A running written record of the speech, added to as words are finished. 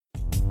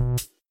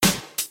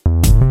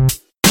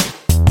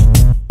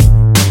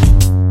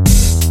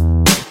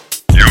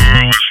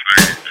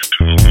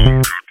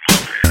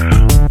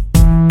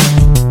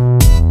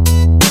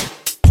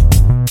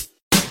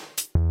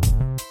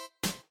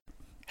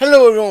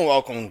Hello everyone,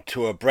 welcome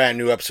to a brand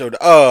new episode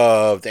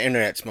of the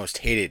internet's most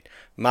hated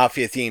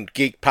Mafia-themed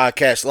geek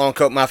podcast, Long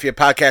Coat Mafia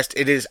Podcast.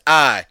 It is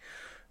I,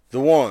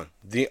 the one,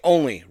 the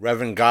only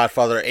Reverend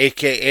Godfather,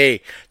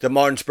 aka the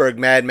Martinsburg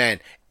Madman,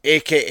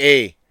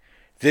 aka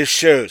this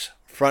show's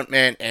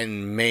frontman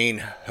and main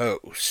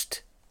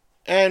host.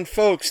 And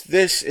folks,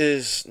 this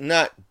is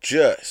not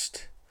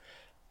just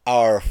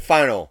our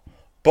final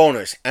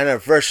bonus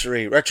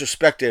anniversary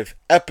retrospective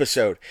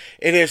episode.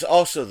 It is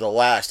also the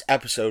last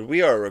episode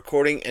we are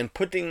recording and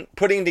putting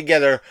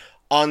together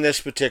on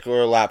this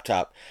particular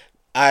laptop.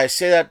 I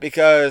say that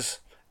because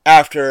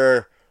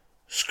after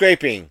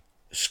scrounging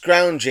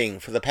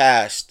for the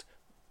past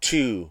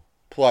 2+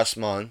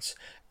 months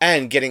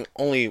and getting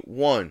only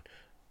one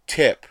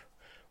tip,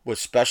 with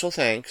special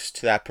thanks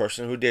to that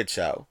person who did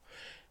so,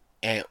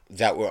 and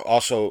that we're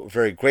also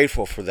very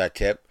grateful for that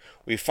tip,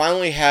 we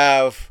finally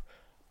have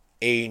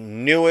a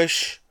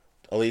newish,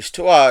 at least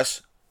to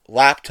us,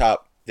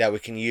 laptop that we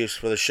can use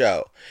for the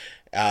show.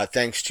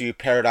 Thanks to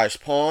Paradise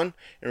Pawn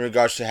in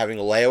regards to having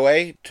a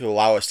layaway to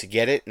allow us to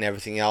get it and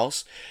everything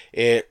else.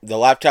 The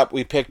laptop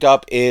we picked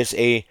up is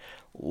a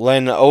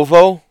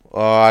Lenovo.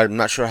 I'm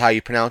not sure how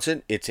you pronounce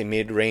it. It's a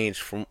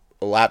mid-range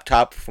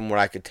laptop from what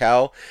I could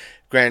tell.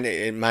 Granted,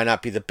 it might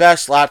not be the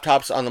best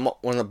laptops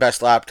one of the best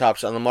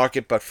laptops on the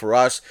market, but for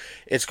us,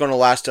 it's going to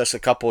last us a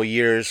couple of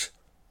years,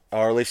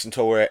 or at least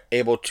until we're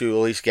able to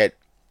at least get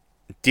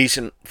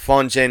decent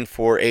funds in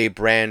for a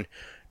brand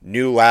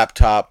new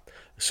laptop.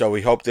 So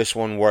we hope this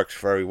one works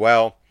very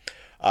well.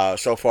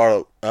 So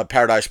far,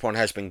 Paradise Pawn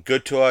has been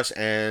good to us,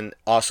 and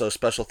also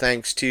special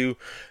thanks to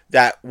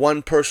that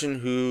one person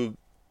who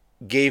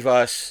gave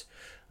us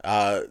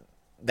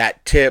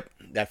that tip,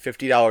 that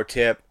 $50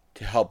 tip,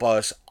 to help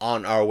us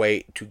on our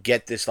way to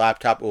get this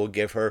laptop. We'll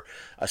give her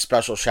a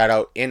special shout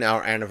out in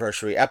our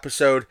anniversary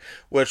episode,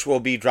 which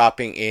will be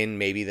dropping in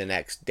maybe the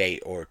next day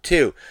or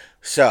two.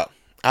 So,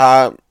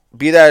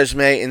 be that as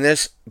may, in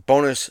this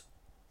bonus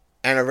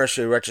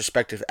anniversary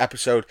retrospective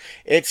episode,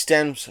 it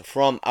stems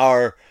from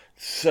our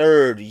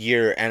 3rd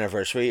year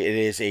anniversary. It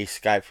is a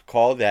Skype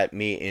call that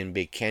me and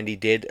Big Candy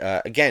did,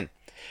 again,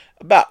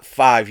 about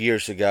 5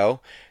 years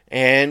ago.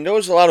 And there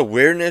was a lot of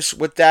weirdness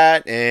with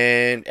that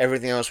and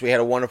everything else. We had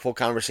a wonderful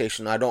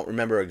conversation. I don't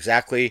remember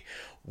exactly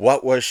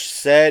what was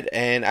said.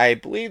 And I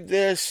believe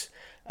this,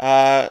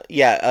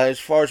 as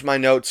far as my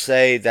notes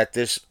say, that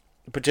this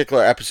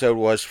particular episode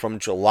was from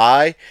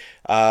July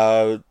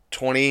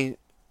 20,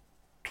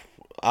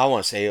 I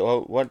want to say,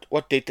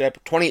 what date did I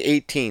put?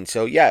 2018.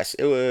 So yes,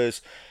 it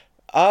was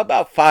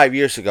about 5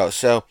 years ago.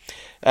 So,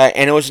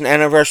 and it was an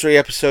anniversary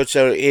episode,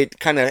 so it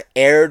kind of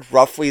aired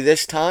roughly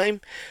this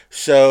time.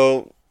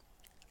 So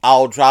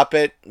I'll drop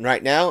it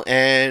right now,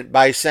 and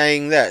by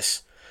saying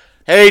this.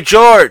 Hey,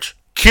 George,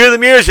 cue the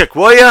music,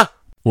 will ya?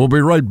 We'll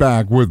be right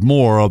back with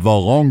more of the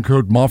Long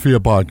Coat Mafia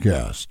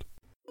podcast.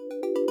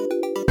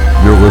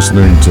 You're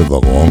listening to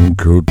the Long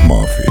Coat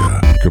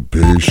Mafia.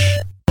 Capiche?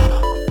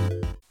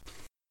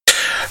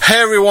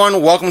 Hey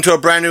everyone, welcome to a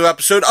brand new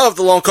episode of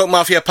the Long Coat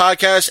Mafia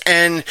podcast,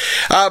 and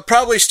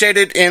probably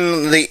stated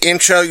in the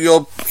intro,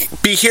 you'll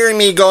be hearing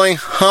me going,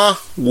 huh,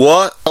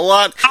 what, a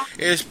lot,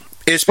 is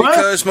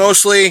because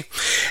mostly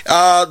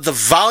the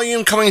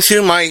volume coming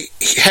through my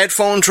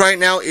headphones right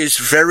now is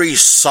very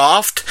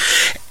soft,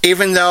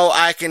 even though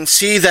I can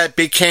see that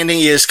Big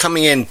Candy is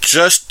coming in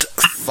just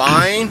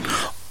fine,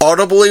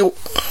 audibly,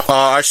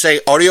 I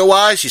say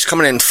audio-wise, he's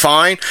coming in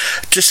fine,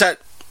 just that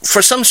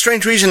for some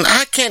strange reason,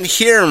 I can't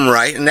hear him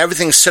right, and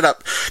everything's set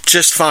up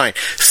just fine.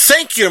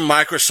 Thank you,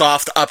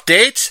 Microsoft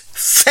updates.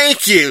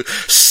 Thank you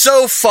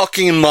so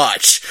fucking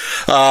much.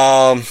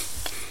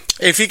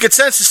 If you could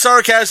sense the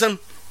sarcasm,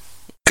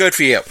 good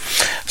for you.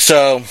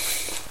 So,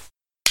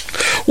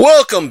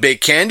 welcome,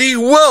 Big Candy.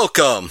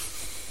 Welcome.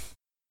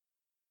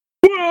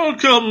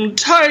 Welcome.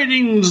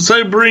 Tidings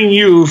I bring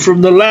you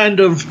from the land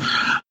of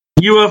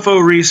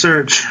UFO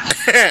research.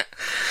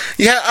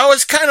 Yeah, I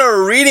was kind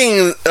of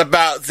reading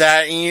about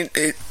that.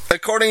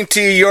 According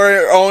to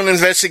your own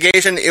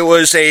investigation, it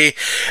was a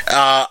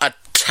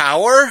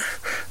tower,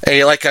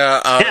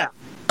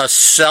 a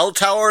cell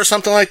tower or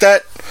something like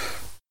that.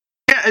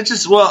 Yeah, it's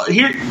just,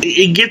 here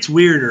it gets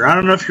weirder. I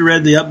don't know if you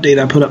read the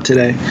update I put up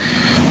today,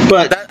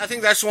 but I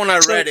think that's the one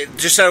I read. It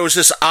just said it was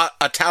just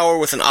a tower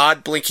with an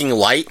odd blinking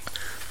light.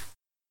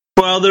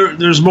 Well,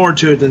 there's more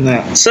to it than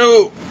that.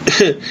 So,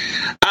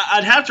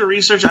 I'd have to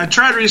research. I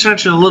tried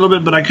researching a little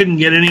bit, but I couldn't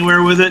get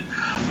anywhere with it.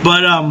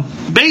 But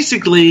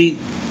basically,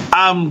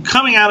 I'm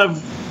coming out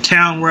of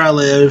town where I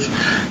live,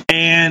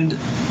 and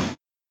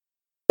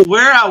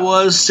where I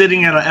was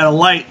sitting at a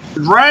light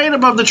right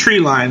above the tree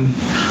line,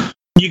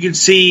 you could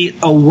see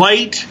a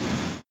white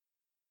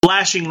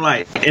flashing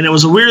light, and it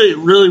was a really,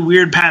 really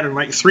weird pattern,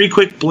 like 3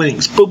 quick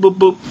blinks, boop, boop,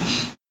 boop,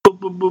 boop,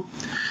 boop, boop.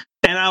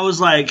 And I was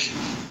like,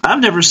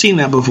 I've never seen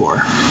that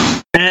before.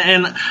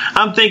 And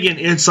I'm thinking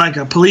it's like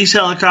a police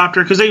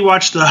helicopter because they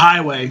watch the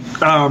highway.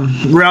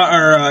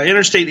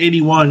 Interstate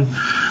 81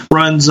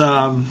 runs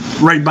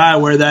right by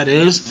where that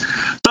is.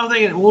 So I'm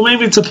thinking, well,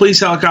 maybe it's a police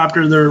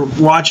helicopter. They're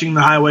watching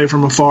the highway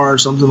from afar or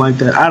something like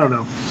that. I don't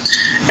know.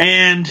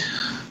 And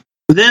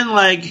then,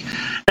 like,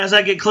 as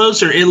I get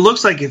closer, it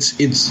looks like it's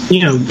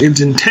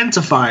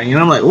intensifying,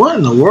 and I'm like, what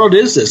in the world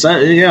is this? I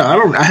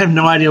have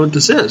no idea what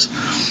this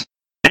is.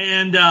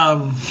 And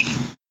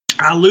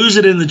I lose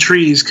it in the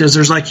trees because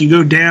there's like, you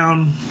go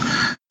down.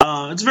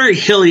 It's a very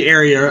hilly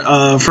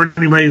area for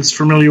anybody that's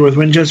familiar with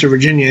Winchester,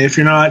 Virginia. If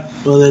you're not,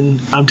 well, then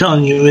I'm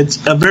telling you,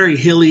 it's a very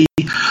hilly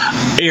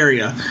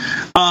area.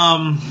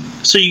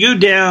 So you go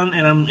down,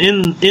 and I'm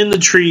in the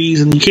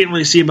trees, and you can't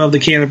really see above the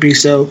canopy.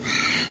 So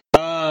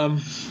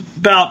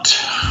about,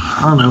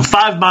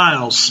 5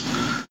 miles.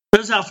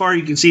 This is how far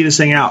you can see this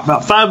thing out.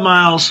 About 5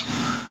 miles,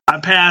 I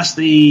pass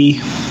the,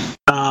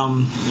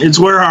 it's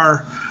where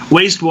our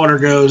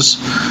wastewater goes.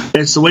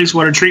 It's the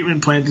wastewater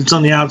treatment plant that's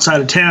on the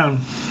outside of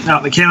town, out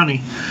in the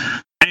county.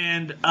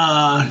 And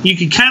you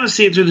can kind of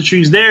see it through the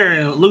trees there,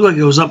 and it looked like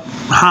it was up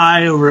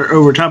high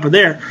over top of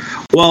there.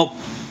 Well,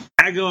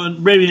 I go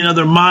maybe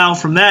another mile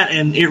from that,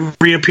 and it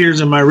reappears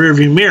in my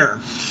rearview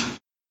mirror.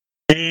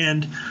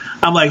 And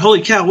I'm like,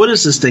 holy cow, what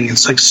is this thing?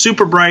 It's like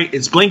super bright,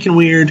 it's blinking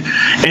weird,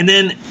 and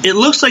then it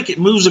looks like it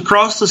moves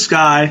across the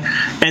sky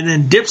and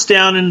then dips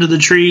down into the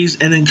trees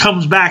and then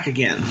comes back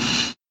again.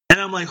 And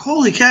I'm like,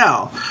 holy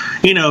cow.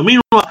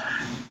 Meanwhile,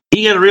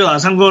 you got to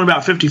realize I'm going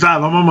about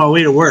 55. I'm on my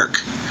way to work.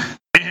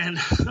 And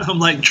I'm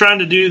like trying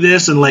to do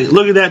this and like,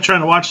 look at that,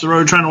 trying to watch the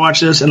road, trying to watch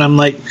this. And I'm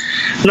like,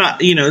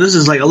 this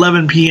is like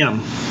 11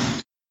 p.m.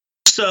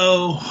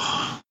 So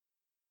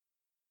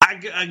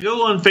I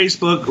go on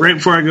Facebook right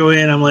before I go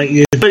in. I'm like,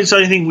 if anybody saw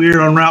anything weird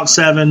on Route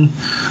 7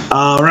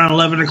 around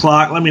 11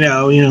 o'clock, let me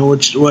know,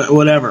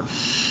 whatever.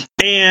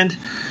 And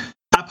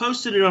I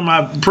posted it on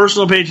my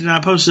personal page, and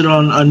I posted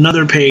on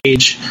another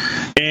page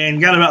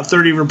and got about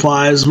 30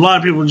 replies. A lot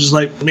of people just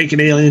like making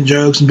alien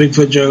jokes and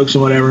Bigfoot jokes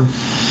and whatever.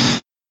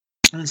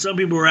 And some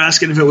people were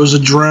asking if it was a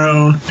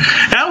drone.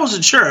 And I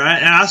wasn't sure.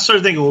 And I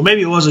started thinking, well,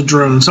 maybe it was a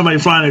drone. Somebody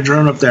flying a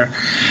drone up there.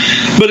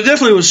 But it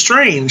definitely was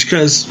strange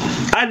because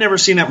I'd never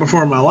seen that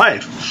before in my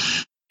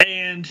life.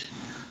 And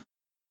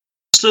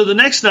so the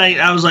next night,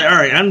 I was like, all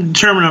right, I'm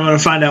determined I'm going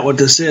to find out what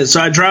this is.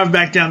 So I drive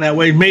back down that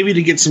way, maybe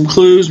to get some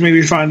clues,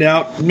 maybe find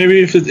out.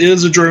 Maybe if it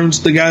is a drone,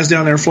 the guy's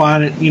down there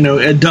flying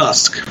it, at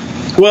dusk.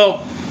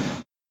 Well,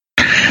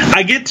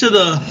 I get to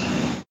the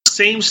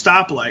same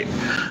stoplight.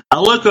 I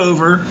look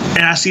over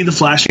and I see the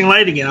flashing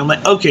light again. I'm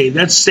like, okay,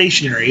 that's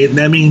stationary.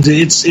 That means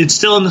it's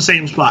still in the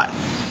same spot.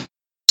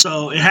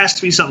 So it has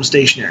to be something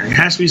stationary. It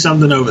has to be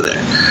something over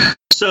there.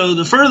 So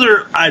the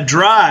further I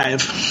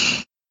drive,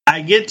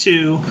 I get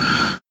to,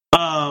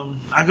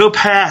 I go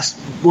past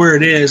where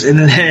it is and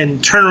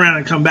then turn around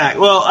and come back.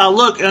 Well, I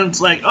look and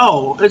it's like,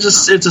 oh, it's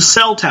a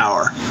cell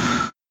tower,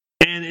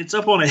 and it's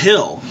up on a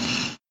hill.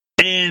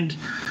 And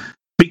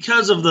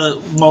because of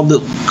the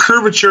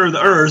curvature of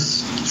the Earth,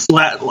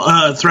 flat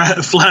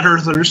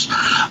earthers,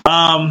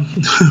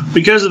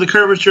 because of the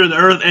curvature of the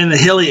Earth and the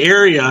hilly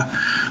area,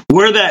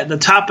 where the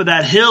top of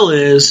that hill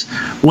is,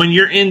 when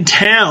you're in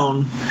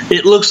town,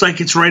 it looks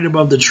like it's right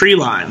above the tree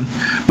line.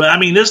 But I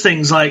mean, this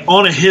thing's like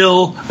on a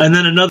hill and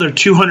then another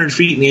 200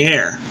 feet in the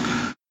air.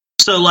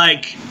 So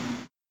like,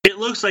 it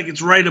looks like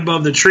it's right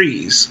above the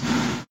trees,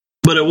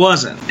 but it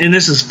wasn't. And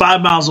this is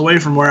 5 miles away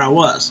from where I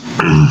was.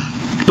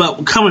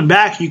 But coming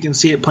back, you can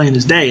see it plain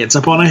as day. It's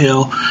up on a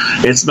hill.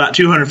 It's about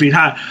 200 feet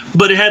high.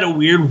 But it had a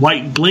weird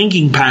white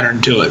blinking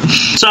pattern to it.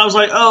 So I was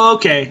like, oh,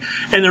 okay.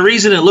 And the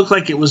reason it looked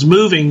like it was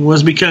moving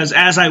was because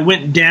as I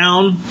went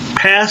down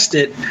past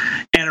it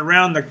and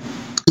around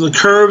the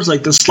curves,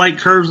 like the slight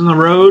curves in the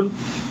road,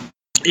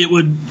 it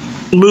would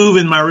move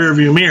in my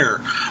rearview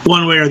mirror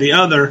one way or the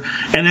other.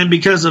 And then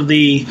because of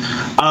the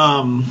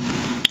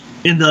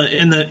in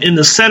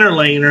the center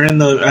lane, or in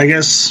the, I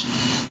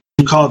guess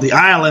you call it the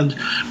island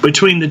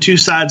between the two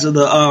sides of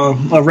the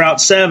of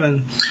Route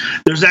 7,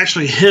 there's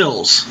actually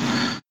hills.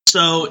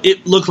 So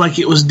it looked like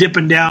it was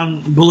dipping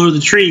down below the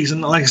trees,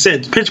 and like I said,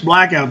 it's pitch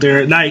black out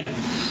there at night,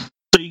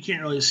 so you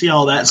can't really see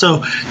all that.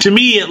 So to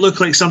me, it looked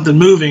like something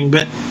moving,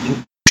 but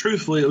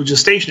truthfully, it was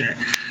just stationary.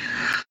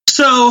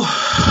 So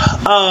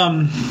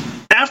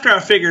after I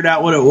figured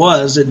out what it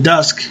was at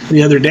dusk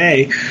the other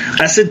day,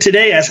 I said,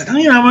 I'm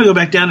going to go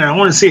back down there. I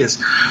want to see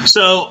this.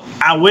 So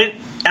I went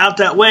out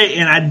that way,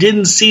 and I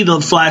didn't see the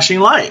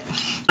flashing light,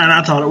 and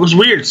I thought it was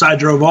weird. So I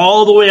drove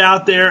all the way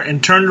out there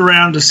and turned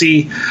around to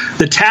see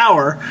the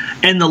tower,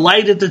 and the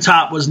light at the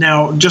top was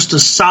now just a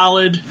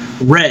solid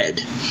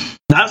red.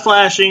 Not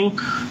flashing,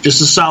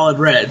 just a solid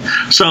red.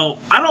 So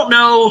I don't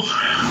know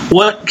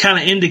what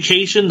kind of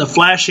indication the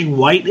flashing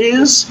white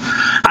is.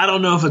 I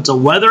don't know if it's a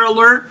weather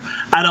alert.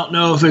 I don't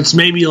know if it's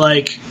maybe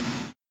like,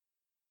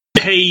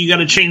 hey, you got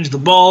to change the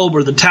bulb,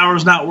 or the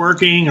tower's not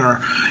working, or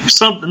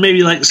something,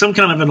 maybe like some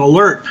kind of an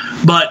alert.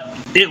 But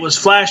it was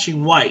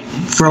flashing white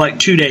for like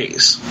 2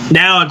 days.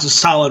 Now it's a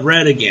solid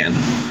red again.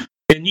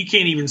 And and you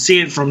can't even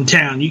see it from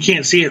town. You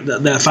can't see it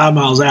that 5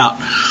 miles out.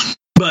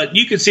 But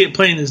you could see it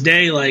plain as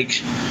day, like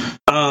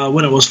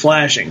when it was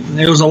flashing.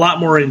 It was a lot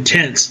more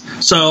intense.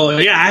 So,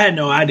 yeah, I had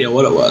no idea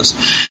what it was.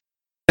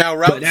 Now,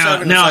 Route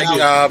 7 is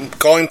like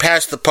going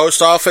past the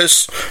post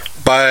office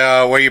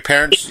by where your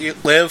parents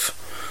live?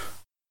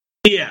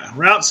 Yeah,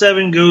 Route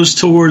 7 goes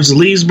towards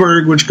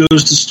Leesburg, which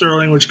goes to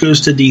Sterling, which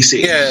goes to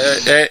D.C.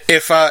 Yeah,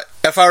 if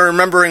I'm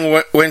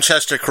remembering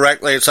Winchester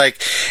correctly, it's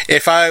like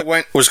if I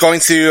was going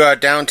through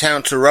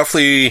downtown to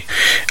roughly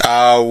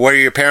where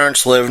your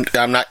parents lived.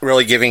 I'm not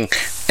really giving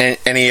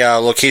any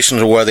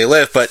locations of where they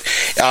live, but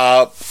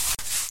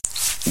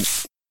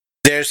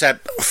there's that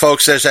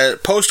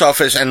post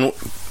office, and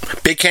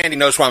Big Candy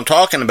knows what I'm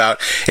talking about.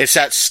 It's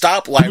that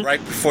stoplight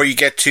right before you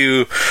get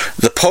to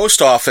the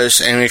post office,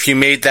 and if you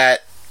made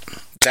that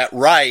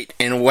right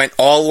and went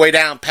all the way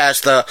down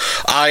past the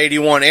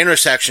I-81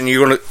 intersection,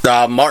 you're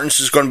gonna Martin's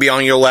is going to be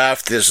on your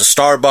left. There's a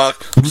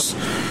Starbucks.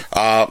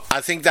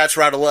 I think that's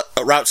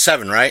Route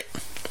 7, right?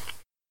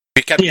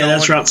 Yeah,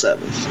 that's Route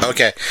 7.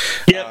 Okay.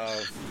 Yep.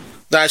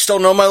 I still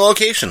know my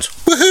locations.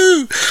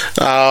 Woohoo!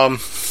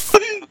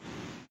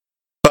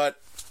 But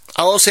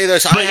I will say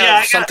this: I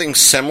have something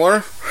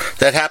similar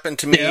that happened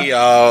to me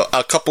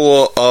a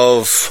couple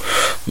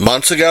of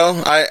months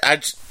ago.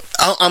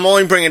 I'm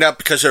only bringing it up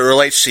because it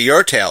relates to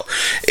your tale.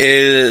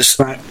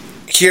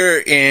 Here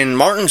in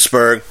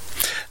Martinsburg,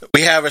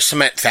 we have a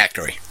cement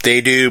factory.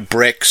 They do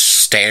bricks,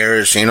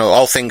 stairs,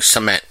 all things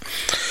cement.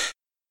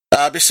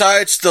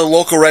 Besides the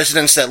local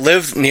residents that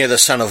live near the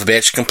son of a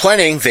bitch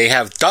complaining, they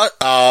have dust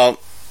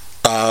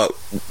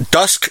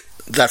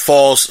that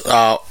falls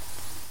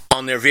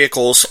on their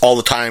vehicles all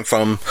the time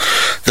from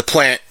the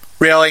plant.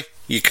 Really?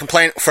 You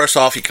complain, first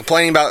off, you're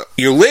complaining about,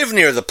 you live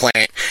near the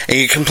plant, and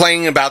you're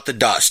complaining about the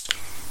dust.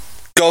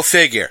 Go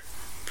figure.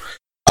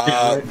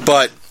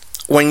 But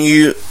when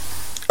a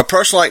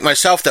person like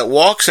myself that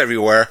walks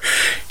everywhere,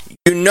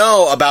 you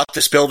know about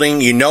this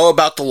building, you know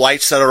about the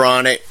lights that are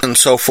on it, and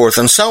so forth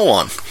and so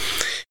on.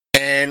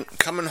 And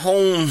coming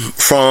home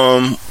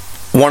from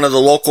one of the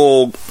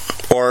local,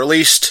 or at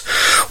least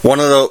one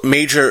of the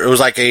major, it was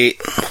like a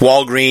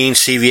Walgreens,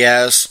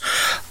 CVS.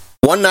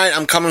 One night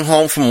I'm coming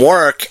home from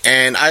work,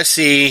 and I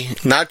see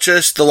not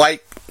just the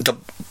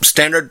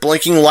standard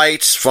blinking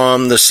lights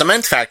from the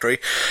cement factory,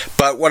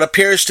 but what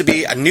appears to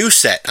be a new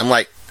set. I'm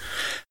like,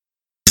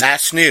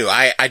 that's new.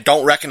 I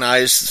don't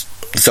recognize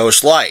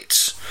those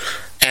lights.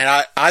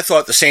 And I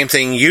thought the same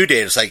thing you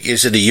did. It's like,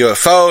 is it a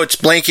UFO? It's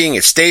blinking.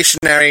 It's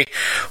stationary.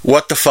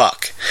 What the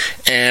fuck?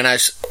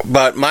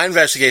 But my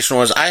investigation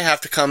was, I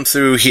have to come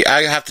through here.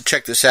 I have to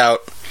check this out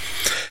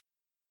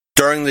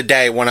during the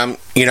day when I'm,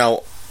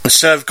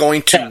 instead of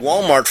going to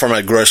Walmart for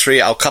my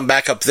grocery, I'll come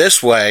back up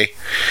this way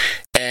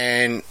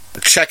and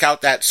check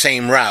out that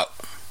same route.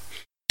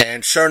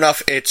 And sure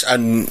enough, it's a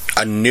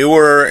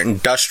newer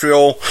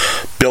industrial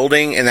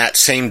building in that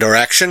same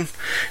direction.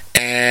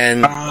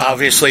 And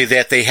obviously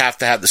that they have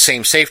to have the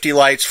same safety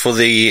lights for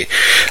the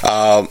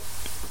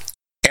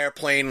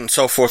airplane and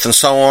so forth and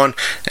so on.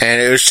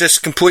 And it was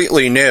just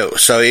completely new.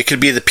 So it could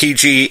be the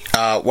PG.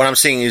 What I'm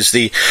seeing is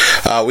we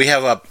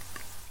have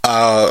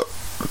a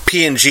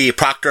P&G,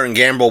 Procter &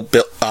 Gamble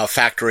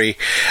factory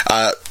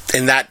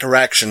in that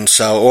direction.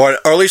 So, or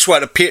at least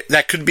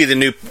that could be the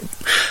new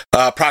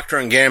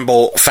Procter &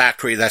 Gamble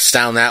factory that's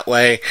down that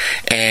way,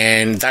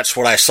 and that's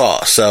what I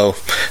saw. So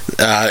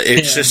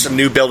it's just a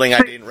new building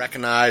I didn't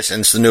recognize,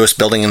 and it's the newest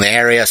building in the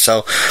area,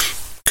 so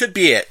could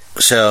be it.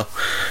 So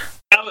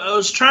I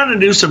was trying to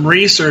do some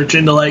research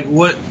into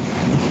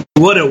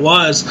what it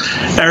was,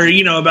 or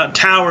about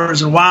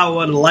towers and why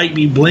would a light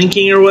be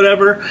blinking or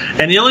whatever.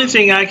 And the only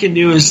thing I can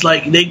do is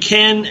they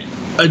can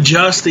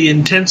adjust the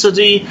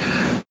intensity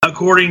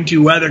according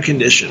to weather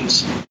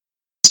conditions.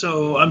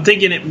 So I'm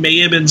thinking it may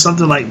have been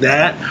something like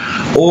that,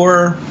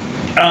 or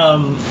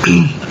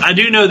I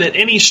do know that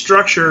any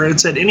structure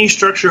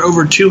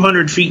over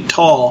 200 feet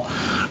tall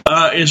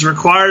is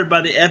required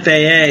by the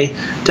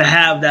FAA to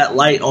have that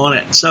light on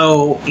it.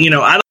 So,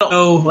 I don't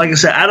know, like I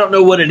said, I don't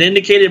know what it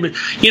indicated, but,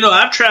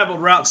 I've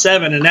traveled Route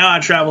 7, and now I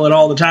travel it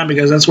all the time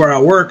because that's where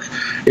I work,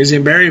 is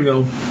in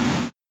Berryville,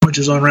 which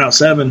is on Route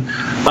 7.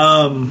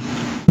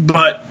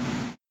 But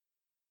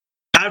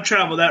I've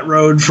traveled that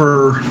road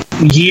for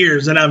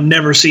years, and I've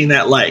never seen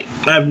that light.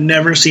 I've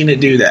never seen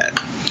it do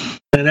that.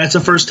 And that's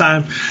the first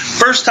time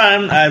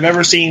I've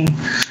ever seen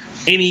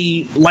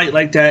any light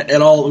like that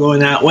at all going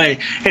that way.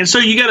 And so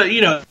you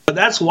gotta,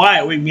 that's why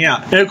it wigged me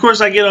out. And of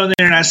course I get on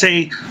there and I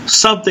say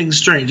something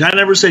strange. I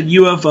never said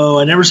UFO.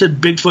 I never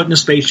said Bigfoot in a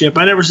spaceship.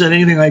 I never said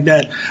anything like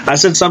that. I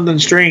said something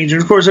strange.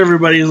 And of course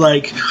everybody's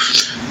like,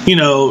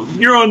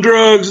 you're on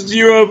drugs. It's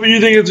UFO. You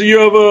think it's a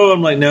UFO?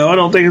 I'm like, no, I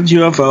don't think it's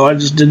UFO. I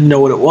just didn't know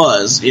what it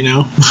was,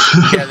 Yeah,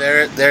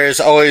 there's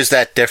always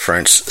that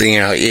difference.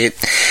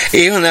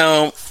 Even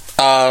though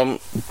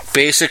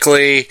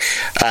basically,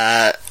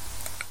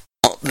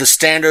 the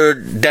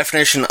standard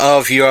definition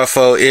of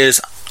UFO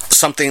is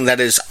something that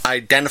is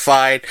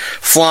identified,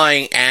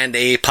 flying, and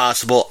a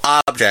possible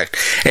object.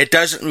 It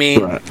doesn't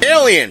mean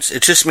aliens.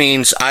 It just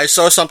means I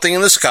saw something in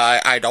the sky.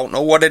 I don't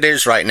know what it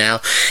is right now.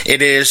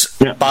 It is,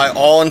 by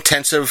all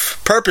intensive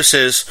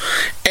purposes,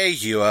 a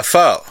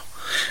UFO.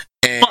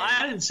 And well,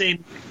 I didn't say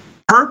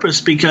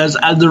purpose because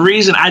the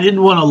reason I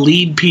didn't want to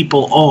lead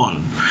people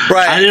on.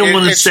 Right. I didn't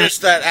want to say. It's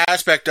just that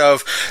aspect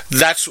of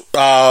that's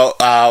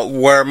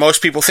where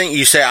most people think.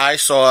 You say I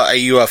saw a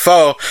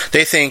UFO,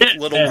 they think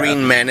little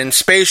green men in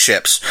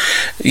spaceships.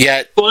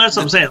 Yet, well, that's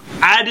what I'm saying.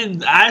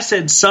 I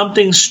said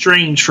something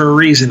strange for a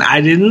reason.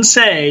 I didn't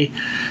say.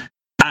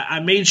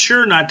 I made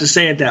sure not to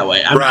say it that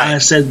way. I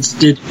said,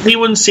 did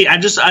anyone see? I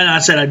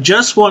said, I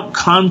just want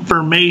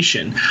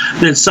confirmation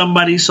that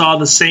somebody saw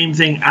the same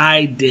thing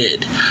I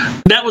did.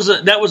 That was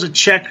a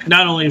check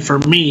not only for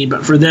me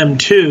but for them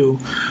too,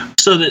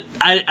 so that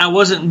I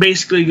wasn't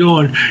basically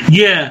going,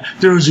 yeah,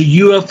 there was a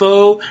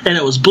UFO and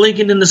it was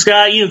blinking in the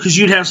sky, because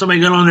you'd have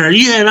somebody going on there,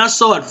 yeah, and I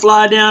saw it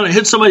fly down and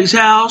hit somebody's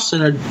house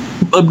and it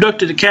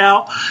abducted a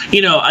cow.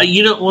 You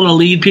don't want to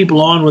lead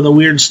people on with a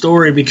weird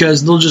story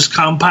because they'll just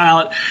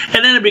compile it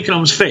and then it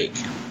becomes fake.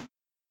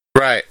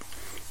 Right.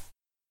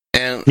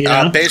 And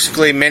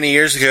basically many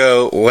years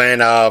ago when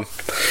what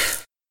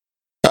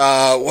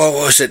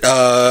was it?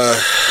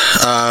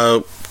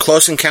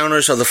 Close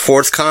Encounters of the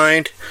Fourth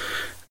Kind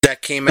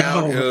that came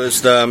out. It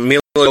was the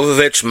Milla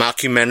Jovovich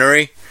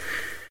mockumentary.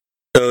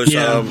 It was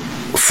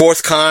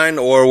Fourth Kind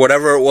or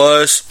whatever it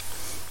was.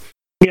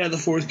 Yeah, the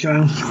Fourth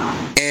Kind.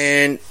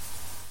 And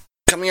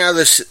coming out of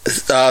this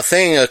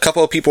thing, a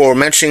couple of people were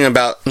mentioning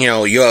about,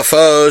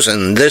 UFOs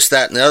and this,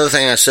 that, and the other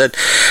thing. I said,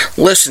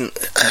 listen,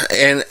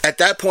 and at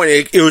that point,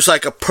 it was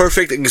like a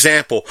perfect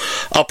example.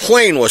 A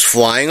plane was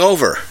flying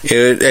over.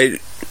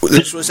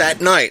 This was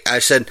at night. I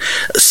said,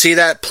 see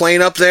that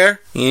plane up there?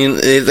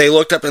 They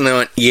looked up and they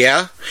went,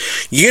 yeah.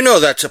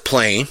 That's a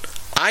plane.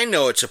 I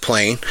know it's a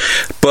plane.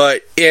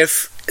 But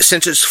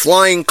since it's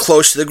flying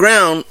close to the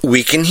ground,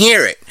 we can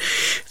hear it.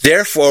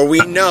 Therefore,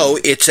 we know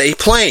it's a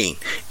plane.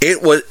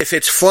 If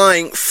it's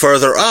flying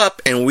further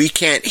up and we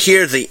can't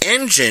hear the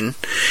engine,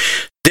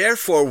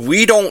 therefore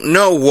we don't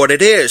know what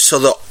it is. So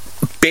the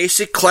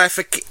basic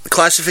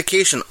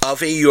classification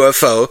of a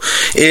UFO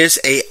is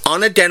a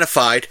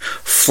unidentified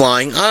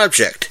flying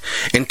object.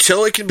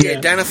 Until it can be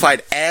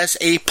identified as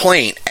a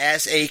plane,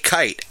 as a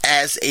kite,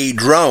 as a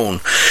drone,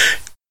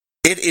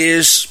 it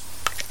is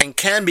and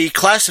can be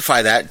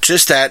classified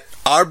just that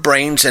our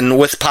brains and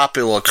with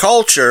popular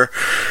culture,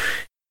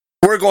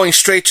 we're going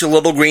straight to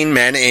little green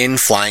men in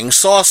flying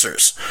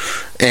saucers.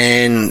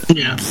 And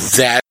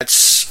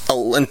that's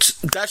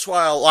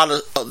why a lot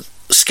of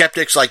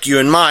skeptics like you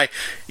and I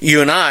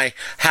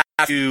have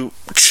to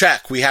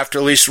check. We have to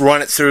at least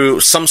run it through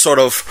some sort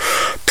of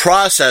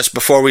process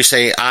before we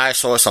say, I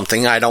saw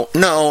something I don't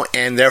know,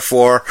 and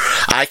therefore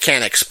I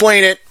can't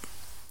explain it,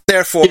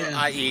 therefore,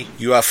 i.e.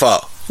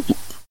 UFO.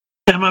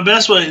 And my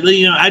best way,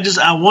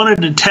 I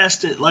wanted to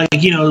test it, I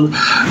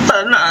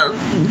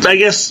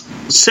guess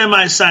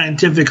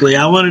semi-scientifically.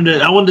 I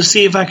wanted to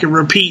see if I could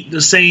repeat the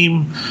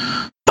same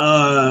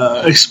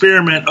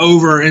experiment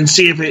over and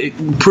see if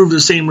it proved the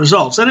same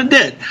results, and it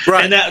did.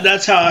 Right. And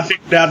that's how I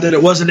figured out that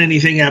it wasn't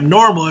anything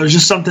abnormal. It was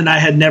just something I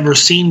had never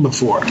seen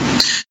before.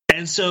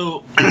 And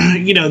so,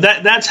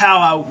 that's how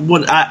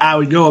I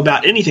would go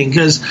about anything,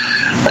 because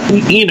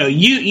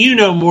you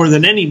know more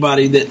than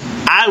anybody that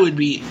I would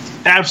be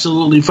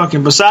absolutely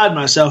fucking beside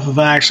myself if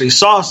I actually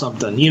saw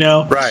something,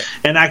 right?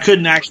 And I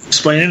couldn't actually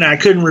explain it, and I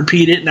couldn't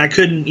repeat it, and I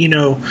couldn't,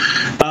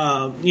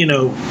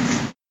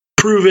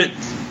 prove it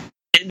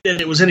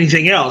that it was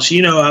anything else.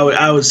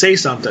 I would say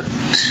something,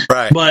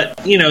 right? But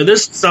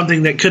this is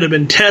something that could have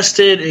been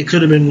tested, it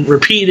could have been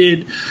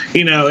repeated,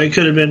 it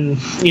could have been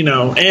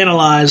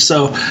analyzed.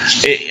 So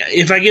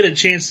if I get a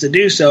chance to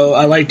do so,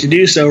 I like to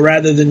do so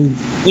rather than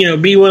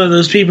be one of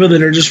those people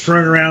that are just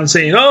running around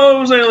saying, oh, it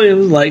was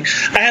aliens. Like,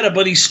 I had a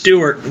buddy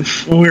Stuart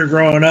when we were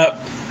growing up,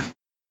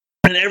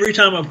 and every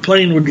time a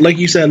plane would, like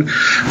you said,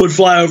 would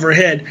fly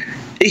overhead,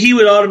 he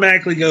would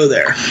automatically go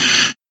there.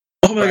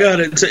 Oh my God!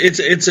 It's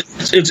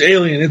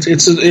alien. It's a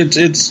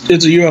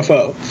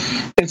UFO.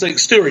 It's like,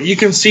 Stuart, you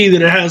can see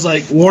that it has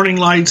like warning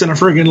lights and a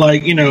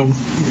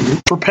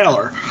friggin'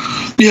 propeller.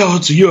 Yeah,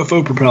 it's a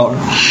UFO propeller.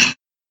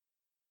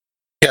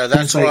 Yeah,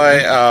 that's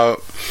why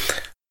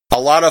a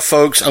lot of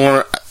folks, I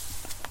want to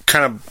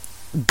kind of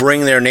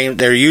bring their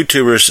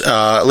YouTubers.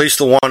 At least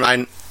the one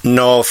I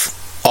know of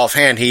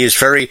offhand, he is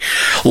very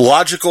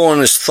logical in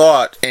his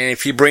thought, and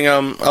if you bring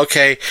him,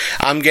 okay,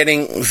 I'm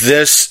getting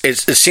this. It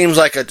seems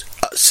like a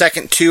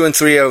second 2 and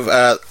 3 of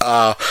a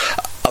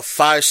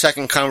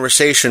 5-second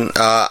conversation.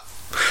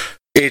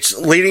 It's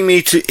leading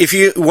me to, if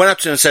you went up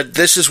to him and said,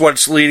 this is what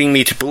it's leading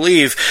me to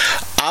believe,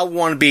 I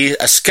want to be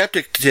a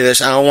skeptic to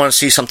this, and I want to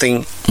see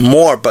something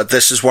more, but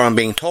this is what I'm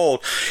being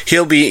told.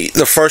 He'll be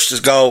the first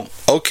to go,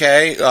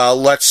 okay,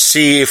 let's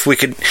see if we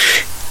could.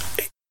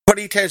 What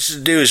he tends to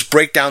do is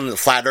break down the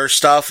flat earth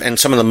stuff and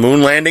some of the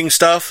moon landing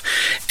stuff,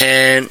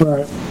 and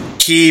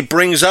he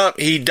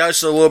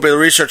does a little bit of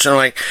research, and I'm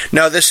like,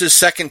 no, this is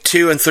second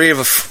 2 and 3 of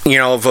a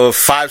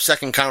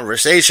 5-second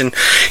conversation.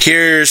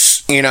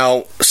 Here's,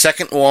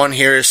 second 1,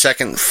 here's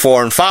second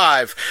 4 and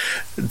 5.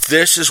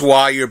 This is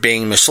why you're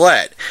being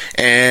misled.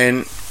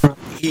 And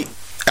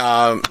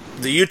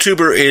the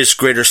YouTuber is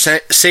Greater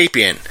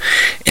Sapien,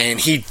 and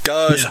he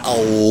does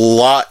a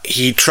lot.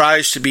 He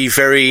tries to be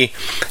very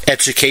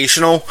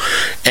educational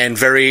and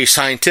very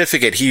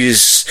scientific.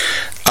 He's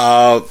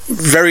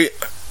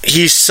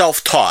he's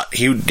self-taught.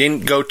 He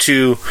didn't go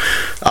to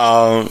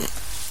a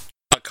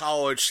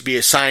college to be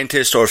a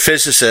scientist or a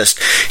physicist.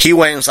 He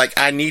went and was like,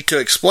 I need to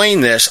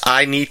explain this.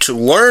 I need to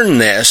learn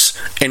this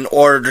in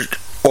order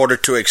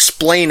to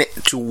explain it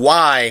to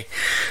why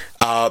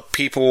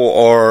people,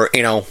 or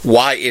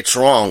why it's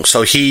wrong.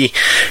 So he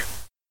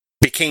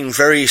became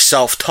very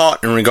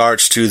self-taught in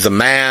regards to the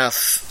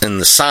math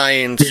and the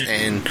science,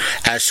 and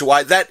as to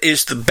why that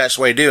is the best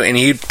way to do it. And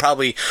he'd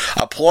probably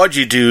applaud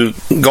you to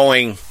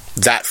going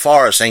that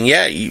far, saying,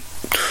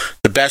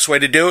 the best way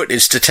to do it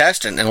is to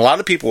test it. And a lot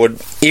of people would,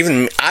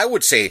 even I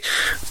would say,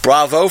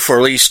 bravo for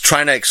at least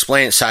trying to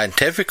explain it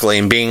scientifically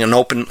and being an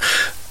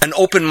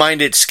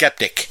open-minded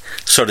skeptic,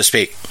 so to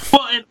speak.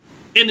 Well,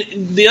 and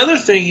the other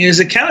thing is,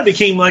 it kind of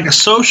became like a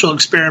social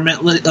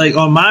experiment, like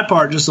on my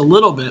part, just a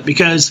little bit,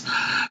 because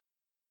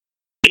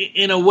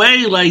in a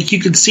way, like, you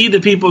could see the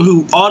people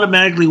who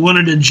automatically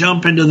wanted to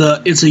jump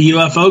into it's a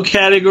UFO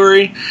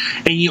category,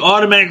 and you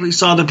automatically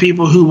saw the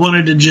people who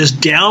wanted to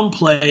just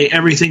downplay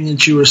everything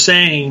that you were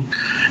saying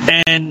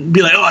and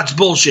be like, oh, it's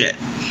bullshit.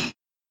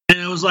 And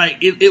it was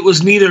like, it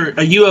was neither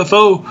a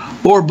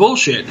UFO or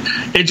bullshit.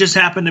 It just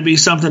happened to be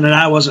something that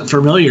I wasn't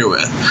familiar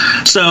with.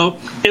 So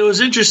it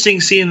was interesting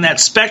seeing that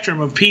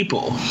spectrum of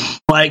people,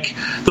 like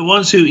the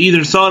ones who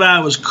either thought I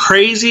was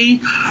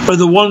crazy or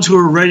the ones who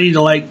were ready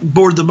to like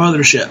board the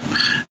mothership.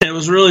 It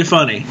was really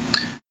funny.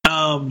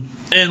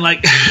 And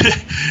like,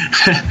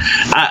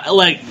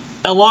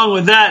 along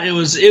with that, it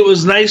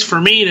was nice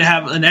for me to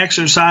have an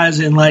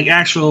exercise in like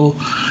actual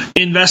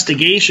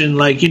investigation,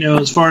 like,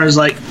 as far as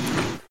like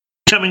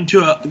coming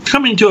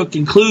to a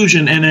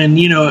conclusion, and then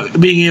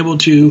being able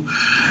to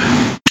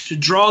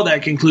draw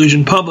that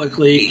conclusion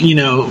publicly.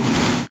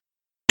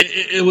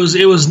 It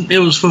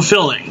was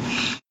fulfilling,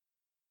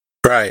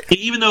 right?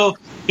 Even though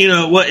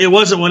it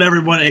wasn't what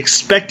everyone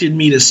expected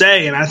me to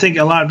say, and I think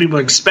a lot of people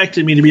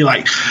expected me to be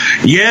like,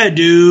 yeah,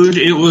 dude,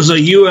 it was a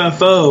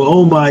UFO,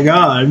 oh my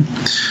god.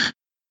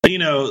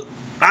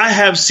 I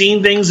have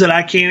seen things that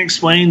I can't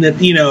explain, that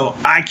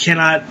I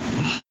cannot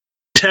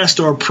test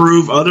or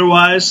prove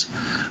otherwise,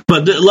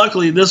 but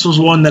luckily this was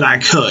one that I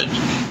could,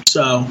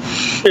 so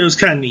it was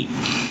kind of neat.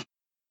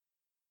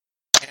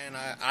 And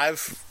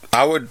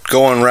I would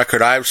go on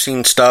record, I've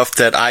seen stuff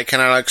that I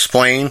cannot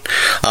explain.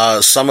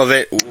 Some of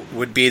it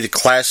would be the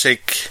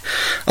classic,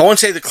 I won't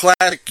say the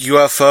classic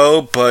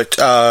UFO, but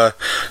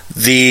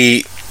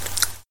the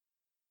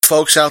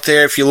folks out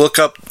there, if you look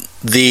up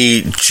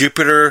the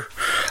Jupiter,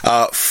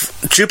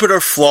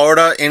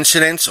 Florida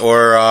incidents,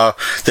 or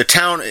the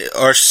town,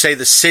 or say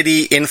the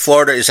city in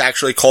Florida is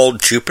actually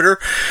called Jupiter.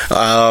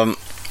 And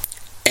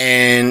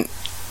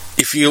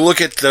if you look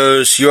at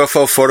those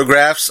UFO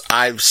photographs,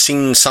 I've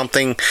seen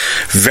something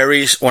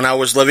when I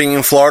was living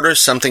in Florida,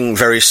 something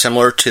very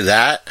similar to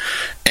that.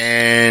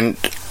 And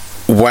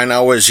when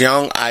I was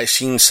young, I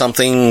seen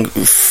something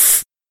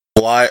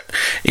my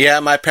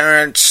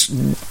parents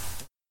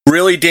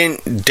really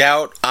didn't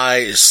doubt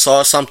I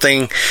saw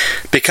something,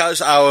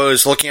 because I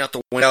was looking out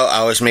the window.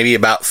 I was maybe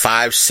about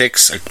 5,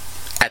 6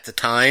 at the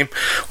time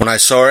when I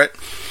saw it.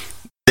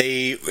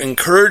 They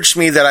encouraged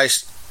me that I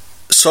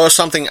saw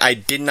something I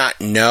did not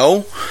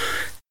know,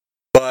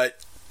 but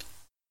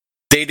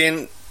they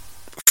didn't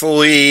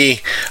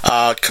fully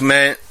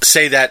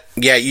say that,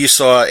 yeah, you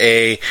saw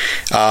a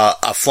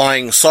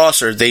flying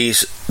saucer. They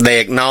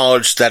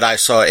acknowledged that I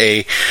saw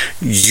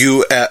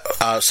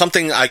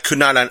something I could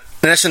not, in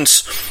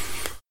essence,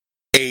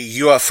 a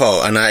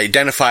UFO, an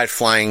identified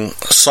flying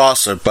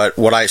saucer. But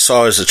what I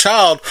saw as a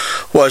child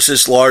was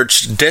this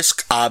large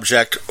disc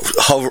object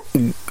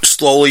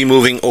slowly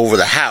moving over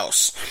the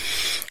house.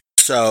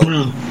 So,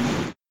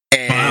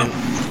 and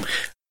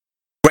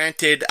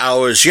granted, I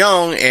was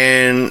young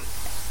and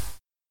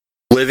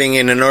living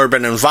in an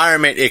urban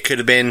environment. It could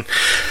have been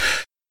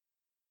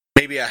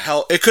maybe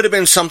it could have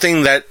been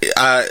something that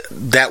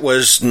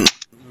was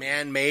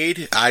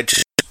man-made. I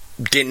just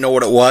didn't know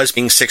what it was,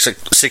 being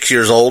 6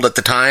 years old at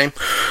the time,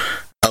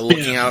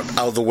 looking out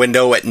of the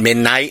window at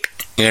midnight.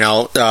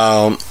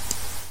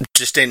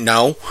 Just didn't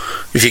know,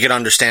 if you could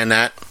understand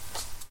that.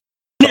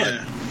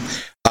 Yeah.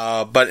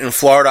 But in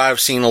Florida,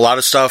 I've seen a lot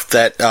of stuff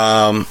that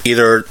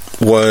either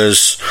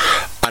was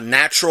a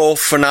natural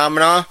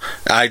phenomena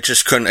I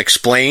just couldn't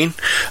explain,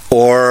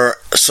 or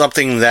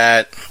something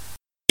that,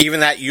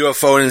 even that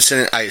UFO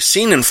incident I've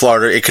seen in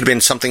Florida, it could have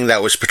been something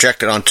that was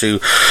projected onto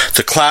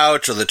the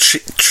clouds or the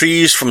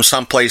trees from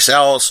someplace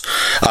else,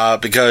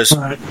 because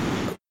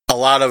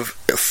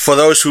for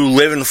those who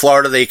live in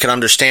Florida, they can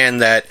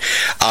understand that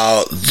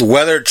the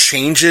weather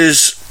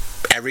changes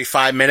every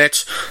 5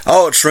 minutes.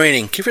 Oh, it's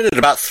raining. Give it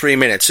about 3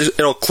 minutes.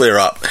 It'll clear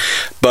up.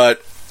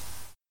 But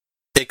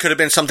it could have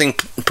been something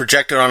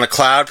projected on a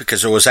cloud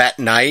because it was at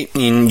night,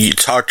 and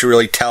it's hard to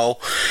really tell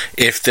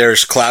if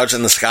there's clouds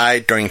in the sky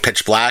during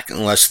pitch black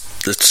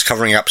unless it's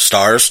covering up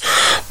stars.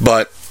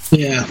 But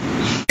yeah,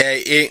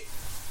 at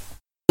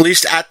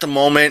least at the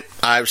moment,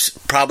 I've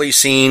probably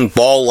seen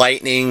ball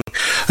lightning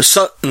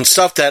and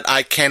stuff that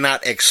I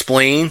cannot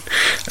explain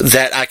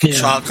that I can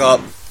chalk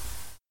up.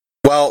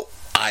 Well,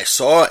 I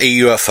saw a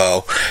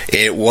UFO.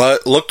 It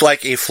looked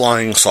like a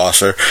flying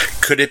saucer.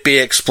 Could it be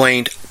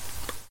explained?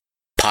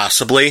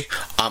 Possibly.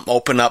 I'm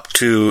open up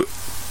to,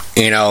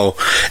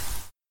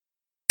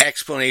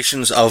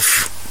 explanations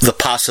of the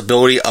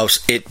possibility of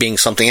it being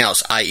something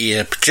else, i.e.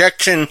 a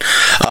projection,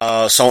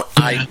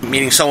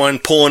 meeting someone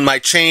pulling my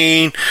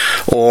chain,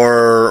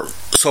 or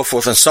so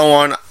forth and so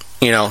on.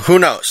 Who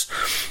knows?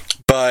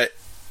 But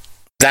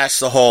that's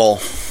the whole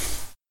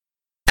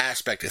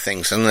aspect of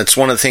things, and it's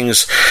one of the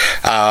things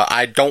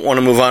I don't want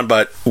to move on,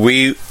 but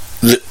we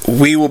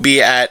will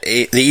be at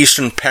the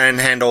Eastern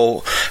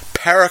Panhandle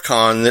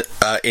Paracon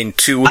in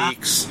 2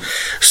 weeks.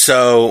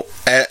 So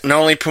not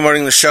only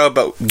promoting the show,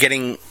 but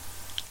getting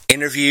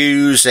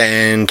interviews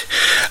and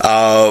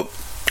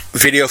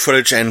video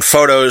footage and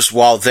photos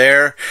while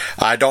there.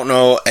 I don't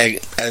know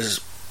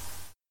as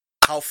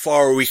how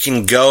far we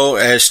can go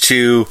as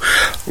to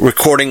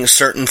recording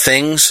certain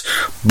things,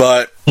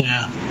 but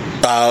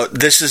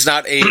this is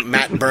not a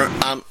Matt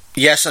Burns.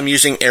 Yes, I'm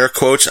using air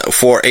quotes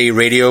for a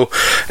radio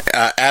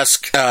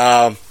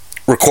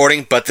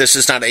recording, but this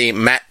is not a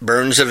Matt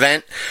Burns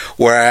event,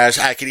 whereas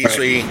I could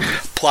easily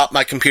plop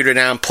my computer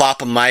down,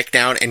 plop a mic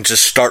down, and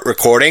just start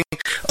recording.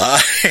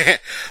 We'll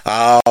get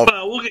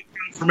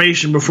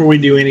confirmation before we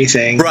do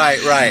anything. Right.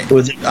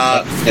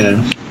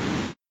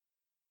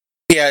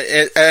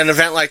 An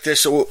event like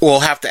this,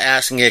 we'll have to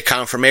ask and get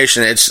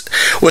confirmation. It's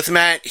with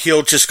Matt;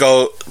 he'll just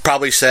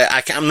probably say,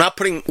 "I'm not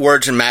putting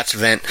words in Matt's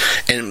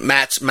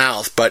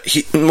mouth," but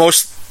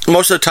most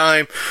of the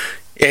time,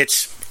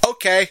 it's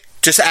okay.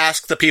 Just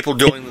ask the people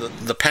doing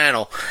the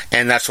panel,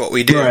 and that's what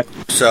we do. Right.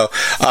 So,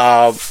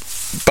 Well,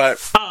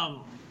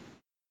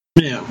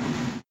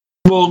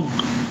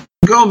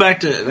 going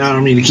back to, I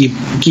don't mean to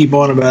keep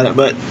on about it,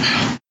 but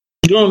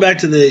going back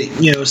to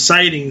the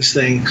sightings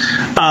thing,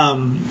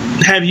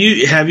 have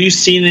you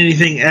seen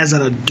anything as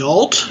an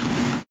adult,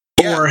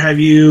 or have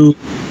you?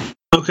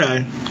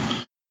 Okay,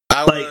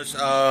 I was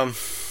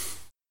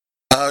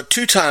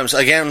 2 times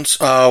again.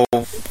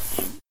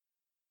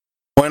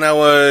 When I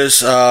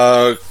was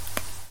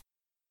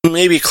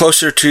maybe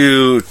closer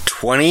to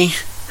 20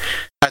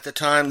 at the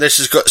time. This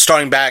is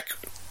starting back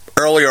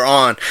earlier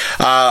on.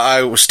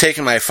 I was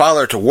taking my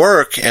father to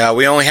work.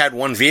 We only had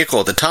one vehicle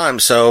at the time,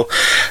 so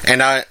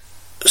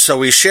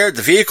we shared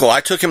the vehicle.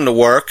 I took him to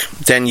work,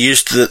 then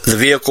used the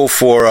vehicle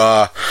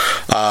for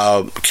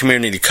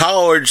community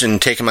college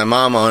and taking my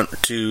mom on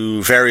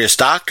to various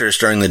doctors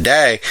during the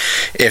day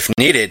if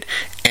needed.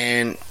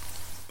 And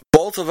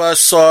both of us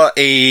saw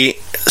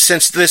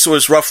since this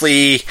was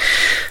roughly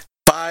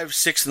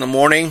 5-6 in the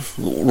morning,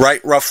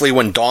 right roughly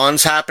when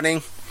dawn's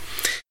happening,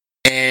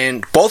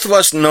 and both of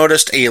us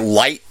noticed a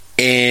light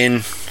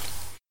in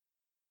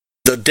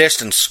the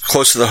distance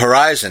close to the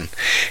horizon,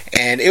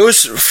 and it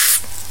was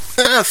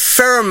a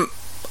fair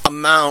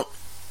amount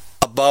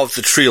above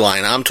the tree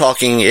line. I'm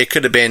talking, it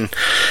could have been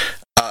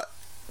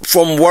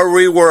from where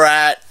we were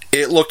at,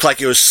 it looked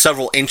like it was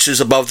several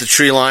inches above the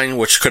tree line,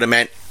 which could have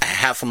meant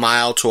half a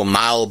mile to a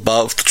mile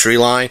above the tree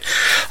line.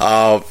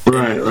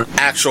 Right.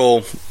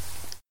 Actual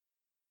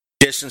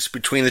distance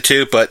between the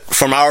two, but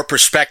from our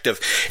perspective,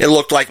 it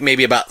looked like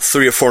maybe about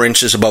 3 or 4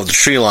 inches above the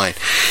tree line.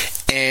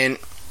 And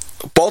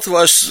both of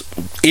us,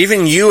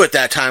 even you at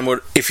that time,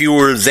 if you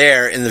were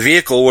there in the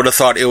vehicle, would have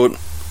thought it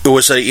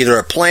was either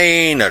a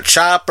plane, a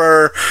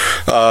chopper,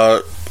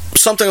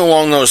 something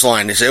along those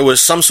lines. It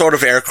was some sort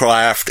of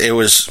aircraft. It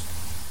was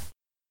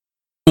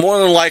more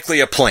than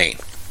likely a plane.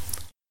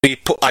 We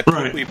pull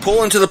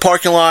into the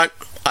parking lot.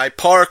 I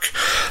park.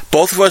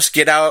 Both of us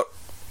get out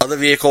of the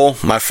vehicle.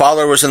 My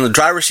father was in the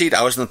driver's seat.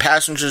 I was in the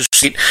passenger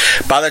seat.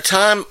 By the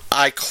time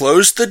I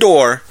closed the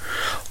door,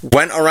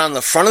 went around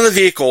the front of the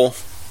vehicle,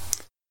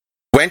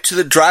 went to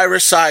the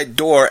driver's side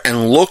door,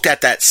 and looked at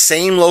that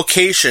same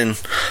location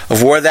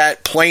of where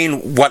that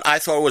plane, what I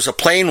thought was a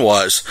plane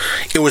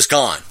it was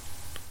gone.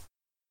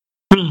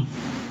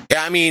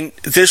 I mean,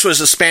 this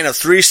was a span of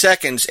 3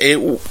 seconds. It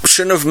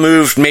shouldn't have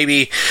moved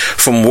maybe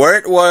from where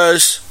it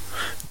was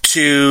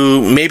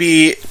to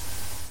maybe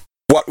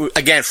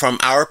again, from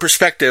our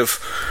perspective,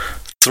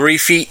 3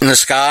 feet in the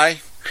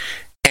sky,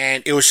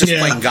 and it was just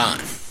plain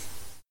gone.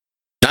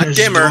 Not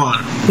dimmer,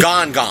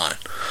 gone.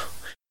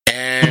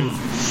 And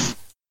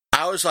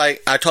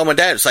I told my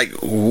dad, it's like,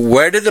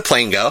 where did the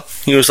plane go?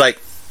 He was like,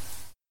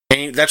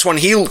 and that's when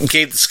he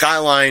gave the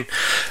skyline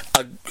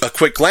a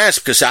quick glance,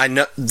 because I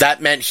know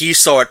that meant he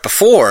saw it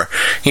before.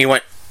 He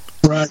went,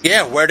 right.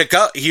 Yeah, where'd it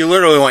go? He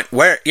literally went,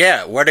 where'd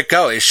it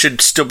go? It should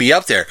still be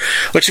up there.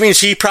 Which means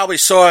he probably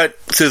saw it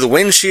through the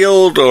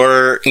windshield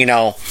or,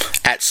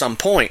 at some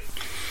point.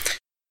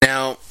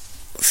 Now,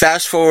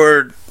 fast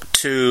forward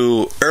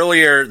to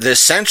earlier this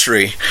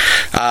century,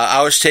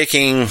 I was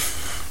taking...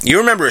 You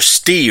remember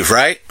Steve,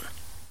 right?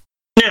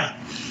 Yeah.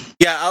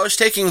 Yeah, I was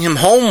taking him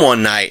home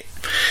one night,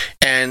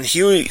 and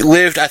he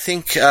lived, I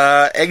think,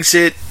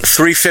 exit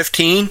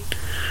 315.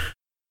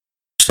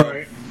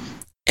 Sorry.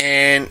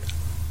 And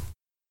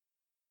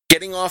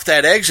getting off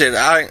that exit,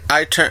 I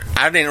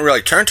didn't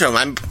really turn to him.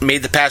 I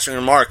made the passing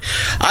remark,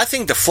 I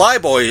think the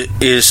flyboy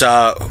is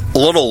a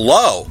little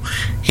low.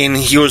 And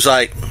he was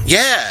like,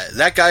 yeah,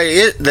 that guy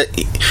is...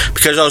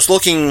 Because I was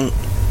looking...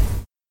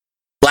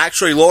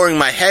 actually lowering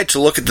my head to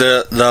look at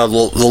the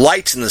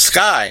lights in the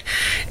sky,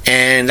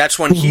 and that's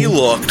when he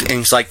looked, and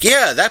he's like,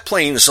 yeah, that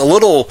plane's a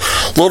little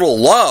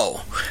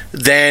low.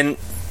 Then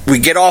we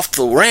get off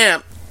the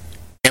ramp,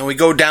 and we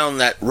go down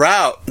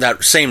that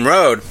same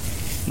road,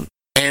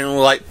 and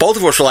we're like, both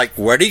of us were like,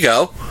 where'd he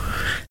go?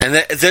 And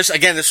this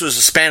was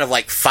a span of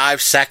like 5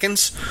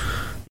 seconds,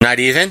 not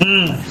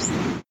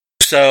even.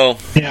 So,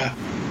 yeah.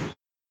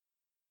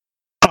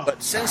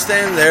 But since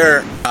then,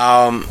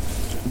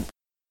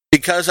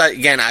 because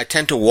I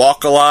tend to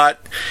walk a lot,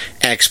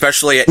 and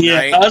especially at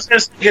night.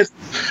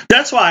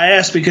 That's why I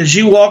asked, because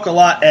you walk a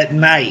lot at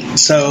night.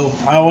 So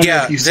I wonder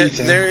if you see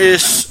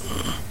things.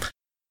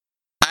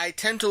 I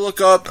tend to look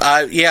up.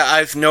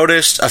 I've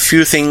noticed a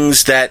few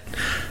things that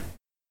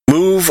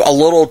move a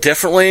little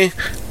differently,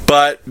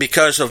 but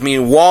because of me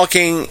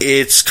walking,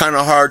 it's kind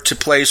of hard to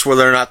place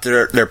whether or not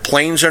they're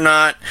planes or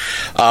not.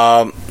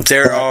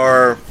 There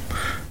are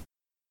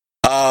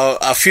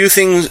a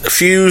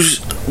few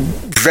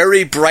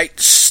very bright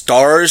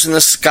stars in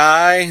the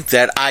sky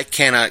that I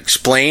cannot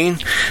explain.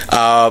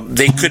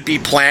 They could be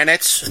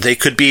planets. They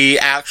could be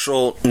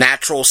actual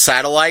natural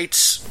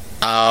satellites,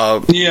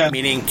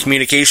 meaning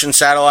communication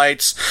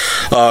satellites,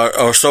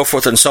 or so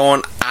forth and so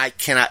on. I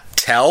cannot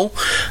tell.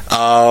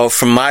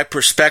 From my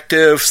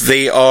perspective,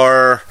 they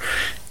are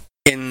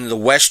in the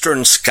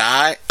western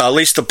sky. At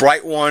least the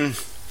bright one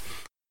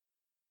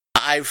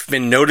I've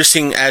been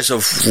noticing as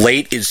of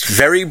late is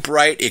very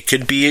bright. It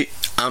could be,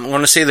 I'm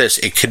going to say this,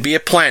 it could be a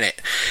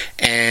planet,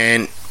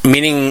 and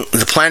meaning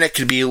the planet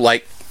could be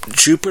like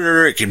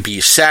Jupiter, it could be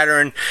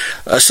Saturn,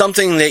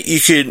 something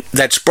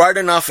that's bright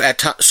enough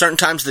at certain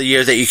times of the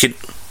year that you could,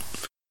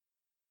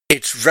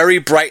 it's very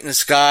bright in the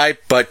sky,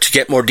 but to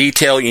get more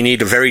detail, you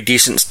need a very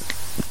decent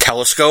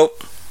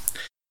telescope,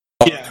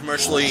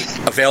 commercially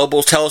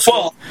available telescope.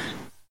 Well,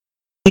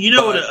 you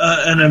know what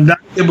an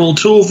invaluable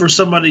tool for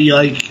somebody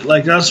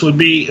like us would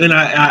be, and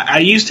I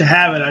used to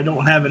have it, I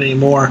don't have it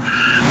anymore,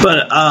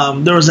 but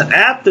there was an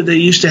app that they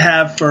used to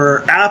have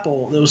for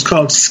Apple that was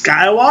called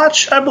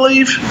Skywatch, I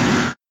believe,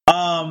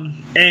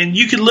 and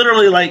you could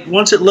literally, like,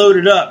 once it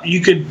loaded up,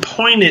 you could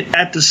point it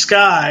at the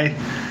sky,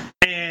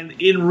 and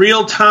in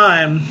real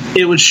time,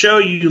 it would show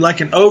you like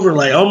an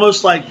overlay,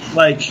 almost like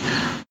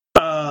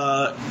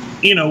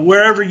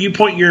wherever you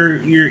point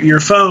your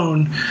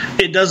phone,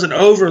 it does an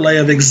overlay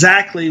of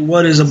exactly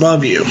what is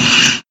above you.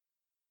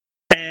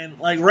 And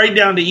like right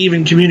down to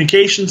even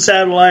communication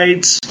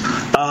satellites,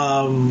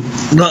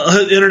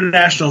 the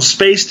International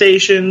Space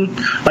Station.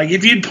 Like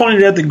if you'd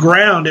pointed at the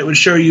ground, it would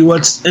show you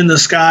what's in the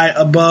sky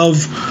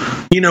above,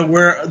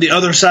 where the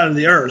other side of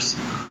the Earth,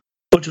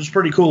 which was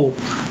pretty cool.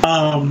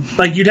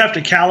 Like you'd have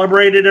to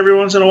calibrate it every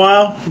once in a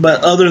while,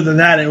 but other than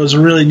that, it was a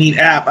really neat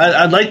app.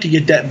 I'd like to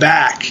get that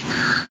back.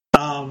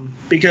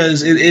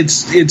 Because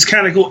it's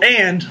kind of cool.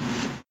 And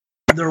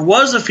there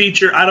was a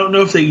feature, I don't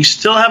know if they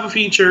still have a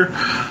feature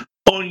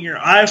on your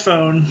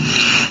iPhone.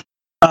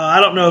 I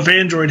don't know if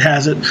Android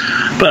has it,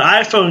 but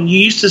iPhone, you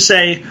used to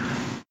say,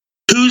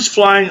 who's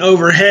flying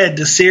overhead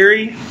to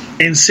Siri,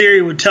 and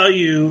Siri would tell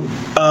you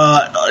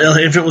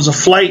if it was a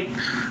flight,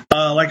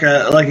 like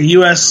a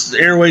U.S.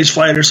 Airways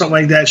flight or something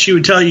like that. She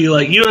would tell you,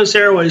 like, U.S.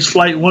 Airways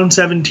flight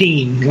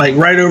 117, like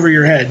right over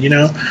your head,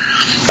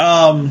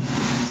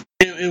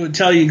 It would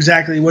tell you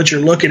exactly what you're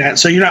looking at,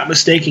 so you're not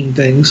mistaking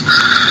things.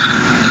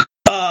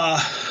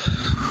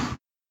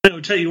 It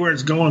would tell you where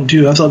it's going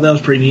to. I thought that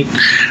was pretty neat.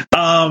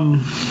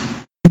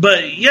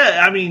 But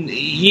yeah, I mean,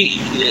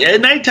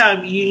 at nighttime,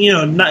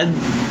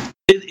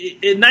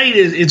 at night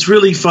it's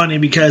really funny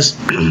because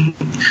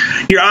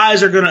your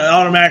eyes are going to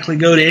automatically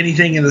go to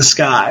anything in the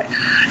sky,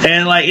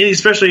 and like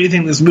especially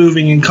anything that's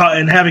moving and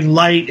having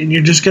light, and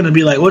you're just going to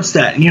be like, "What's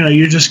that?"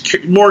 You're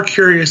just more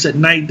curious at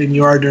night than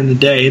you are during the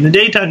day. In the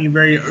daytime, you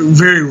very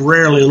very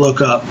rarely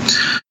look up.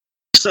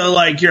 So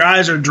like your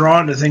eyes are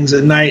drawn to things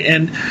at night,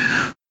 and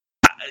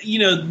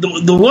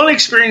the one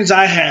experience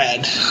I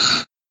had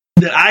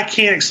that I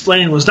can't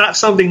explain was not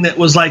something that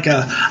was like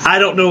I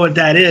don't know what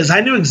that is. I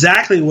knew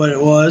exactly what it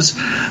was,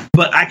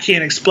 but I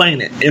can't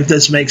explain it, if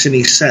this makes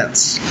any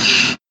sense.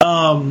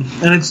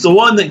 And it's the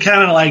one that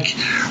kind of like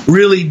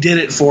really did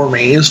it for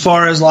me as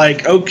far as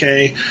like,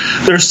 okay,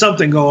 there's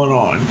something going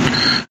on.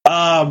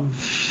 I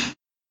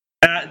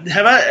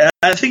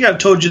think I've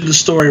told you the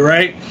story,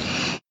 right?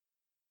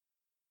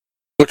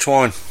 Which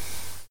one?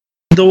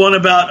 The one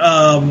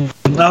about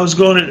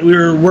we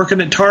were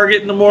working at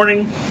Target in the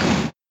morning.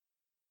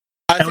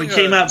 And we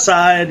came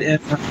outside, and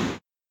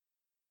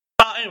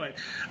anyway,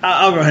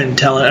 I'll go ahead and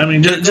tell it. I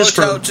mean, just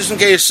in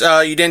case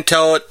you didn't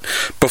tell it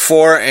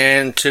before,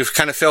 and to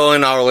kind of fill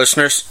in our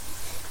listeners.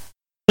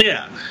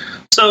 Yeah.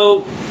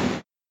 So,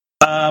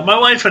 my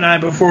wife and I,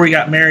 before we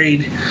got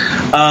married,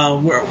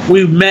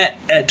 we met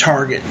at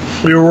Target.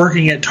 We were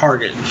working at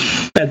Target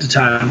at the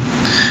time,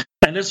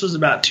 and this was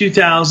about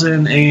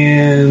 2000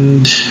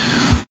 and.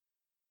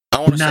 I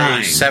want to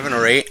say 7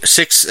 or 8,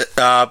 6,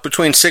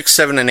 between 6,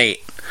 7, and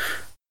 8.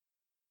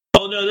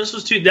 Oh no, this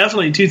was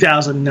definitely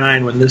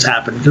 2009 when this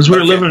happened, because we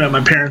were living at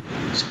my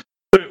parents.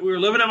 We were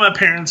living at my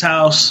parents'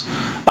 house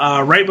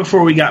right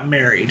before we got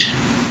married.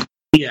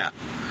 Yeah.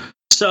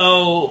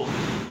 So,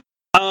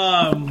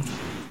 I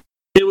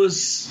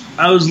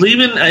was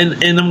leaving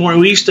in the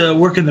morning. We used to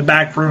work in the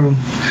back room,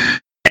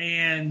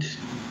 and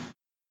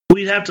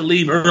we'd have to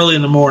leave early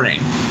in the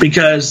morning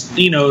because,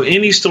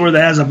 any store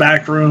that has a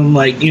back room,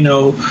 you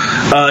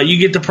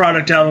get the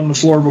product out on the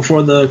floor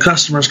before the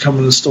customers come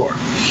in the store.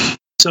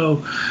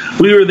 So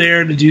we were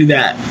there to do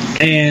that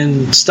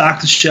and stock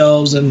the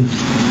shelves and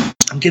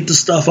get the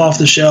stuff off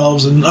the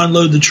shelves and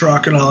unload the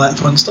truck and all that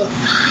fun stuff.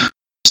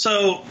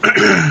 So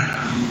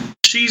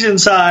she's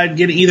inside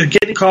either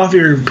getting coffee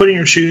or putting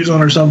her shoes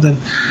on or something,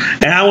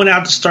 and I went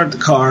out to start the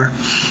car,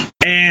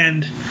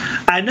 and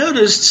I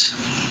noticed,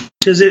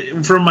 because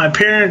from my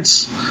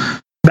parents'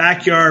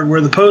 backyard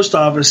where the post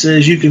office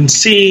is, you can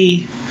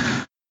see,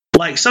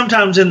 like,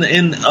 sometimes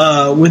when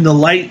the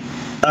light,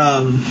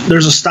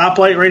 there's a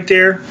stoplight right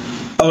there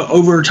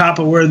over top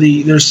of where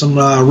there's some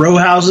row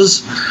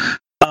houses.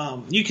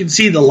 You can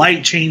see the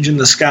light change in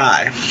the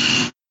sky,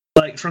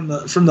 like from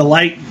the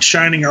light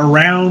shining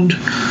around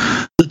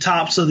the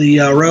tops of the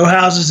row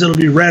houses. It'll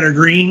be red or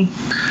green,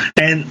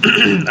 and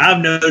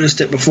I've noticed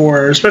it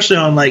before, especially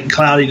on like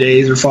cloudy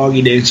days or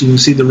foggy days. You can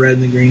see the red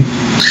and the green.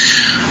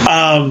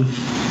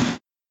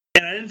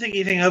 And I didn't think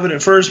anything of it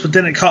at first, but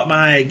then it caught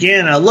my eye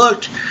again. I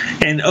looked,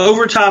 and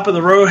over top of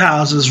the row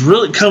houses,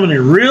 really coming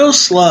in real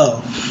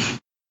slow,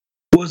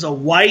 was a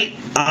white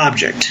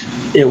object.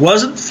 It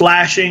wasn't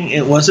flashing,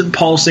 it wasn't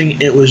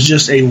pulsing, it was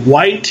just a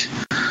white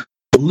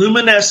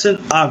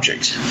luminescent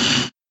object.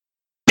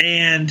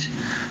 And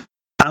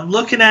I'm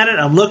looking at it,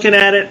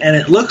 and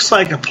it looks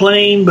like a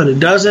plane, but it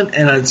doesn't,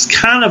 and it's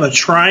kind of a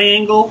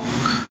triangle.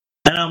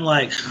 And I'm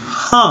like,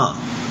 huh.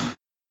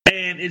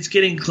 And it's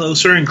getting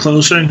closer and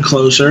closer and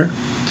closer.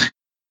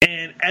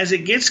 And as it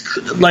gets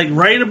like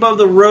right above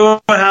the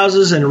row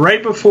houses and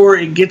right before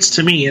it gets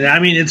to me, and I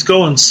mean, it's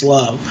going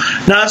slow.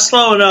 Not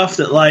slow enough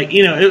that, like,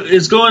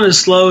 it's going as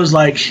slow as,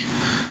 like,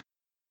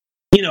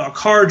 a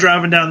car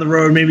driving down the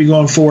road, maybe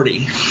going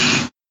 40.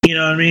 You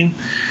know what I mean?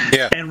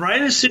 Yeah. And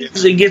right as soon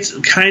as it gets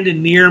kind of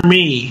near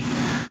me,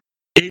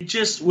 it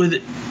just,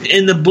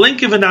 in the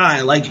blink of an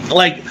eye,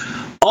 like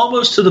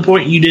almost to the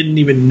point you didn't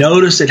even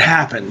notice it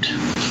happened,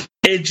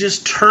 it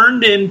just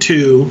turned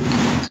into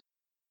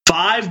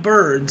 5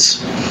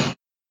 birds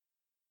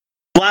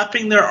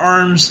flapping their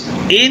arms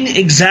in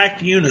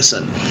exact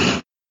unison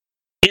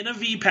in a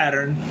V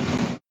pattern.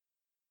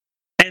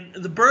 And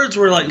the birds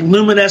were like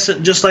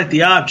luminescent, just like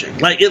the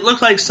object. Like, it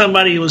looked like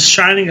somebody was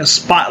shining a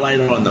spotlight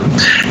on them.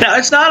 Now,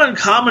 it's not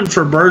uncommon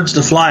for birds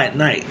to fly at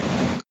night.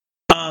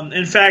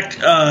 In fact,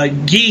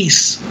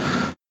 geese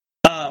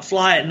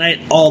fly at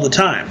night all the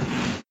time.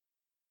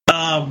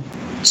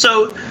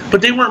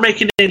 But they weren't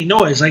making any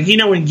noise. Like,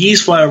 when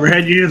geese fly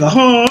overhead, you hear the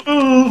ho,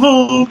 ho,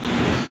 ho.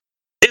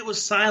 It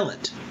was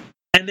silent.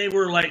 And they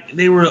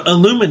were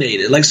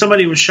illuminated, like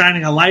somebody was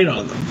shining a light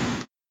on them.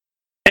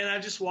 And I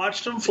just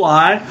watched them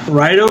fly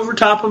right over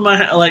top of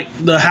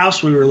the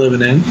house we were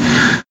living in,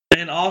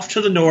 and off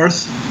to the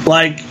north,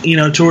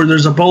 toward,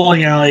 there's a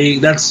bowling alley.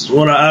 That's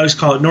what I always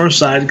call it, north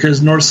side,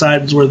 because north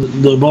side is where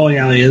the bowling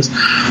alley is.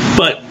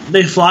 But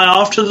they fly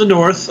off to the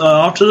north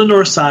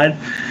side,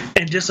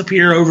 and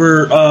disappear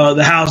over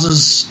the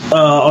houses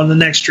on the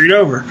next street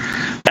over.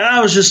 And I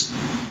was just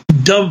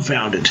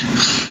dumbfounded.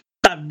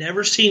 I've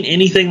never seen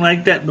anything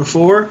like that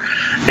before,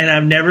 and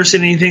I've never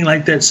seen anything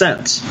like that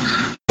since.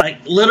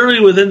 Like,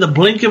 literally within the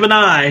blink of an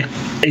eye,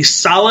 a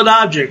solid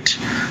object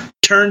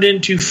turned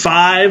into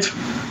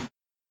 5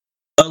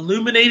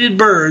 illuminated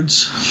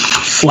birds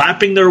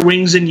flapping their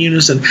wings in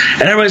unison.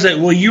 And everybody's like,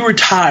 well, you were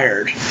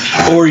tired,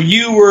 or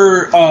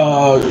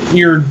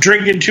you're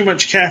drinking too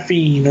much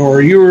caffeine,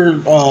 or you're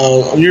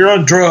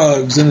on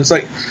drugs. And it's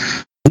like,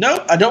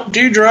 no, I don't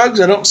do drugs.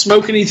 I don't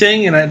smoke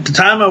anything. And at the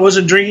time, I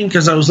wasn't drinking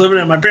because I was living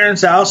at my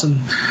parents' house.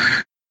 And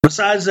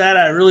besides that,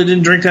 I really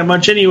didn't drink that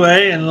much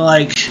anyway. And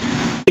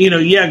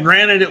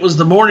granted, it was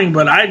the morning,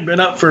 but I'd been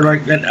up for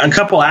like a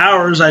couple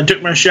hours. I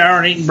took my shower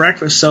and ate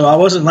breakfast, so I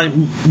wasn't like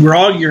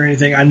groggy or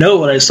anything. I know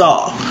what I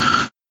saw.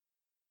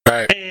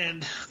 Right.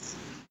 And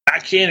I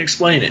can't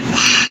explain it.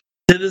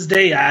 To this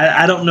day,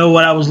 I don't know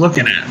what I was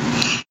looking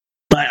at.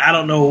 Like, I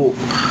don't know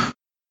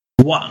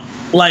what,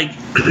 like,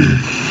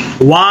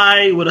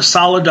 why would a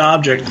solid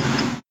object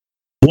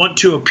want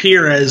to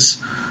appear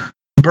as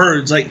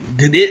birds? Like,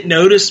 did it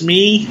notice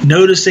me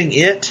noticing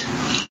it?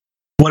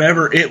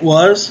 Whatever it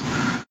was,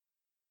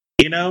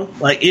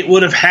 like, it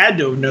would have had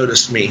to have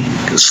noticed me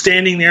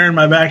standing there in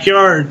my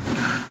backyard,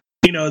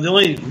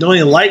 the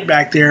only light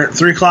back there at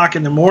 3:00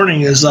 in the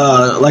morning is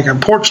like a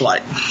porch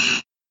light.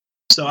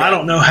 So I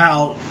don't know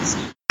how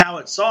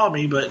it saw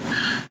me, but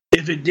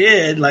if it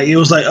did, like, it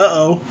was like,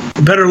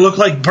 it better look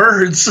like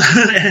birds,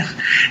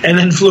 and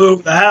then flew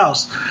over the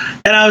house.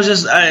 And I was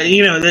just,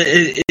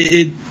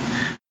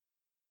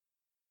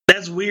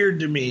 that's weird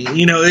to me.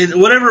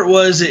 Whatever it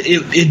was,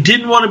 it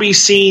didn't want to be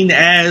seen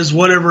as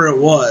whatever it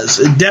was.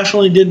 It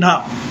definitely did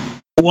not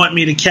want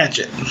me to catch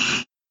it.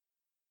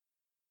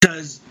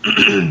 Because,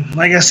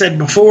 like I said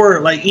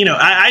before, like,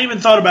 I even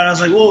thought about it. I was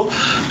like, well,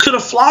 could a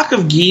flock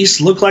of geese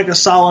look like a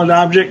solid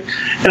object?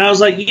 And I was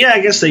like, yeah, I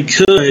guess they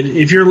could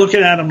if you're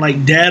looking at them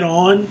like dead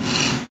on.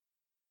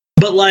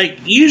 But like,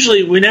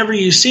 usually whenever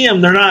you see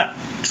them, they're not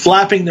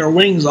flapping their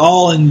wings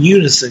all in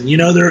unison.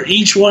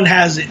 Each one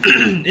has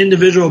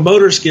individual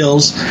motor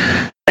skills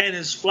and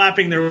is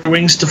flapping their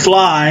wings to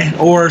fly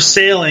or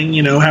sailing,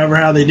 however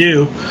how they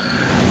do.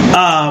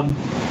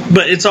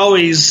 But it's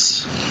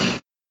always...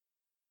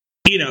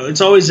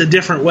 it's always a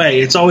different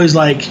way. It's always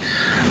like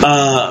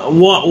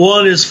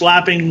one is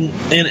flapping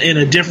in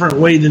a different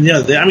way than the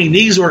other. I mean,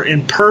 these were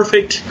in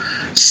perfect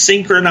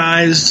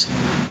synchronized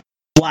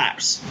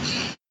flaps.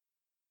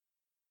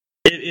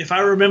 If I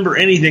remember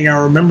anything,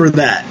 I remember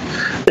that.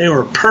 They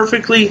were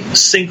perfectly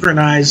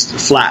synchronized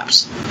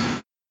flaps.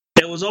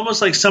 It was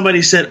almost like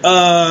somebody said,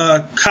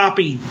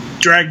 copy,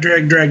 drag.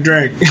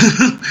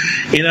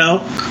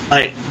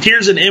 Like,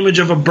 here's an image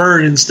of a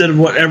bird instead of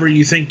whatever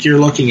you think you're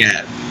looking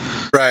at.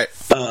 Right.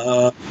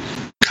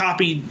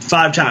 Copied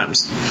 5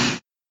 times.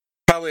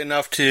 Probably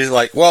enough to,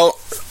 like, well,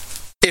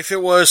 if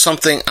it was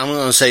something, I'm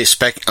going to say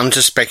I'm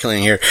just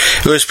speculating here.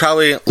 It was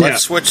probably,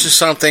 let's switch to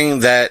something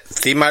that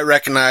they might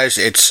recognize.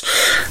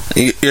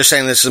 You're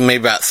saying this is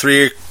maybe about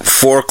 3 or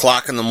 4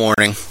 o'clock in the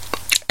morning,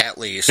 at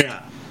least.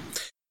 Yeah.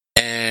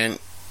 And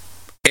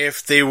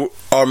if they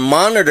are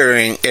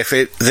monitoring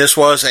this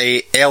was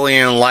a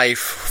alien life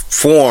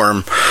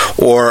form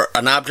or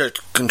an object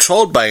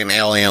controlled by an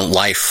alien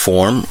life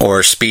form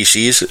or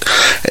species,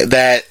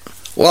 that,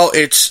 well,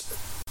 it's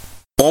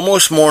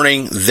almost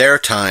morning their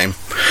time.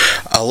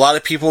 A lot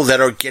of people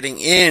that are getting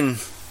in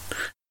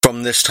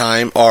from this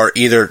time are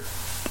either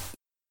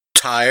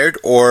tired,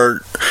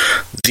 or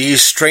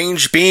these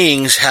strange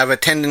beings have a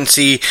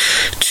tendency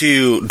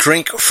to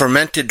drink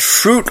fermented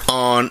fruit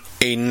on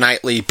a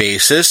nightly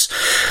basis.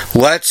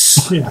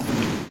 Let's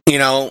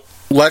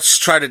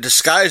try to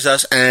disguise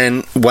us,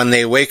 and when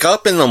they wake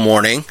up in the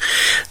morning,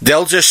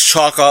 they'll just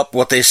chalk up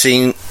what they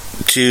see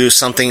to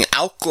something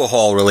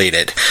alcohol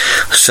related.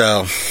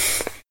 So,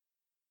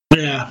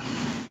 yeah.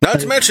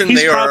 Not to mention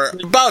they are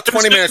about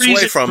 20 minutes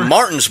away from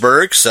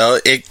Martinsburg, so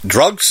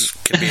drugs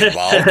can be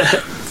involved.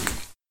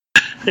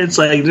 It's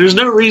like, there's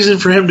no reason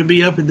for him to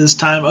be up at this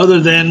time other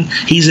than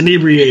he's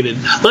inebriated.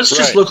 Let's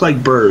just look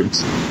like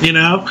birds,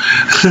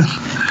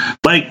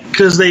 like,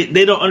 because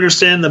they don't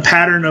understand the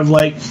pattern of,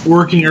 like,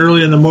 working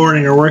early in the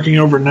morning or working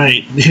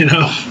overnight,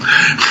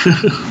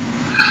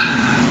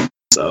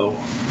 So,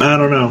 I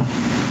don't know.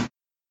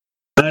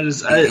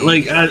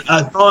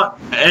 I thought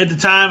at the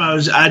time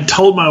I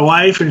told my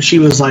wife, and she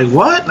was like,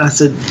 what? And I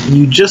said,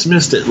 you just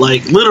missed it.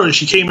 Like, literally,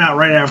 she came out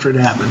right after it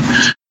happened.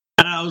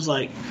 And I was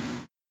like,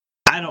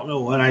 I don't know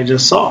what I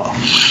just saw.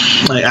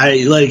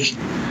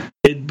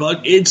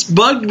 It's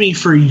bugged me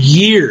for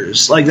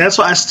years. Like, that's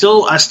why I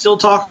still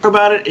talk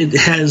about it.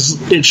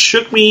 It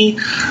shook me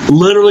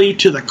literally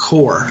to the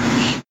core.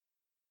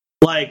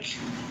 Like,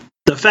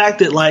 the fact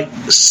that, like,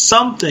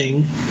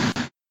 something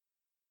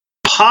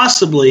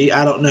possibly,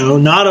 I don't know,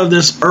 not of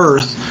this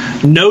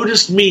earth,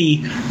 noticed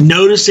me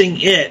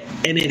noticing it,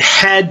 and it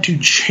had to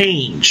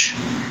change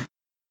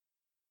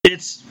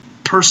its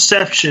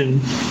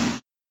perception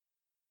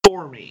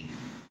for me.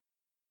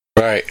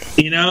 Right.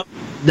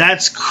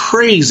 That's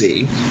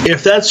crazy.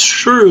 If that's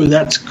true,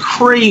 that's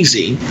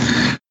crazy.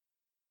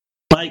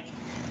 Like,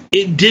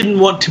 it didn't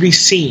want to be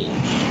seen.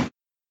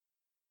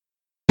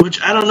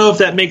 Which I don't know if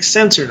that makes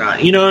sense or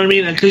not. You know what I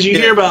mean? Because you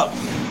hear about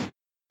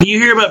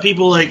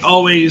people, like,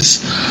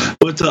 always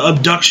with the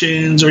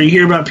abductions, or you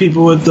hear about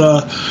people with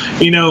the,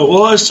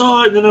 well, I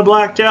saw it and then I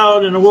blacked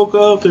out and I woke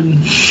up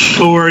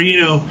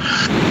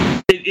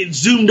it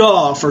zoomed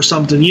off or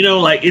something,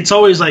 like, it's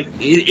always like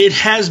it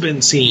has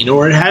been seen,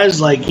 or it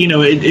has, like,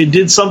 it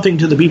did something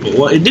to the people.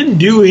 Well, it didn't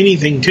do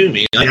anything to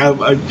me. Like,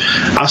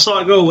 I saw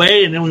it go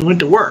away, and then we went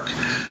to work,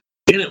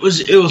 and it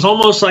was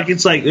almost like,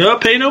 it's like,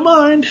 pay no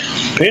mind,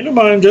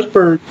 just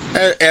bird.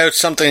 It's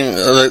something,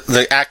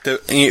 the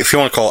active, if you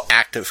want to call it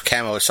active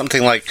camo, it's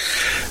something like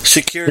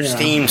Secure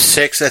Team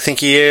 6, I think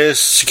he is.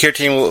 Secure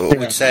Team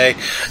would say,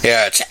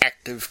 it's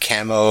active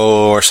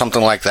camo or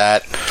something like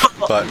that.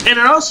 But and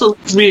it also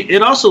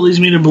leads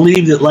me to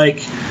believe that,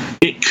 like,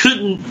 it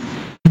couldn't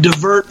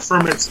divert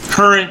from its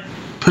current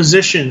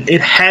position.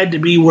 It had to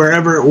be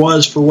wherever it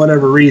was for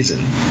whatever reason.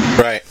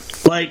 Right.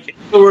 Like, in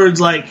other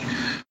words, like,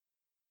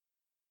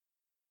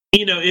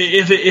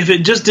 if it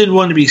just didn't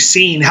want to be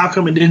seen, how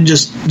come it didn't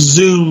just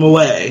zoom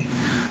away?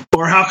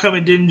 Or how come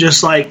it didn't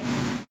just, like,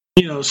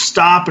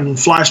 stop and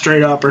fly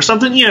straight up or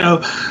something,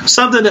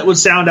 something that would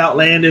sound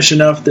outlandish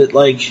enough that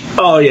like,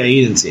 oh yeah,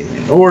 you didn't see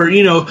anything. Or,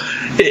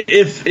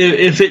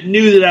 if it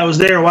knew that I was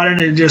there, why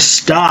didn't it just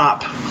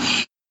stop,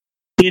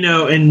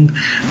 and,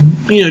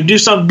 do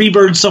some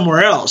B-bird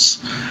somewhere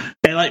else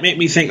and like make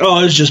me think,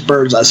 oh, it's just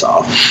birds I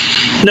saw.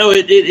 No,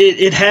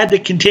 it had to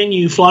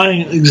continue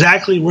flying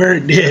exactly where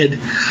it did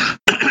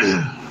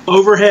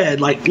overhead,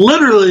 like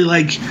literally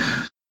like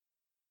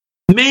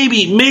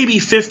maybe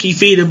 50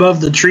 feet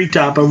above the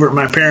treetop over at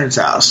my parents'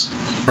 house.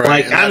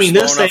 Right. Like, I mean,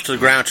 this thing up to the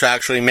ground to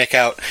actually make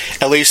out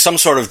at least some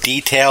sort of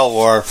detail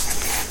or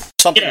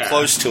something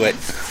close to it.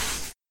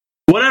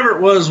 Whatever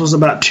it was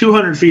about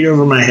 200 feet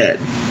over my head.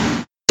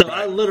 So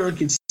I literally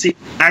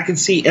could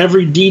see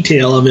every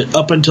detail of it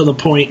up until the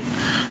point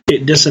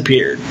it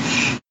disappeared.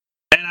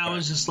 And I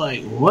was just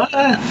like, what?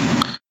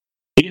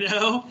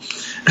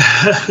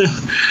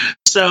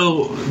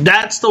 So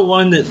that's the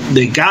one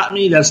that got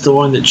me. That's the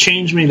one that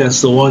changed me.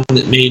 That's the one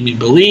that made me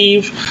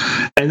believe.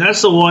 And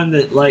that's the one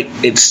that, like,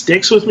 it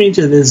sticks with me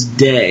to this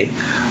day.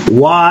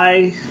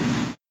 Why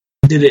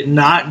did it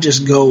not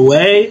just go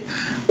away?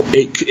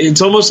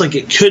 It's almost like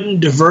it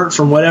couldn't divert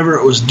from whatever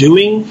it was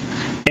doing,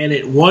 and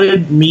it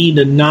wanted me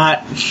to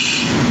not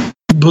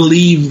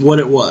believe what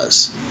it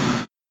was.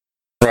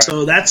 Right.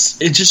 So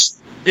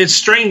it's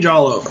strange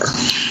all over.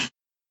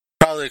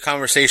 Probably the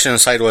conversation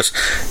inside was,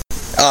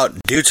 oh,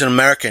 dude's an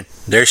American.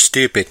 They're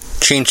stupid.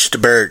 Change to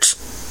birds.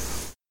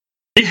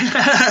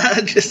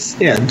 just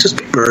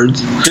be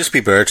birds. Just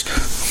be birds.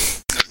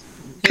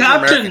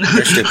 Captain,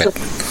 they're stupid.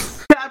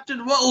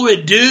 Captain, what will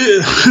we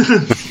do?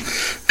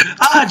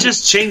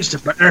 Just change to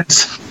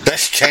birds.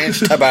 Just change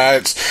to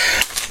birds.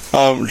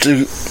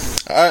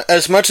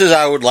 As much as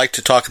I would like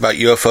to talk about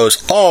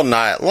UFOs all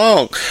night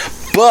long,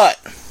 but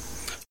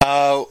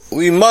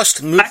we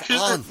must move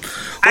on.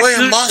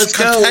 We must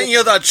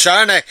continue the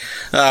journey.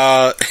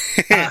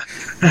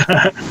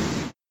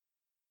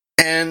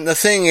 And the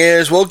thing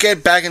is, we'll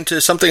get back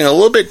into something a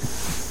little bit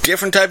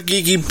different type of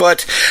geeky,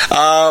 but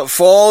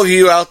for all of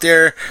you out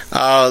there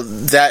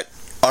that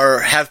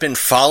have been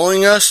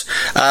following us,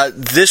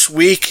 this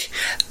week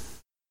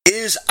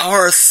is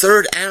our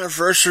 3rd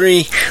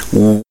anniversary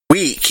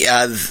week.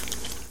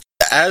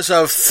 As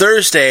of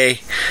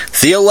Thursday,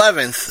 the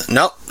 11th,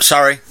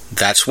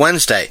 that's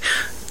Wednesday,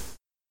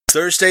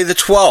 Thursday the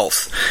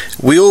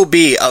 12th, we will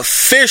be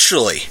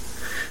officially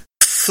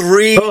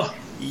 3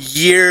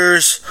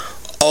 years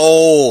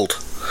old.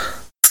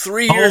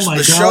 3 years,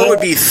 the show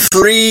would be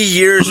 3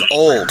 years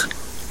old.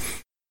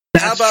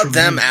 How about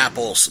them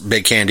apples,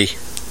 Big Candy?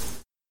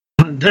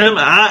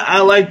 I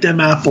like them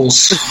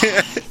apples.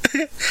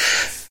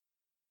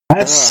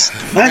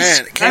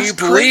 Man, can you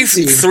believe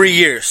crazy. 3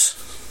 years?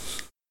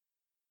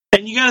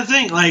 And you gotta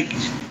think, like,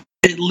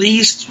 at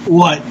least, 2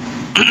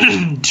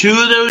 of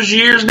those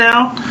years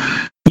now,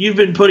 you've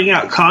been putting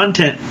out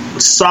content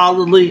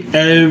solidly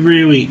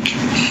every week.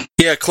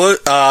 Yeah,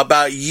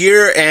 about a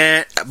year,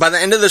 and by the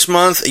end of this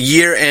month, a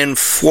year and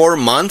 4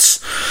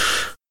 months,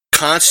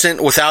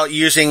 constant without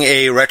using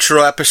a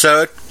retro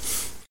episode.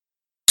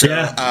 So,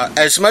 yeah.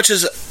 As much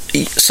as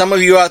some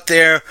of you out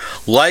there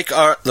like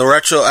the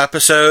retro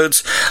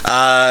episodes,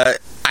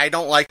 I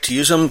don't like to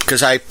use them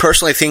because I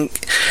personally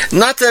think,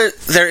 not that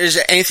there is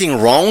anything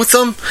wrong with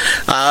them,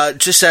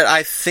 just that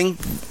I think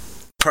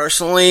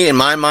personally, in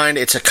my mind,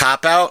 it's a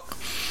cop-out,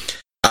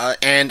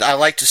 and I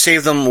like to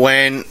save them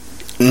when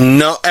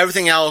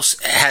everything else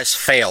has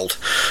failed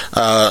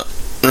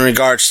in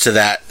regards to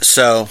that.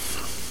 So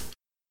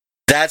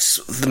that's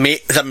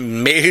the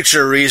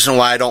major reason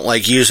why I don't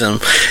like using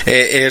them.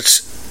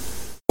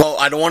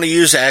 I don't want to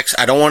use X,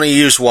 I don't want to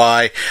use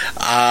Y,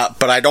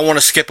 but I don't want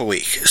to skip a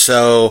week.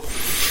 So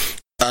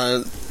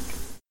a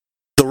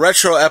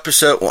retro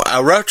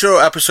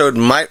episode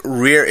might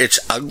rear its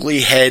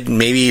ugly head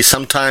maybe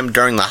sometime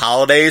during the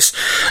holidays,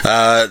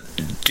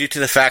 due to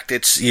the fact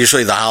it's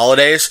usually the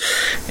holidays.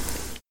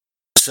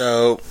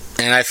 So,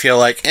 and I feel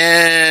like,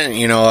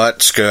 you know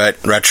what, screw it,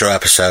 retro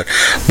episode.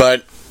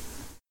 But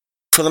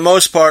for the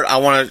most part, I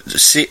want to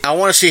see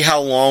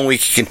how long we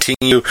can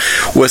continue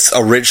with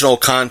original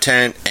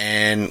content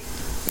and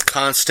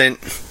constant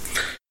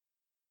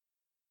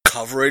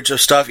coverage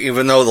of stuff,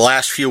 even though the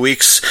last few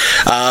weeks,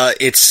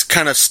 it's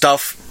kind of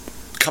stuff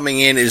coming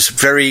in is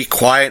very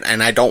quiet,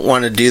 and I don't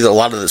want to do a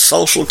lot of the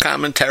social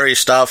commentary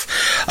stuff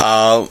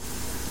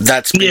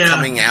that's been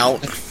coming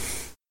out.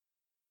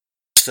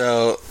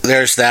 So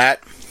there's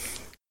that.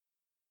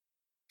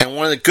 And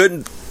one of the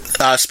good,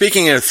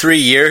 speaking of 3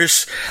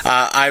 years,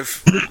 I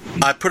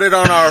put it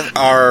on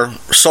our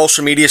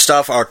social media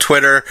stuff, our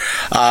Twitter,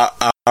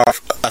 I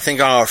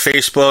think on our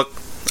Facebook.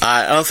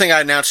 I don't think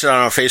I announced it on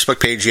our Facebook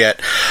page yet,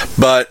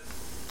 but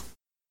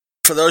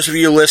for those of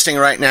you listening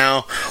right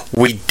now,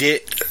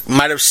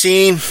 might have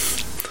seen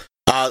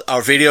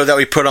our video that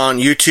we put on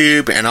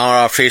YouTube and on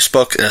our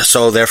Facebook,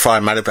 so therefore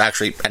I might have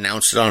actually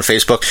announced it on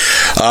Facebook.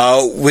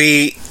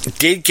 We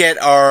did get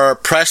our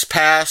press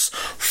pass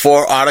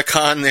for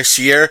Otakon this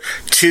year,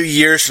 2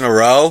 years in a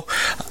row.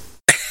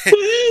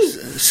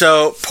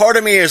 So part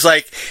of me is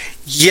like,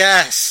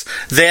 yes,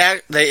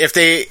 if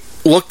they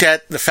looked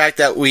at the fact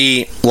that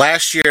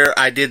last year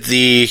I did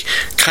the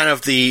kind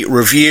of the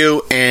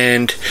review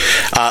and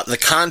the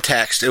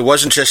context. It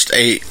wasn't just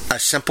a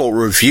simple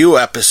review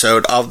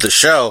episode of the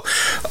show,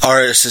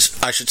 or I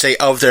should say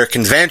of their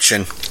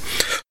convention,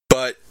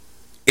 but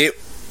it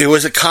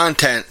was a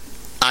content.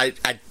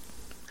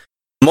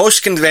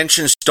 Most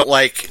conventions don't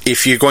like,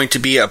 if you're going to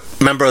be a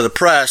member of the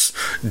press,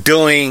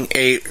 doing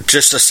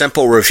just a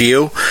simple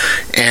review,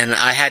 and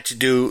I had to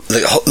do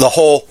the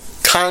whole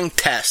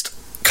context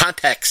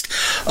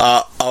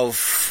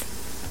of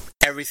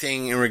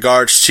everything in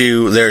regards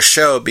to their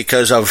show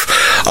because of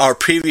our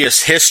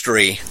previous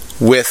history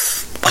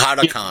with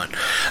Otakon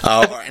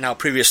and our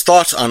previous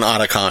thoughts on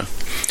Otakon.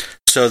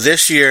 So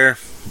this year,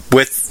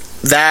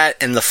 with that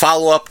and the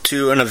follow-up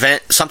to an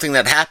event, something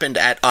that happened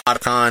at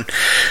Otakon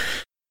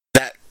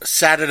that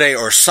Saturday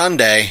or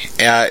Sunday,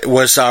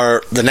 was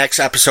the next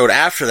episode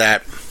after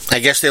that. I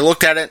guess they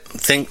looked at it,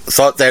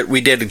 thought that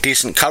we did a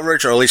decent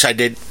coverage, or at least I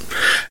did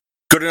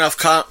good enough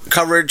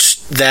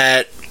coverage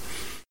that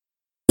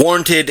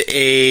warranted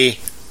a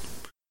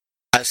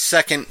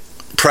second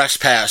press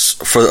pass,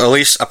 for at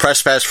least a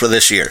press pass for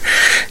this year.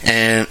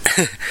 And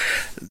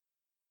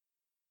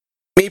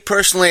me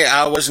personally,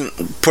 I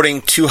wasn't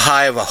putting too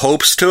high of a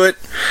hopes to it,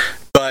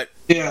 but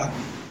yeah,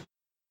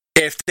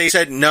 if they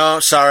said no,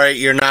 sorry,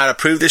 you're not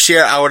approved this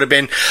year, I would have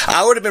been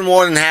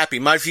more than happy.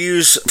 My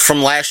views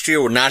from last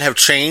year would not have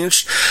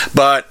changed,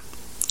 but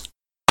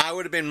I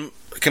would have been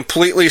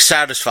completely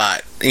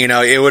satisfied.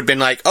 It would have been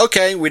like,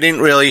 okay, we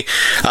didn't really,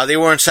 they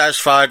weren't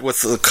satisfied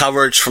with the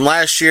coverage from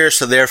last year,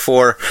 so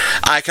therefore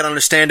I can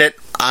understand it.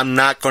 I'm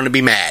not going to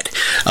be mad.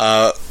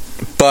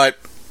 But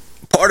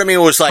part of me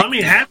was like,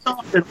 hats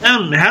off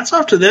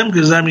to them,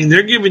 because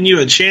they're giving you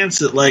a chance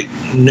that like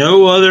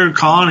no other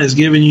con is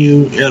giving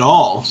you at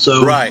all.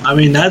 So right.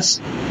 That's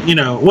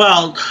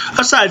well,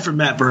 aside from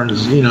Matt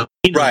Burns,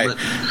 right. But,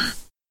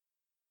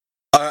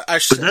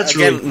 that's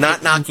again really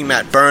not knocking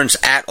Matt Burns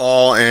at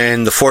all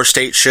and the 4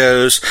 state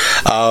shows.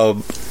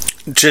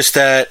 Just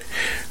that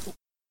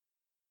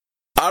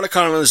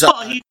Otakon is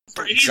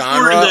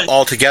genre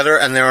altogether,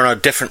 and they're on a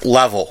different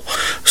level.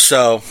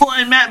 So,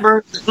 and Matt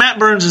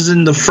Burns is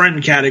in the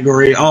friend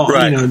category.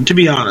 Right. To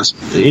be honest,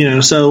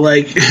 so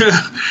like,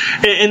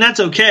 and that's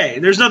okay.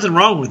 There's nothing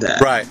wrong with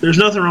that. Right. There's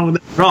nothing wrong with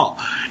that at all.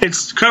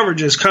 It's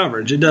coverage is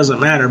coverage. It doesn't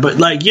matter. But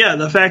like, yeah,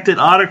 the fact that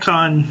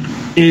Otakon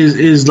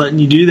is letting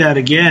you do that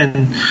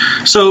again.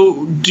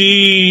 So, do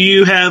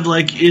you have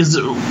like is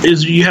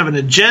you have an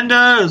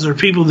agenda? Is there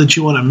people that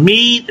you want to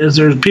meet? Is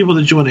there people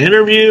that you want to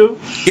interview?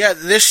 Yeah,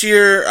 this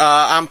year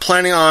I'm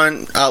planning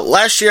on.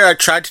 Last year I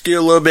tried to do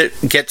a little bit,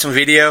 get some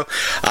video.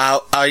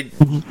 I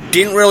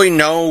didn't really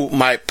know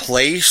my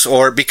place,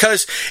 or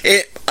because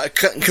a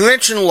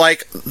convention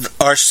like,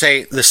 or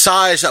say the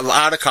size of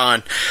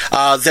Otakon,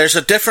 there's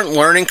a different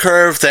learning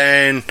curve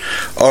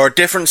or a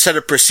different set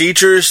of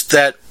procedures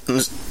that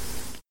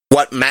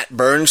what Matt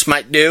Burns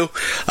might do.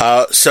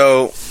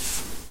 So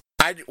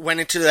I went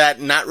into that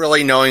not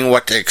really knowing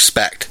what to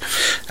expect.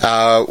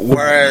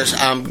 Whereas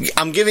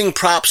I'm giving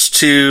props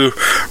to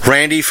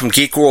Randy from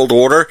Geek World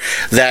Order,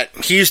 that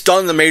he's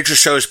done the major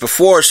shows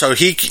before, so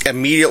he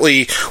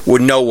immediately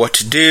would know what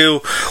to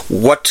do,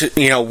 what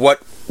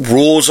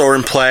rules are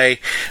in play.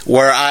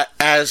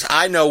 Whereas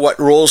I know what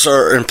rules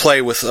are in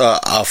play with a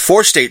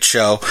 4-state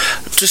show,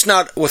 just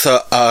not with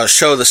a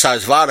show the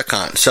size of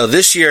Otakon. So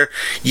this year,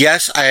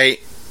 yes, I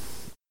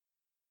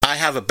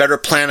have a better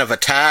plan of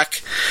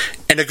attack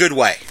in a good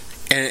way.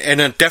 In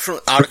a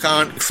different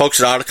Otakon,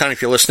 folks at Otakon,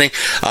 if you're listening,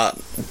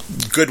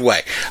 good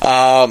way.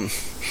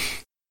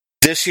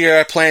 This year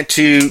I plan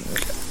to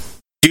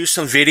do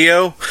some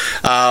video,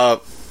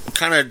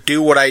 kind of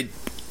do what I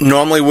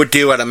normally would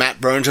do at a Matt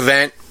Burns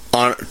event,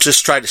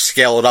 just try to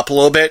scale it up a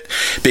little bit,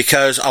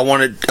 because I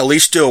want to at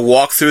least do a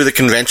walk through the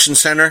convention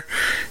center,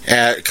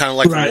 kind of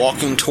like a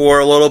walking tour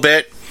a little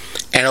bit.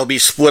 And it'll be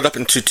split up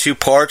into 2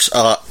 parts,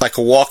 like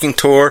a walking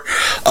tour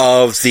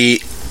of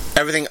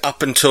everything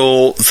up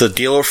until the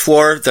dealer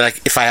floor,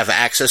 if I have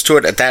access to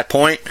it at that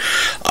point.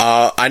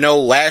 I know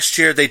last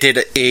year they did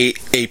a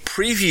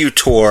preview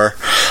tour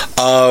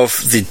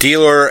of the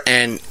dealer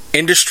and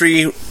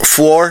industry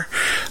floor.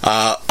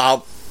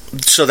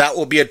 So that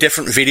will be a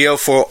different video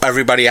for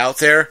everybody out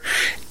there.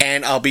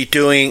 And I'll be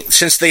doing,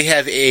 since they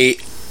have a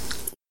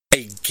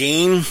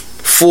game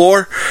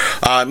floor,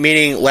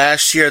 meaning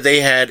last year they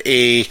had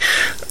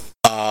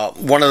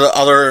one of the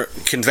other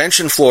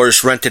convention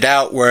floors rented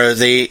out, where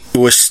it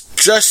was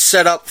just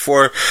set up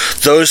for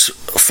those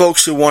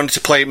folks who wanted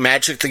to play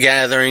Magic the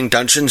Gathering,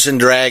 Dungeons and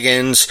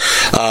Dragons,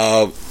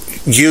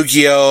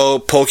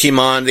 Yu-Gi-Oh!,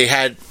 Pokemon. They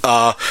had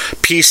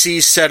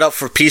PCs set up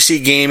for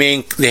PC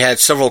gaming. They had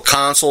several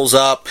consoles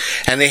up,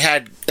 and they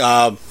had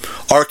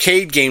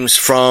arcade games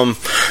from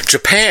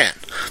Japan,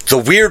 the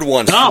weird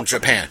ones from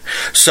Japan.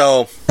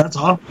 So that's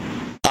awesome.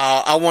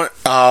 I want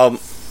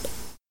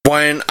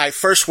when I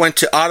first went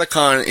to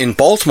Otakon in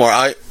Baltimore,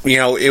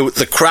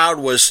 the crowd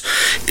was,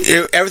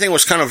 everything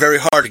was kind of very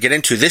hard to get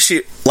into.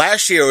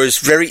 Last year, it was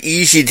very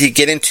easy to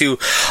get into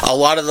a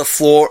lot of the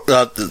floor,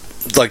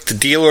 like the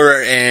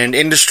dealer and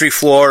industry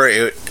floor.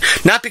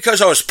 Not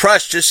because I was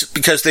pressed, just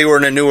because they were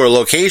in a newer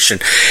location,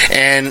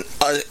 and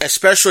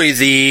especially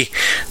the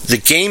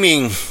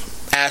gaming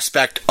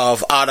aspect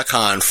of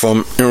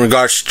Otakon in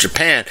regards to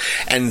Japan,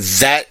 and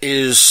that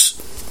is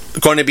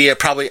going to be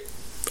probably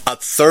a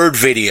third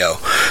video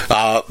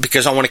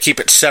because I want to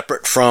keep it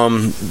separate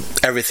from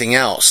everything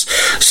else.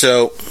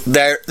 So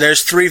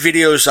there's 3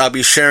 videos I'll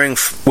be sharing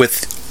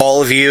with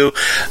all of you.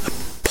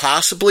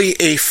 Possibly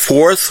a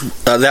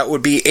fourth that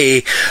would be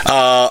a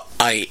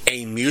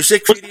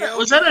music video.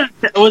 Was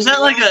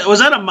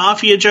that a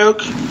mafia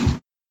joke?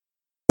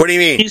 What do you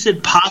mean? He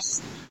said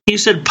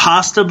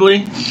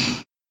possibly.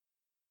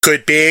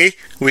 Could be.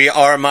 We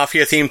are a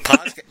mafia themed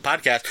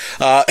podcast.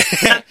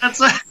 That's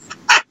like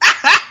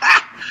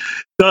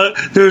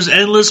there's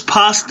endless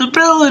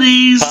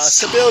possibilities.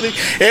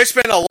 It's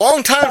been a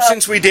long time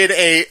since we did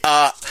a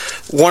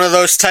one of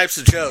those types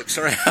of jokes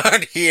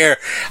around here.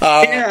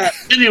 Yeah.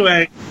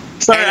 Anyway,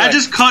 sorry, I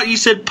just caught you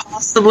said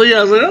possibly.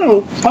 I was like,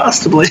 oh,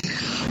 possibly.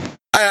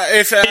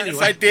 If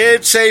I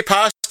did say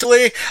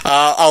possibly,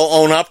 I'll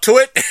own up to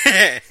it.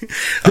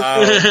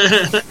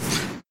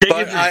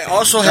 But I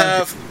also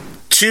have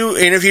 2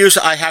 interviews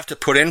I have to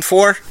put in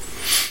for.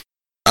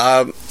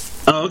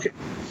 Okay.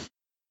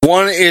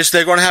 One is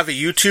they're going to have a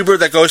YouTuber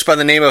that goes by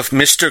the name of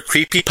Mr.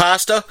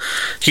 Creepypasta.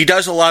 He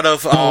does a lot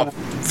of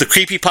the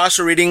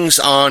Creepypasta readings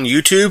on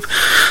YouTube.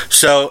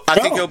 So I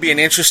think it'll be an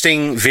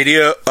interesting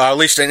video, or at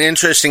least an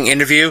interesting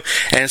interview,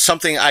 and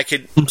something at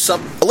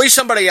least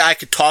somebody I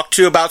could talk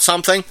to about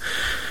something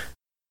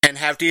and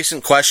have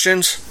decent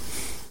questions.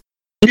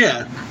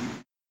 Yeah.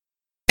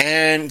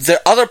 And the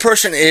other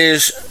person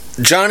is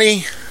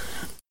Johnny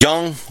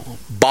Young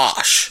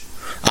Bosch.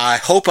 I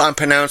hope I'm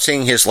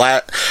pronouncing his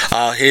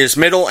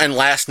middle and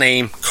last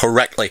name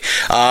correctly.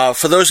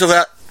 For those of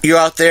you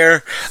out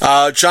there,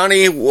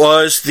 Johnny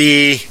was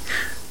the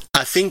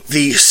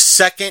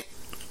second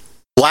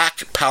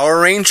Black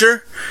Power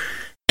Ranger,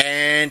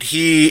 and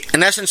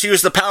in essence, he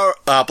was the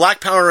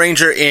Black Power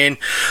Ranger in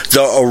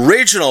the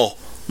original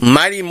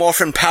Mighty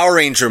Morphin Power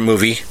Ranger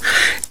movie,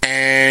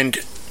 and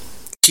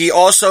he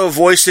also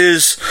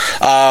voices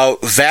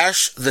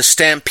Vash the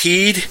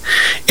Stampede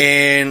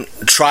in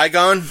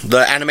Trigon, the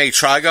anime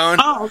Trigon.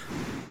 Oh.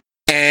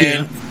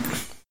 And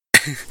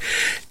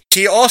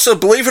he also,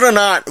 believe it or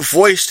not,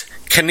 voiced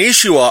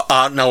Kanishiwa.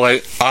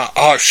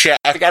 Oh shit,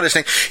 I forgot his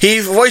name.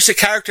 He voiced a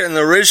character in the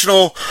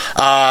original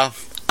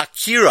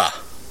Akira.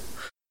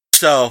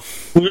 So,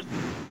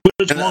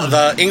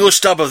 the English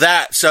dub of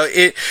that. So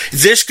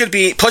this could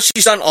be. Plus,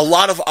 he's done a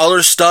lot of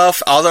other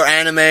stuff, other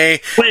anime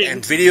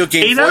and video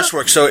game voice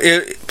work. So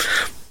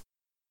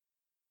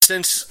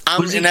since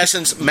I'm in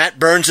essence Matt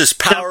Burns'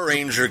 Power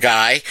Ranger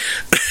guy.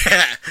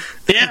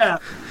 Yeah.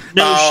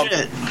 No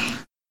shit.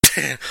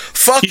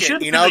 Fuck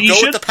it. Go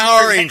with the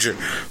Power Ranger.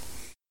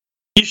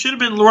 You should have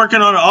been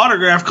working on an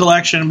autograph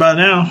collection by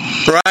now.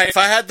 Right. If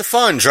I had the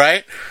funds,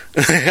 right?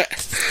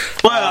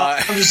 Well,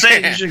 I'm just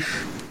saying you should.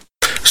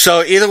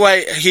 So either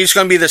way, he's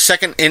going to be the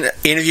second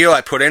interview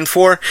I put in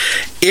for.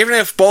 Even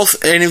if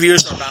both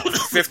interviews are about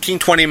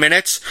 15-20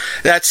 minutes,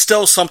 that's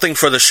still something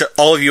for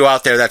all of you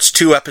out there. That's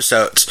 2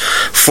 episodes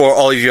for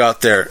all of you out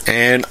there.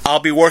 And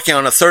I'll be working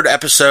on a 3rd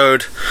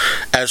episode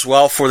as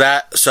well for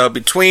that. So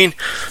between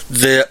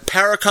the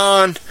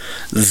Paracon,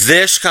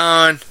 this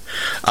con,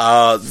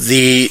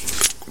 the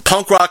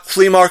Punk Rock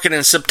Flea Market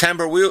in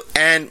September,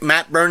 and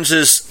Matt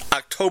Burns'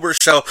 October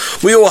show,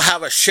 we will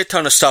have a shit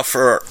ton of stuff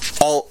for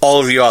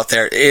all of you out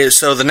there.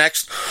 So the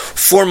next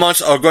 4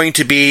 months are going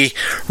to be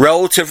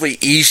relatively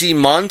easy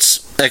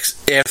months.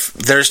 If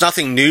there's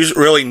nothing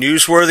really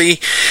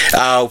newsworthy,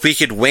 we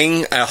could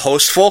wing a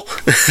hostful.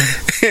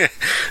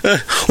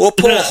 We'll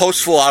pull a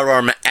hostful out of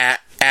our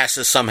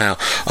asses somehow,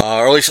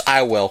 or at least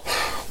I will.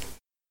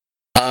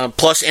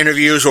 Plus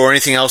interviews or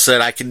anything else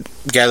that I could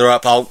gather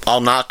up.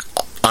 I'll knock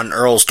on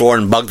Earl's door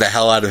and bug the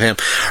hell out of him.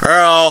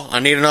 Earl, I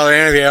need another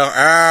interview.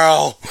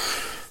 Earl!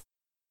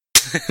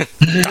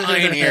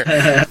 Dying here.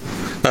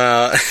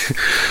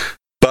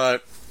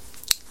 But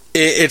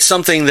it's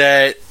something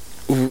that,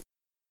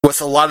 with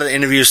a lot of the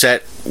interviews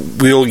that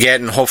we'll get,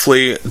 and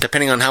hopefully,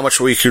 depending on how much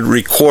we could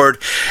record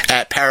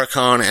at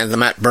Paracon and the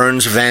Matt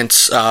Burns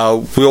events,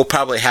 we'll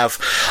probably have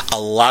a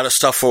lot of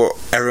stuff for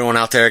everyone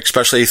out there,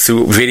 especially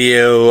through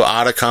video,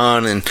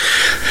 Otakon, and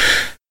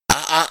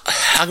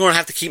I'm going to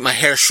have to keep my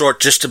hair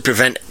short just to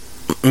prevent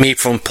me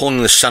from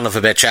pulling the son of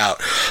a bitch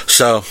out.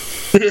 So,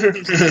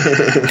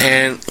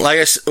 and like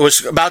I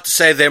was about to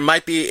say, there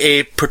might be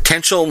a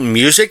potential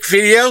music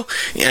video.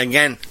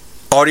 Again,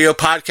 audio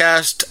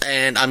podcast,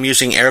 and I'm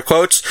using air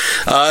quotes.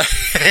 A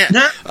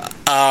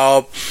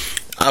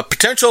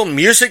potential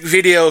music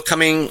video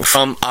coming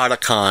from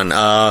Otakon.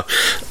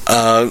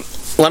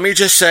 Let me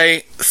just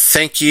say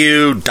thank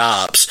you,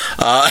 Dobbs.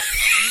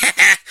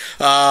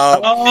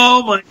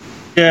 Oh my.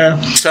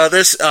 Yeah. So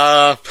this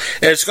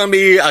it's going to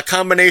be a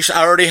combination.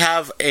 I already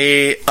have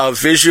a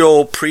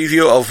visual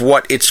preview of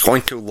what it's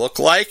going to look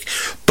like,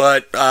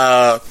 but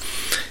I'll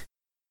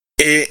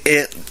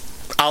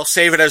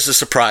save it as a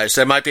surprise.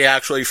 There might be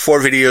actually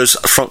 4 videos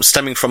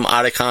stemming from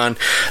Otacon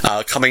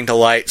coming to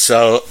light,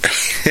 so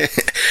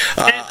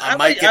I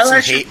might get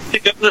some hate.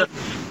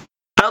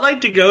 I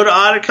like to go to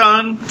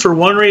Otacon for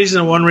one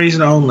reason and one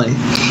reason only.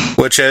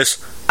 Which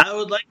is? I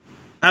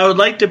would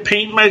like to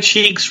paint my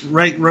cheeks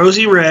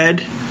rosy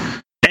red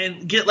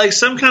and get like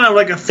some kind of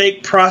like a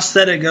fake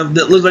prosthetic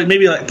that looks like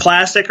maybe like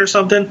plastic or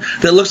something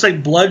that looks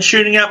like blood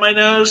shooting out my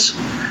nose,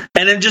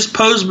 and then just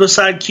pose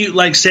beside cute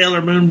like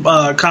Sailor Moon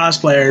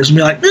cosplayers and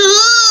be like,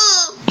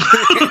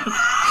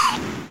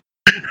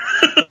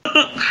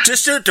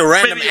 just do it to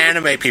random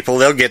anime people.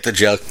 They'll get the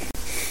joke.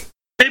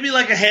 Maybe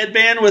like a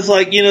headband with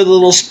like, the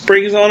little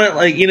springs on it,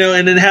 like,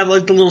 and then have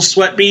like the little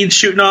sweat beads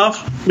shooting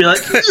off. Be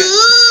like,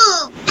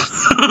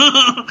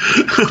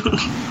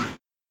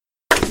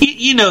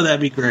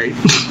 that'd be great.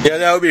 Yeah,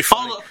 that would be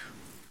fun.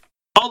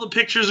 All the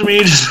pictures of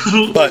me just.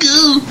 But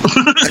who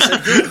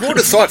would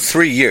have thought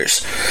 3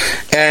 years?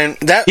 And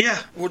that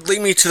would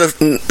lead me to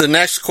the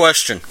next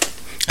question.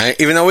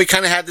 Even though we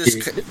kind of had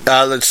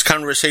this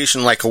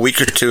conversation like a week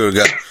or two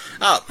ago,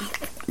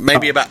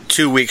 maybe about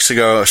 2 weeks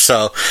ago or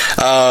so.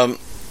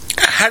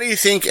 How do you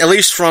think, at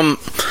least from,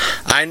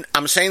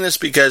 I'm saying this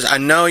because I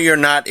know you're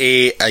not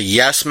a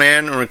yes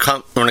man when it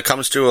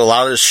comes to a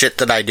lot of the shit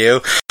that I do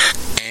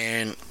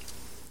and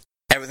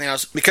everything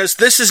else, because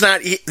this is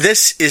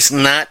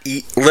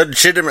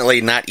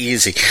legitimately not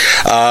easy.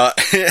 How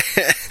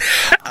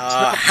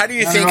do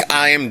you think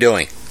I am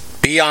doing?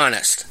 Be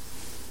honest.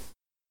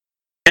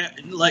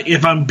 Like,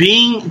 if I'm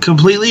being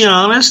completely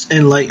honest,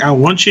 and like, I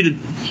want you to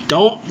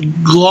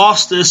don't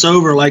gloss this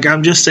over. Like,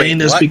 I'm just saying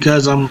this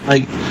because I'm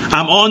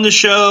on the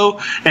show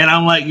and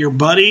I'm like your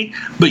buddy,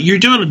 but you're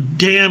doing a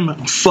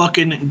damn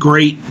fucking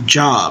great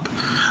job.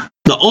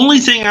 The only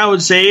thing I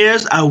would say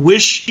is I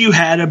wish you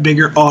had a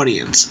bigger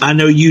audience. I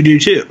know you do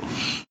too.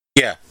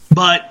 Yeah.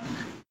 But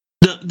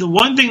the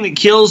one thing that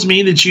kills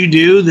me that you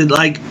do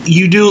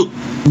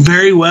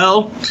very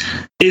well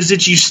is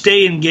that you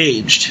stay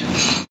engaged.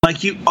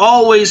 Like, you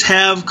always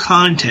have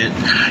content.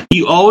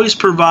 You always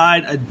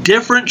provide a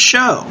different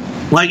show.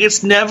 Like,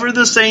 it's never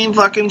the same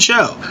fucking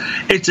show.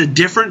 It's a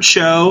different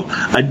show,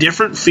 a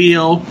different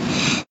feel,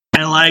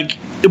 and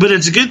but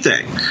it's a good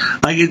thing.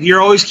 Like, you're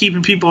always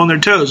keeping people on their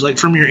toes. Like,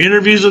 from your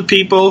interviews with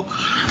people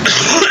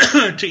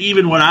to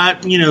even when I,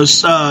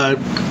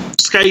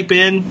 Skype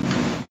in.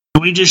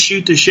 We just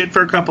shoot the shit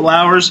for a couple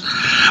hours,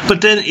 but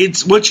then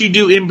it's what you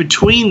do in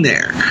between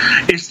there.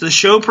 It's the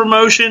show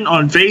promotion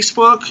on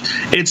Facebook.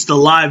 It's the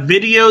live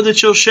video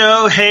that you'll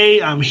show.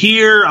 Hey, I'm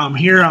here.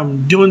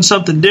 I'm doing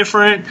something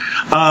different.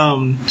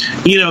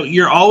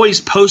 You're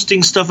always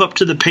posting stuff up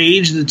to the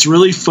page that's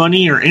really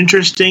funny or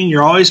interesting.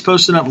 You're always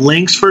posting up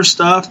links for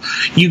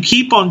stuff. You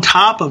keep on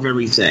top of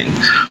everything.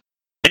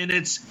 And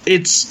it's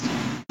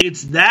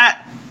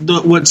that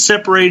what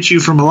separates you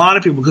from a lot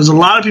of people, because a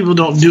lot of people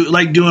don't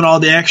doing all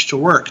the extra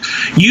work.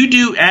 You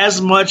do as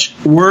much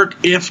work,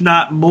 if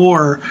not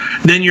more,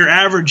 than your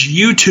average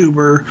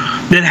YouTuber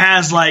that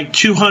has like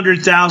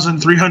 200,000,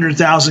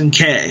 300,000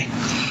 K.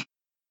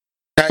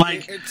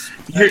 Like,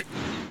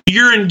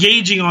 you're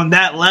engaging on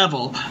that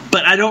level,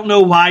 but I don't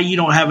know why you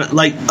don't have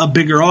a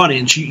bigger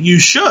audience. You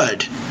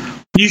should.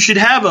 You should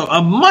have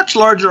a much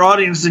larger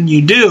audience than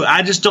you do.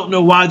 I just don't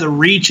know why the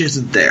reach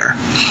isn't there.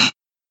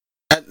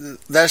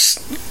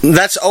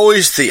 That's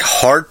always the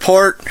hard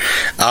part.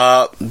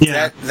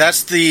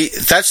 That's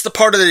the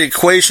part of the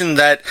equation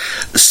that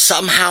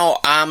somehow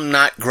I'm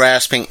not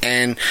grasping,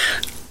 and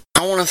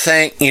I want to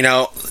thank,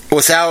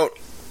 without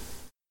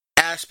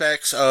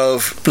aspects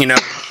of,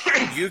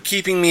 you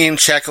keeping me in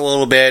check a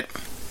little bit,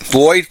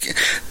 Lloyd.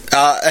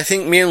 I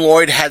think me and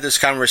Lloyd had this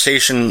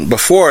conversation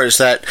before, is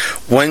that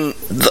when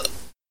the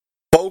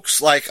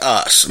folks like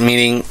us,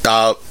 meaning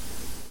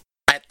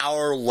at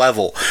our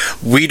level,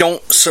 we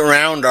don't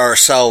surround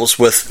ourselves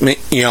with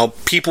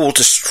people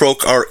to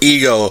stroke our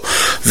ego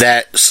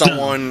that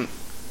someone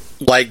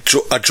like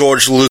a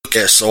George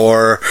Lucas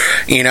or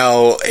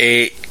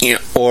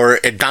or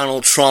a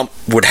Donald Trump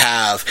would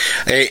have,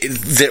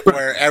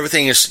 where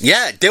everything is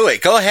do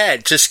it, go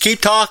ahead, just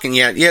keep talking,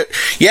 use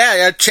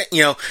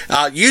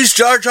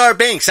Jar Jar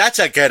Binks, that's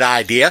a good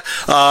idea.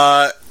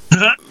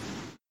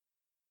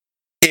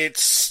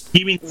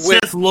 You mean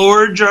Sith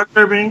Lord Jar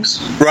Jar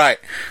Binks? Right.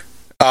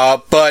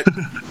 But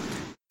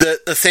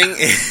the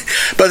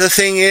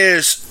thing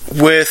is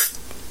with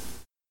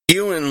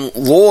you and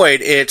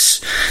Lloyd, it's,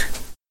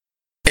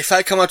 if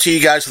I come up to you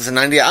guys with an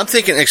idea, I'm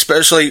thinking,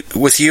 especially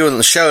with you in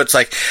the show, it's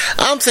like,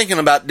 I'm thinking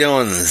about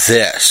doing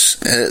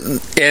this. And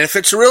if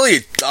it's a really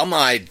dumb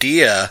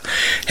idea,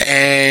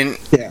 and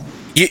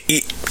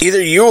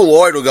either you or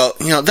Lloyd will go,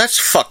 that's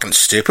fucking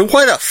stupid.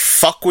 Why the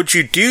fuck would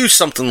you do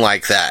something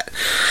like that?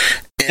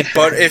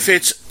 But if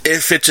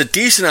it's a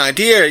decent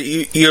idea,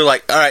 you're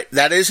like, all right,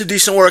 that is a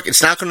decent work.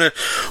 It's not going to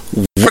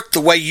work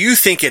the way you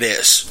think it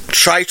is.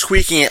 Try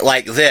tweaking it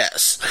like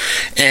this.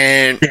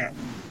 And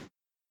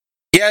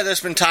yeah,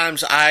 there's been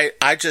times I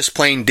just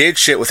plain did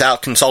shit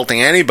without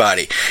consulting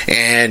anybody.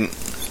 And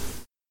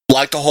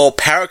like the whole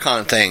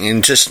Paracon thing,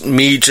 and just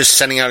me just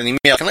sending out an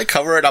email, can I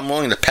cover it? I'm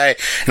willing to pay.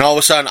 And all of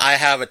a sudden I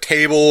have a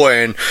table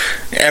and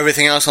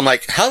everything else. I'm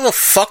like, how the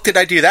fuck did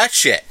I do that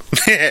shit?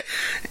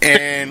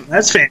 And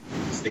that's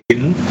fantastic.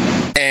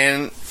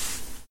 And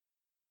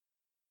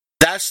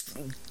that's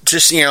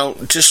just,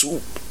 just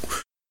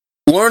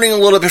learning a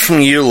little bit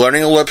from you,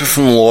 learning a little bit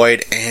from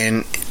Lloyd,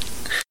 and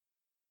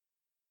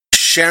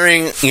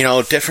sharing,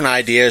 different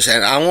ideas.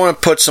 And I want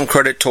to put some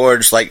credit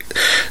towards, like,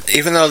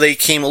 even though they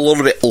came a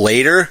little bit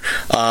later,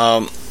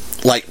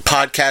 like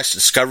Podcast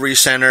Discovery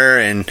Center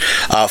and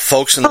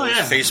folks in those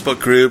Facebook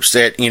groups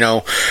that,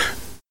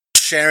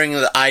 sharing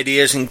the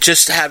ideas and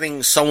just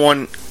having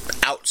someone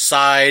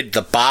outside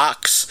the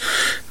box,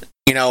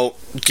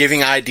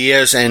 giving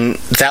ideas, and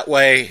that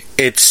way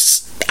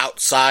it's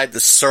outside the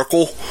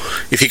circle,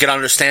 if you can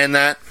understand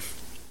that.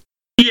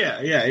 Yeah,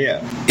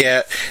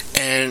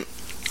 and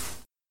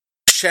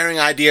sharing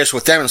ideas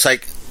with them. It's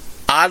like,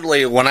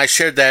 oddly, when I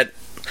shared that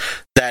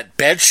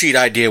bedsheet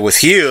idea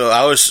with you,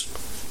 I was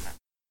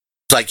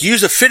like,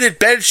 use a fitted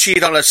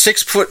bedsheet on a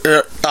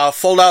 6-foot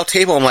fold-out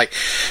table. I'm like,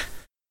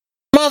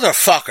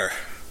 motherfucker.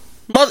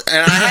 And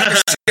I had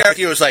to share with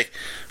you. It was like,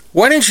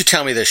 why didn't you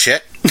tell me this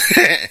shit?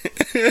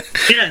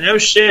 Yeah, no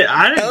shit.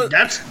 I didn't.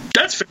 That's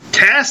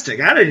fantastic.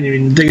 I didn't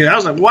even think of it. I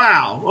was like,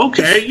 wow,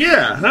 okay,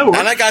 yeah, that works.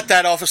 And I got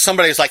that off of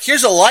somebody who's like,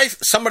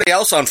 somebody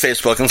else on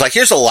Facebook, and was like,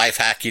 here's a life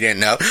hack you didn't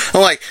know.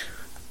 I'm like,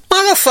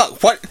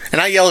 motherfucker, what? And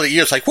I yelled at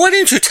you. It's like, why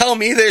didn't you tell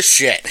me this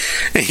shit?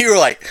 And you were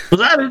like,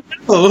 well, I didn't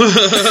know.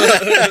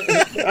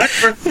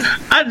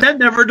 That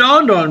never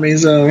dawned on me.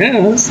 So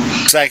yeah,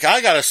 it's like,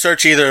 I gotta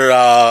search either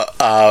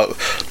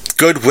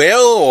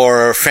Goodwill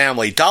or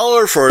Family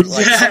Dollar for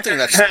like something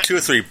that's $2 or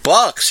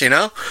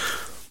 $3,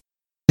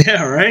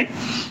 Yeah, right.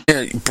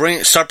 Yeah,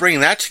 start bringing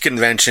that to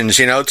conventions,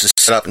 to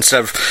set up instead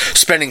of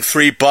spending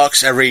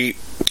 $3 every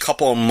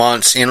couple of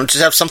months. Just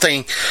have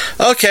something.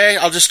 Okay,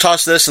 I'll just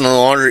toss this in the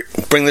laundry,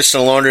 bring this to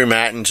the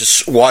laundromat, and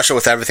just wash it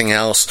with everything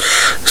else.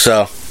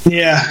 So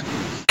yeah,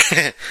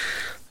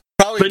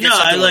 probably get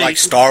something like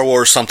Star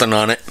Wars something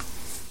on it.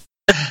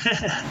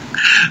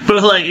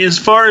 But like, as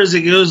far as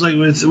it goes, like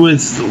with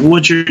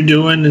what you're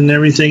doing and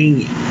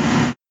everything,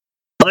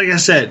 like I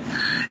said,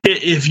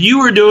 if you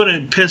were doing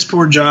a piss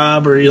poor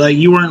job, or like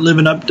you weren't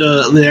living up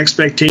to the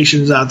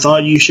expectations I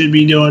thought you should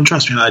be doing,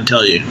 trust me, I'd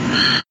tell you.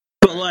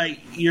 But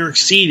like, you're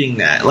exceeding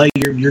that. Like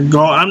you're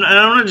going. I'm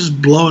not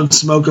just blowing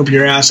smoke up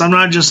your ass. I'm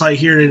not just like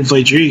here to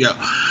inflate your ego.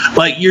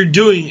 Like, you're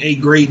doing a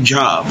great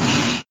job.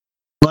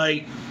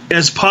 Like,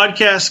 as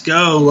podcasts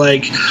go,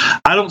 like,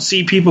 I don't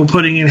see people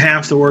putting in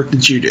half the work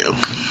that you do.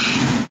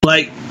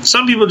 Like,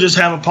 some people just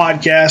have a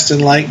podcast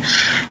and, like,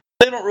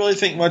 they don't really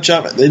think much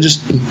of it. They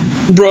just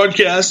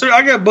broadcast.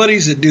 I got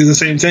buddies that do the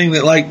same thing,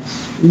 that, like,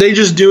 they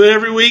just do it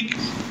every week.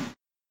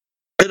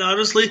 And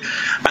honestly,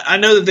 I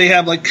know that they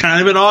have, like,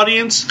 kind of an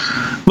audience,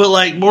 but,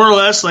 like, more or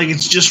less, like,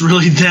 it's just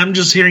really them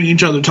just hearing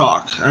each other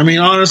talk. I mean,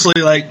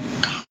 honestly, like,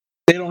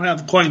 they don't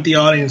have quite the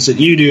audience that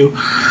you do,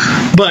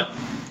 but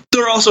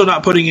they're also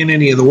not putting in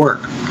any of the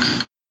work.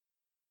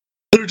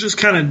 They're just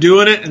kind of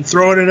doing it and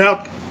throwing it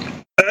out.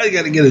 I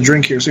got to get a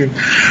drink here soon.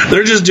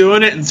 They're just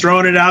doing it and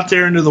throwing it out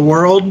there into the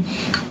world,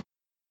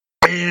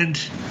 and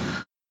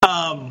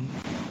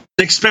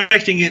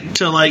expecting it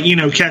to, like,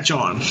 catch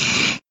on.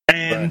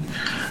 And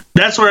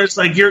that's where it's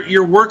like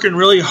you're working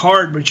really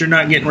hard, but you're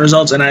not getting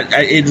results. And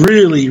it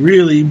really,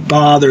 really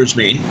bothers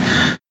me.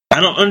 I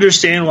don't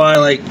understand why.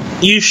 Like,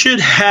 you should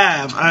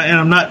have, and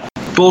I'm not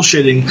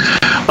bullshitting,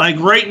 like,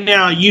 right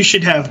now you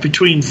should have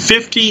between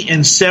 50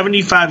 and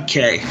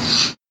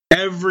 75K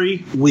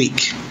every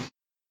week.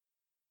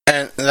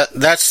 And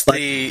that's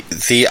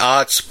the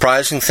odd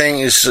surprising thing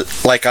is,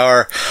 like,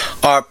 our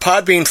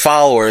Podbean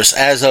followers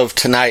as of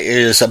tonight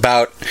is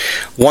about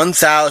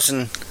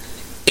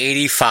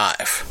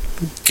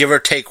 1,085, give or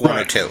take one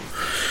or two.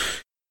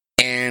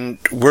 And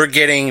we're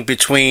getting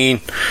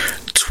between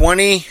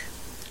 20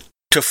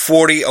 to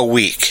 40 a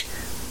week.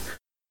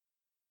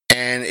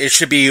 And it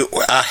should be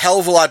a hell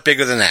of a lot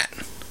bigger than that.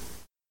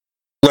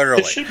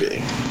 Literally. It should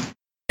be.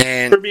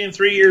 And for being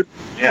 3 years,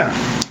 yeah.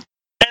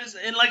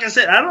 And like I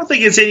said, I don't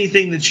think it's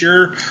anything that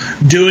you're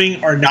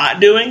doing or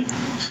not doing,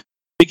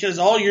 because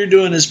all you're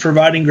doing is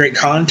providing great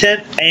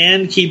content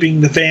and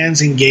keeping the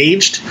fans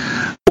engaged.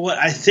 What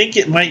I think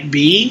it might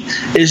be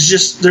is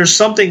just there's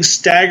something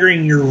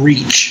staggering your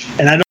reach,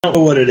 and I don't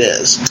know what it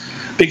is.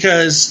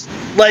 Because,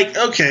 like,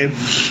 okay,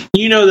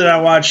 you know that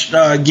I watch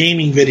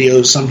gaming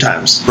videos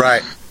sometimes.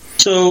 Right.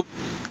 So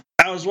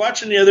I was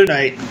watching the other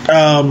night.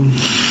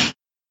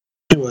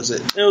 Who was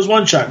it? It was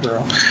One Shot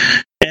Girl.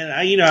 And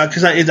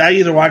because I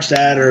either watch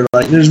that or,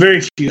 like, there's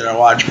very few that I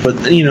watch, but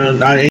I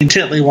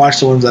intently watch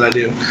the ones that I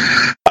do.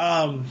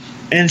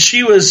 And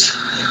she was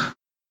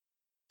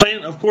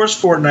playing, of course,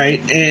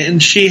 Fortnite,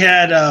 and she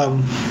had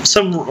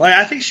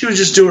I think she was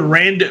just doing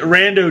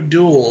rando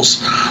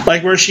duels,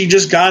 like where she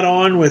just got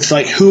on with,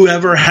 like,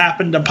 whoever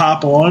happened to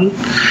pop on.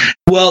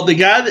 Well, the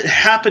guy that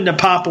happened to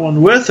pop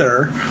on with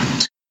her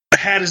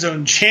had his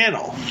own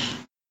channel,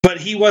 but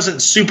he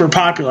wasn't super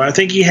popular. I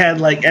think he had,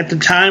 like, at the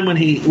time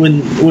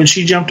when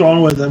she jumped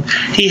on with him,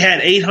 he had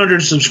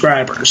 800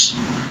 subscribers.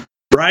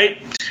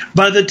 Right?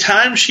 By the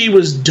time she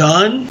was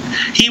done,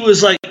 he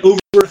was like over,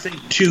 I think,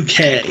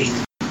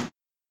 2K.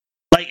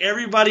 Like,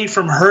 everybody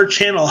from her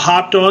channel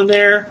hopped on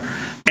there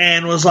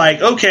and was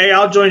like, okay,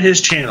 I'll join his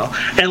channel.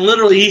 And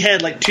literally, he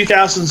had like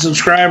 2,000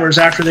 subscribers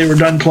after they were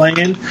done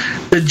playing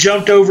that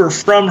jumped over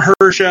from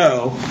her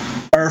show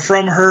or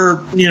from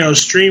her,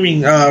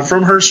 streaming,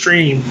 from her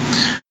stream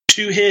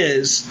to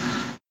his,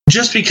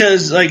 just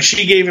because, like,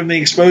 she gave him the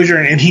exposure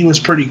and he was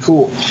pretty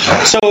cool.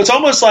 So it's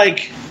almost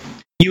like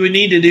you would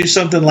need to do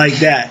something like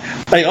that.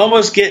 Like,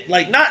 almost get,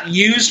 like, not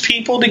use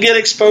people to get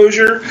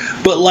exposure,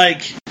 but,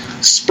 like,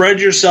 spread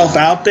yourself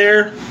out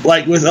there,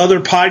 like, with other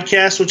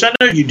podcasts, which I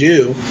know you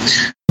do.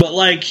 But,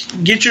 like,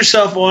 get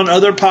yourself on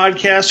other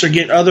podcasts or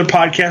get other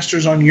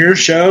podcasters on your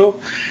show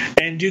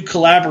and do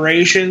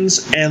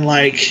collaborations and,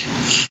 like,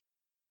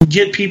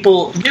 get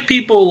people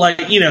like,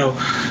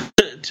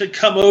 to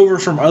come over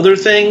from other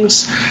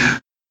things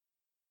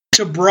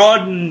to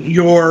broaden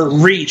your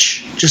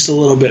reach just a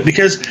little bit,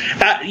 because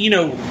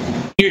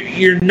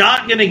you're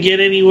not going to get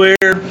anywhere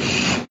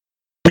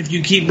if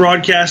you keep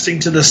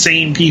broadcasting to the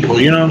same people.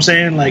 You know what I'm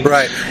saying? Like,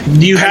 right.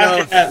 You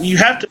have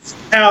to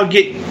now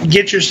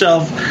get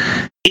yourself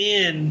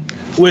in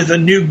with a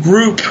new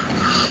group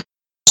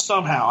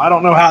somehow. I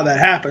don't know how that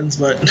happens,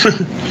 but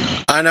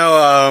I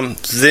know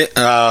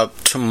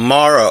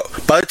tomorrow,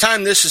 by the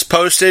time this is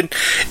posted,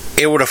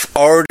 it would have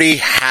already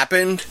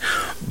happened,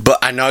 but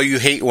I know you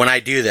hate when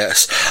I do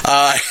this.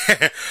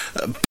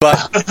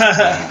 But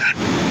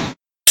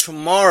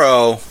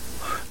tomorrow,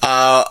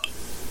 I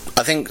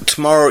think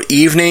tomorrow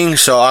evening,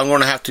 so I'm going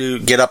to have to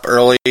get up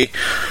early.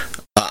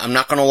 I'm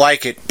not going to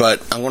like it,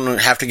 but I'm going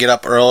to have to get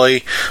up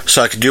early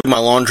so I can do my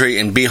laundry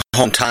and be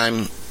home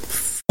time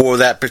for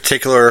that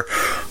particular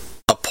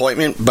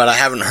appointment, but I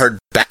haven't heard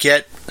back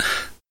yet.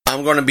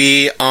 I'm going to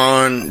be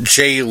on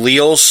Jay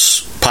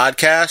Leal's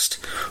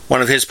podcast,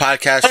 one of his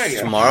podcasts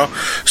tomorrow.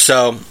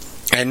 So,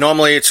 and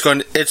normally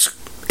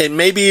it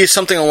may be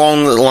something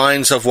along the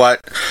lines of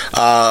what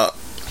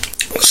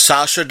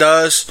Sasha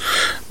does,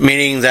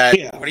 meaning that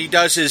what he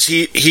does is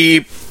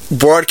he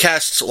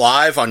broadcasts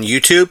live on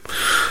YouTube.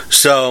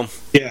 So,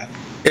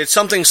 it's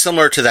something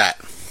similar to that.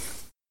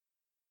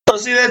 Well,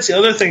 see, that's the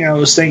other thing I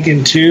was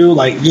thinking too,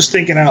 like, just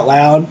thinking out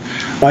loud.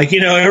 Like,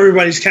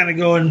 everybody's kind of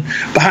going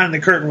behind the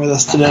curtain with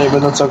us today, but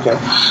that's okay.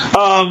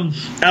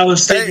 I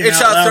was thinking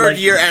it's our third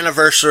year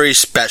anniversary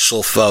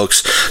special,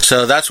 folks.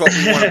 So that's what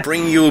we want to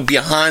bring you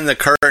behind the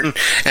curtain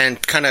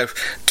and kind of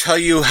tell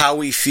you how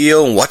we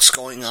feel and what's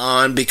going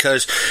on,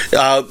 because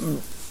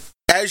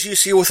as you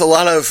see with a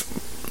lot of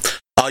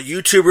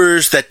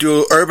YouTubers that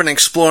do urban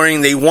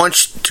exploring, they want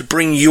to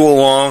bring you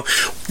along.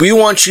 We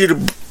want you to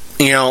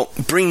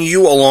bring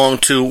you along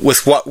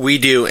with what we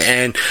do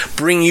and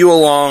bring you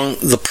along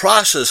the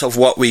process of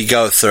what we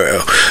go through.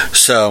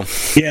 So,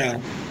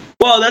 yeah.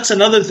 Well, that's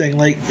another thing,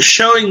 like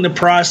showing the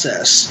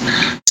process.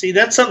 See,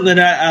 that's something that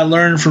I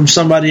learned from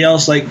somebody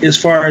else, like as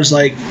far as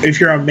like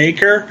if you're a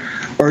maker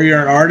or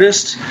you're an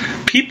artist,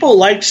 people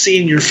like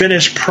seeing your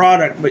finished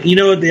product, but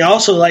they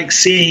also like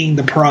seeing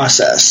the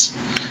process.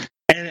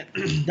 And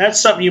that's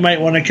something you might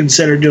want to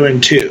consider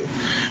doing too.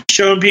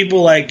 Showing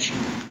people like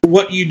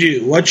what you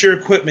do, what your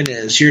equipment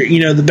is, your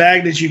the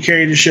bag that you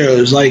carry to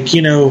shows, like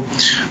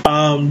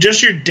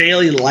just your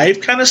daily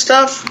life kind of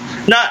stuff.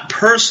 Not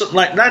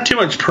too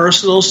much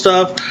personal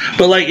stuff,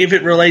 but like if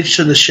it relates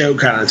to the show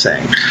kind of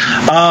thing.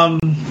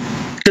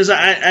 Because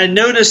I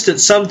noticed that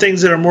some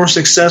things that are more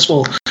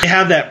successful, they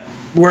have that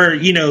where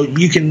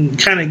you can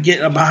kind of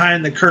get a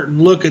behind the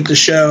curtain look at the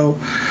show,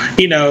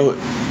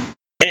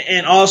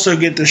 and also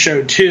get the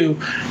show too.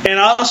 And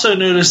I also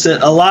noticed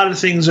that a lot of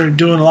things are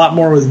doing a lot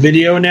more with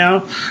video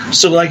now.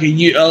 So like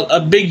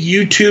a big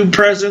YouTube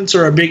presence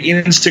or a big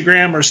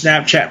Instagram or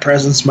Snapchat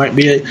presence might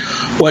be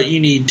what you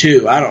need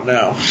too. I don't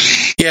know.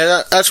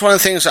 Yeah, that's one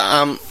of the things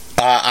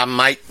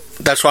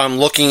that's what I'm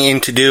looking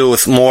into do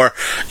with more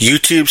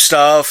YouTube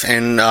stuff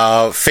and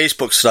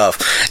Facebook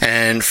stuff.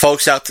 And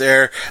folks out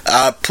there,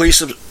 please,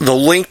 the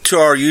link to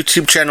our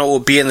YouTube channel will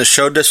be in the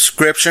show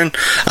description.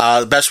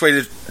 The best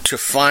way to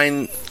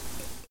find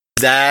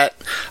that,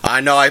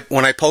 I know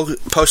when I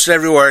post it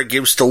everywhere, it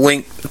gives the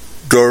link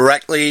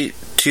directly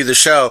to the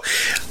show.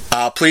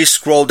 Please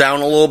scroll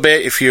down a little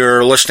bit if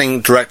you're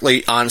listening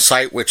directly on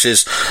site, which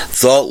is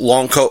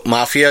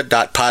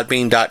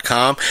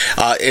thelongcoatmafia.podbean.com.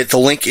 The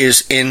link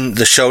is in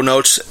the show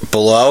notes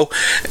below.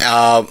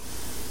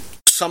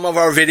 Some of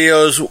our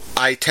videos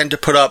I tend to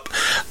put up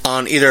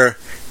on either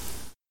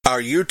our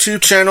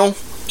YouTube channel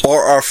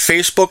or our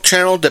Facebook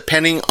channel,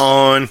 depending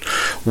on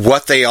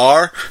what they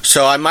are.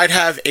 So I might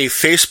have a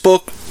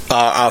Facebook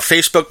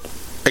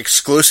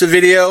exclusive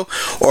video,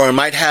 or I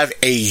might have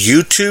a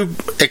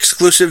YouTube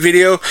exclusive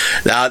video.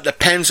 It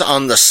depends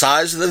on the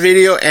size of the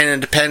video, and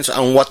it depends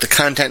on what the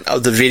content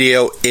of the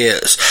video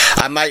is.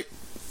 I might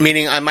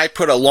meaning I might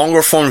put a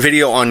longer form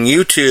video on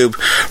YouTube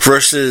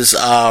versus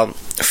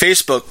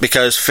Facebook,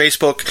 because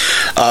Facebook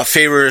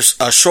favors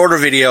a shorter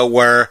video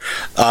where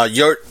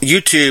your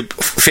YouTube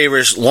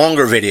favors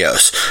longer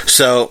videos.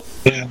 So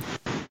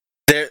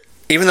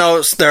even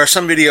though there are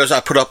some videos I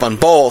put up on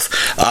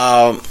both,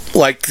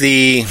 like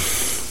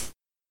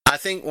I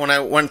think when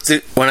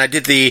I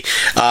did the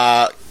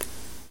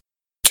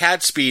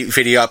CAD speed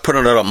video, I put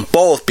it on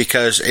both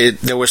because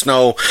there was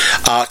no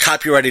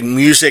copyrighted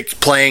music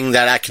playing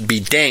that I could be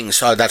dinged,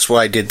 so that's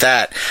why I did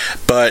that.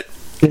 But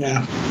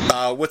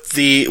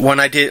when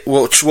I did,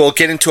 which we'll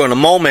get into in a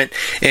moment,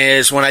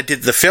 is when I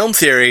did the film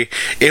theory,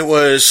 it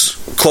was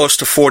close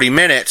to 40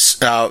 minutes,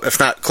 if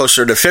not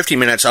closer to 50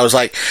 minutes. I was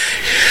like,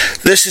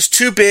 this is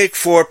too big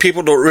for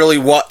people to really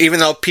watch, even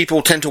though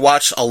people tend to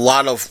watch a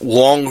lot of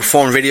long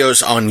form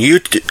videos on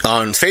YouTube,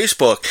 on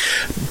Facebook,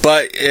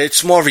 but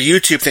it's more of a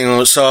YouTube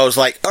thing. So I was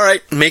like, all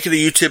right, make it a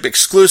YouTube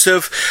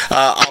exclusive.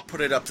 I'll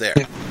put it up there.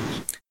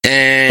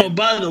 And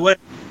by the way,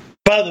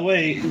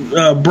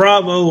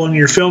 bravo on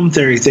your film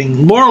theory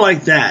thing. More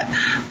like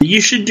that.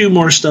 You should do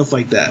more stuff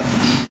like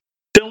that.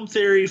 Film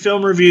theory,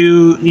 film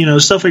review,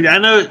 stuff like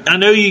that. I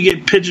know you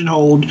get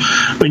pigeonholed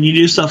when you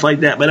do stuff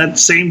like that, but at the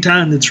same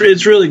time,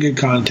 it's really good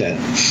content.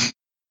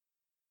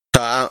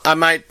 I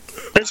might,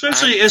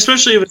 especially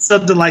if it's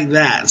something like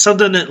that,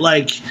 something that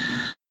like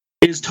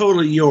is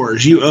totally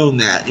yours. You own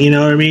that. You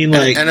know what I mean?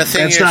 Like, and the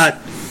thing that's is,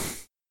 not.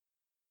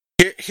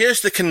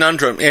 Here's the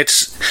conundrum.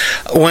 It's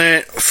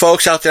when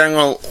folks out there, I'm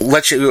going to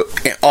let you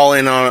all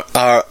in on,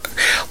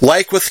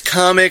 like with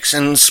comics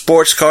and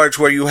sports cards,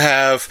 where you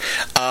have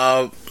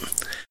a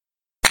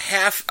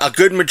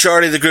good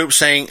majority of the group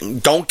saying,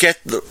 don't get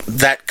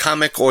that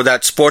comic or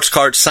that sports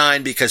card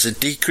signed because it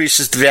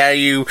decreases the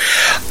value.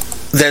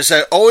 There's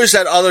always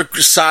that other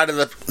side of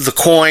the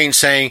coin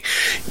saying,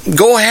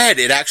 go ahead,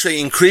 it actually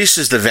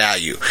increases the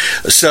value.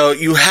 So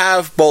you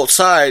have both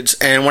sides,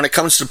 and when it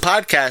comes to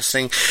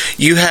podcasting,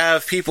 you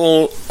have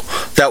people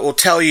that will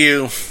tell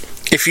you,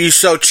 if you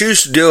so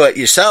choose to do it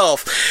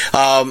yourself,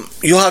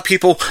 you'll have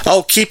people,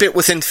 keep it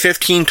within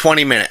 15,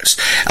 20 minutes.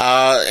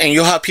 And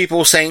you'll have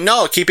people saying,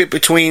 no, keep it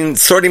between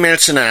 30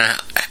 minutes and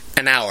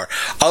an hour.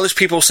 Other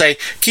people say,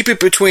 keep it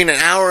between an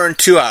hour and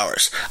 2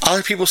 hours.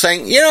 Other people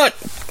saying,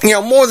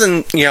 more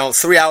than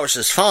 3 hours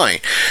is fine.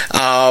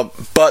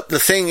 But the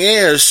thing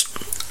is,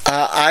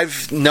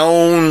 I've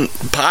known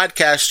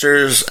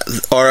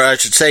podcasters, or I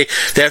should say,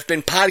 there have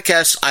been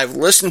podcasts I've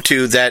listened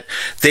to that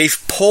they've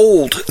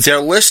polled their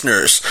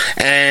listeners,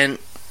 and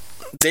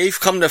they've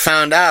come to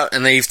find out,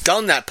 and they've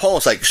done that poll.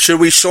 It's like, should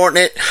we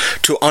shorten it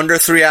to under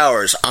 3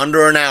 hours,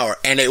 under an hour?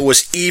 And it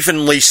was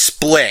evenly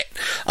split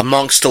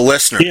amongst the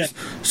listeners. Yeah.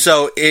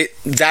 So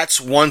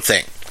that's one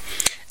thing.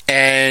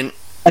 And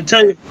I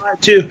tell you why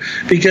too,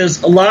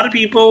 because a lot of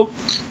people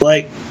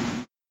like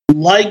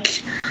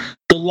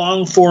the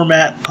long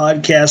format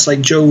podcasts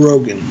like Joe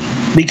Rogan,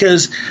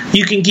 because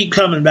you can keep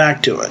coming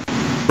back to it.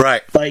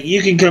 Right. Like,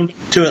 you can come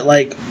to it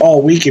like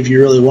all week if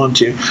you really want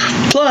to.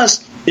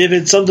 Plus, if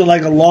it's something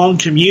like a long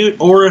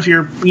commute, or if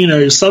you're,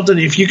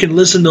 if you can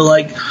listen to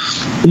like,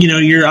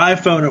 your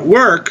iPhone at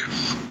work,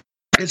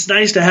 it's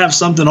nice to have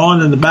something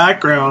on in the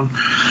background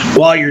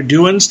while you're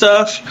doing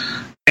stuff.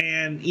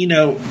 And,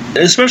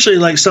 especially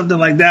like something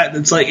like that,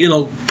 that's like,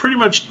 it'll pretty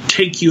much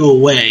take you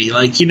away.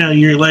 Like,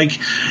 you're like,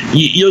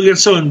 you'll get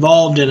so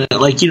involved in it,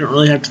 like, you don't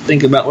really have to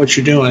think about what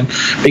you're doing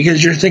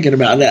because you're thinking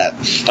about that.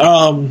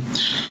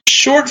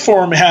 Short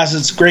form has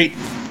its great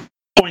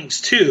points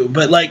too,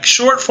 but like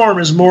short form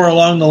is more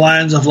along the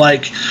lines of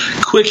like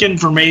quick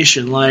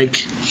information, like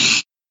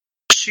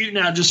shooting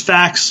out just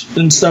facts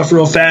and stuff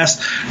real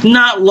fast,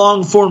 not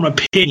long form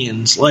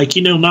opinions, like,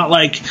 not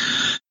like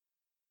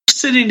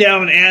sitting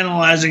down and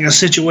analyzing a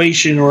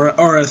situation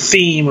or a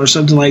theme or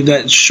something like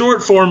that.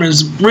 Short form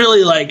is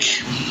really like,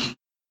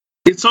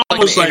 it's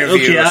almost like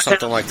okay, or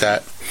something like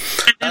that.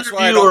 That's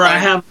why I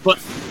have.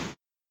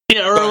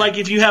 Or like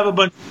if you have a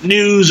bunch of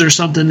news or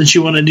something that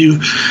you want to do,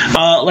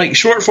 like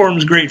short form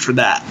is great for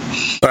that.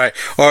 Right.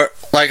 Or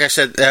like I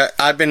said,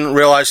 I've been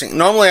realizing,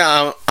 normally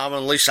I'm at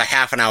least a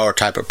half an hour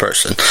type of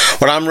person.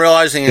 What I'm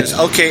realizing is,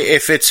 okay,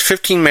 if it's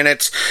 15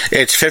 minutes,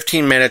 it's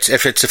 15 minutes.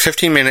 If it's a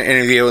 15-minute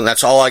interview and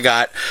that's all I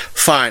got,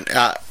 fine.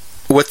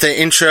 With the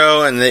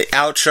intro and the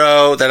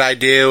outro that I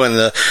do and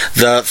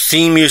the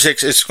theme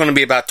music, it's going to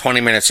be about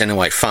 20 minutes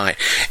anyway, fine.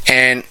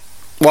 And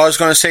what I was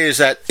going to say is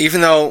that even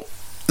though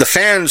the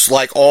fans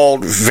like all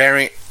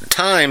variant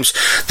times,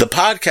 the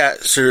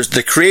podcasters,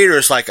 the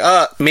creators like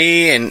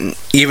me and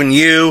even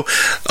you,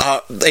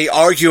 they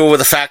argue over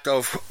the fact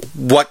of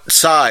what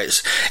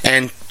size.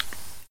 And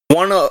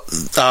one of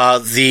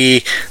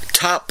the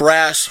top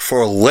brass for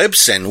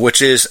Libsyn, which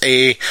is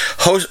a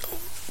host,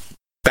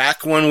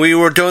 back when we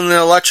were doing the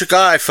Electric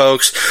Eye,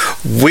 folks,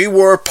 we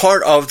were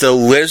part of the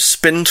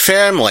Libsyn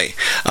family.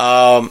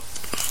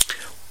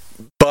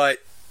 But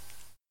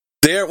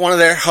one of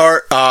their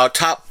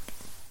top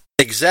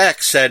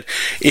exec said,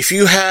 if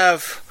you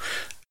have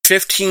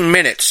 15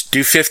 minutes,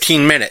 do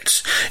 15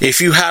 minutes. If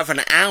you have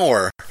an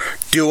hour,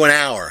 do an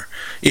hour.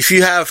 If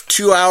you have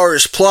 2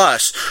 hours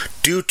plus,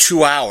 do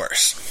 2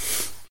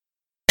 hours.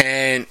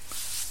 And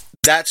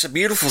that's a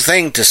beautiful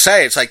thing to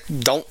say. It's like,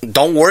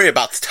 don't worry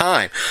about the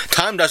time.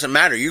 Time doesn't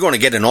matter. You're going to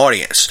get an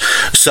audience.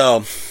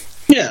 So,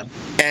 yeah.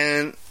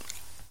 And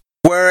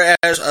whereas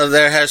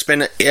there has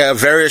been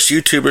various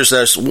YouTubers,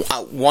 there's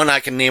one I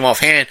can name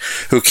offhand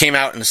who came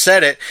out and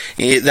said it,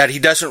 that he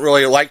doesn't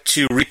really like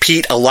to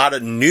repeat a lot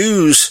of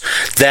news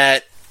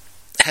that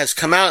has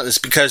come out. Is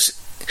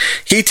because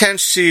he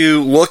tends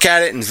to look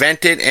at it,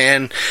 invent it,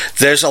 and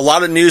there's a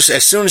lot of news.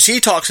 As soon as he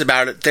talks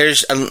about it,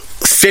 there's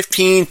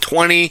 15,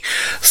 20,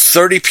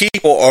 30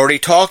 people already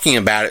talking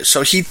about it.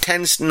 So he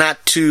tends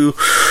not to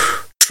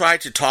try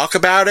to talk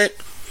about it,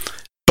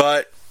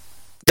 but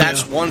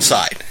that's one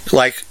side.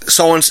 Like,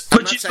 someone's...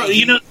 But he's not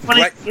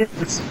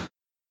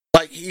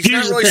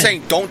really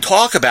saying don't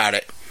talk about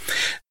it,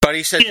 but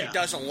he says he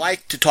doesn't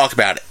like to talk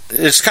about it.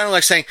 It's kind of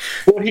like saying,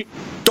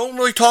 don't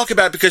really talk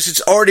about it because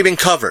it's already been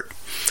covered.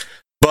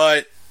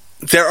 But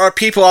there are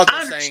people out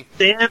there saying...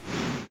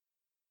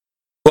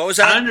 What was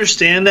that? I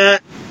understand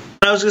that.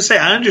 I was going to say,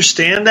 I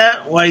understand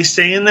that, why he's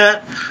saying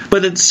that.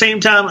 But at the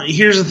same time,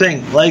 here's the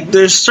thing. Like,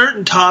 there's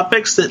certain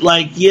topics that,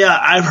 like, yeah,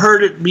 I've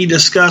heard it be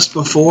discussed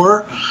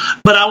before,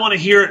 but I want to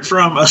hear it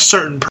from a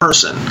certain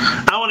person.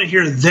 I want to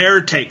hear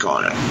their take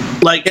on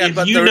it. Like,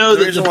 if you know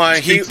that the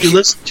person you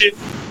listen to...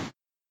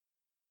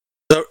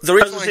 The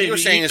reason why he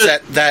was saying is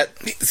that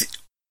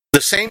the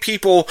same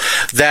people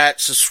that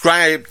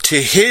subscribe to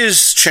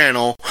his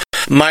channel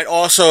might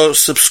also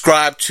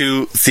subscribe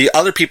to the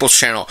other people's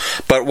channel.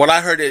 But what I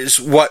heard is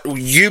what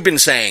you've been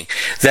saying,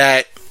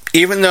 that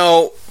even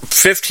though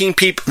 15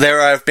 people,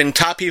 there have been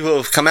top people who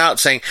have come out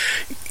saying,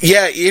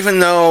 yeah, even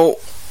though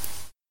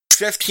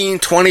 15,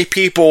 20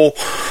 people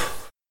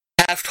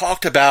have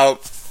talked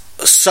about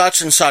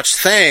such and such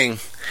thing,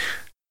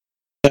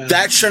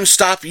 that shouldn't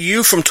stop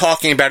you from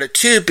talking about it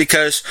too,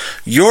 because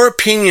your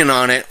opinion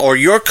on it or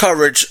your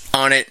coverage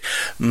on it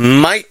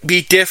might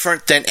be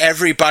different than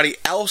everybody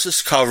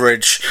else's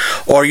coverage,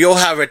 or you'll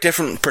have a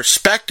different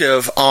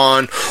perspective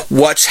on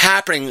what's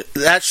happening.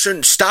 That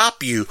shouldn't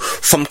stop you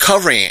from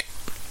covering it.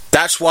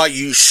 That's why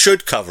you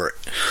should cover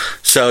it.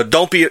 So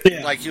don't be,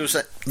 like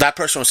that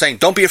person was saying,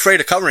 don't be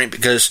afraid of covering it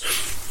because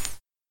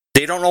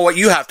they don't know what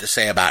you have to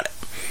say about it.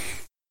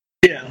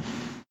 Yeah.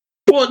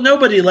 Well,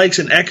 nobody likes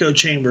an echo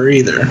chamber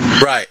either.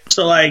 Right.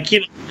 So, like,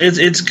 you know,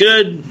 it's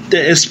good,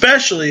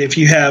 especially if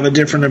you have a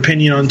different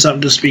opinion on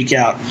something to speak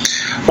out.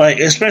 Like,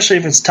 especially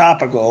if it's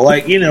topical.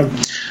 Like, you know,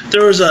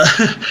 there was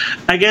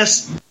I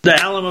guess the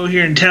Alamo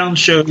here in town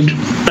showed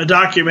a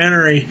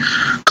documentary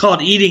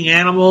called Eating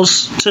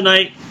Animals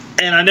tonight.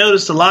 And I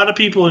noticed a lot of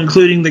people,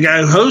 including the guy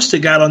who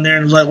hosted, got on there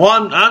and was like, well,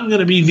 I'm going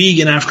to be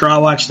vegan after I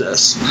watch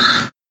this.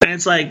 And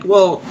it's like,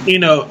 well, you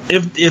know,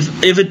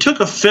 if it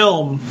took a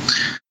film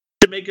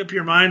to make up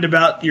your mind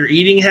about your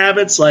eating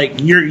habits, like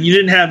you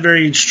didn't have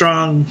very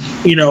strong,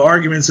 you know,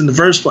 arguments in the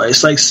first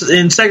place. Like,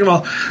 and second of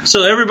all,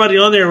 so everybody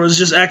on there was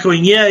just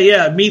echoing,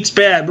 yeah, meat's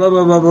bad, blah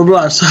blah blah blah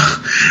blah. So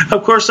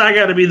of course I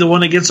got to be the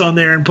one that gets on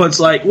there and puts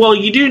like, well,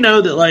 you do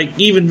know that like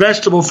even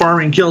vegetable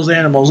farming kills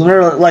animals, and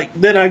they're like,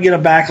 then I get a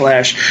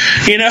backlash,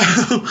 you know.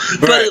 Right.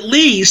 But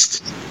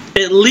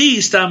at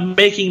least I'm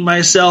making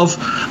myself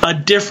a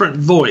different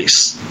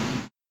voice.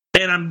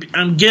 And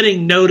I'm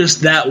getting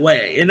noticed that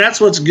way, and that's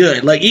what's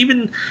good. Like,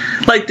 even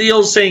like the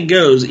old saying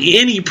goes,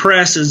 any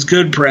press is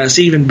good press,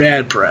 even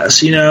bad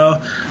press. You know,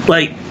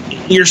 like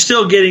you're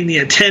still getting the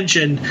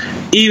attention,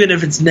 even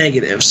if it's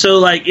negative. So,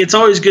 like, it's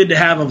always good to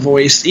have a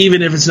voice,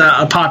 even if it's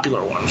not a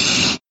popular one.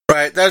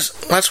 Right.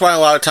 That's why a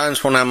lot of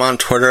times when I'm on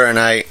Twitter and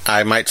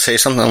I might say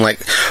something like,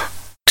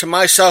 to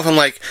myself, I'm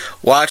like,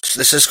 watch,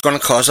 this is going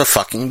to cause a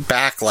fucking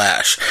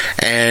backlash,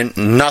 and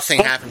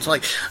nothing happens. I'm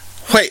like,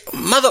 wait,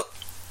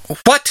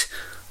 what?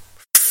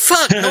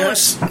 Fuck, no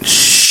one's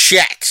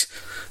shit.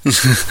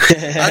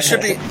 I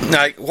should be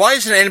like, why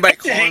isn't anybody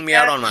calling me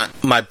out on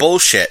my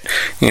bullshit?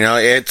 You know,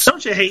 it's...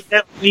 Don't you hate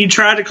that when you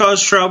try to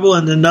cause trouble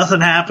and then nothing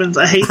happens?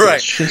 I hate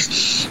that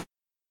shit.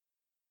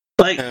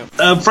 Like,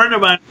 a friend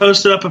of mine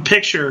posted up a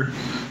picture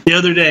the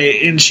other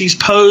day, and she's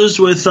posed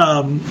with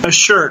a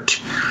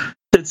shirt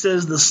that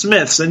says The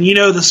Smiths, and you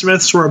know the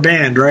Smiths were a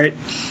band, right?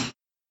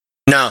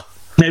 No.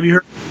 Maybe you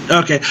heard?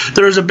 Okay.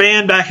 There was a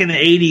band back in the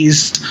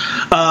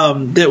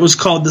 80s that was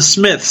called The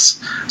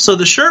Smiths. So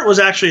the shirt was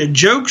actually a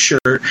joke shirt,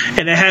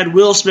 and it had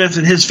Will Smith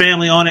and his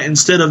family on it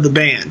instead of the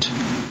band.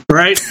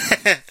 Right?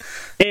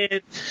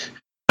 And,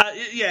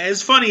 yeah,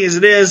 as funny as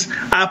it is,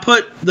 I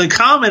put the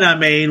comment I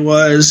made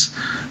was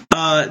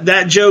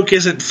that joke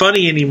isn't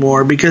funny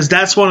anymore because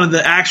that's one of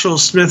the actual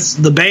Smiths,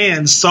 the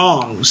band's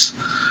songs.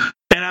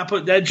 And I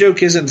put that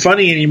joke isn't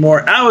funny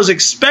anymore. I was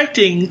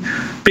expecting,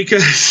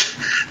 because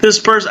this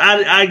person,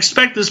 I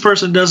expect this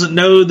person doesn't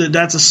know that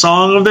that's a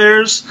song of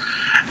theirs.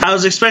 I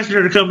was expecting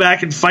her to come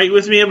back and fight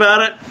with me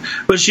about it,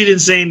 but she didn't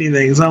say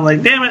anything. So I'm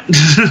like, damn it.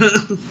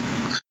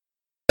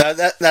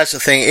 That's the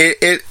thing.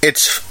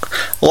 It's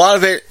a lot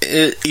of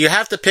it. You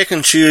have to pick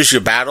and choose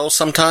your battles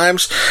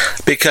sometimes,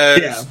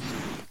 because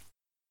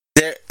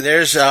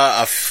there's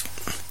a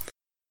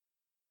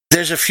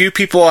few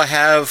people I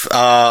have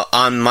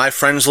on my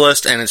friends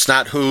list, and it's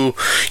not who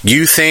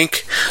you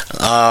think.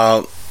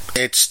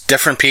 It's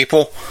different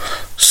people.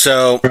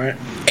 So,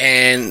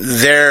 and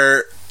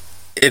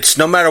it's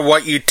no matter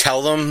what you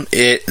tell them.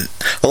 A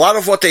lot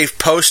of what they've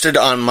posted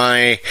on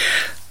my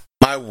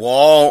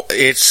wall,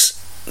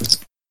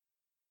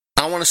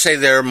 I want to say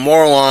they're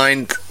more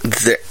aligned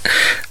that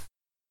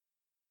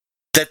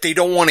they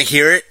don't want to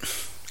hear it.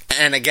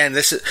 And again,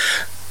 this is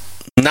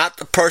not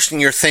the person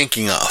you're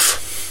thinking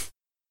of.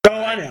 Oh,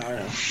 I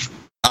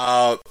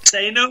know.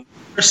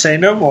 Say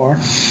no more.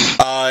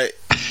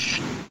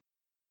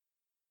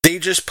 They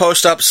just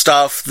post up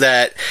stuff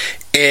that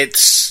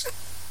it's...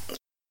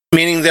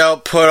 Meaning they'll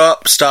put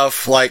up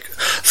stuff like,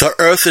 the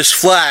earth is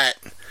flat,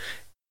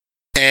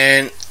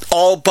 and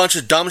all bunch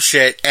of dumb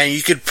shit, and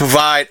you could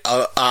provide...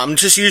 I'm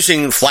just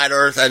using flat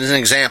earth as an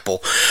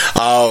example.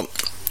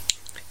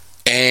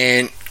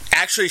 And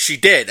actually she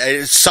did.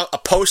 It's a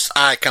post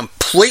I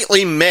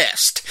completely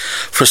missed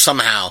for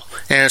somehow.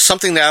 And it's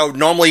something that I would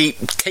normally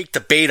take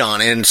the bait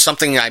on, and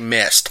something I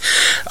missed.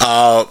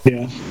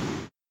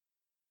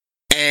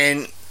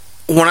 And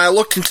when I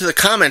looked into the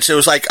comments, it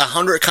was like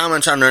 100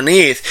 comments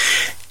underneath,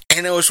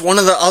 and it was one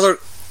of the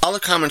other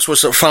comments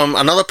was from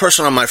another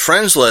person on my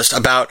friends list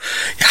about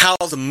how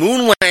the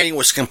moon landing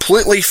was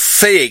completely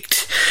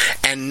faked,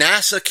 and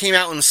NASA came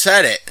out and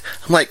said it.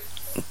 I'm like,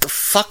 the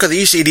fuck are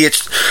these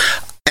idiots?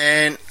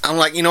 And I'm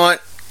like, you know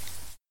what?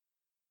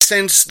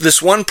 Since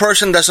this one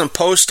person doesn't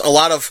post a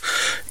lot of,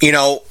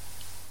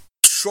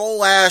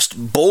 troll-ass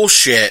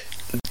bullshit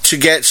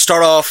to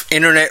start off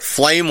internet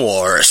flame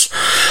wars,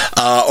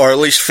 or at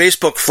least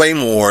Facebook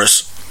flame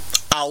wars,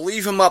 I'll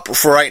leave him up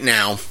for right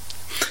now.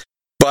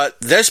 But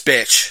this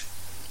bitch,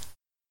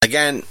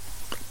 again,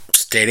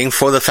 stating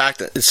for the fact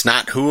that it's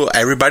not who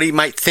everybody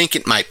might think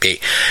it might be,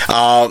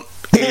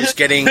 is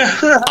getting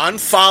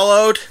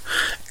unfollowed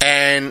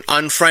and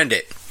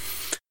unfriended.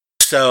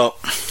 So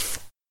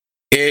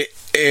it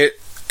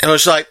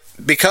was like,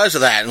 because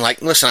of that, and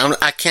like, listen,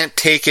 I can't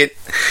take it.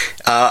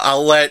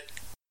 I'll let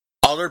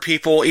other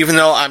people, even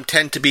though I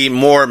tend to be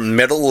more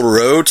middle of the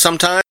road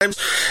sometimes,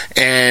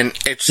 and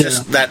it's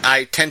just that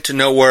I tend to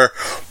know where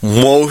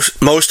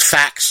most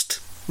facts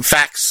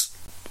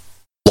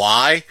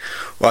lie,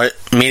 right?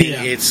 Meaning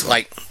it's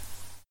like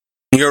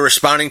you're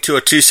responding to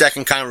a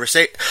 2-second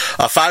conversation,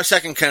 a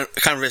 5-second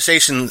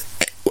conversation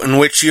in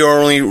which you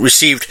only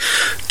received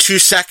 2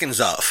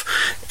 seconds of,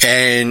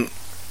 and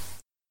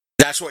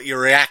that's what you're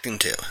reacting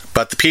to.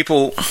 But the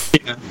people,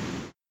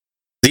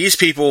 these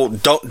people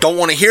don't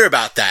want to hear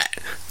about that.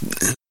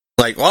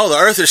 Like, well, the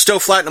Earth is still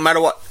flat no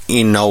matter what.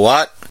 You know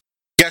what?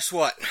 Guess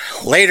what?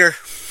 Later,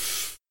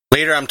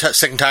 I'm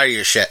sick and tired of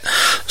your shit.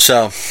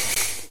 So,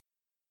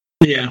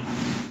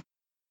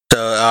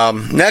 So,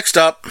 next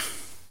up,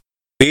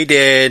 we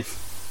did,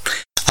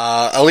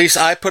 at least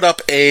I put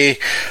up a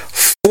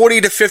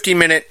 40 to 50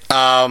 minute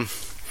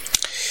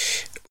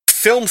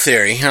film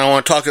theory, and I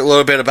want to talk a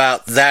little bit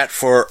about that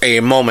for a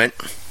moment.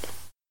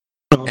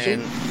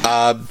 Awesome.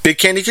 And Big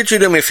Candy, could you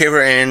do me a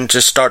favor and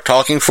just start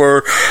talking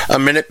for a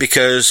minute,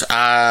 because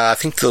I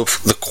think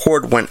the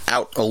cord went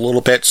out a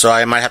little bit, so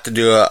I might have to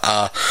do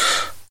a.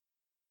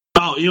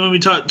 Oh, you want me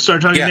to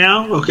start talking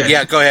now? Okay.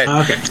 Yeah, go ahead.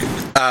 Okay.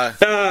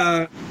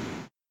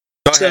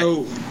 Go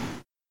so, ahead.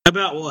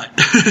 About what?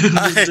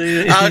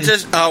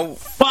 I'll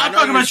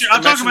talk about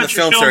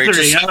your film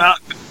theory.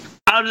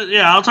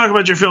 I'll talk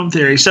about your film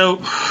theory.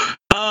 So,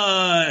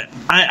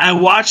 I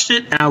watched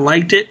it, and I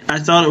liked it. I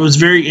thought it was a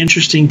very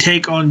interesting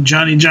take on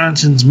Johnny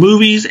Johnson's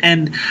movies,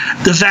 and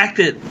the fact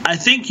that I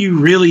think you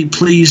really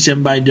pleased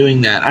him by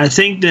doing that. I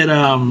think that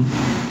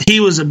he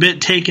was a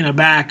bit taken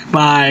aback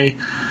by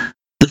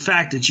the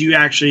fact that you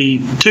actually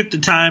took the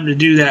time to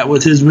do that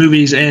with his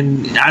movies,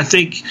 and I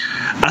think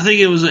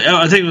it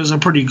was a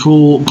pretty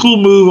cool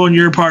move on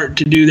your part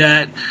to do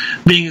that,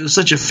 being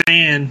such a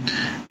fan.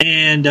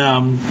 And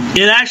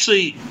it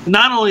actually,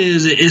 not only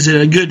is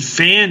it a good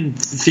fan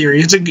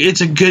theory,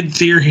 it's a good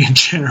theory in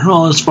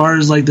general as far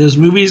as like those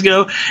movies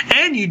go.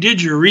 And you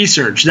did your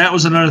research. That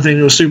was another thing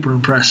that was super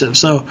impressive.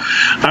 So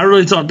I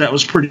really thought that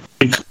was pretty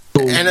cool.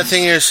 And the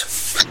thing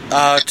is,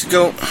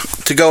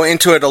 to go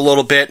into it a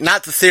little bit,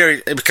 not the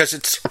theory, because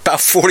it's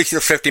about 40 or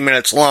 50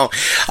 minutes long.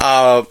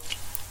 The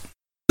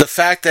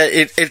fact that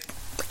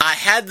I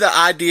had the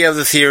idea of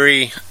the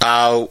theory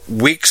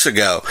weeks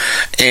ago,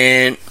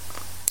 and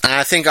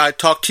I think I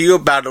talked to you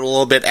about it a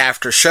little bit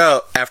after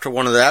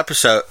one of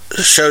the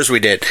shows we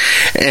did,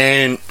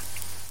 and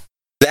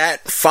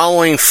that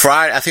following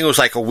Friday, I think it was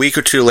like a week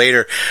or two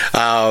later,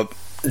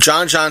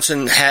 John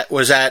Johnson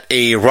was at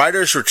a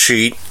writer's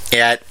retreat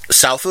at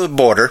south of the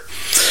border,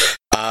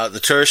 the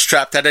tourist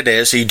trap that it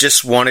is. He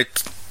just wanted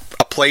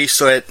a place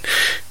so that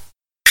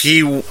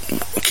he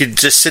could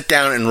just sit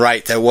down and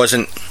write that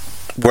wasn't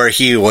where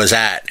he was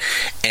at.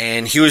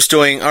 And he was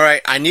doing, all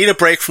right, I need a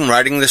break from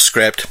writing the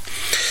script.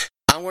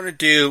 I want to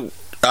do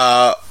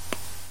a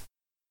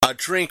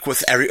drink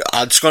with every.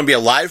 It's going to be a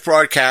live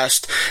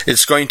broadcast.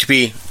 It's going to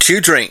be 2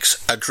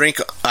 drinks. A drink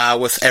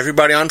with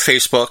everybody on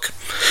Facebook.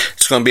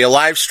 It's going to be a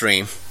live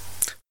stream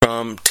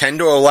from 10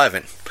 to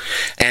 11.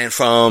 And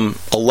from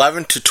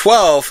 11 to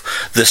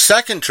 12, the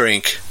second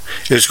drink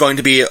is going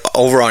to be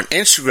over on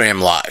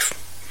Instagram Live.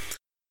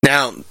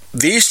 Now,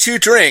 these 2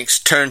 drinks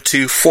turned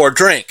to 4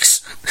 drinks.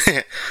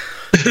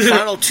 The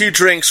final 2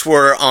 drinks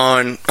were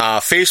on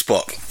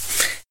Facebook.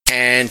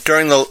 And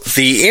during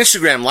the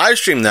Instagram live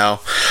stream,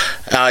 though,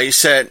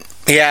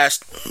 he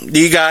asked, do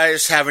you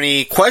guys have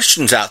any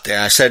questions out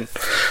there? I said,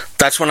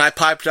 that's when I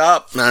piped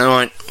up. And I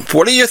went,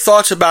 what are your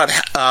thoughts about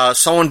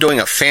someone doing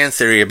a fan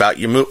theory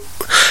about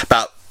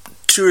about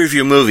 2 of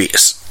your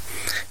movies?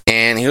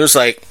 And he was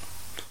like,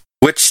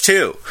 which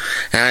 2?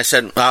 And I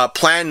said,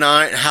 Plan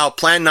 9, how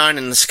Plan 9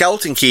 and the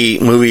Skeleton Key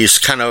movies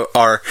kind of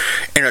are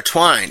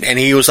intertwined. And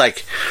he was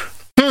like,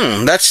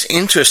 that's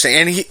interesting.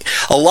 And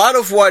a lot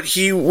of what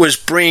he was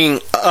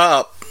bringing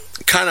up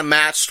kind of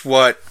matched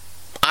what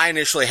I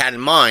initially had in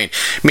mind,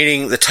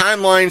 meaning the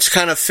timelines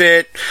kind of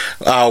fit,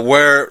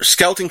 where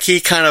Skeleton Key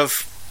kind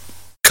of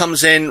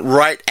comes in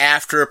right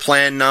after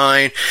Plan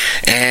 9,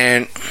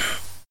 and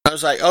I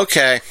was like,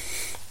 okay.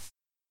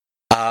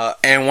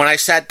 And when I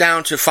sat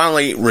down to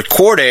finally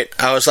record it,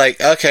 I was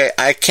like, okay,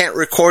 I can't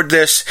record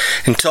this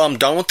until I'm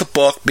done with the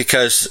book,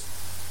 because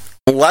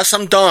unless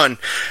I'm done,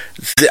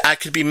 I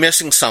could be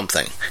missing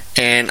something.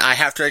 And I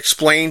have to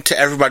explain to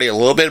everybody a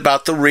little bit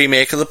about the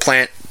remake of the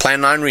Plan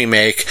 9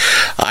 remake.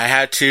 I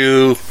had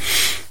to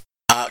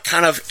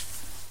kind of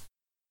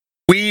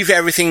weave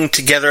everything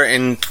together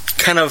and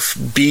kind of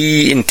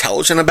be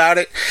intelligent about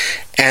it.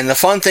 And the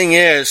fun thing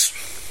is,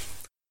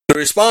 the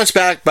response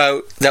back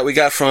that we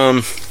got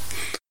from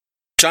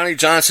Johnny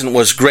Johnson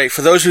was great.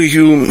 For those of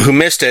you who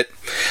missed it,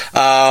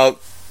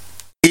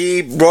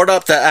 he brought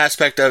up the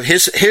aspect of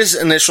his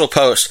initial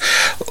post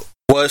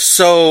was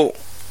so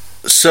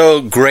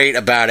great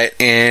about it,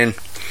 and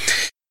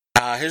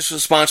his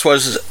response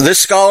was, this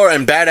scholar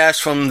and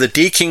badass from the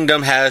D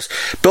Kingdom has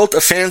built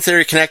a fan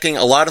theory connecting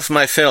a lot of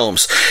my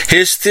films.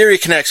 His theory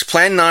connects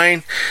Plan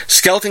 9,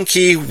 Skeleton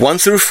Key 1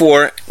 through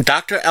 4,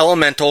 Dr.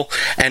 Elemental,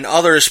 and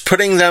others,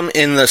 putting them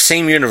in the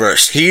same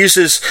universe. He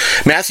uses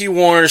Matthew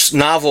Warner's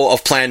novel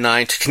of Plan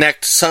 9 to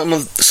connect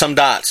some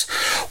dots.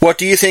 What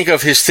do you think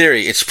of his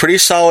theory? It's pretty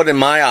solid in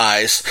my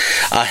eyes.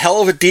 A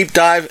hell of a deep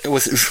dive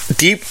with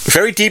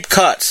very deep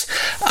cuts.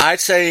 I'd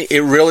say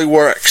it really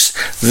works.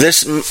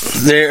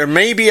 There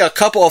may be a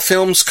couple of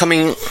films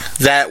coming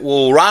that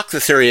will rock the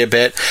theory a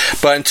bit,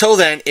 but until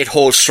then, it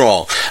holds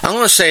strong. I'm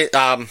going to say,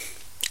 I'm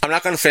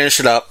not going to finish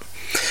it up.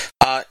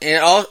 I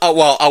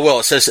will.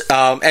 It says,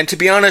 and to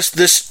be honest,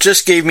 this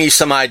just gave me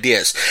some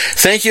ideas.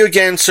 Thank you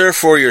again, sir,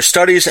 for your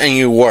studies and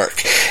your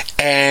work.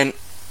 And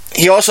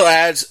he also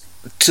adds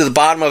to the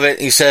bottom of it,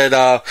 he said,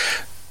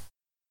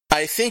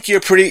 I think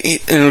you're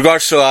pretty, in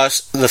regards to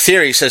the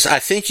theory, he says, I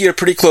think you're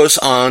pretty close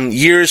on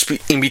years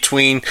in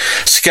between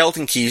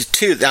Skeleton Keys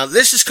too. Now,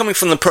 this is coming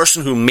from the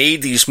person who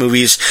made these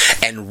movies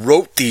and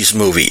wrote these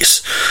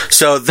movies.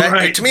 So that,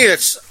 right, to me,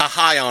 that's a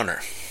high honor.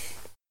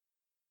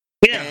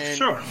 Yeah,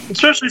 sure.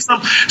 Especially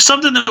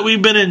something that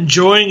we've been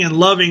enjoying and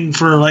loving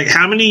for, like,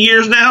 how many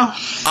years now?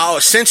 Oh,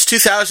 since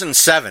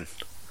 2007.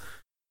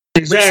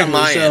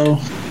 Exactly.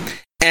 So.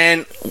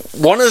 And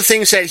one of the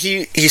things that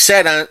he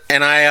said,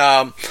 and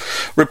I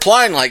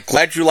replied, like,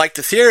 glad you liked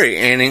the theory.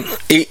 And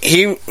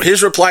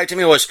his reply to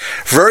me was,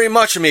 very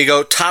much,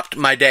 amigo, topped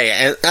my day.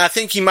 And I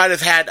think he might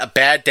have had a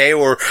bad day,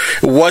 or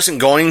it wasn't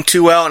going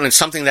too well, and it's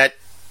something that,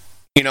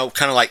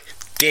 kind of like,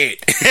 did.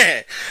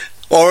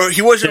 Or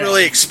he wasn't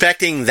really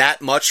expecting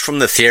that much from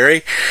the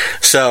theory.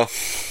 So.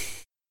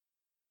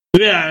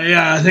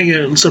 Yeah, I think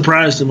it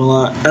surprised him a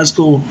lot. That's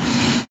cool.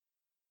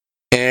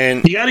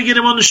 And you got to get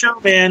him on the show,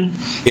 man.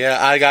 Yeah,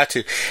 I got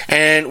to.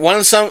 And one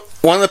of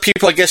the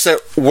people, I guess, that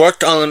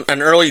worked on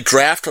an early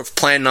draft of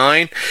Plan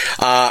 9,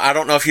 I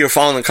don't know if you were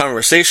following the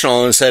conversation,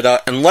 and said,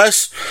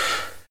 unless,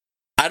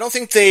 I don't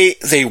think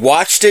they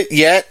watched it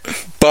yet,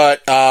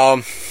 but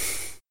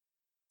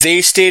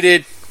they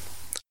stated,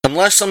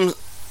 unless some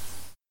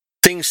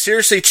things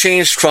seriously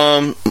changed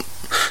from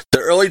the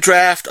early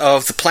draft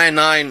of the Plan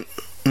 9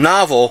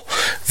 novel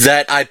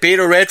that I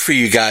beta read for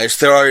you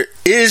guys,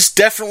 is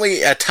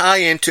definitely a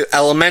tie-in to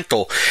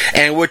Elemental,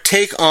 and would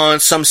take on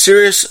some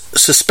serious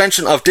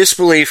suspension of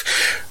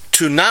disbelief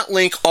to not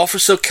link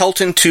Officer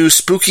Kelton to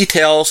Spooky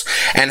Tales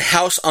and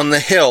House on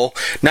the Hill,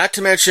 not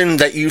to mention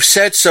that you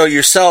said so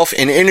yourself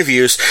in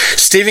interviews.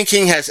 Stephen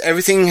King has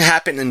everything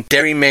happen in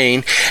Derry,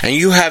 Maine, and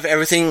you have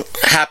everything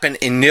happen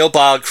in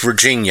Neilbog,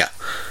 Virginia.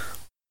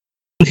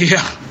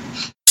 Yeah.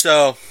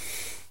 So,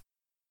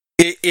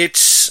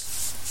 it's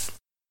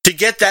to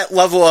get that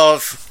level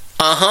of,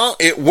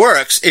 it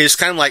works, is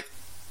kind of like,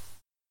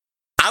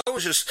 I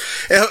was just,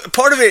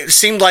 part of it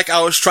seemed like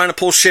I was trying to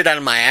pull shit out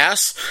of my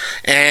ass,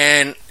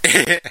 and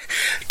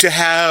to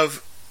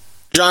have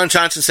John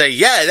Johnson say,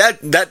 yeah,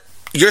 that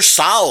you're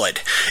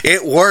solid,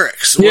 it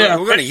works, we're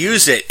going to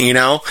use it,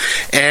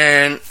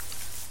 and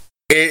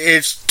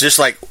it's just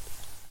like,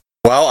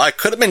 Well, I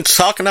could have been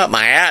talking up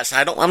my ass.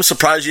 I'm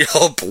surprised you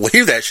don't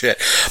believe that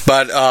shit.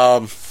 But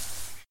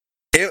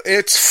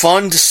it's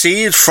fun to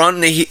see. It's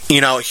fun to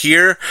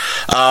hear.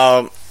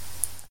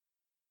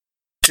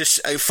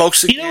 Just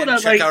folks, you know what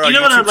I'd like. You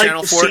know what I'd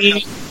like to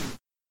see.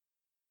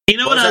 You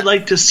know what I'd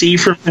like to see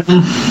from him.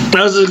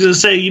 I was going to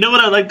say, you know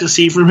what I'd like to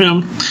see from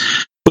him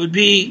would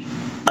be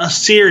a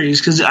series,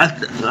 because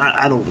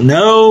I don't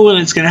know when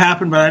it's going to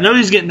happen, but I know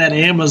he's getting that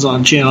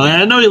Amazon channel, and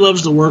I know he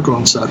loves to work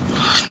on stuff.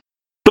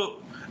 But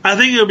I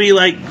think it would be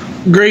like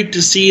great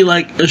to see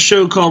like a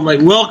show called like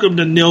Welcome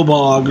to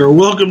Nilbog, or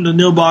Welcome to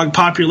Nilbog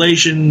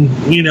Population,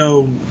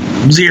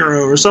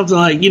 0, or something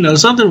like,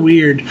 something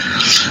weird,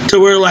 to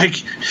where like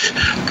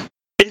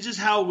it's just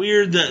how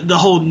weird the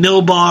whole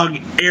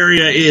Nilbog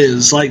area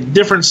is. Like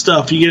different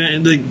stuff you get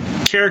in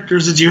the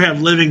characters that you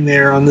have living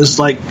there on this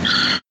like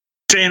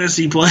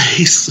fantasy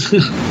place.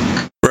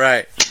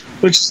 Right.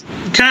 Which is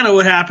kind of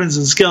what happens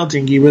in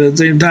Skeleton Key, but at the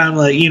same time,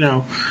 like,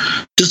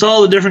 just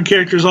all the different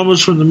characters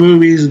almost from the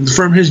movies and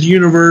from his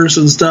universe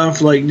and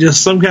stuff, like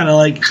just some kind of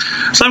like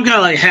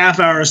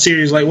half-hour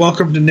series like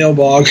Welcome to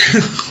Nilbog.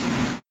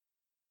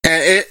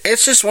 And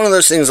it's just one of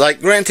those things,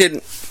 like,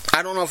 granted,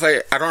 I don't know if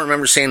I don't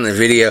remember saying in the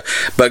video,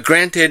 but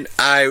granted,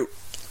 I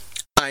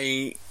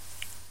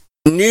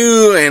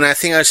knew, and I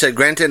think I said,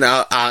 granted,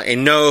 I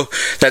know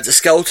that the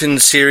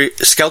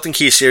Skeleton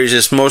Key series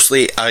is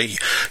mostly a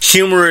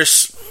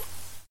humorous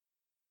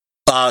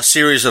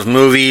series of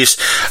movies,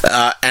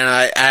 and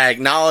I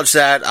acknowledge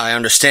that, I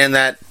understand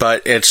that,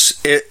 but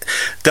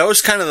that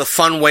was kind of the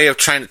fun way of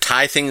trying to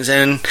tie things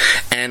in,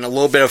 and a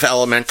little bit of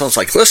elemental. It's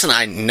like, listen,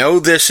 I know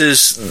this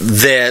is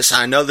this,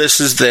 I know this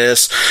is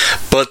this,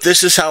 but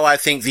this is how I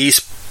think these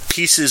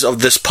pieces of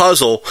this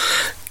puzzle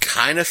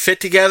kind of fit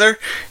together,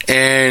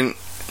 and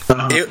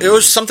it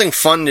was something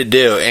fun to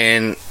do.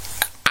 And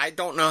I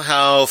don't know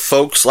how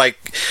folks like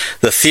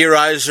the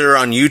Theorizer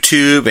on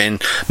YouTube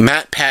and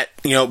Matt Pat,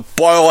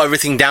 boil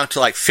everything down to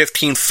like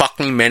 15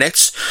 fucking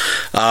minutes.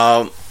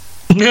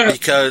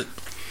 Because,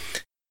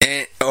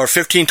 or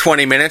 15,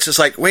 20 minutes. It's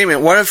like, wait a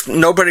minute, what if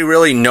nobody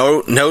really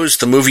knows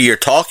the movie you're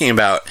talking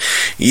about?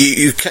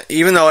 You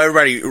even though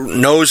everybody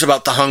knows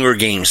about the Hunger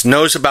Games,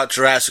 knows about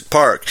Jurassic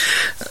Park.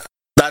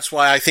 That's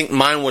why I think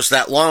mine was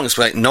that long. It's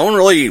like no one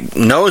really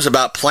knows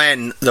about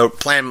the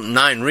Plan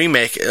 9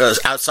 remake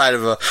outside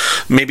of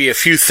maybe a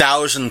few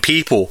thousand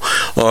people,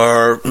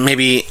 or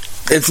maybe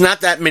it's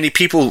not that many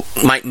people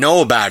might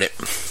know about it.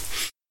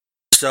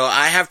 So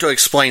I have to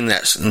explain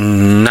this.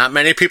 Not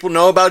many people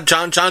know about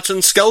John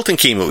Johnson's Skeleton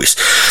Key movies.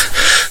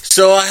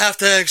 So I have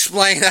to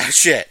explain that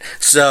shit.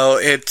 So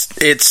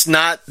it's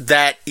not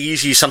that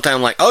easy. Sometimes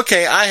I'm like,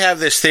 okay, I have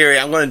this theory.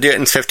 I'm going to do it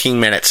in 15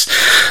 minutes.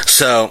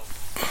 So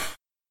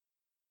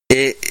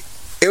it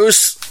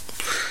was,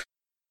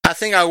 I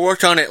think I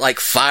worked on it like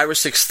 5 or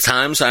 6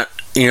 times, trying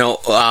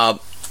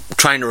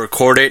to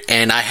record it,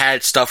 and I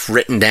had stuff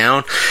written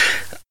down.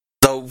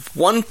 The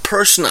one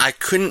person I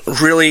couldn't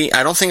really,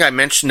 I don't think I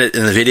mentioned it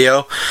in the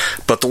video,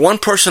 but the one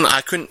person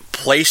I couldn't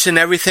place in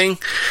everything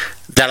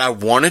that I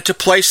wanted to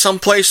place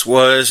someplace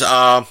was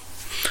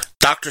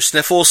Dr.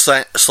 Sniffles /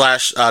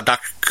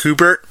 Dr.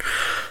 Kubert,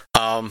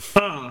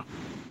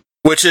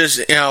 which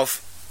is,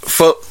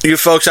 you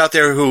folks out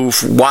there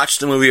who've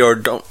watched the movie or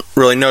don't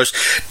really know,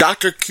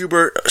 Dr.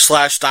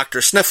 Kubert /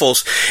 Dr.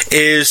 Sniffles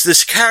is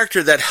this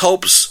character that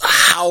helps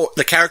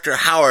the character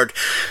Howard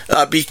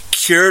be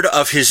cured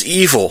of his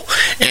evil.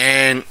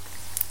 And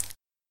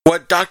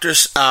what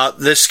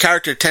this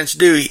character tends to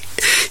do,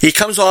 he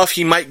comes off,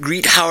 he might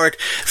greet Howard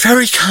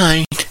very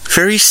kind,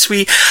 very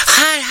sweet.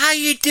 Hi, how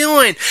you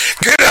doing?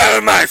 Get out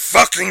of my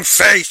fucking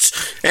face!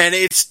 And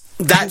it's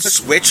that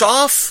switch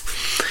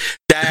off,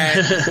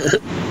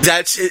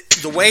 that's it.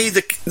 The way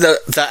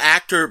the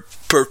actor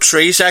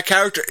portrays that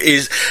character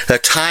is, the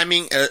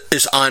timing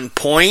is on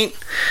point,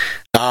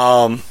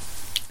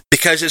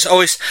 because it's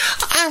always,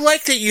 I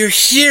like that you're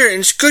here and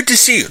it's good to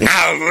see you,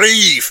 now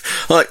leave,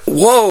 like,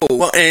 whoa.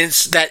 And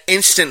it's that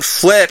instant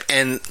flip,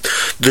 and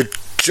the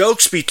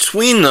jokes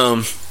between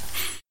them,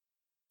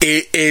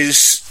 it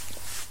is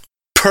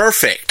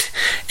perfect.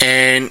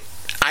 And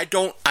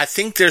I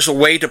think there's a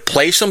way to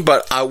place them,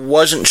 but I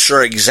wasn't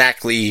sure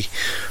exactly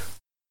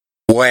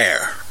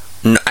where.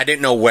 I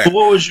didn't know where.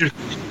 What was your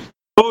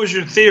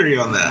theory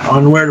on that,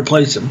 on where to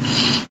place them?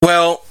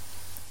 Well,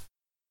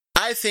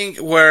 I think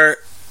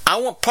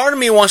part of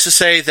me wants to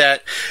say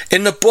that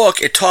in the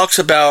book it talks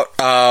about,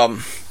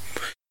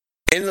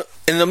 in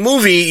the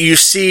movie you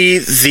see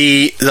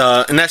the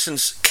in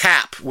essence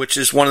Cap, which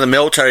is one of the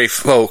military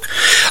folk,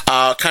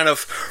 kind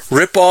of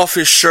rip off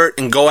his shirt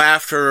and go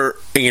after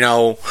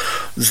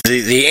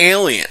the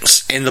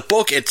aliens. In the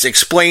book it's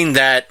explained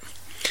that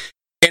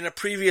in a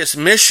previous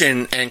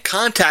mission and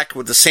contact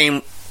with the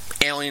same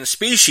alien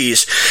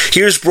species,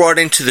 he was brought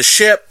into the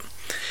ship,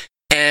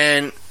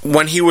 and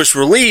when he was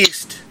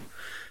released,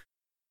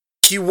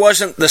 he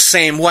wasn't the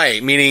same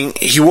way, meaning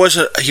he was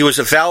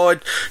a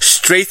valid,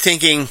 straight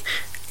thinking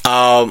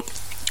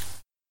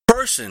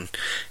person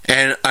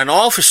and an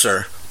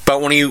officer,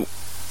 but when he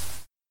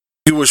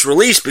he was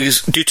released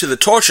because due to the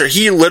torture,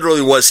 he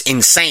literally was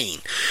insane.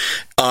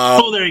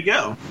 There you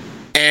go.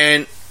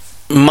 And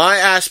my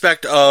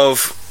aspect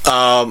of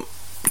Dr.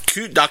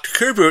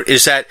 Kubert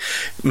is that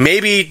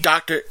maybe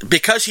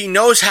because he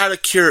knows how to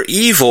cure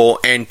evil,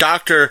 and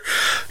Dr.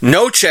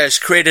 Notches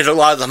created a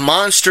lot of the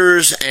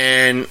monsters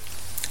and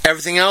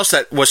everything else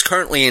that was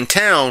currently in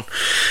town,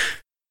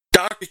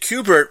 Dr.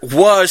 Kubert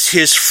was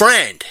his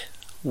friend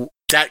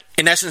that,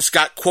 in essence,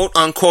 got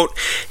quote-unquote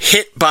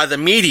hit by the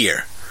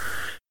meteor.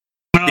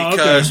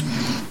 Because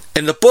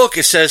in the book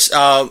it says,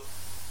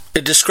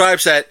 it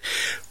describes that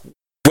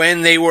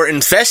when they were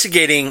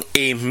investigating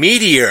a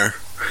meteor,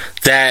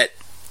 that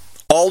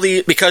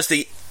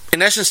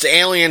in essence, the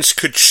aliens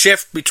could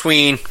shift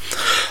between,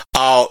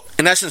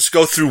 in essence,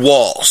 go through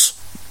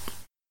walls.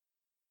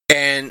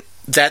 And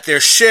that their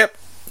ship,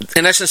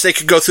 in essence, they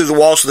could go through the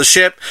walls of the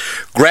ship,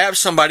 grab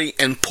somebody,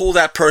 and pull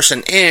that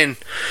person in,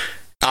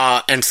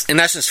 and in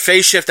essence,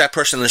 phase shift that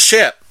person in the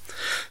ship.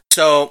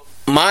 So,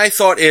 my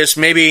thought is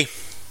maybe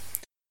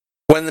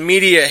when the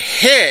meteor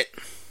hit,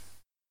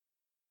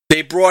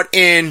 they brought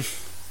in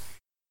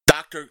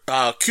Dr.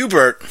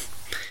 Kubert,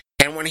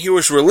 and when he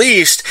was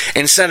released,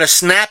 instead of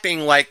snapping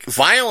like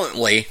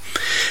violently,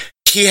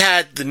 he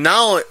had the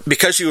knowledge,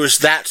 because he was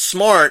that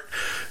smart,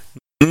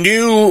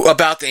 knew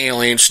about the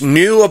aliens,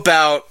 knew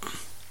about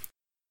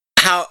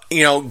how,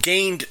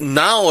 gained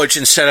knowledge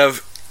instead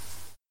of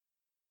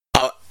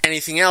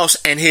anything else,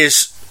 and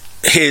his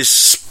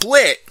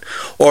split,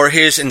 or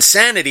his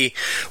insanity,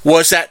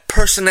 was that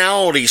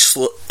personality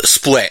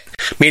split,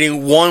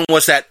 meaning one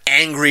was that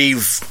angry,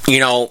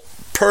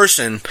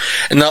 person,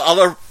 and the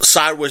other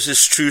side was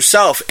his true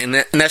self, and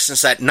in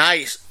essence, that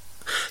nice,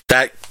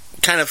 that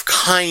kind of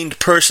kind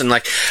person,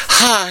 like,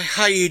 hi,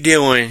 how you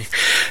doing?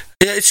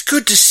 It's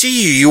good to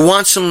see you. You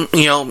want some,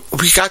 we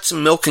got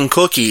some milk and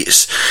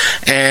cookies.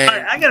 And all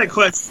right, I got a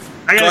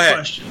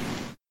question.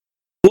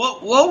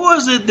 What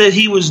was it that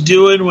he was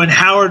doing when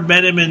Howard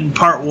met him in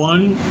part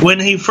 1? When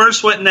he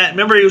first went in that,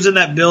 remember he was in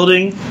that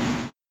building?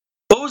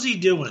 What was he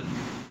doing?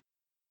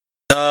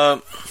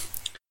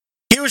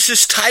 He was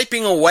just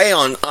typing away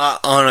on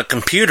a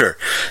computer.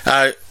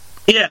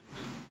 Yeah.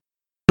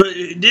 But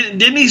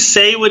didn't he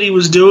say what he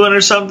was doing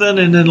or something?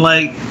 And then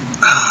I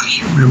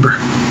can't remember.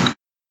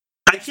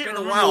 I can't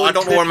remember. Wow, I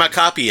don't know where my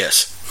copy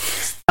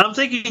is. I'm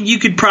thinking you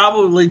could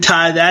probably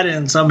tie that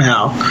in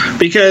somehow,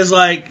 because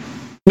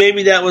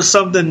maybe that was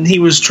something he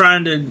was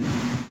trying to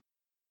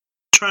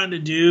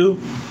do.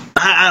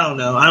 I don't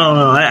know.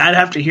 I'd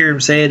have to hear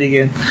him say it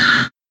again.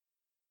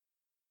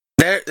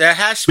 There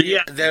has to be.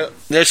 Yeah.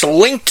 There's a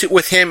link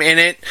with him in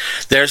it.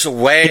 There's a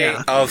way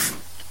of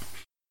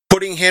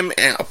putting him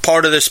a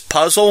part of this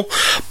puzzle,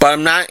 but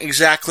I'm not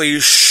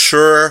exactly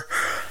sure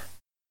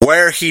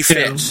where he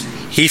fits. Yeah.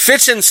 He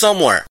fits in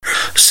somewhere.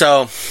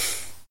 So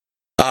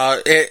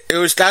but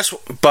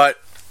the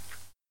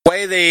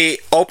way they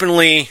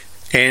openly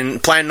in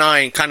Plan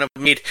 9 kind of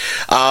made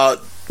the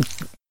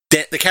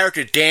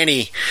character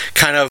Danny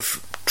kind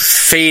of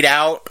fade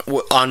out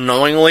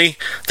unknowingly,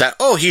 that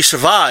he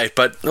survived,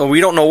 but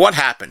we don't know what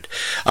happened.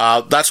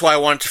 That's why I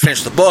wanted to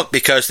finish the book,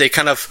 because they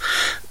kind of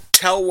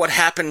tell what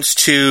happens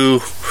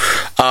to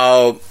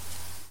the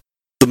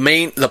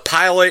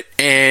pilot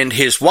and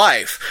his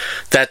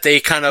wife, that they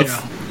kind of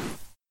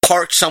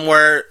parked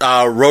somewhere,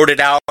 wrote it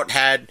out,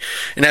 had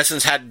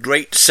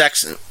great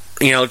sex.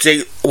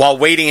 While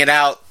waiting it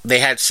out, they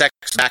had sex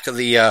back of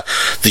the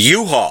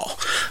U-Haul.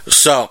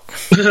 So.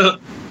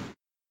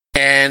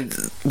 And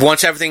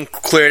once everything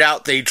cleared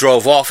out, they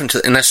drove off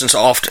into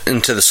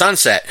the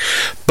sunset.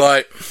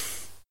 But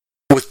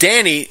with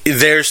Danny,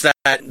 there's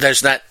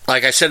that,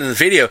 like I said in the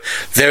video,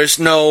 there's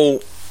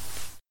no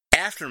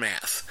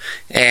aftermath.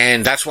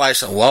 And that's why I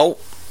said, well,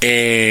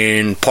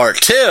 in part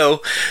 2,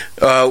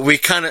 we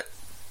kind of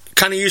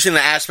using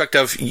the aspect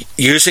of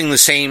using the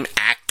same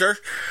actor,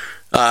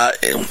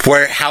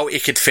 how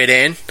it could fit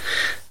in.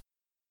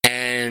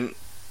 And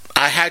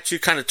I had to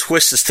kind of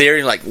twist this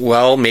theory,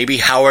 maybe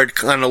Howard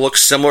kind of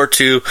looks similar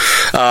to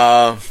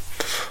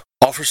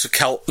Officer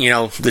Kelp,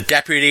 the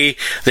deputy.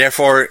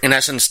 Therefore, in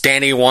essence,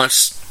 Danny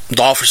wants the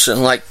officer,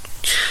 knock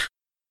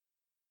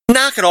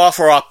it off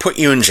or I'll put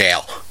you in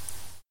jail.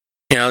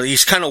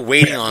 He's kind of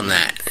waiting on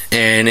that.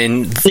 And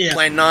in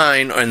Plan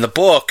 9, or in the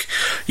book,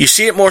 you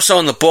see it more so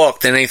in the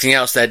book than anything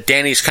else, that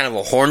Danny's kind of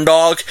a horn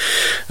dog.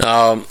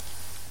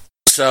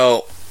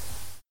 So,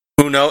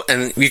 who knows?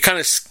 And you kind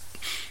of...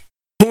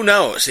 Who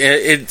knows?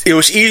 It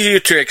was easier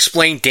to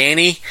explain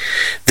Danny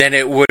than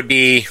it would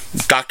be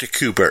Dr.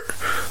 Kubert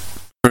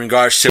in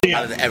regards to a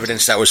lot of the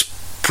evidence that was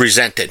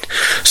presented.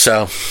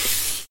 So,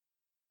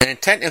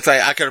 and technically,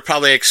 I could have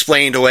probably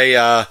explained away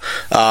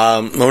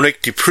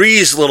Monique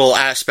Dupree's little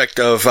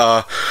aspect of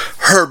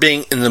her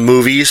being in the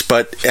movies,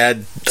 but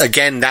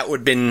again, that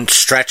would have been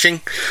stretching.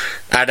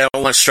 I don't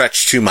want to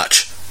stretch too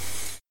much.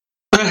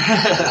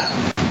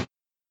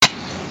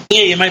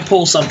 Yeah, you might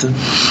pull something.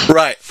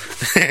 Right.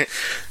 Wait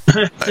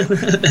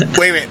a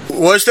minute.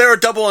 Was there a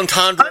double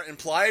entendre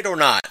implied or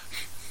not?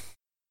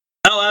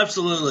 Oh,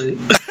 absolutely.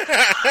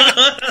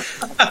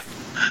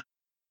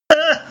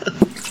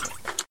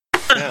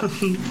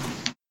 Who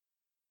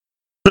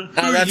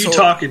are you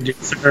talking to,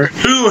 sir?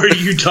 Who are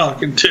you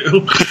talking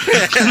to?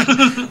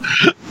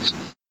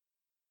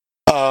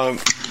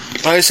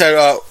 Like I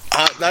said,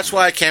 that's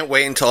why I can't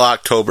wait until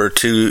October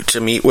to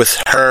meet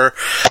with her.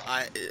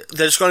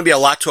 There's going to be a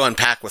lot to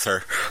unpack with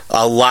her.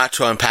 A lot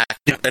to unpack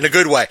in a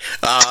good way.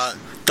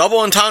 Double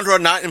entendre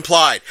not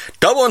implied.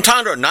 Double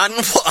entendre not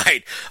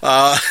implied.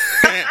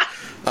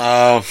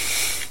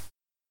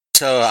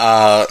 So,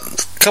 a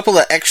couple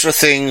of extra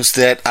things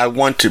that I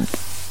want to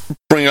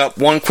bring up.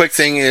 One quick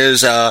thing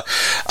is... real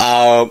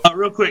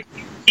quick.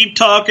 Keep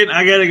talking.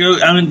 I gotta go.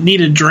 I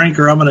need a drink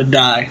or I'm gonna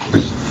die.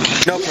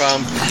 No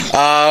problem.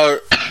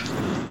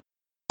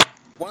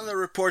 One of the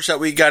reports that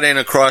we got in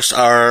across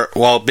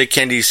while Big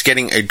Candy's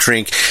getting a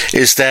drink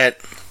is that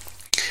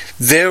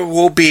there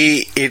will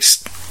be,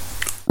 it's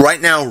right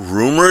now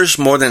rumors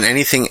more than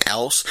anything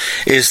else,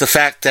 is the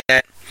fact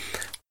that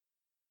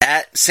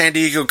at San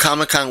Diego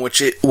Comic-Con, which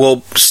it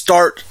will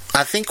start,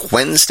 I think,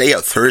 Wednesday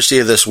or Thursday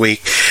of this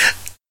week,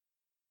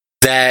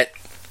 that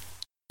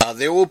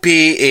there will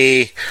be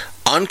a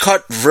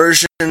uncut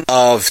version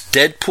of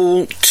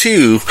Deadpool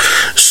 2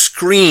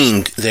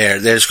 screened there.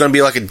 There's going to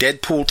be like a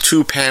Deadpool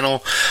 2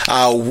 panel.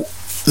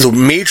 The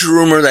major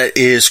rumor that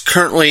is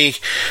currently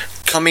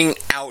coming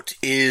out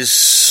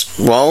is,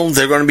 well,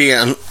 they're going to be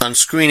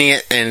unscreening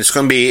it, and it's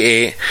going to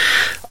be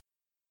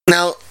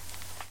now,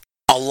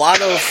 a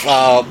lot of,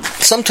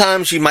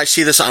 sometimes you might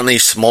see this on a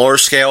smaller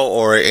scale,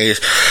 or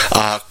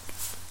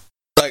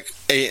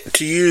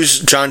to use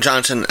John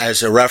Johnson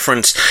as a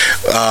reference,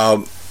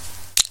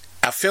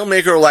 a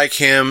filmmaker like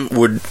him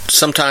would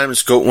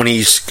sometimes go, when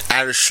he's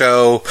at a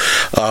show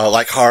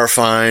like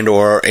Horrorfind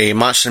or a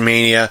Monster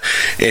Mania,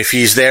 if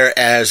he's there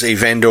as a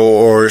vendor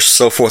or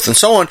so forth and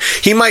so on,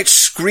 he might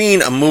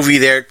screen a movie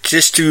there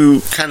just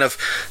to kind of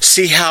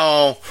see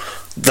how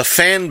the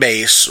fan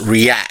base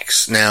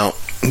reacts. Now,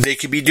 they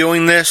could be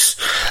doing this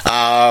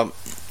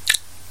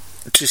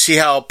to see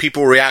how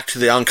people react to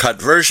the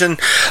uncut version.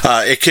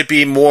 It could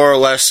be more or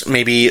less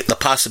maybe the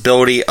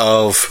possibility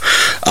of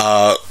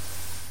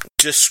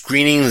just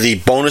screening the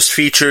bonus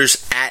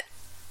features at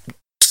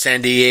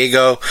San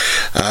Diego.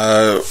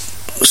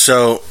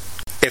 So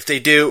if they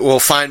do, we'll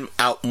find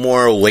out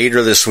more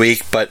later this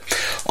week. But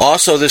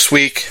also this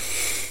week,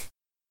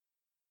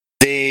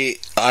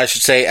 I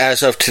should say,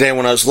 as of today,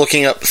 when I was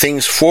looking up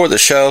things for the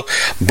show,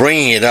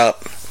 bringing it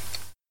up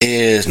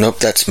is, nope,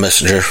 that's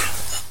Messenger.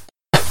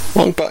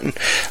 Wrong button.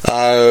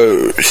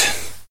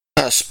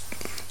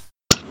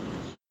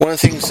 One of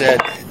the things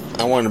that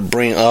I want to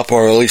bring up,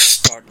 or at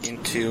least start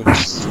into,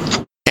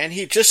 and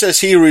he just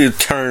as he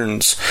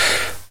returns,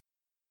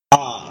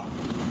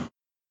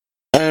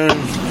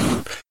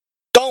 and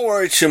don't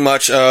worry too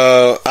much.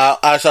 As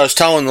I was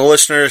telling the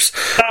listeners,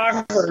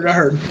 I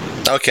heard.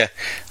 Okay,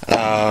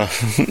 I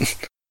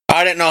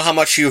didn't know how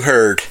much you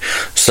heard,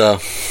 so.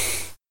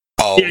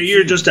 Oh, yeah,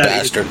 you're just a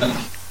bastard.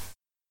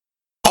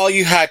 Oh,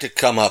 you had to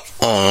come up,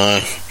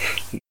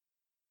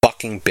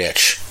 fucking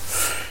bitch.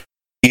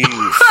 You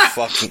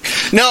fucking...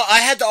 No, I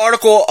had the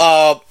article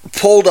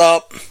pulled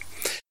up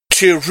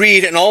to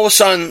read, and all of a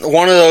sudden,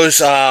 one of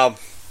those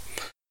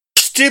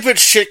stupid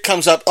shit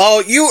comes up.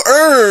 Oh, you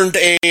earned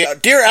a...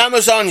 Dear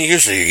Amazon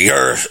user,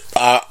 you've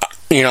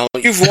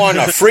won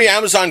a free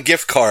Amazon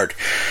gift card.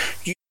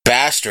 You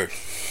bastard.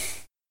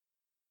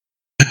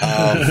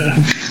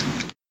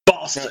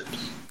 Boston.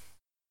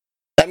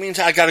 That means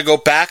I gotta go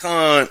back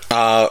on,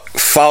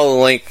 follow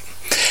the link.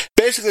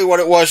 Basically what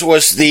it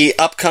was the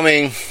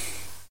upcoming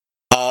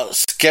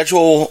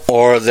schedule,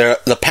 or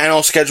the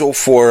panel schedule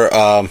for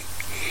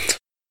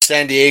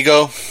San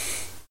Diego.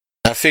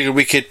 I figured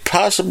we could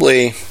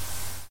possibly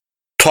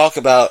talk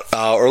about,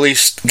 or at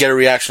least get a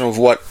reaction of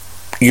what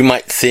you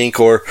might think,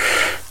 or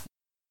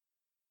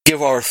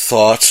give our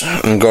thoughts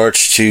in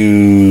regards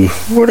to...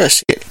 Where did I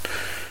see it?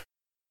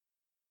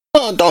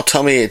 Oh, don't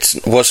tell me it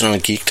wasn't on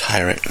Geek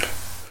Tyrant.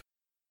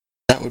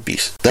 That would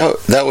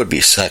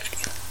be sick.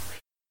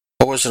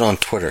 Or was it on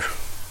Twitter?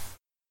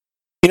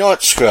 You know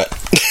what? Screw it.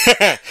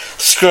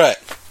 Screw it.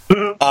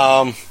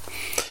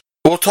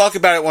 We'll talk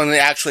about it when it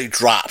actually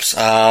drops.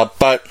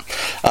 But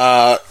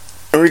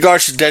in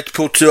regards to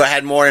Deadpool 2, I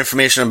had more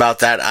information about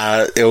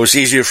that. It was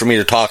easier for me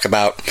to talk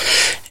about.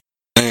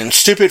 And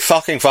stupid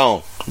fucking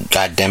phone.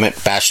 God damn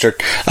it, bastard.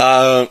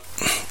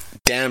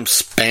 Damn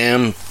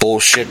spam,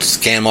 bullshit,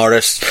 scam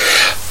artist.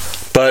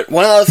 But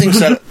one of the things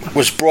that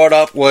was brought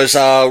up was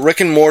Rick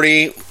and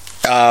Morty.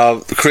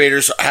 The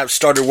creators have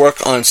started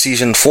work on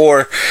season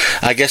 4.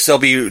 I guess they'll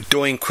be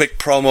doing quick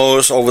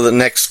promos over the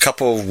next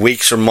couple of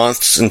weeks or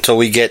months until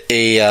we get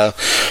a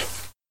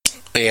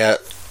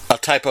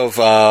type of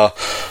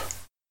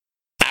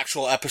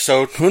actual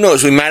episode. Who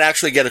knows? We might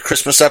actually get a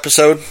Christmas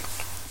episode.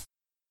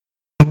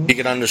 You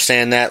can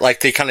understand that, like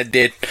they kind of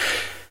did.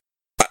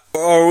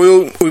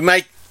 Or we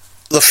might.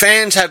 The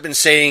fans have been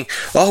saying,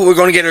 "Oh, we're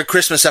going to get a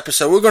Christmas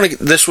episode.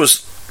 This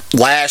was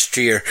last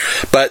year,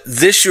 but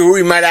this year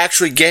we might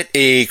actually get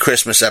a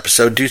Christmas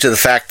episode due to the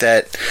fact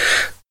that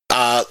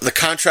the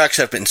contracts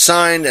have been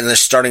signed and they're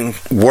starting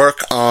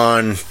work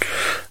on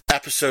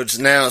episodes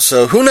now,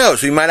 so who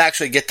knows? We might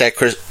actually get that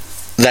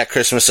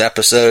Christmas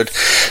episode.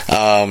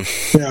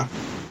 Yeah.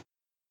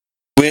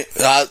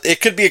 It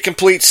could be a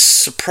complete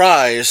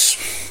surprise,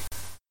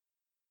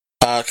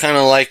 kind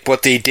of like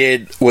what they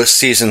did with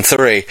Season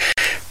 3.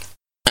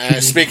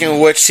 Speaking of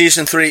which,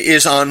 Season 3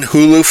 is on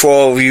Hulu for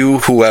all of you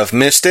who have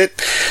missed it.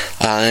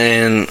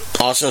 And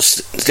also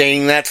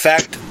stating that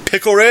fact,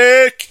 Pickle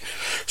Rick!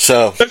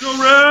 So, Pickle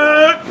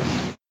Rick!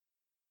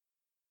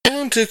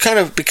 And to kind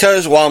of,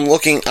 because while I'm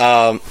looking,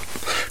 trying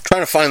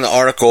to find the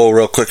article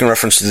real quick in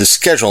reference to the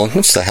schedule.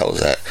 What the hell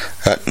is that?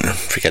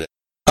 Forget it.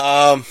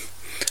 How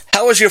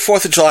was your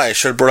 4th of July? I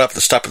should have brought up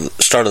the start of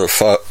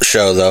the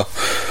show, though.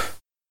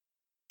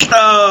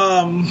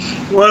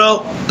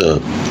 Well,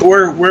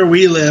 where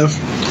we live,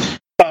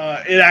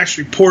 it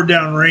actually poured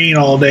down rain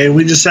all day.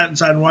 We just sat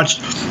inside and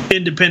watched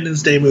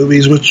Independence Day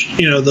movies, which,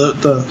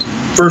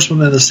 the first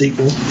one and the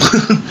sequel,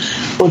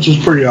 which was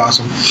pretty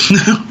awesome.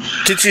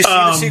 Did you see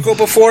the sequel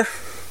before?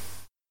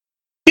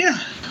 Yeah.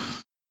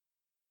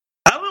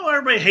 I don't know why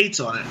everybody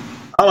hates on it.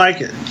 I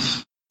like it.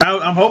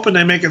 I'm hoping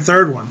they make a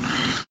third one.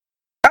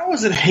 I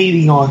wasn't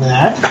hating on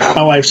that.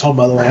 My wife's home,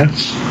 by the way.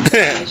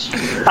 That's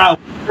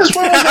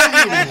what I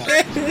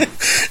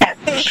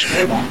was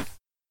hating on.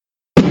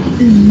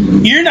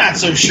 You're not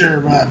so sure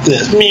about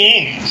this.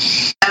 Me.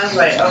 I was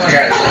like, oh my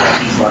god.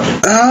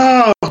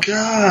 Oh,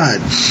 God.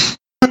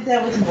 I did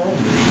that with another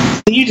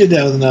movie. You did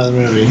that with another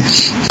movie.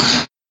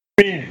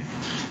 Man.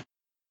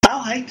 I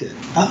liked it.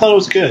 I thought it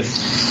was good.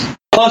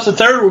 Plus, the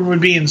third one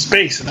would be in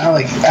space, and I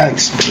like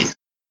space.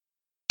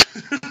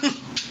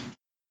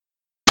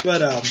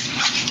 But,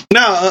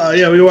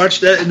 we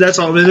watched that. That's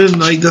all. And then,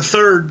 the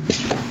third,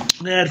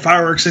 they had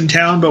fireworks in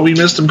town, but we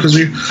missed them because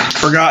we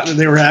forgot that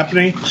they were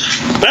happening.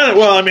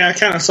 I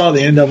kind of saw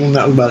the end of them.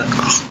 That was about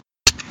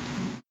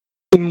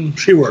it.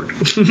 She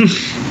worked.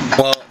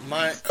 Well,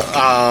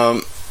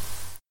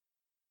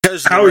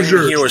 because how was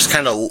yours? Here was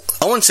kind of,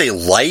 I wouldn't say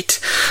light,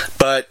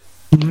 but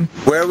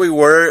where we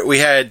were, we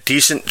had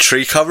decent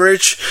tree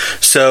coverage,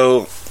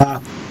 so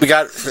we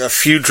got a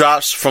few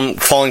drops from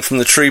falling from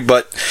the tree,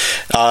 but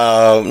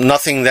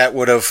nothing that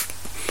would have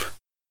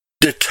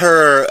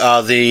deter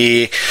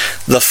the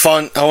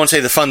fun. I won't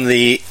say the fun.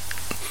 The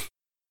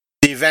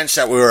events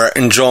that we were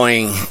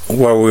enjoying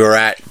where we were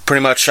at.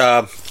 Pretty much,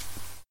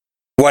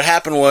 what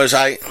happened was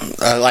I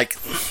like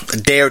a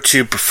day or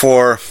two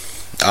before.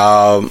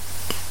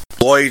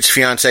 Lloyd's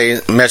fiance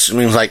messaged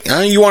me, like,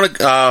 you want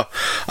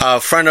a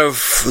friend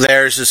of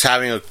theirs is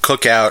having a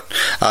cookout.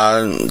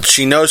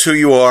 She knows who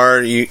you are,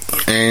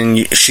 and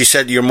she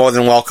said you're more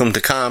than welcome to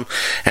come.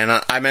 And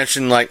I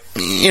mentioned, like,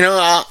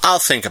 I'll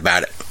think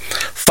about it.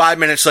 5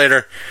 minutes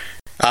later,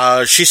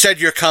 she said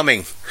you're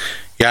coming.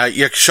 Yeah,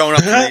 you're showing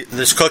up to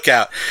this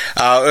cookout.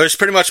 It was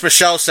pretty much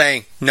Michelle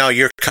saying, no,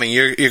 you're coming.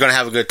 You're going to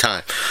have a good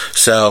time.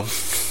 So,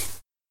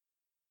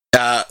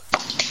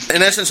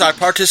 in essence, I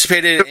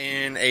participated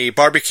in a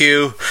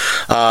barbecue,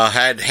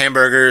 had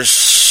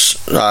hamburgers,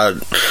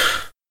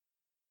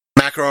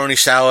 macaroni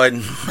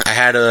salad. I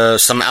had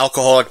some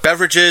alcoholic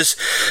beverages.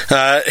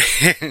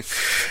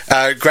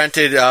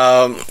 Granted,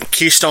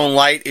 Keystone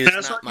Light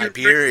is not my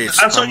beer. I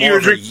thought you were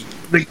drinking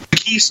the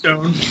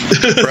Keystone.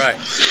 Right.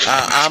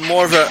 I'm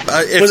more of a...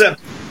 was that...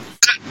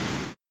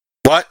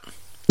 What?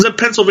 Was that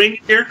Pennsylvania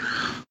beer?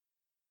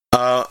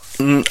 I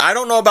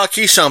don't know about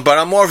Keystone, but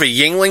I'm more of a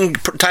Yuengling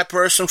type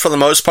person for the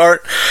most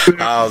part.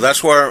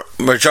 That's where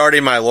majority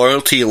of my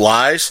loyalty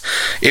lies,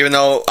 even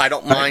though I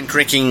don't mind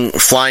drinking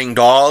Flying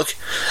Dog.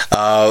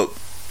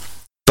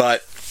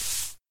 But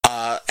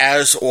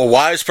as a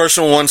wise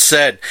person once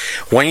said,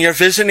 when you're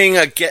visiting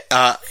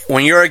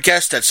when you're a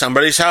guest at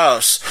somebody's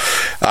house,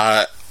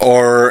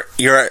 or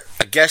you're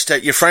a guest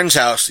at your friend's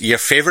house, your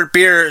favorite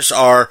beers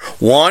are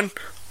 1,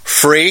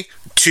 free,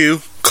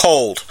 2,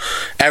 cold.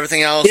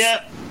 Everything else...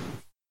 Yeah.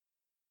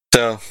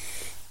 So,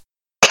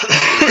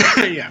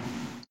 yeah,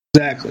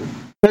 exactly.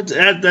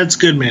 That's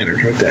good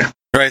manners right there.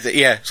 Right,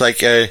 yeah. It's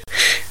like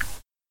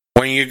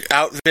when you're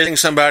out visiting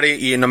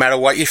somebody, no matter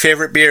what your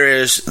favorite beer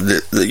is,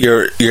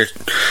 your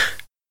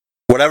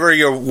whatever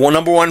your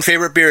number one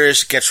favorite beer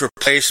is gets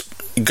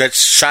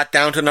shot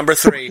down to number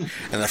 3,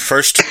 and the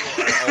first 2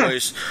 are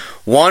always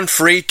 1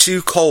 free,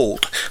 2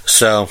 cold.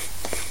 So.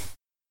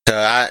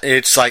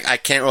 It's like I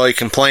can't really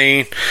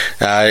complain.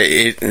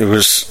 It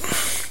was.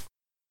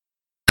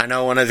 I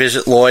know when I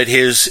visit Lloyd,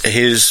 his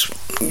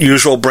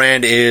usual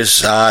brand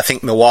is I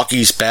think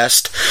Milwaukee's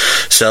Best.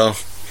 So,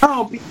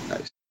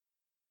 nice.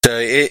 So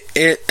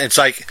it's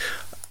like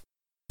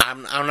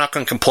I'm not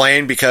going to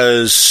complain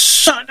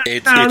because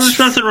there's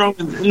nothing wrong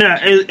with it. No,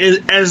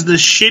 as the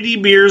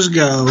shitty beers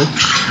go,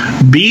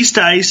 Beast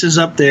Ice is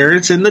up there.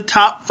 It's in the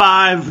top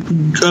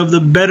 5 of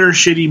the better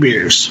shitty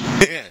beers.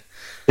 Yeah.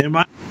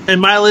 In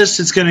my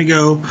list, it's going to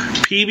go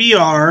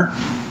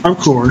PBR, of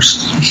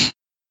course.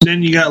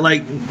 Then you got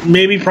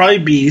probably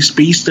Beast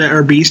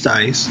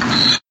Ice.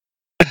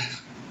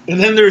 And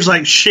then there's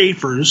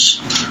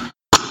Schaefer's.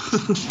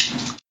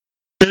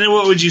 And then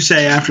what would you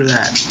say after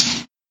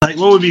that?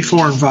 What would be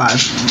 4 and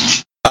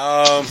 5?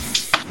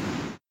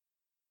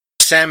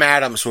 Sam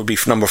Adams would be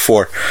number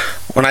 4.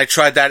 When I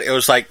tried that, it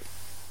was like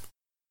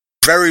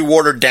very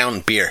watered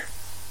down beer.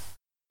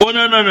 Well,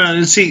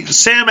 no. See,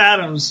 Sam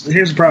Adams,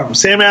 here's the problem.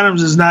 Sam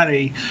Adams is not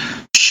a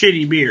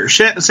shitty beer.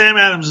 Sam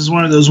Adams is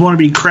one of those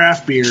wannabe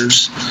craft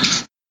beers.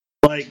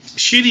 Like,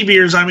 shitty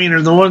beers, I mean,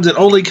 are the ones that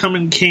only come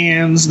in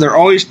cans. They're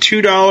always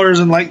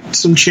 $2 and like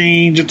some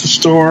change at the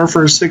store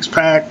for a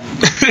 6-pack.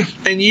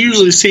 And you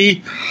usually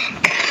see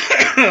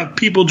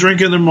people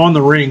drinking them on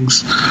the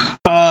rings.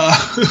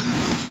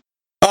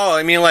 Oh,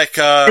 I mean, like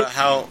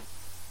how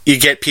you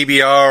get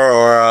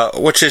PBR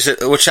or which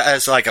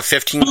has like a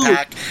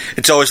 15-pack.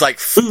 It's always like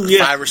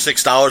 $5 or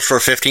 $6 for a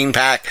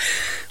 15-pack,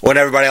 when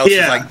everybody else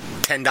is like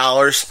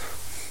 $10.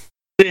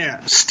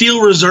 Yeah,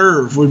 Steel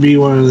Reserve would be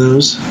one of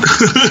those.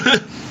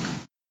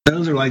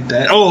 Those are like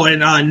that. Oh, and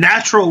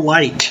Natural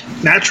Light.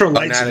 Natural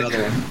Light's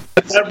another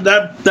one.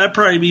 That'd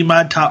probably be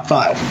my top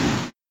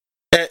 5.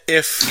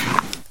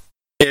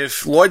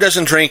 If Lloyd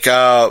doesn't drink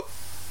a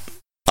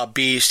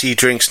Beast, he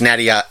drinks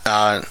Natties.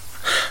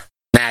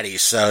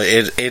 So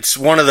it's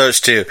one of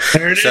those two.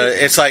 So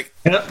it's like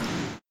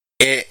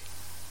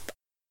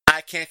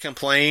I can't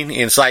complain.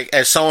 It's like,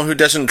 as someone who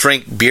doesn't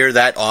drink beer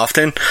that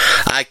often,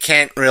 I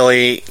can't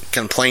really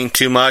complain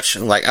too much.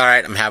 I'm like, all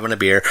right, I'm having a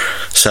beer,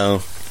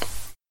 so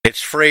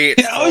it's free.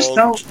 It's I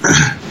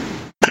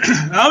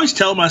always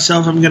tell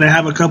myself I'm going to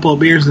have a couple of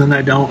beers, and then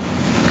I don't.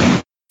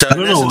 So I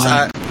don't know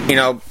why.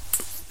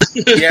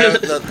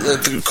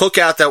 The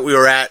cookout that we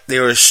were at, they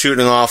were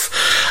shooting off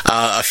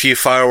a few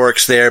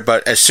fireworks there,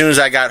 but as soon as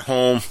I got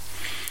home,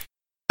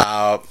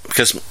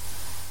 because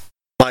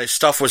my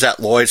stuff was at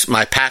Lloyd's,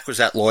 my pack was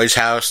at Lloyd's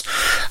house,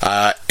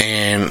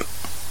 and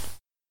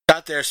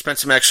got there,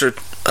 spent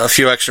a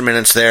few extra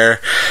minutes there,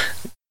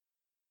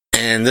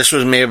 and this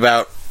was maybe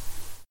by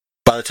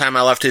the time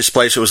I left his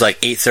place, it was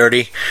like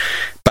 8:30.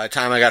 By the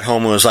time I got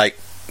home, it was like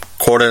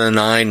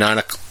 8:45, 9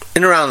 o'clock,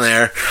 and around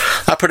there.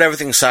 I put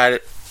everything inside.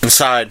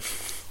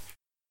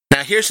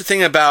 Now, here's the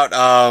thing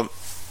about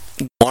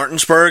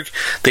Martinsburg.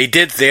 They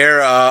did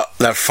their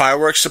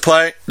fireworks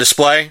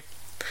display.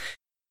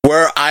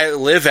 Where I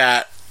live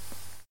at,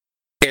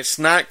 it's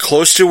not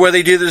close to where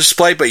they do the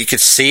display, but you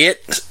could see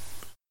it.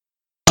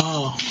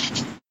 Oh.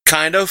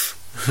 Kind of.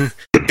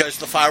 Because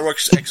the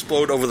fireworks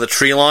explode over the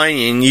tree line,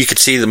 and you could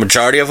see the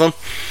majority of them.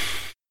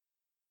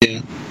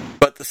 Yeah.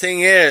 But the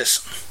thing is,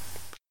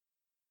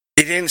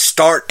 they didn't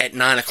start at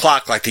 9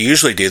 o'clock like they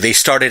usually do. They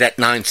started at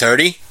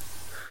 9:30.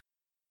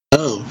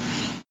 Oh.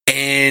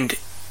 And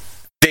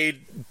they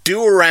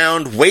do a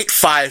round, wait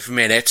 5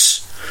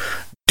 minutes,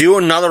 do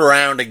another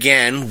round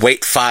again,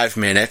 wait 5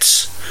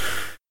 minutes,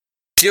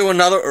 do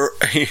another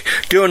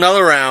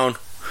round,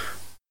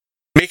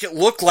 make it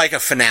look like a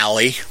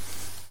finale,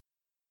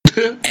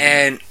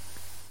 and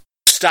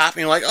stop,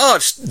 and you're like, oh,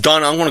 it's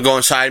done, I'm going to go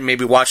inside and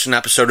maybe watch an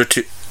episode or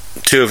two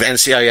of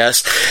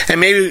NCIS, and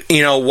maybe,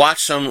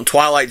 watch some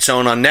Twilight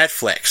Zone on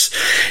Netflix.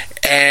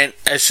 And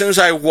as soon as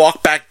I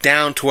walk back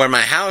down to where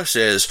my house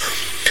is,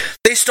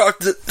 they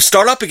start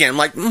up again,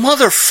 like,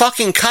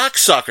 motherfucking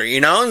cocksucker,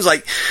 It's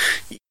like,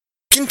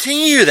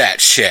 continue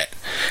that shit.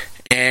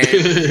 And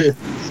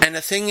and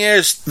the thing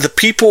is, the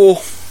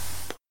people,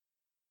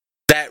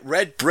 that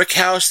red brick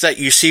house that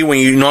you see when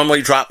you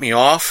normally drop me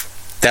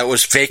off, that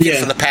was vacant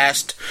for the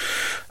past,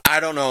 I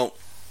don't know,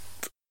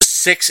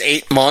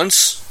 6-8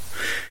 months,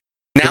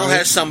 now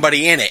has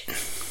somebody in it.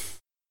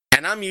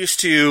 And I'm used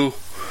to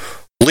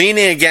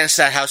leaning against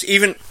that house.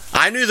 Even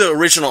I knew the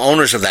original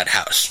owners of that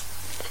house.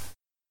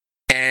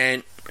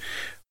 And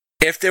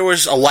if there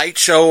was a light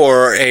show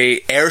or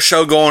a air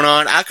show going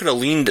on, I could have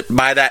leaned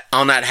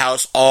on that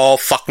house all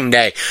fucking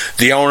day.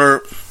 The owner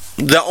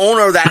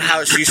of that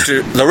house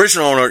the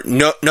original owner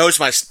knew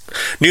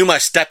my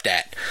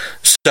stepdad.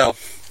 So,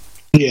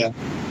 yeah.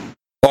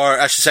 Or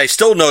I should say,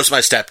 still knows my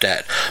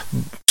stepdad.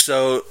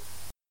 So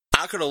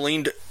I could have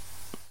leaned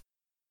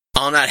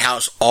on that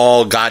house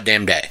all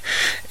goddamn day.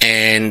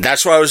 And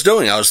that's what I was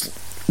doing. I was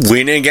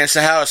leaning against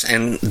the house,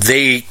 and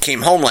they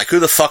came home like, who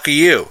the fuck are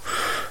you?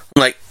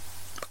 I'm like,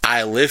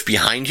 I live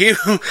behind you?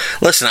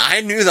 Listen,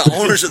 I knew the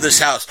owners of this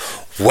house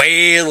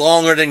way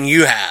longer than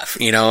you have.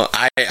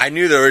 I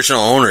knew the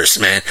original owners,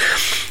 man.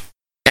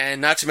 And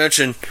not to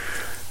mention,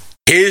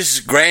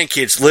 his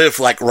grandkids live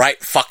like right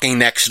fucking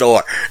next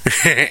door.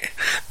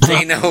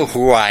 They know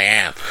who I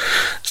am.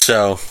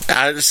 So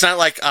it's not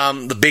like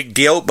the big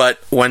deal, but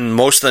when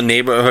most of the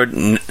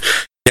neighborhood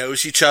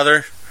knows each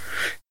other,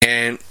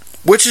 and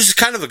which is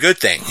kind of a good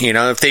thing,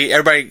 if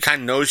everybody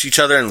kind of knows each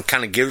other and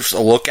kind of gives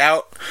a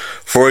lookout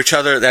for each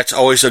other, that's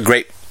always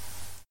I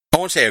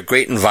won't say a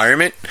great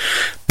environment,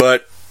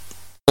 but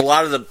a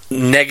lot of the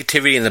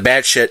negativity and the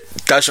bad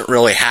shit doesn't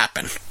really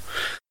happen.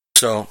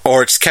 So,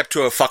 or it's kept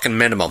to a fucking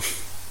minimum.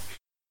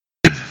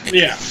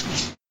 Yeah.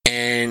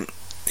 And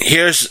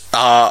here's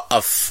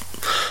a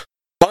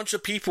bunch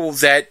of people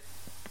that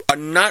are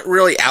not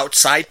really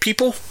outside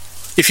people,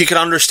 if you can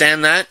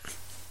understand that.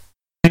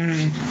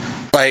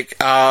 Like,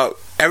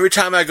 every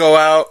time I go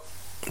out,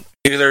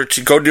 either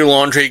to go do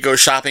laundry, go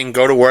shopping,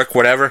 go to work,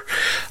 whatever,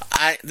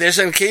 there's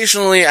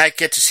occasionally I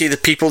get to see the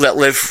people that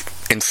live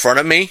in front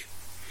of me,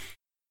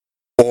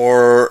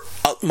 or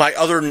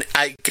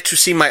I get to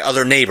see my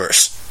other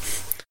neighbors.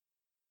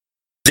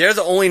 They're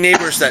the only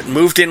neighbors that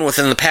moved in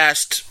within the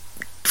past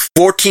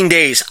 14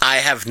 days I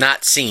have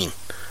not seen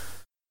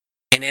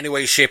in any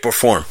way, shape, or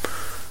form.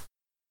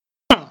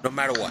 No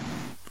matter what.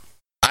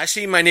 I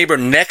see my neighbor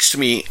next to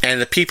me and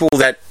the people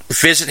that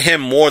visit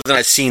him more than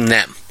I've seen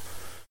them.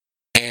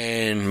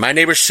 And my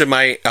neighbors to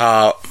my,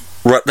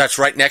 that's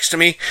right next to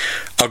me,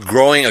 are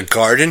growing a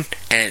garden,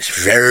 and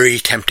it's very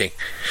tempting.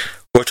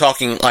 We're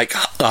talking like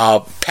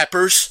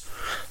peppers,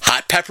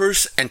 hot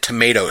peppers, and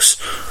tomatoes.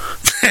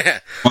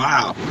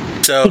 Wow.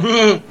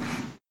 So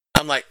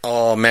I'm like,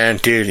 oh man,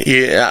 dude.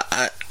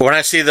 Yeah. When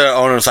I see the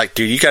owner, it's like,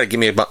 dude, you got to give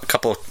me a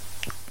couple,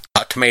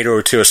 a tomato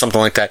or two or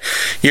something like that.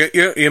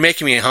 You're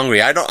making me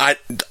hungry. I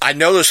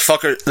know those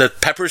the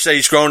peppers that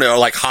he's growing are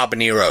like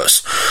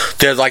habaneros.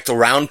 They're like the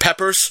round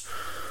peppers.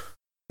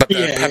 But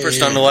the peppers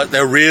nonetheless,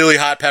 they're really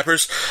hot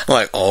peppers. I'm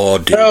like, oh,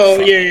 dude. Oh,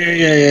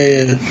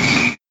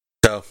 yeah.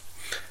 So,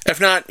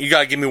 if not, you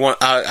gotta give me one.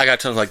 I got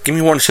to give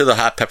me one or two of the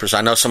hot peppers. I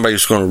know somebody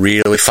who's gonna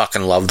really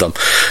fucking love them,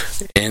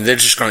 and they're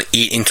just gonna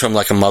eat into them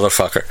like a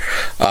motherfucker.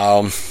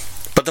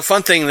 But the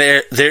fun thing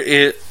there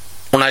is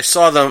when I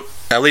saw them,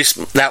 at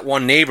least that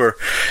one neighbor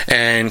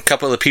and a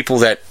couple of the people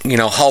that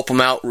help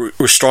him out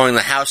restoring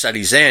the house that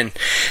he's in,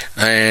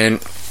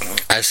 and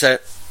I asked him,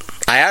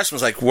 I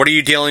was like, what are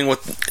you doing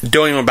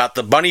about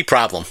the bunny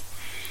problem?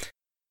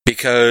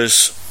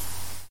 Because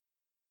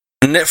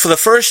for the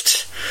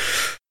first,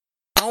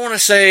 I want to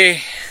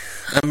say,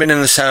 I've been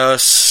in this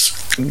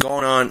house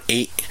going on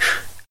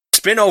it's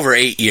been over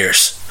 8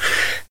 years,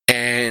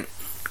 and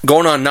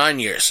going on 9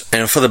 years.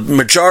 And for the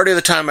majority of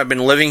the time I've been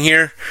living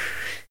here,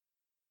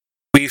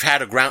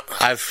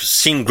 I've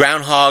seen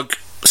probably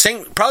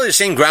the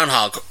same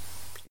groundhog,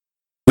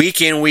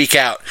 week in, week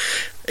out.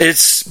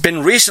 It's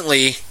been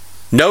recently,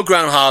 no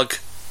groundhog,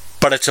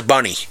 but it's a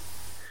bunny.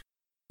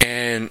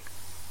 And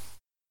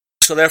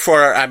so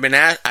therefore, I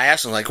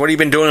asked him, like, what have you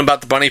been doing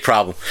about the bunny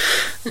problem?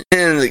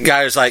 And the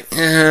guy was like,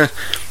 there's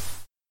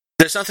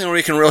nothing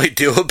we can really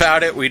do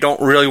about it. We don't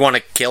really want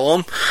to kill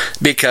him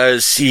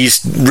because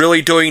he's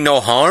really doing no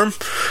harm.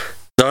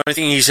 The only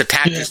thing he's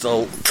attacked is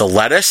the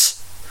lettuce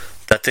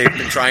that they've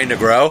been trying to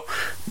grow.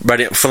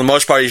 But for the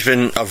most part, he's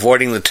been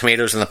avoiding the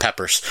tomatoes and the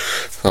peppers.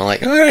 So I'm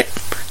like, all right.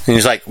 And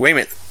he's like, wait a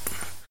minute.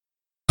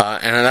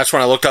 And that's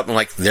when I looked up and I'm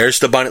like, there's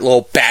the bunny,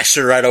 little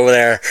bastard right over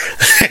there.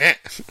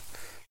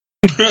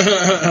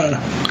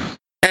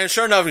 And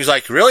sure enough, he's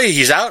like, really?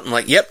 He's out? I'm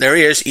like, yep, there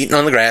he is, eating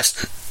on the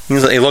grass.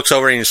 He looks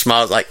over and he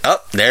smiles like,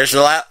 oh, there's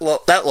that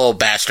little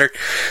bastard.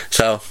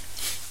 So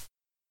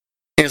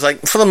he's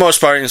like, for the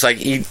most part, he's like,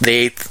 they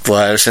ate the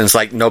lettuce, and it's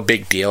like no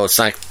big deal. It's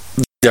like,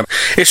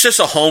 it's just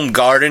a home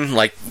garden,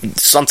 like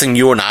something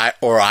you and I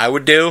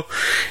would do.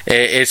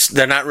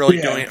 They're not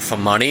really doing it for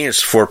money.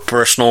 It's for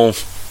personal.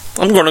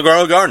 I'm going to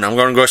grow a garden. I'm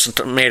going to grow some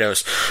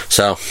tomatoes.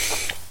 So,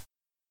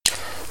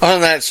 other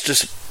than that, it's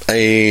just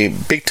a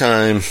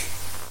big-time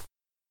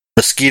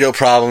mosquito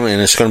problem,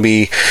 and it's going to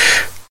be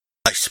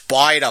a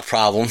spider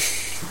problem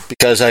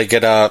because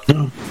because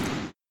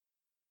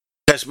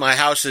my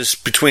house is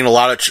behind a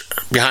lot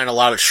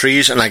of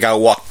trees, and I got to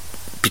walk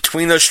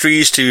between those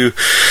trees to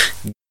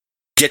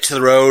get to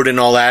the road and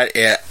all that.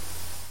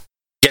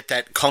 Get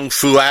that kung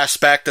fu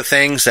aspect of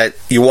things that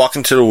you walk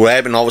into the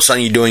web and all of a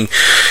sudden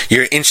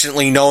you're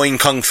instantly knowing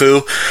kung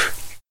fu.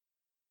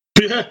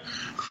 You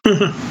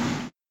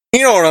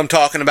know what I'm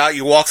talking about.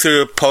 You walk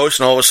through a post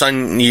and all of a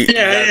sudden you got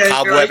a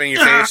cobweb in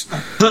your face.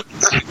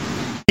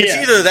 It's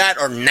either that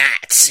or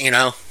gnats,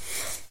 Yeah,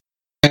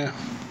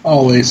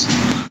 always.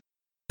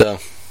 So.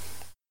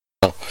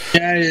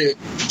 Yeah.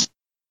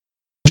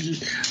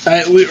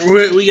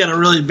 We got a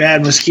really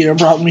bad mosquito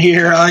problem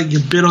here. I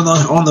get bit on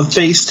the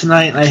face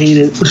tonight, and I hate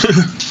it.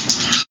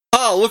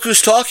 Oh, look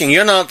who's talking.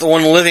 You're not the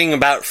one living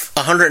about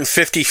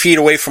 150 feet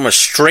away from a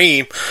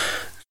stream.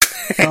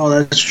 Oh,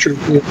 that's true.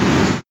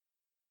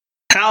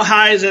 How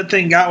high has that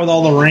thing got with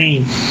all the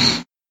rain?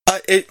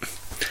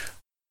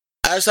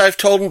 As I've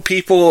told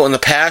people in the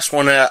past,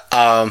 when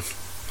I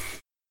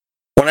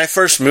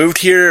first moved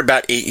here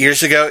about 8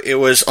 years ago, it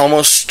was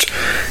almost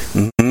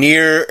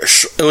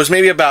it was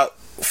maybe about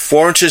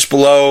 4 inches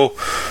below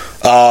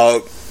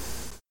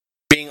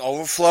being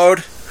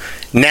overflowed.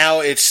 Now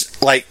it's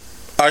like,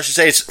 I should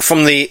say, it's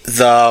from the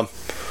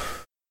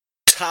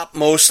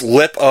topmost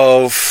lip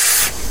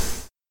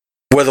of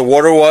where the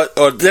water was,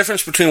 or the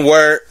difference between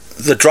where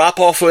the drop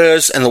off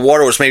was and the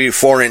water was maybe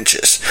 4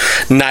 inches,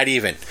 not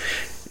even.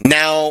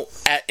 Now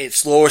at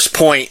its lowest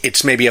point,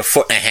 it's maybe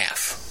 1.5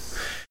 feet.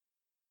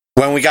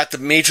 When we got the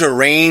major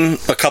rain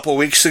a couple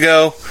weeks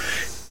ago,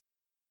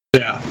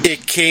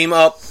 it came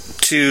up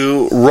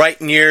to right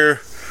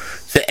near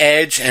the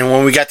edge, and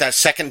when we got that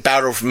second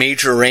bout of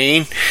major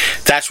rain,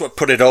 that's what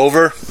put it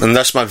over, and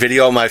that's my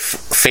video on my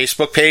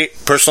Facebook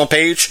personal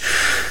page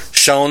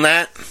showing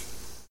that.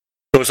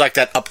 It was like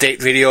that update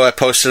video I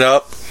posted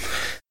up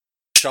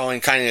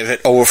showing kind of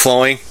it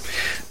overflowing.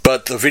 But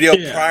but the video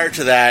prior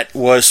to that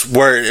was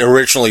where it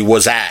originally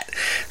was at.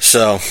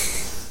 So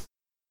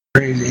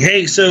crazy.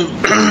 Hey, so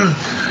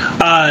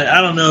I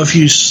don't know if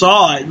you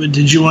saw it, but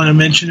did you want to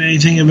mention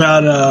anything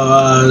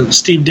about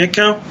Steve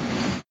Ditko?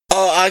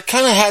 I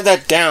kind of had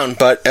that down,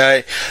 but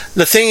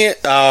the thing,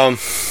 for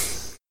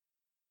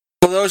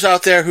those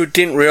out there who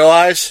didn't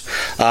realize,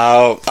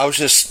 I was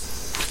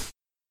just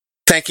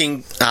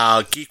thanking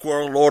Geek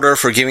World Order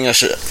for giving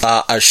us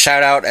a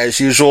shout out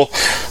as usual.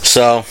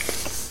 So,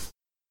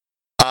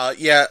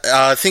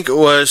 I think it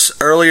was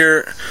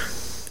earlier.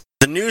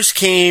 The news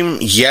came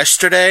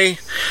yesterday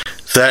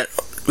that,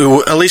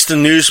 at least the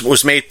news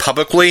was made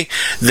publicly,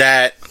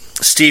 that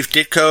Steve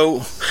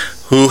Ditko,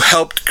 who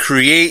helped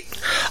create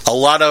a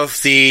lot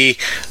of the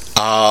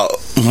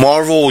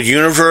Marvel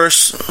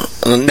Universe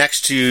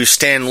next to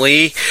Stan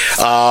Lee,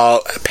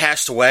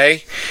 passed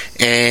away,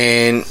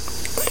 and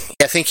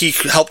I think he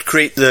helped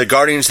create the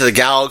Guardians of the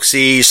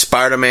Galaxy,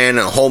 Spider-Man,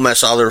 and a whole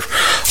mess of other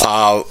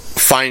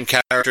fine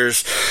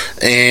characters,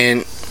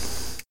 and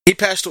he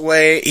passed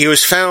away. He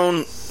was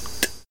found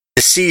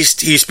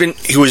deceased.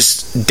 He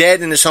was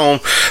dead in his home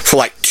for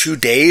like 2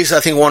 days,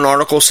 I think one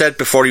article said,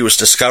 before he was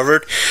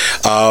discovered.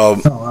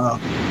 Wow.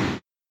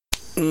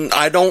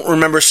 I don't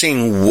remember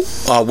seeing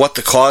what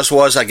the cause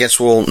was. I guess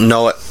we'll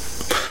know it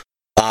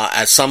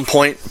at some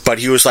point, but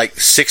he was like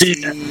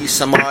 60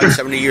 some odd,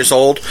 70 years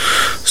old,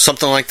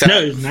 something like that.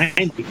 No, he was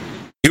 90.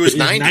 He was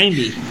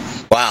 90?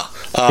 Wow.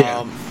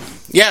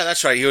 Yeah,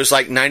 that's right. He was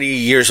like 90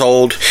 years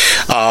old.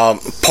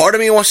 Part of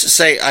me wants to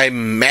say I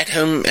met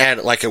him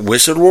at like a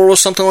Wizard World or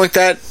something like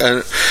that,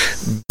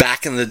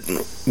 back in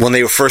when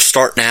they were first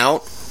starting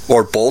out,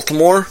 or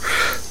Baltimore.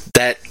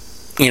 That,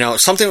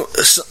 something.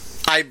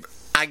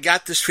 I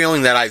got this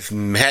feeling that I've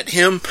met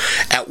him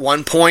at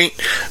one point,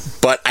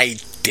 but I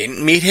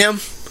didn't meet him.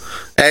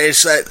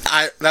 That's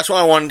why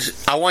I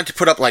wanted to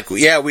put up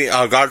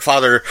our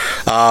Godfather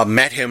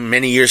met him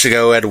many years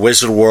ago at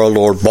Wizard World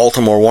or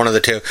Baltimore, one of the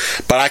two.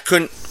 But I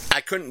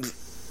couldn't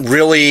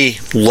really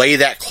lay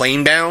that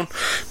claim down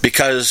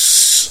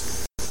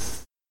because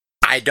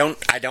I don't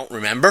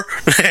remember.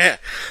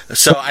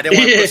 So I didn't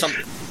want to put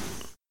something.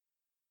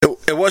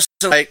 It wasn't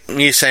like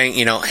me saying,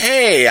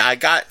 hey, I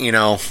got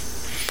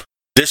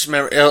this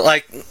memory.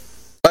 Like,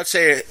 let's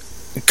say,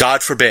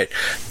 God forbid,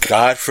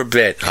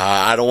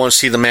 I don't want to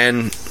see the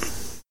man.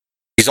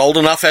 He's old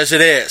enough as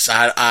it is.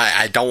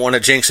 I don't want to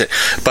jinx it,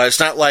 but it's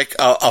not like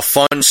a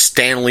fun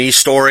Stan Lee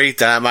story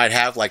that I might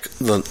have, like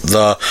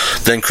the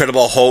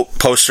Incredible Hulk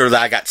poster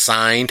that I got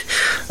signed.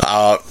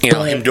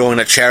 Him doing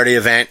a charity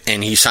event,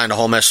 and he signed a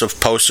whole mess of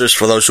posters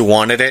for those who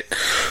wanted it.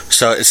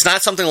 So it's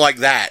not something like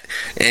that,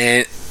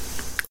 and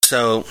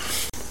so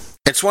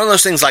it's one of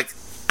those things like,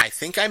 I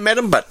think I met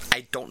him, but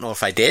I don't know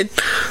if I did.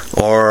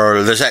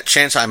 Or there's that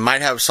chance I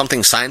might have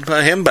something signed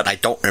by him, but I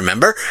don't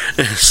remember.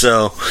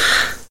 So,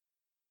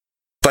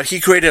 but he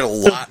created a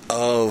lot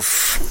of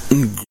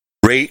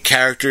great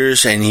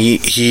characters, and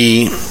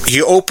he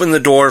opened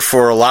the door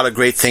for a lot of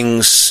great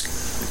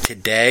things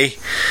today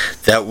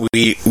that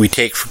we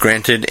take for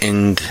granted.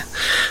 And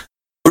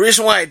the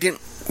reason why I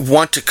didn't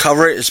want to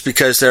cover it is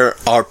because there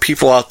are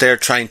people out there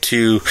trying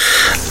to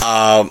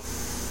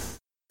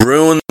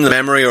ruin the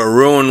memory or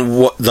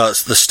ruin the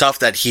stuff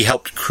that he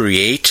helped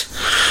create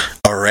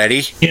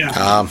already.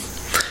 Yeah.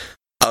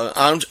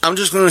 I'm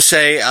just going to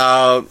say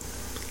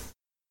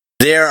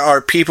there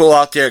are people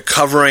out there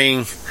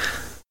covering.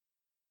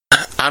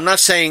 I'm not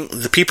saying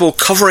the people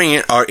covering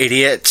it are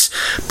idiots,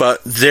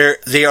 but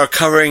they are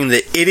covering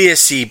the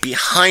idiocy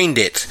behind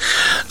it.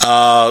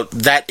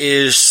 That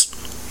is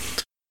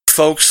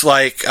folks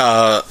like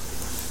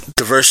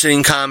Diversity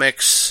in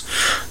Comics,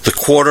 The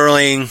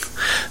Quarterling,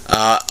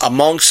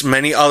 amongst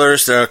many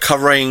others that are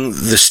covering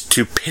the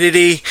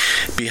stupidity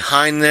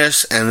behind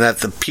this, and that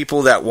the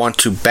people that want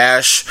to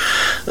bash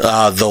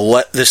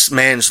this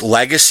man's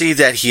legacy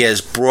that he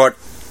has brought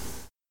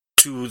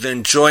to the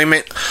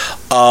enjoyment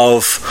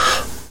of,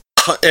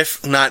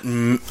 if not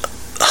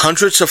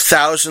hundreds of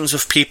thousands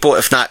of people,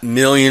 if not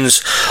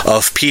millions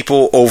of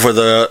people over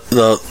the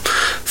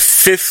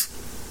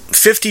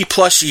 50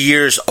 plus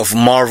years of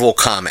Marvel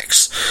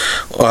Comics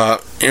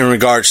in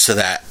regards to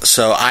that.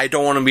 So I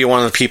don't want to be one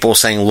of the people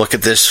saying, look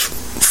at this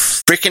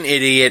freaking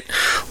idiot,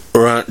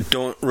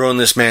 don't ruin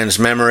this man's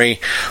memory,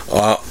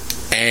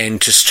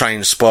 and just trying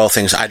to spoil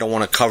things. I don't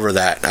want to cover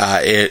that.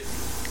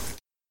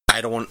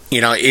 I don't want,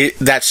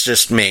 that's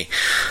just me.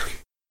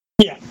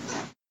 Yeah.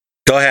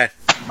 Go ahead.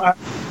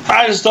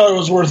 I just thought it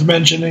was worth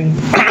mentioning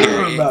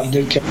about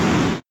Ditko.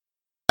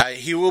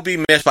 He will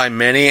be missed by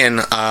many, and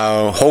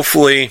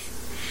hopefully.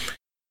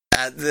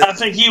 I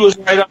think he was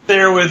right up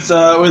there with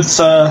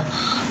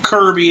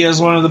Kirby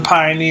as one of the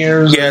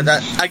pioneers.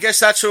 Yeah, I guess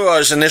that's who I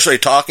was initially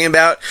talking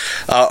about,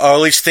 or at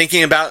least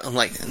thinking about. I'm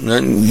like,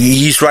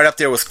 he's right up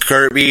there with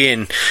Kirby,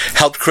 and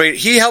helped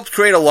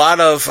create a lot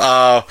of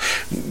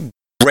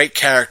great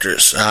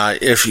characters.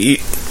 If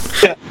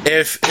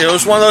it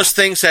was one of those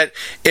things that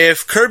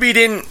if Kirby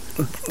didn't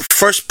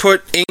first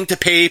put ink to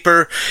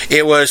paper,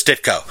 it was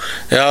Ditko.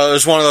 It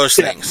was one of those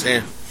things.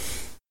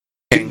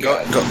 And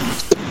go.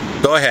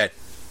 Go ahead.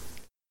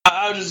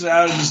 I was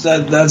just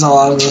that's all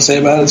I was going to say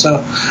about it. So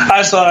I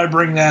just thought I'd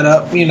bring that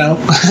up, you know.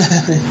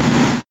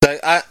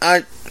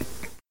 I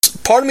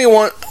part of me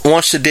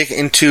wants to dig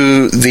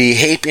into the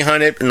hate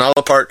behind it, and the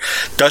other part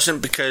doesn't,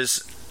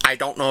 because I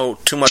don't know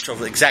too much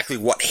of exactly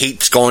what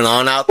hate's going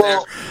on out there.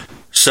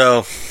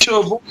 So to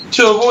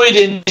avoid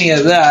any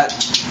of that,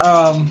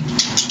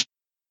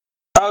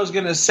 I was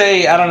going to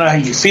say, I don't know how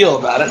you feel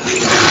about it,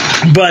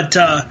 but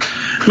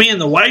me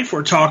and the wife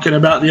were talking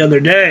about the other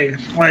day,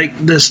 like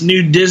this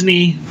new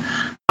Disney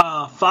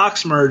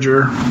Fox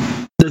merger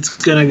that's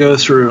going to go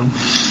through.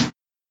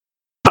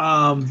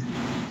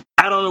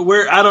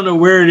 I don't know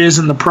where it is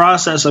in the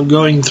process of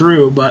going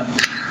through, but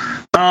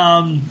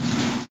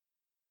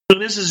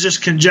this is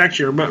just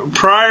conjecture. But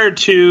prior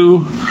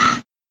to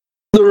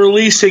the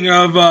releasing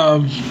of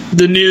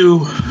the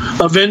new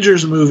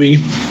Avengers movie,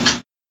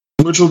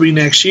 which will be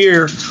next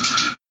year,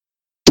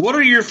 what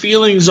are your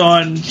feelings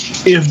on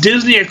if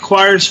Disney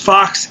acquires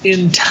Fox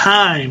in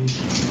time?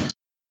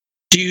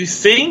 Do you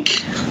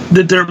think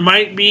that there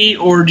might be,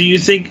 or do you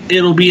think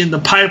it'll be in the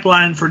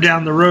pipeline for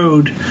down the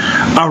road,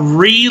 a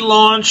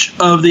relaunch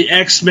of the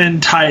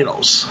X-Men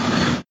titles?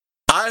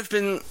 I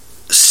think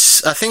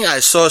I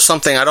saw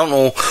something, I don't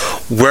know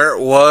where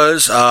it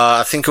was,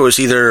 I think it was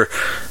either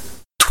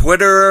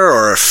Twitter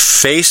or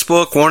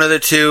Facebook, one of the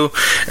two,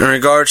 in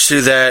regards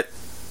to that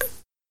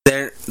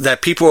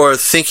people are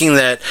thinking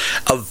that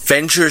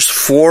Avengers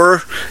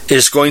 4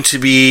 is going to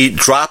be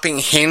dropping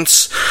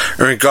hints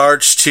in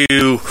regards to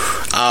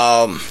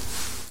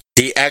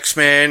the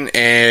X-Men,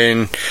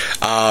 and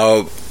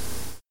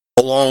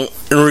along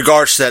in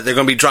regards to that, they're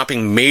going to be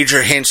dropping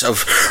major hints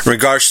of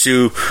regards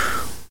to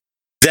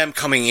them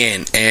coming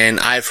in. And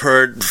I've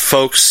heard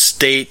folks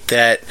state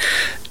that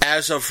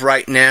as of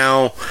right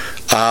now,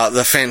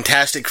 the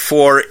Fantastic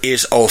Four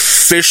is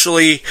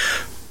officially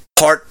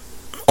part,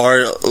 or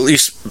at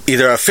least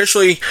either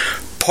officially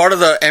part of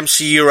the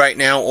MCU right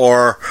now,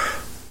 or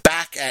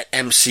back at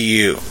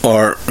MCU,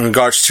 or in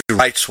regards to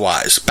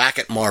rights-wise, back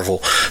at Marvel.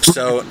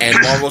 So, and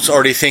Marvel's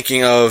already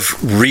thinking of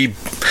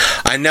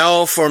I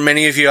know for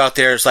many of you out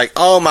there, it's like,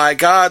 oh my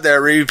god,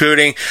 they're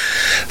rebooting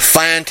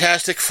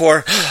Fantastic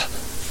Four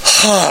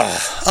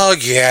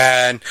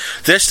again.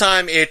 This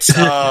time it's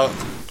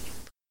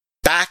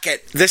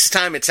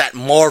it's at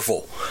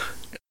Marvel.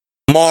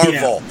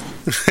 Marvel.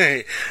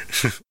 Yeah.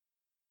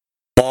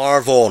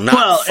 Marvel,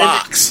 not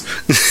Fox.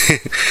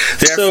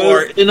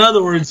 Therefore, so, in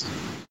other words,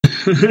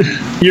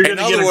 you're going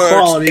to get a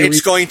quality.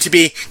 It's going to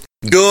be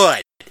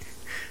good.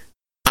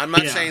 I'm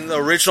not saying the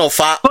original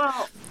Fox.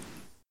 Well,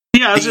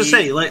 yeah, I was going to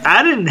say, like,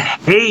 I didn't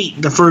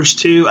hate the first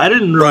two. I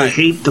didn't really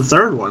hate the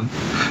third one,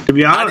 to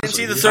be honest. I didn't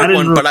see the third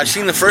one, but I've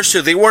seen the first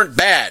two. They weren't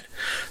bad.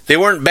 They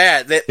weren't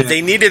bad.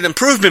 They needed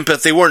improvement,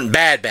 but they weren't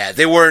bad.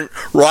 They weren't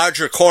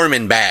Roger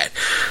Corman bad.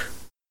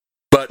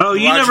 But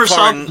you never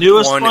saw the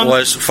newest one? It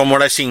was, from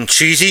what I've seen,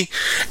 cheesy,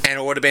 and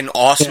it would have been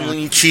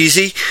awesomely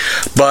cheesy,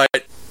 but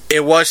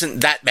it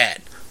wasn't that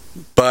bad.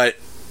 But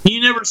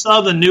you never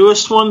saw the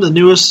newest one? The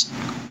newest?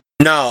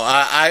 No,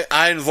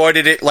 I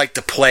avoided it like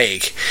the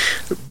plague.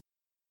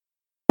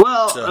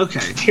 Well,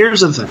 okay.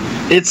 Here's the thing: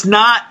 it's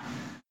not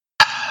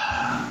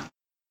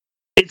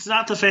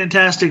the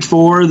Fantastic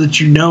Four that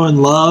you know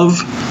and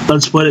love.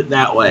 Let's put it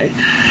that way.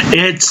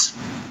 It's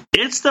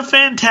the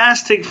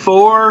Fantastic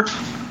Four.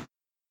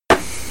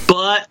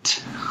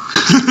 But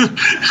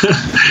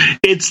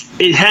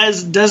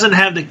it doesn't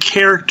have the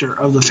character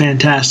of the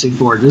Fantastic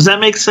Four. Does that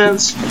make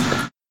sense?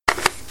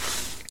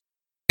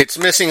 It's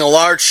missing a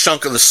large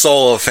chunk of the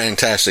soul of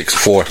Fantastic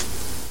Four.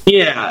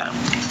 Yeah,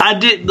 I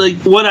did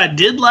what I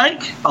did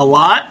like a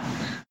lot.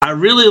 I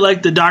really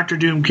liked the Doctor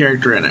Doom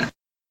character in it,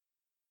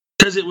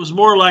 because it was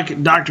more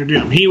like Doctor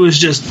Doom. He was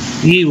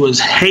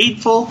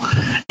hateful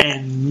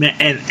and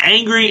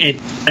angry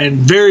and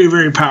very,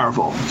 very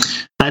powerful.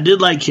 I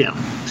did like him.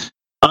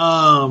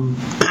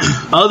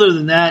 Other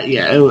than that,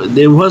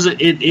 it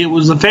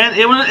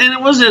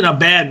wasn't a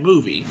bad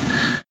movie.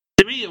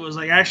 To me, it was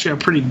like actually a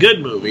pretty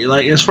good movie.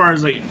 Like as far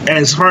as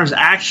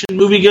action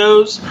movie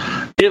goes,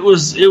 it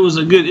was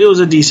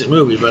a decent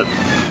movie, but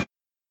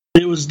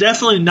it was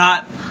definitely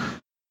not.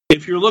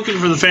 If you're looking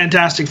for the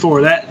Fantastic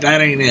Four, that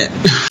ain't it.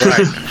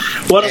 Right.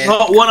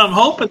 What I'm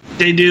hoping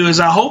they do is,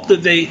 I hope that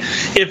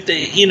if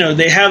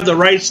they have the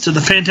rights to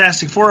the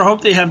Fantastic Four, I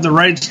hope they have the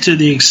rights to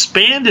the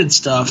expanded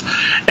stuff,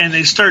 and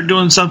they start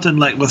doing something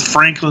like with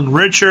Franklin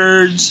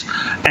Richards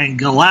and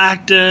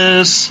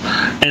Galactus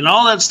and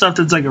all that stuff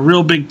that's like a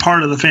real big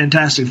part of the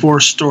Fantastic Four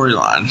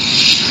storyline.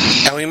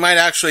 And we might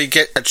actually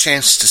get a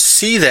chance to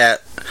see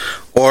that,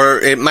 or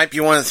it might be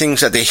one of the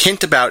things that they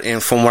hint about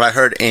from what I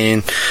heard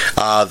in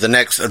the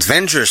next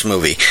Avengers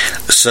movie.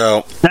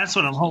 So that's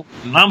what I'm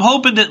hoping. I'm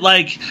hoping that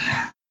like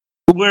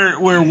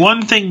where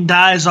one thing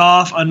dies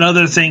off,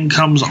 another thing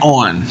comes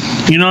on.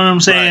 You know what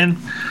I'm saying?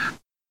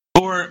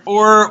 Right.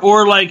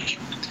 Or like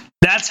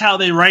that's how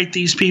they write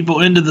these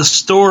people into the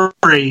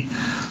story.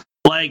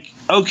 Like,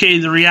 okay,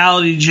 the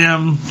reality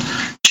gem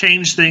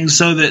changed things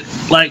so that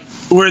like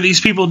where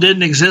these people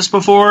didn't exist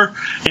before,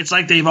 it's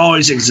like they've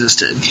always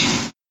existed.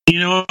 You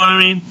know what I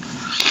mean?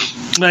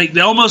 Like they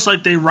almost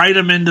like they write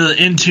them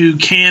into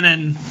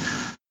canon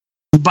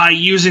by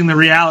using the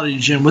reality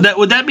gem. Would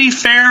that be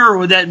fair, or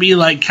would that be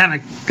like kind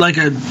of like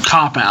a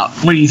cop out?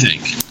 What do you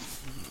think?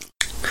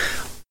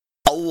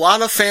 A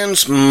lot of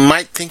fans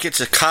might think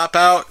it's a cop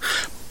out,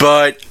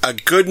 but a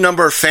good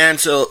number of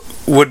fans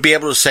would be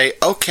able to say,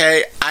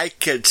 okay, I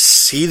could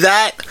see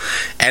that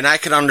and I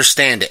could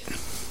understand it.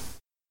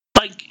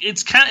 Like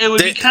it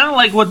would be kind of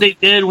like what they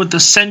did with the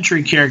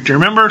Sentry character.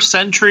 Remember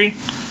Sentry?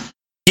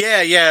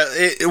 Yeah,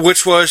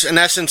 which was in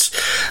essence,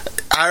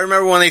 I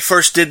remember when they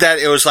first did that,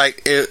 it was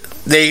like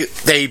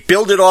they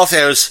build it off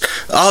as,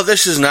 oh,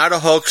 this is not a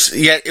hoax,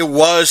 yet it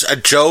was a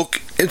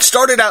joke. It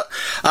started out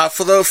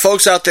for the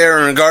folks out there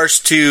in regards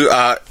to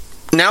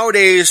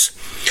nowadays,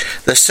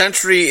 the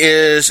Sentry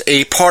is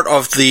a part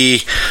of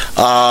the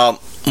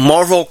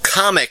Marvel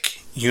comic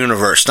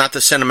universe, not the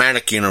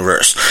cinematic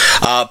universe.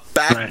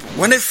 Back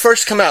when it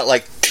first came out,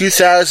 like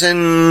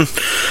 2000,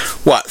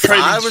 what,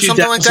 5 or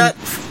something like that?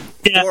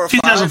 Yeah,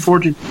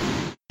 2014.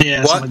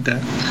 Yeah, something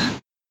like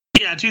that.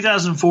 Yeah,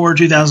 2004,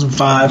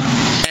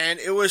 2005. And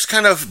it was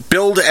kind of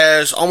billed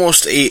as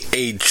almost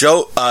a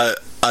joke,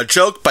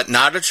 but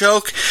not a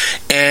joke.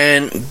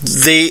 And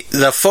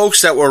the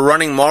folks that were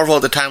running Marvel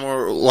at the time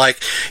were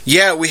like,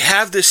 yeah, we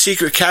have this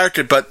secret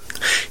character, but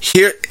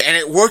here, and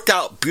it worked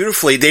out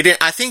beautifully.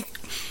 I think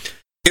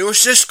it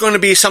was just going to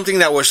be something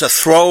that was a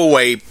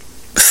throwaway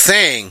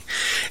thing,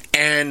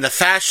 and the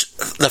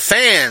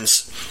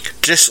fans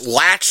just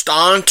latched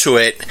onto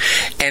it,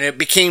 and it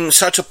became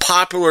such a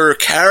popular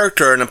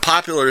character and a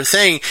popular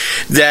thing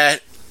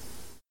that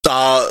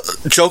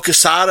Joe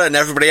Quesada and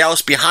everybody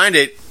else behind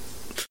it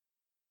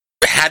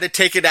had to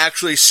take it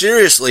actually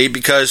seriously,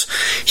 because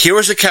here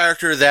was a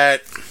character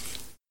that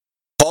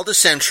called a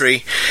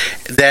Sentry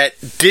that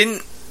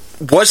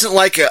wasn't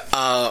like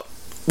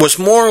was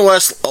more or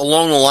less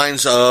along the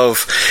lines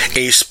of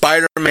a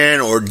Spider-Man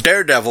or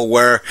Daredevil,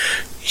 where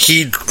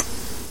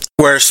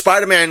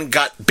Spider-Man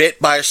got bit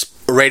by a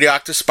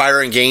radioactive spider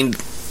and gained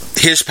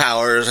his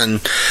powers,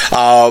 and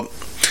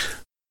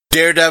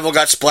Daredevil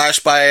got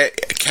splashed by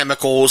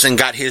chemicals and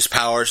got his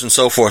powers, and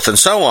so forth and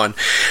so on.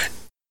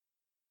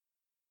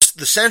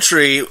 The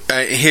Sentry,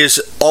 his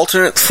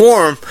alternate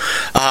form,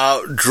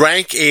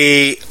 drank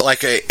a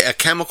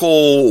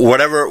chemical,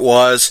 whatever it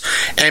was,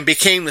 and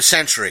became the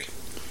Sentry.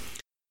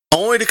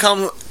 Only to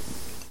come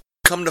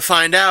to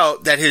find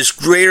out that his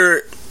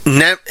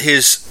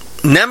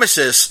his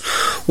nemesis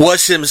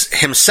was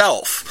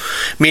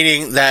himself,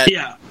 meaning that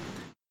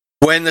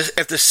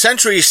if the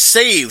Sentry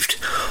saved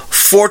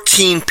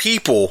 14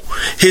 people,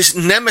 his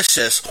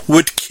nemesis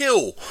would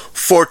kill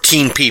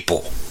 14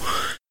 people.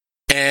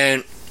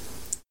 And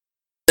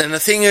the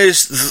thing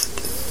is,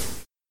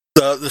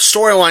 the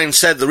storyline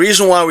said the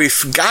reason why we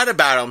forgot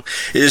about him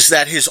is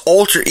that his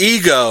alter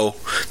ego,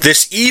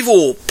 this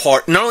evil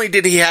part, not only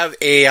did he have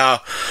a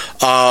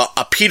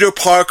Peter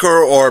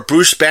Parker or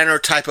Bruce Banner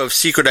type of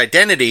secret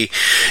identity,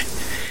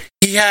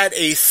 he had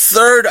a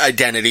third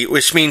identity,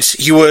 which means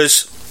he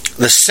was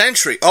the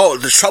Sentry. Oh,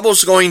 the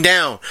trouble's going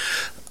down.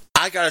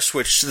 I gotta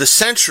switch to the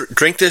Sentry.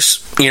 Drink this,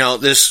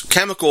 this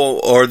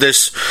chemical or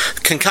this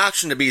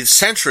concoction to be the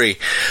Sentry.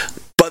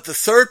 But the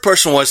third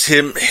person was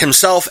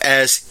himself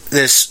as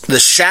the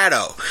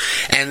Shadow,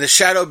 and the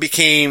Shadow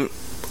became,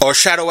 or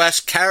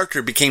Shadow-esque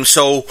character became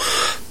so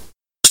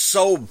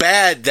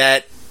bad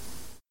that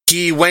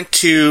he went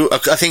to,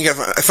 I think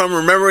if I'm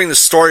remembering the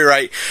story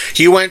right,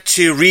 he went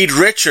to Reed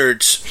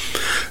Richards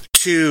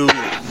to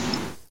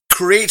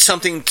create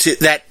something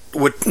that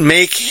would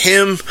make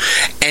him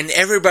and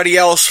everybody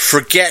else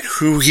forget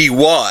who he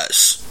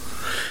was.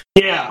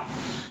 Yeah.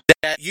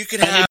 That you could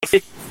have...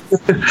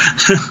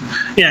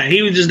 yeah,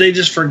 they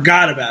just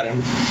forgot about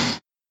him.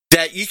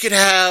 That you could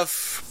have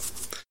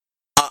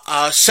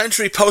a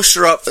Sentry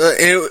poster up.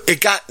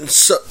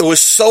 It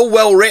was so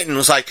well written. It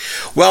was like,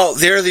 well,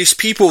 there are these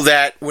people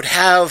that would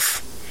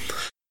have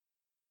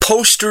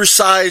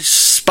poster-sized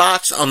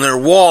spots on their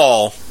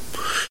wall,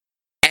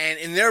 and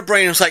in their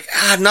brain it was like,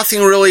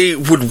 nothing really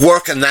would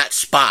work in that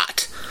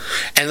spot.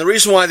 And the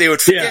reason why they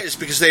would forget is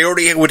because they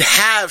already would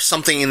have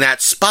something in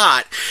that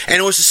spot, and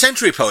it was a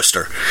Sentry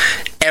poster.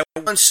 And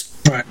once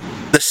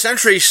the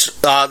Sentry,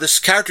 this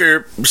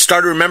character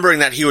started remembering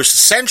that he was the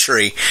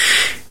Sentry,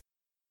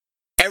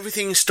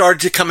 everything started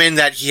to come in,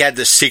 that he had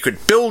this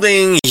secret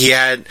building, he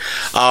had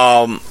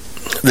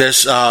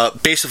this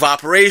base of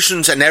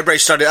operations, and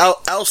everybody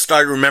else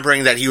started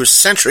remembering that he was a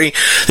Sentry.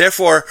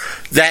 Therefore,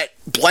 that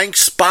blank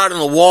spot on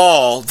the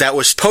wall that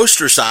was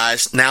poster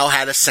sized now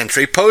had a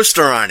Sentry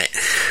poster on it.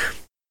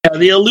 Yeah,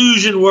 the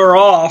illusion wore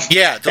off.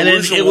 Yeah, the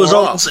illusion wore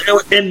off.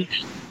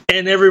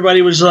 And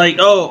everybody was like,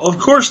 oh, of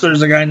course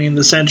there's a guy named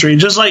the Sentry,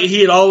 just like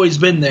he had always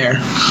been there.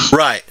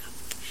 Right.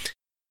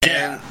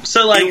 Yeah.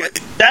 So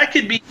that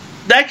could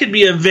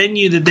be a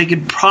venue that they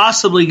could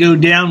possibly go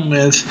down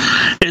with,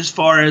 as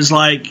far as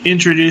like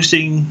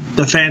introducing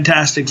the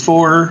Fantastic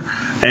Four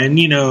and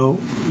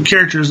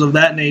characters of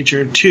that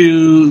nature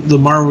to the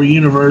Marvel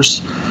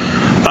universe.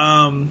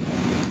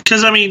 Because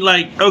Because, I mean,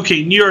 like,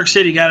 okay, New York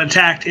City got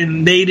attacked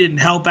and they didn't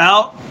help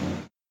out.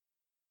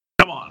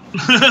 Come on.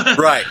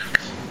 Right.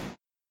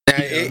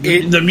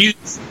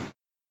 The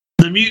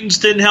mutants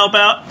didn't help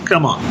out?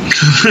 Come on.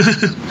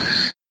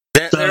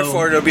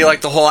 Therefore, it'll be like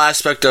the whole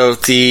aspect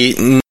of the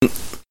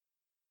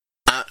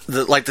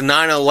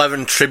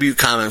 9/11 tribute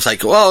comments,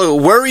 like, well,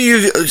 where were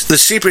you, the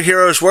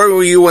superheroes, where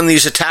were you when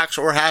these attacks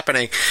were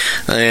happening?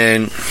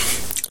 And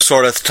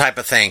sort of type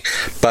of thing.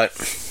 But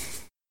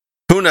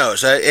who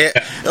knows?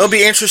 It'll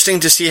be interesting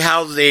to see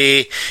how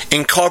they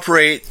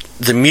incorporate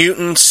the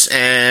mutants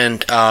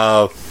and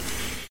the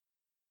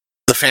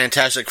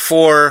Fantastic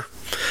Four,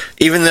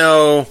 even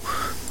though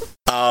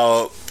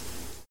I've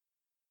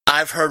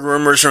heard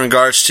rumors in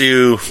regards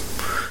to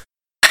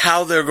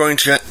how they're going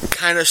to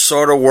kind of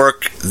sort of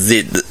work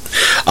the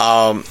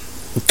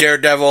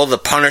Daredevil, the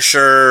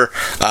Punisher,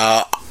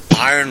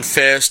 Iron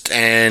Fist,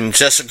 and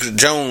Jessica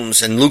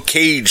Jones and Luke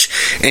Cage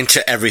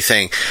into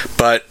everything.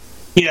 But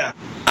yeah,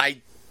 I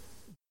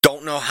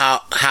don't know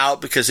how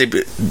because they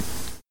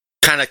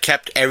kind of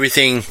kept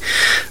everything,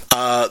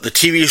 the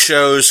TV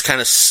shows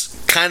kind of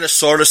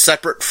sort of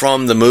separate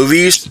from the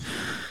movies.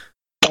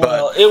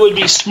 Well, it would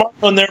be smart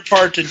on their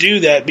part to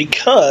do that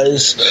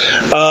because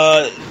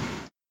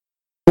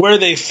where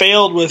they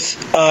failed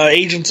with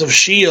Agents of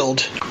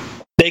S.H.I.E.L.D.,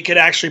 they could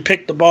actually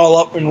pick the ball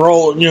up and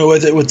roll,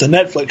 with it with the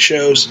Netflix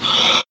shows,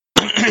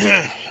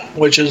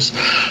 which is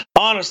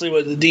honestly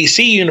what the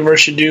DC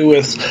universe should do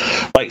with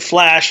like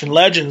Flash and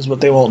Legends,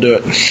 but they won't do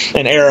it,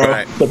 and Arrow,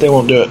 right. But they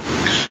won't do it.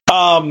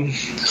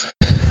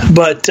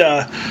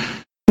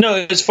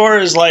 No, as far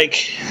as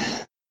like,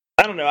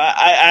 I don't know.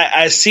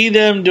 I see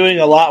them doing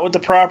a lot with the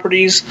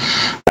properties.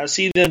 I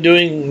see them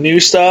doing new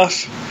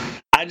stuff.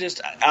 I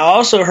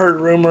also heard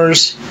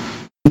rumors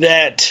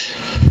that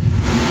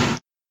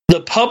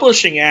the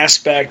publishing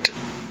aspect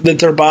that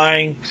they're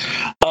buying,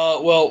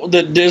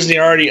 that Disney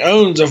already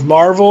owns of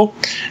Marvel,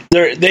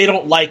 they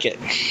don't like it,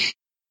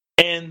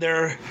 and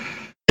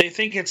they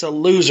think it's a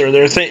loser.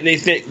 They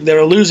think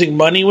they're losing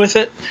money with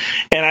it,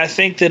 and I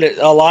think that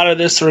a lot of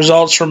this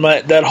results from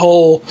that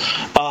whole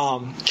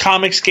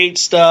Comicsgate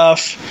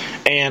stuff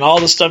and all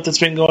the stuff that's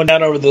been going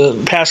down over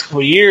the past couple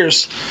of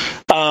years.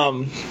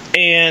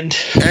 And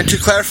to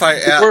clarify,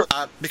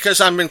 because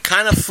I've been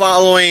kind of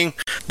following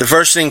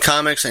diversity in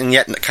comics and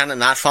yet kind of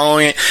not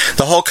following it,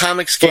 the whole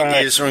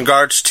Comicsgate is in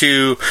regards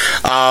to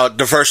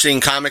diversity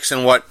in comics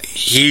and what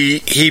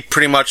he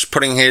pretty much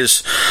putting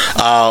his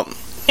book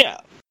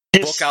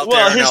out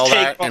there and all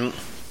that.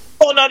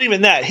 Well, not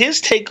even that. His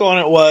take on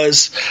it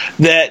was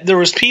that there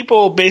was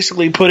people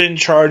basically put in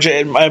charge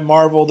at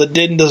Marvel that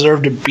didn't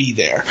deserve to be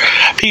there.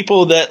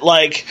 People that,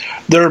 like,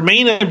 their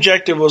main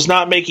objective was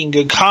not making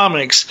good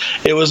comics.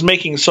 It was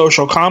making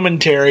social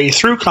commentary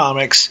through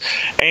comics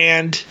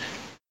and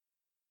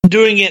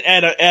doing it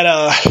at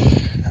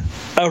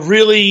a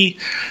really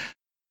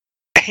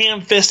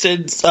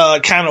ham-fisted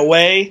kind of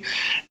way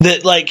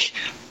that, like,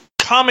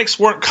 comics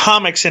weren't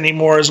comics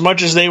anymore as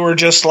much as they were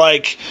just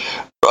like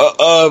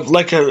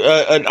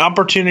an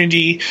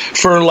opportunity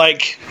for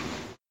like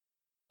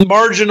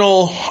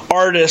marginal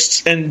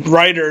artists and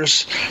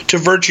writers to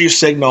virtue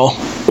signal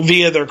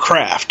via their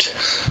craft.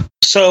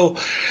 So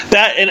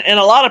that and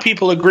a lot of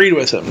people agreed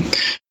with him.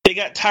 They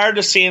got tired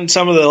of seeing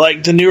some of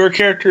the newer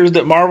characters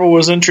that Marvel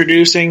was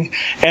introducing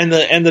and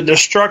the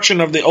destruction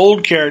of the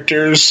old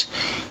characters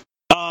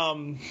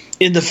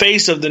in the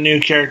face of the new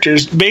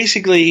characters,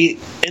 basically,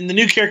 and the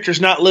new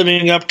characters not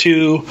living up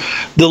to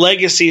the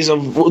legacies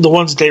of the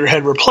ones that they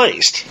had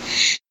replaced.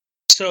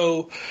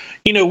 So,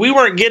 we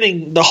weren't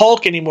getting the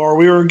Hulk anymore.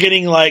 We were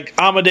getting like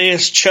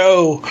Amadeus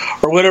Cho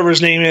or whatever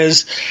his name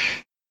is,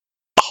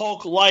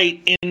 Hulk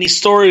Light, in these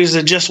stories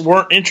that just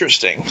weren't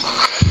interesting.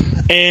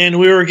 And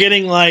we were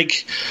getting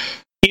like,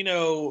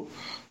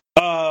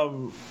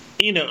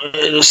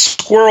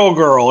 Squirrel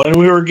Girl, and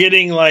we were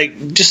getting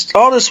like just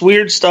all this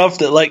weird stuff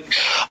that, like,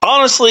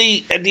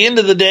 honestly, at the end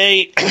of the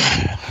day,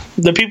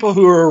 the people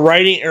who are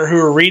writing or who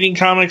are reading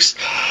comics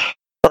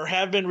or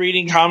have been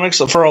reading comics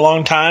for a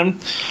long time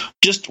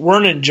just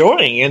weren't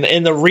enjoying,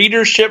 and the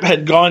readership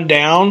had gone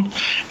down,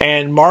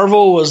 and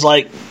Marvel was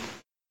like,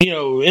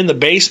 in the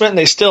basement, and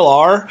they still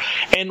are.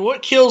 And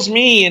what kills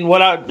me, and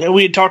what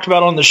we had talked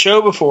about on the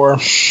show before,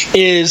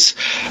 is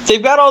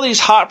they've got all these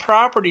hot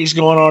properties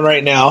going on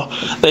right now.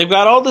 They've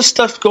got all this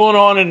stuff going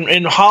on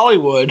in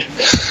Hollywood,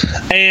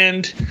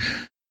 and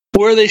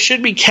where they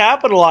should be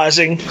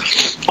capitalizing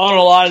on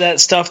a lot of that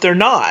stuff, they're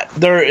not.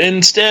 They're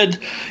instead,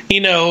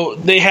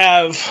 they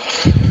have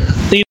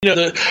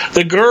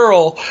the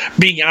girl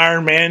being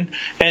Iron Man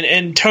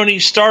and Tony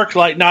Stark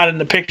like not in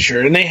the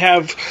picture, and they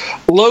have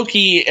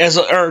Loki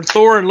or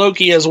Thor and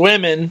Loki as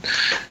women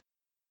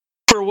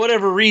for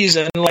whatever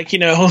reason, like,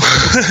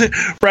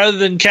 rather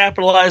than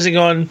capitalizing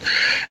on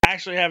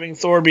actually having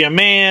Thor be a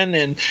man,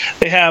 and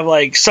they have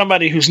like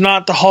somebody who's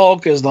not the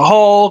Hulk as the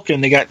Hulk,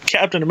 and they got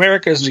Captain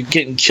America as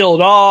getting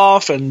killed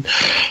off, and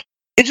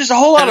It's just a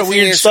whole lot of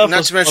weird stuff.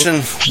 Not to mention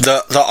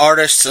the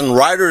artists and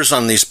writers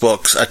on these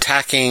books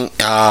attacking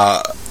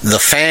the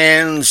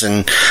fans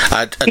and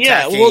attacking...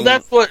 Yeah, well,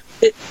 that's what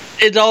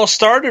it all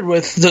started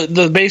with.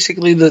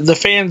 Basically the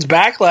fans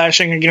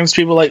backlashing against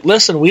people like,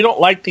 listen, we don't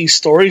like these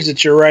stories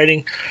that you're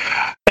writing,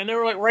 and they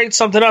were like, write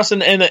something else.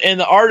 And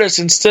the artists,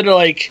 instead of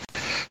like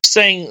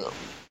saying,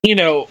 you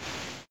know,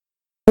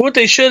 what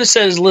they should have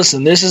said is,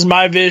 listen, this is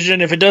my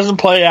vision. If it doesn't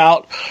play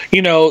out,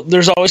 you know,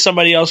 there's always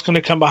somebody else going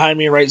to come behind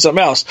me and write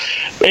something else.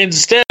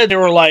 Instead, they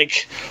were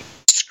like,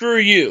 screw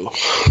you.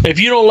 If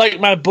you don't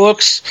like my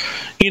books,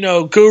 you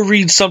know, go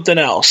read something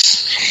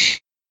else.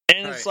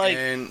 And it's like...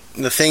 And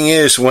the thing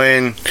is,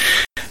 when...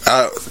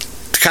 to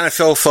kind of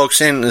fill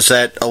folks in, is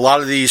that a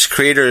lot of these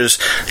creators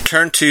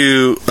turn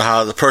to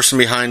the person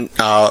behind...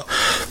 not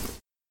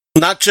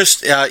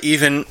just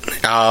even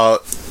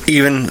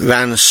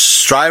Van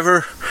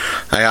Striver,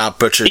 I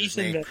butchered his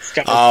name,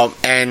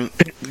 and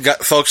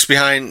got folks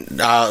behind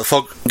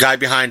guy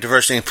behind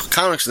Diversity in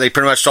Comics. They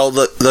pretty much told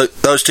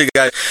those two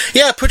guys,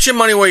 "Yeah, put your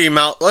money where your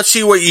mouth. Let's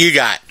see what you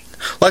got.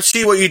 Let's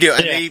see what you do."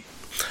 And they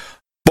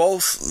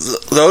both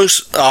those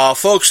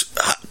folks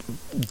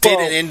did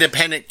an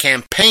independent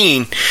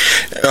campaign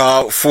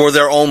for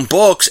their own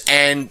books,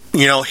 and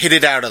you know, hit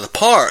it out of the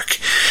park.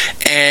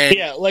 And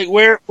yeah, like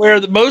where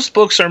most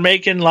books are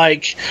making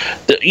like,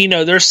 you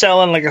know, they're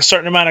selling like a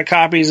certain amount of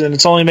copies, and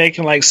it's only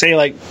making like, say,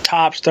 like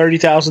tops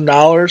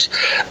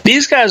 $30,000.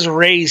 These guys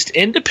raised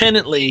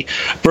independently.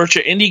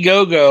 Virtua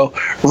Indiegogo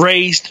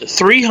raised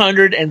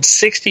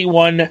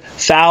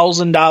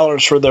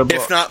 $361,000 for their book,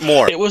 if not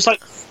more. It was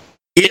like,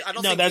 I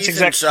don't think that's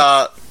exactly.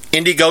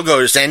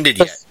 Indiegogo has ended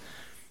yet.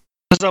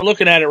 Because I'm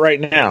looking at it right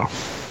now.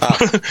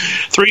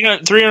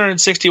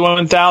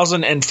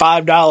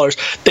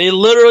 $361,005. They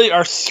literally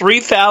are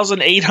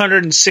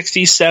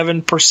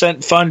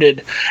 3,867%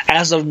 funded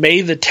as of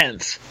May the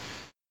 10th.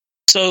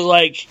 So,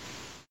 like,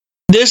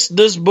 this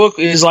book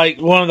is like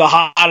one of the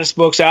hottest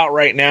books out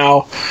right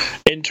now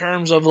in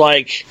terms of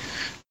like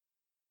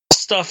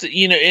stuff that,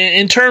 you know,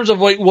 in terms of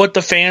like what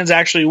the fans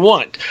actually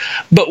want.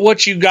 But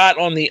what you got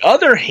on the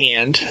other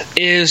hand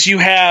is you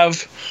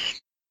have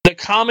the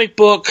comic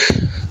book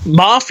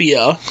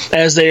mafia,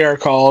 as they are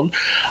called,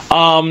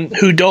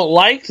 who don't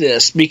like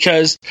this,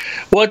 because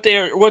what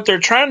they're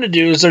trying to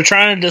do is they're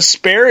trying to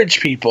disparage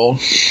people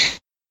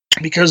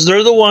because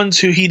they're the ones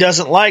who he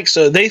doesn't like.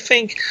 So they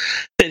think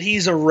that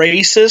he's a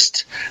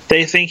racist,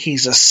 they think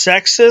he's a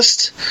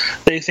sexist,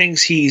 they think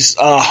he's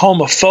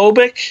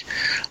homophobic,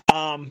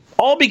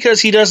 all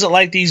because he doesn't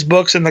like these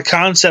books and the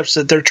concepts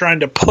that they're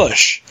trying to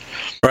push.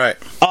 Right.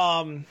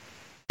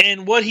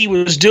 And what he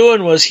was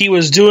doing was he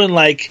was doing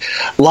like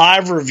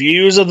live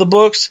reviews of the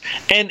books,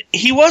 and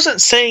he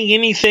wasn't saying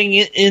anything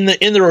in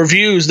the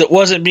reviews that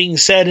wasn't being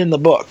said in the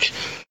book.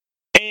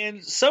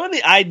 And some of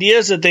the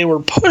ideas that they were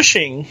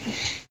pushing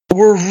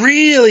were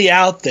really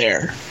out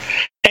there,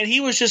 and he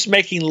was just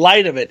making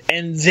light of it,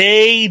 and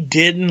they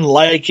didn't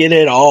like it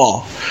at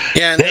all.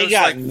 Yeah, and they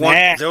got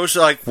mad. There was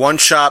like one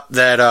shop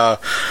that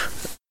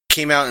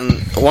came out,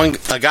 and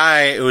a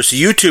guy, it was a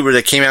YouTuber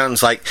that came out and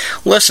was like,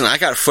 listen, I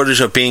got footage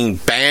of being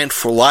banned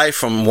for life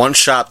from one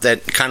shop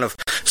that kind of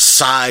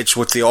sides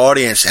with the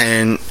audience.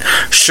 And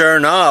sure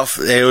enough,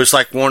 it was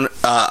like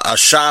a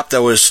shop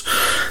that was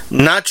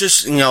not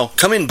just, you know,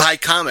 come in, buy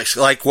comics,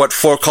 like what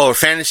Four Color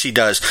Fantasy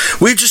does.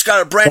 We've just got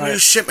a brand new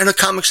shipment of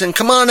comics, and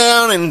come on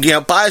down and, you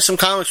know, buy some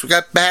comics. We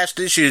got past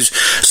issues,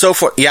 so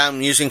forth. Yeah,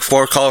 I'm using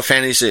Four Color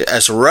Fantasy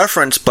as a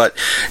reference, but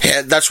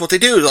yeah, that's what they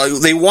do. Like,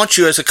 they want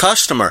you as a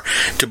customer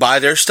to buy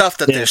their stuff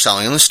that they're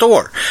selling in the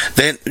store.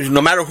 They,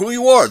 no matter who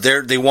you are,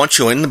 they want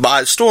you in to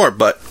buy the store,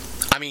 but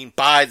I mean,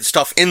 buy the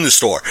stuff in the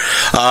store.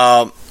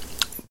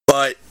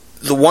 But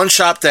the one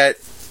shop that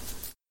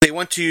they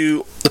went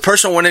to, the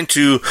person went in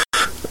to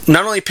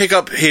not only pick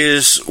up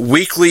his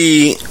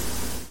weekly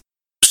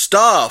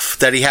stuff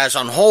that he has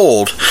on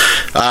hold,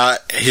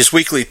 his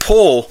weekly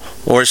pull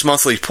or his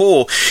monthly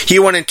pull, he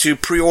went into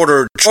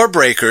pre-order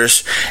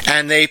Jawbreakers,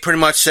 and they pretty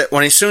much said,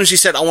 as soon as he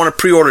said, I want to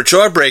pre-order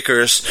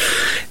Jawbreakers,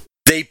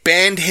 they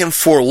banned him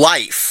for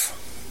life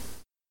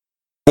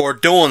for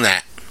doing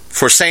that,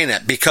 for saying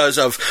that, because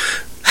of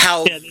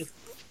how... Yeah,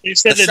 they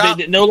said that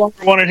they no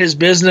longer wanted his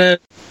business.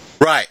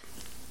 Right.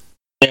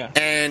 Yeah.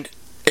 And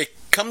it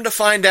come to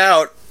find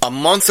out, a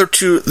month or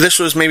two, this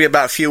was maybe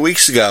about a few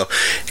weeks ago,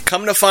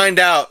 come to find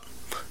out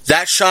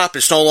that shop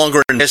is no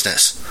longer in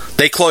business.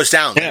 They closed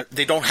down. Yeah.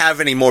 They don't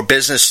have any more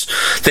business.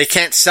 They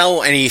can't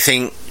sell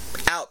anything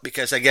out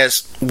because I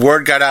guess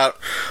word got out,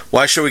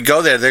 why should we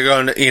go there? They're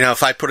going to, you know,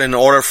 if I put in an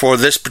order for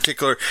this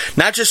particular,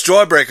 not just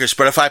Jawbreakers,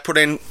 but if I put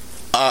in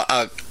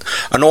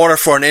an order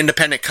for an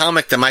independent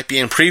comic that might be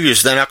in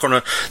previews,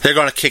 they're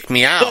going to kick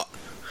me out.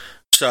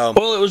 So,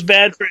 well, it was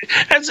bad for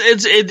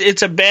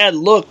it's a bad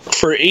look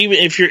for, even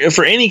if you're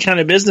for any kind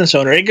of business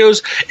owner. It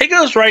goes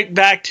right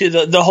back to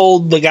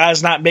the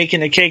guy's not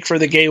baking a cake for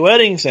the gay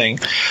wedding thing.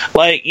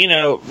 Like, you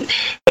know,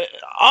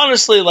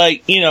 honestly,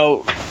 like, you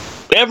know,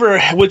 ever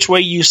which way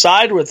you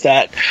side with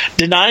that,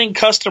 denying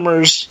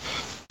customers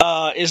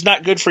is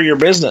not good for your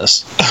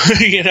business.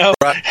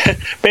 Right.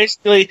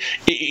 Basically,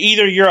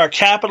 either you're a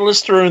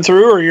capitalist through and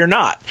through, or you're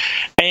not.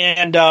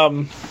 And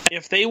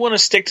if they want to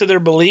stick to their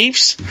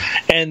beliefs,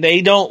 and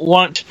they don't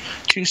want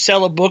to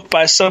sell a book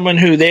by someone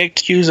who they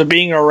accuse of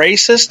being a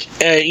racist,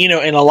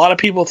 and a lot of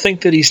people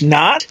think that he's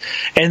not,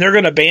 and they're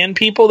going to ban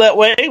people that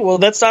way, well,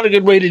 that's not a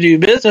good way to do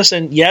business.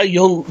 And yeah,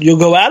 you'll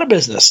go out of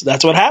business.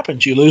 That's what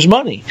happens. You lose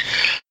money.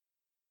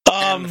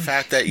 And the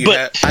fact that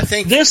I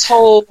think this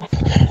whole,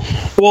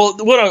 what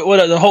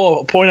the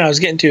whole point I was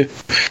getting to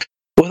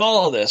with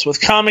all of this, with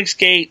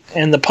Comicsgate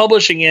and the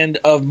publishing end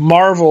of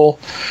Marvel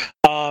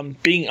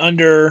being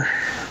under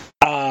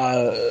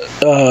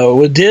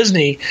with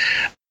Disney,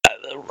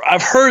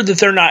 I've heard that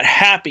they're not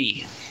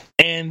happy,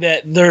 and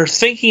that they're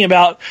thinking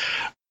about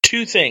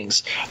two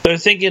things. They're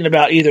thinking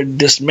about either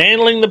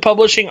dismantling the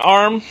publishing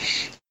arm,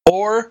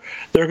 or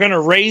they're going to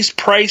raise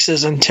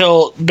prices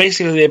until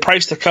basically they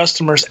price the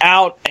customers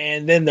out,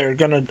 and then they're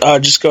going to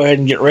just go ahead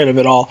and get rid of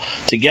it all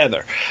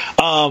together,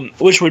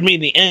 which would mean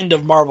the end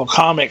of Marvel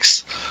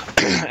Comics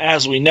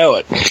as we know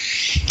it.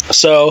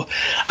 So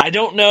I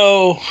don't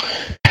know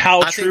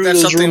how true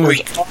those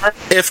rumors are.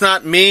 If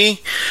not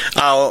me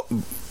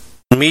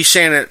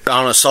saying it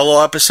on a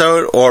solo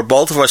episode, or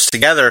both of us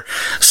together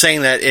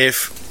saying that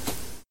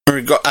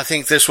I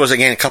think this was,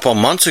 again, a couple of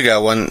months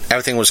ago when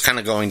everything was kind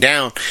of going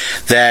down,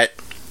 that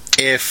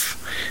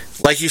if,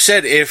 like you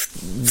said, if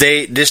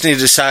Disney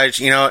decides,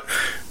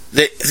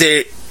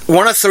 they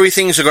one of three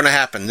things are going to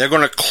happen. They're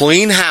going to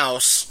clean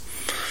house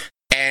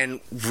and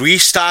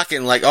restock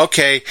and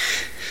okay,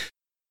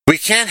 we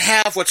can't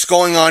have what's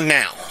going on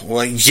now.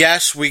 Well,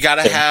 yes, we got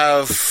to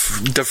have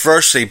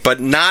diversity, but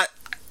not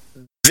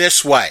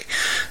this way.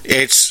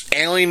 It's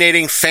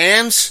alienating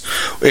fans.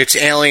 It's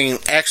alienating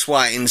X,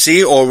 Y, and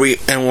Z. Or we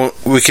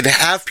could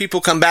have people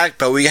come back,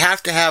 but we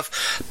have to have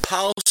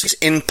policies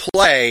in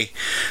play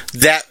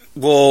that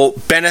will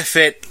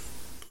benefit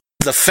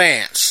the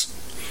fans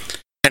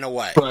in a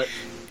way. Right.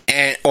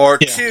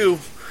 Two,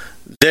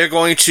 they're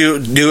going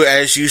to do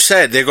as you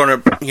said. They're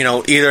going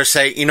to either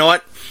say, you know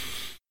what,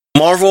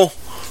 Marvel,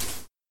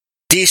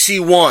 DC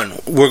won.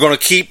 We're going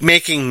to keep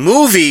making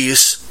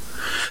movies,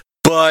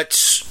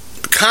 but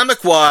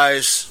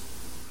comic-wise,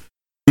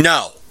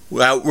 no.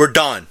 We're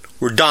done.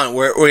 We're done.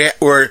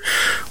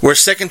 We're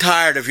sick and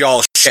tired of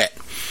y'all shit.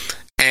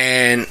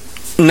 And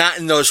not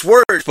in those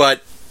words,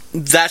 but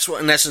that's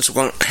what in essence is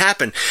going to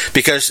happen,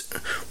 because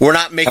we're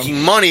not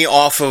making money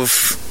off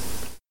of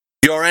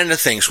your end of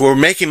things. We're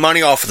making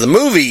money off of the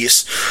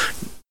movies,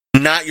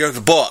 not your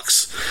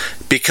books,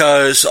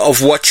 because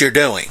of what you're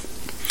doing.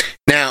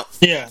 Now,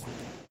 yeah.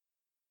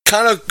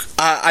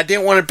 I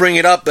didn't want to bring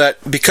it up, but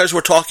because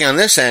we're talking on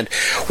this end,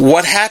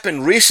 what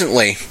happened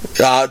recently,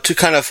 to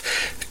kind of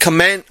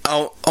commend,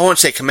 I won't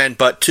say commend,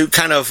 but to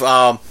kind of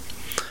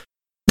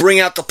bring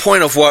out the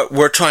point of what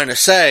we're trying to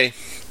say,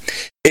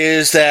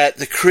 is that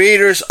the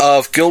creators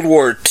of Guild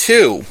Wars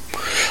 2,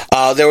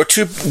 there were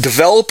two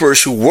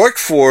developers who worked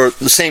for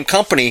the same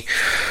company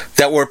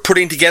that were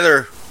putting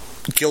together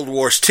Guild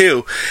Wars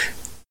 2.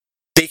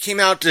 They came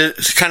out to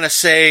kind of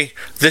say,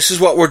 this is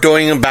what we're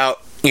doing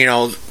about,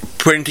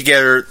 putting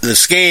together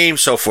this game,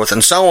 so forth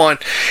and so on.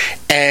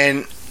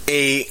 And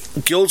a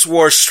Guild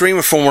Wars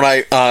streamer, from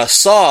what I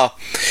saw,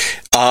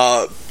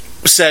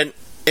 said,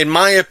 in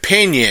my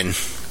opinion,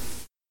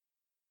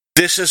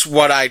 this is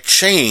what I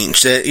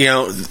changed.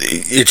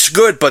 It's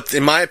good, but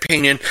in my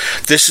opinion,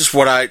 this is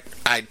what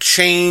I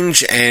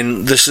change,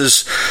 and this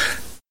is,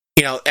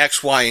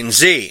 X, Y, and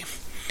Z.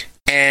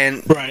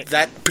 And right.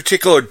 That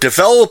particular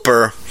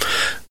developer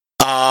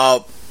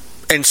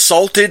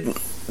insulted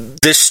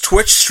this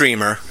Twitch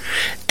streamer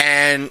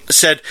and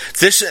said,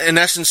 this, in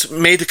essence,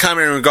 made the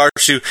comment in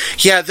regards to,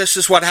 this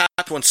is what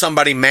happens when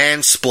somebody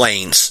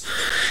mansplains.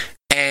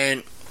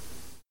 And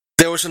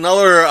there was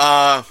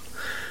another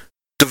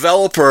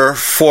developer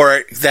for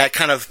it that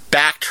kind of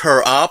backed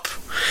her up,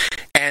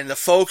 and the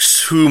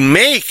folks who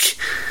make,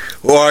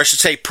 or I should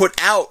say put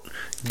out,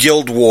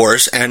 Guild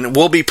Wars, and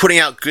will be putting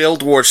out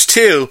Guild Wars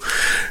 2,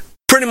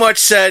 pretty much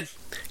said,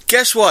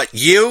 guess what,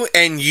 you're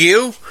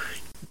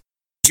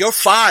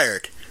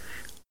fired.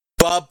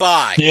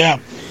 Bye-bye. Yeah.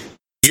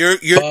 You're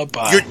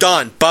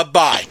done.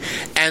 Bye-bye.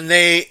 And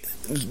they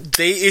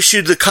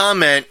issued the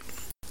comment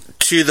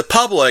to the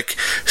public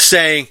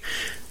saying,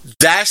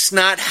 that's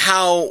not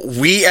how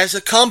we as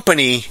a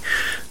company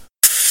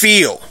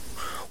feel.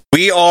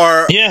 We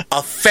are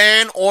a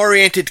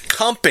fan-oriented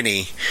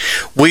company.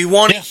 We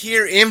want to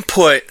hear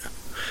input,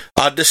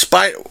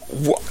 despite,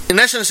 in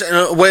essence, in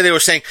a way they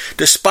were saying,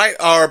 despite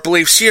our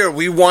beliefs here,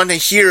 we want to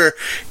hear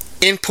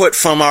input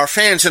from our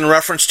fans in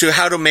reference to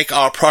how to make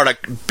our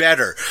product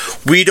better.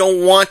 We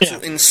don't want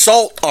to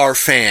insult our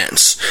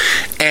fans.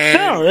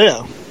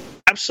 And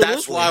absolutely.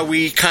 That's why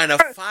we kind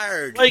of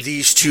fired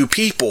these two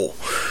people.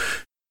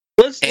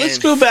 Let's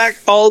go back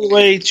all the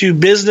way to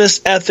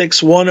Business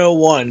Ethics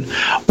 101.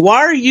 Why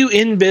are you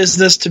in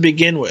business to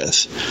begin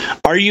with?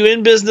 Are you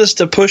in business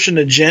to push an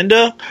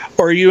agenda,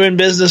 or are you in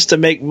business to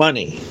make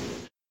money?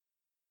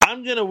 I'm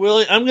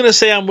I'm gonna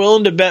say I'm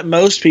willing to bet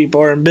most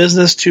people are in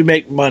business to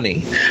make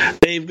money.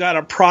 They've got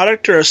a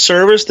product or a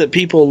service that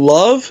people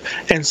love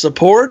and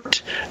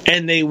support,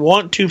 and they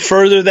want to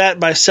further that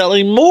by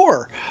selling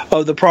more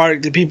of the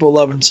product that people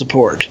love and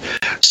support.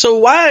 So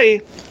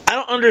why? I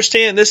don't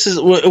understand. This is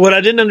what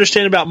I didn't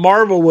understand about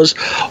Marvel was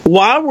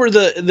why were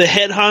the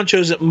head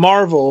honchos at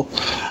Marvel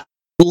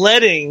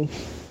letting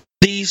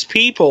these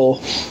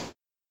people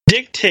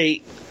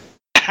dictate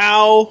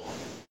how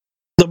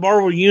the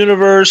Marvel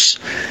Universe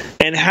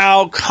and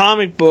how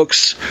comic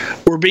books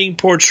were being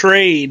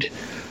portrayed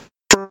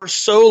for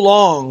so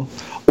long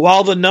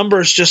while the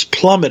numbers just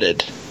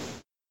plummeted.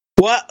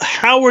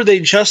 How were they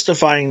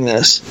justifying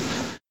this?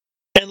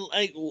 And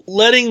like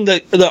letting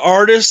the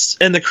artists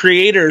and the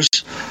creators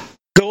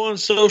go on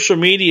social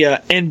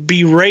media and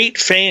berate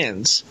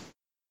fans.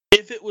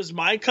 If it was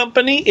my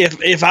company,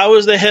 if I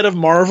was the head of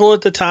Marvel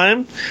at the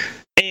time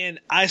and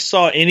I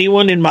saw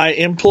anyone in my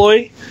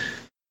employ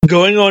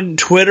going on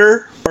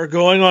Twitter or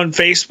going on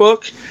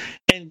Facebook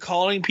and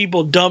calling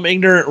people dumb,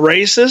 ignorant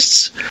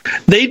racists,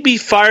 they'd be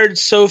fired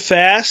so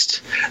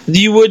fast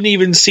you wouldn't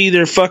even see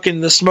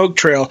the smoke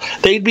trail.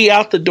 They'd be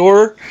out the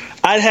door.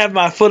 I'd have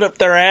my foot up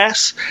their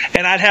ass,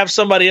 and I'd have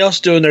somebody else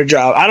doing their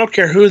job. I don't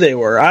care who they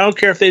were. I don't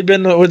care if they'd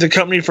been with the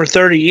company for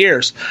 30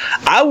 years.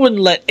 I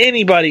wouldn't let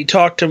anybody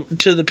talk to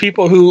the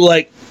people who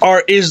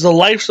is the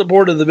life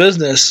support of the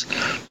business,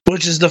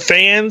 which is the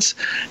fans,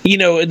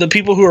 the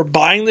people who are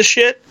buying the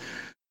shit.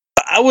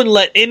 I wouldn't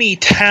let any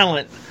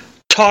talent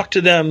talk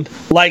to them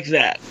like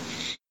that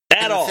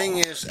at all. The thing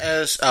is,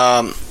 as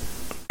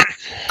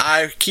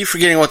I keep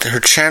forgetting what her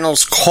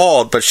channel's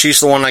called, but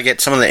she's the one I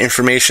get some of the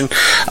information,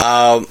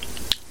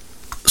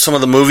 some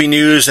of the movie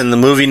news and the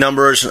movie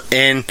numbers,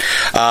 and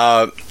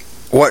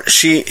what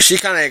she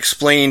kind of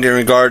explained in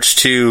regards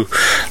to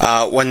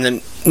when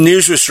the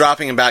news was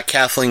dropping about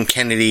Kathleen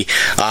Kennedy.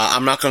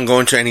 I'm not going to go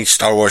into any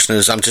Star Wars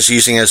news. I'm just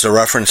using it as a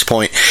reference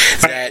point.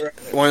 That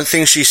one of the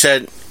things she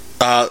said.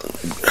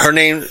 Her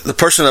name, the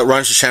person that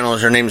runs the channel,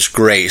 her name is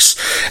Grace.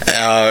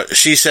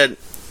 She said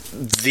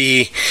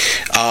the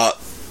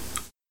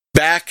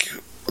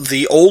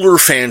older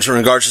fans in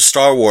regards to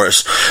Star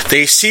Wars,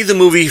 they see the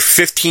movie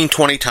 15,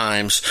 20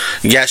 times.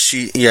 Yes,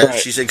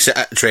 she's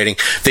exaggerating.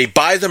 They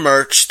buy the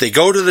merch, they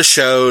go to the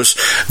shows,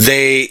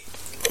 they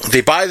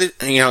buy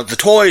the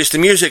toys, the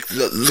music,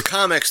 the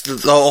comics,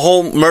 the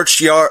whole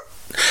merch yard,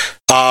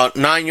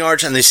 9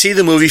 yards, and they see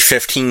the movie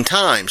 15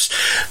 times.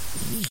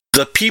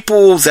 The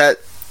people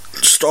that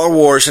Star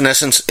Wars, in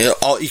essence,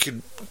 you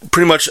could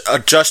pretty much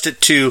adjust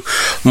it to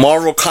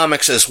Marvel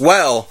Comics as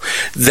well,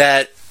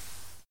 that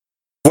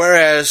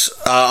whereas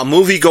a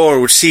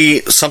moviegoer would see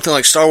something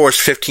like Star Wars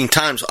 15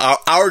 times,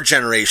 our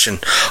generation,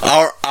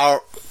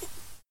 our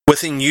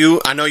within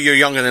you, I know you're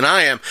younger than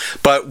I am,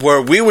 but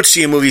where we would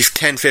see a movie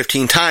 10,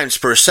 15 times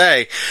per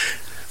se,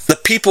 the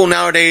people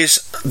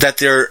nowadays that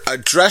they're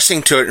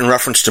addressing to it in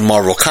reference to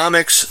Marvel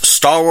Comics,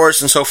 Star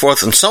Wars, and so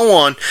forth and so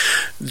on,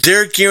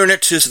 they're gearing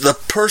it to the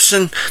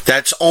person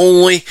that's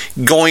only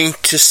going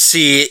to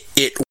see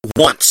it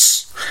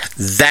once.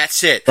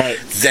 That's it. Right.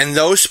 Then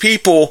those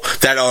people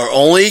that are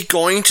only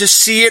going to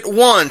see it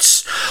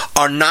once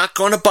are not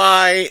going to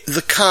buy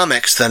the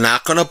comics. They're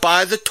not going to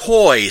buy the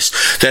toys.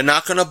 They're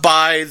not going to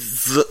buy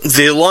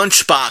the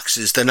lunch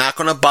boxes. They're not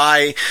going to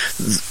buy,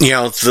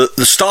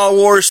 the Star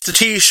Wars, the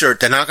T-shirt.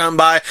 They're not going to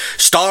buy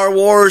Star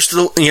Wars,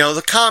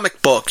 the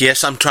comic book.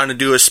 Yes, I'm trying to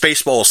do a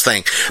Spaceballs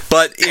thing,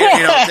 but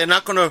they're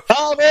not going to.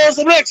 Star Wars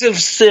the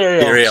breakfast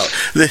cereal.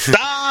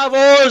 Star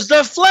Wars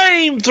the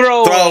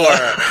flamethrower.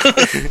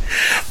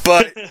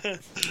 But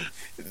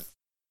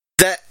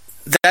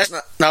that's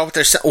not what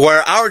they're saying.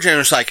 Where our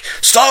generation is like,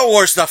 Star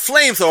Wars the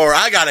flamethrower,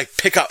 I gotta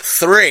pick up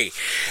 3.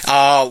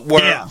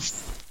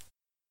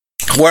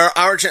 Where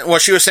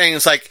what she was saying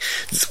is like,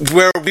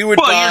 where we would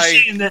buy.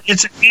 You're saying that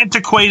it's an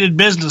antiquated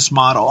business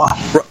model,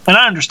 and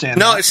I understand.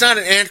 No, it's not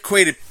an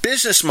antiquated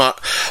business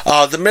model.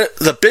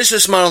 The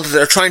business model that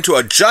they're trying to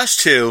adjust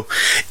to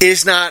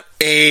is not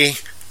a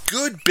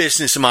good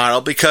business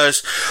model, because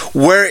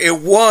where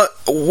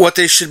what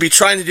they should be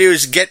trying to do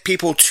is get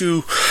people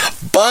to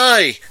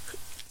buy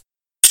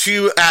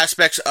 2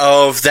 aspects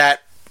of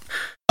that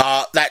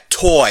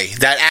toy,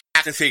 that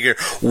action figure,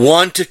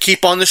 one to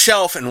keep on the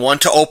shelf and one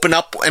to open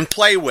up and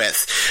play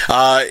with,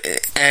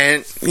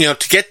 and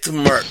to get the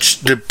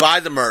merch, to buy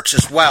the merch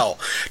as well,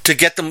 to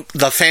get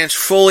the fans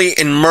fully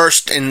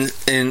immersed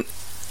in.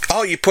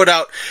 Oh, you put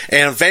out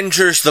an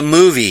Avengers the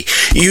movie.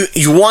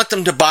 You want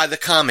them to buy the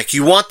comic.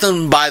 You want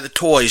them to buy the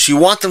toys. You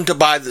want them to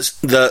buy the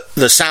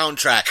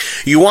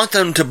soundtrack. You want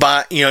them to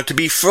buy, to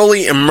be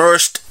fully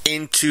immersed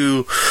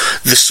into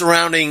the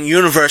surrounding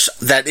universe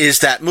that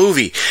is that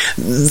movie.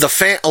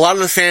 A lot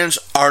of the fans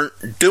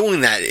aren't doing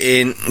that,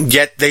 and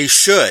yet they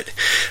should.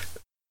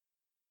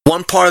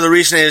 One part of the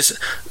reason is,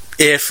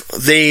 if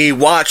they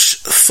watch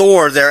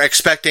Thor, they're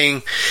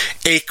expecting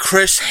a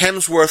Chris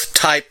Hemsworth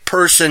type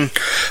person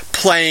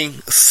playing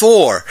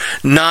Thor,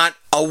 not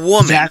a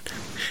woman.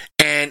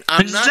 And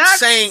I'm not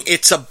saying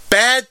it's a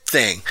bad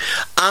thing.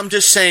 I'm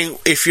just saying,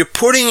 if you're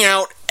putting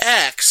out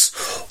X,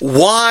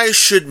 Y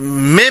should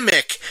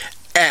mimic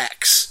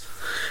X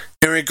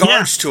in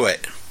regards to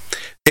it.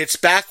 It's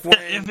back when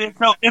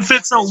if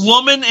it's a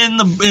woman in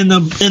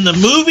the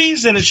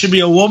movies, then it should be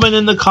a woman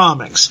in the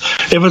comics.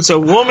 If it's a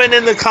woman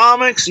in the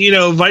comics,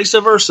 vice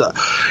versa.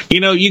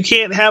 You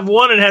can't have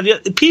one and have the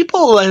other.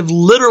 People have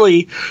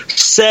literally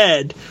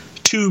said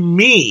to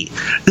me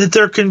that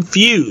they're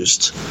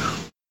confused.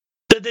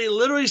 That they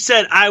literally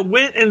said, I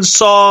went and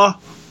saw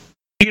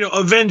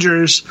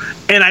Avengers,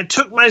 and I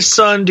took my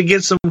son to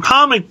get some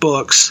comic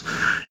books,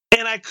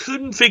 and I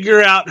couldn't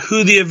figure out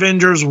who the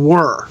Avengers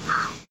were.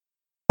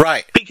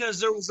 Right.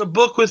 Because there was a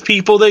book with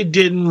people they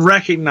didn't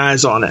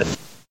recognize on it.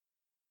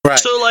 Right.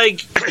 So,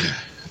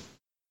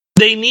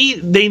 they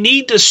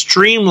need to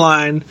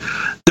streamline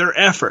their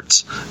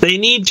efforts. They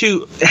need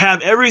to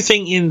have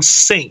everything in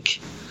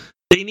sync.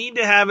 They need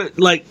to have it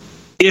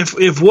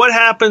if what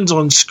happens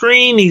on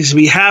screen needs to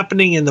be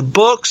happening in the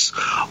books,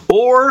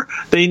 or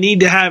they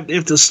need to have,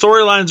 if the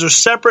storylines are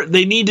separate,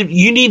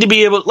 you need to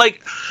be able,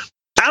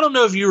 I don't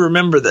know if you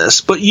remember this,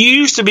 but you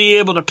used to be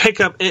able to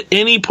pick up at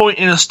any point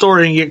in a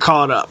story and get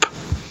caught up.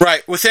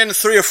 Right, within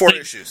 3 or 4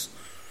 issues.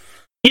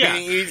 Yeah,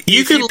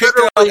 you can pick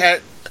it up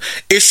at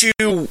issue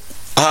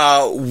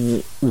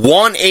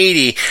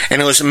 180,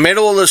 and it was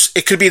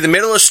it could be the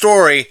middle of the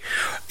story.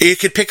 You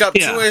could pick up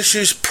 2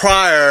 issues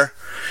prior,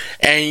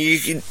 and you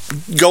can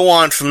go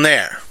on from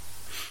there.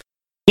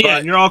 Yeah,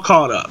 and you're all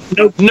caught up.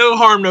 No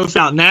harm, no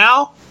foul.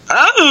 Now,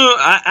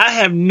 I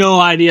have no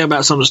idea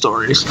about some of the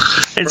stories.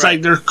 It's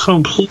like they're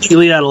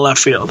completely out of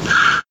left field.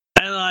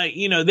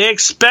 And they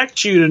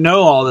expect you to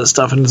know all this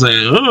stuff and say,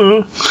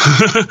 oh.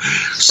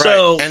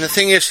 So, right. And the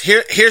thing is,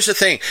 here's the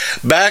thing.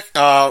 Back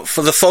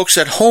for the folks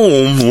at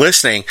home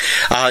listening,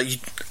 a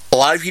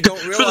lot of you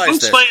don't realize for the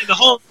folks playing the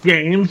home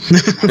game.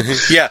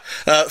 Yeah,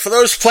 for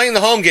those playing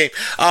the home game,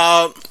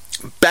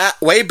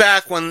 way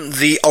back when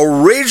the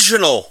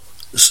original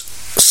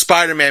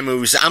Spider-Man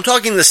movies, I'm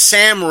talking the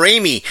Sam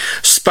Raimi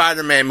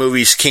Spider-Man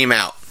movies came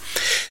out.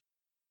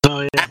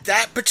 Oh, yeah. At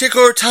that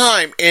particular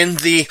time in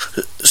the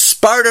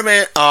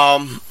Spider-Man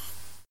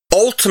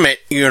Ultimate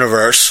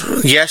Universe,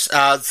 yes,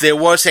 there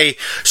was a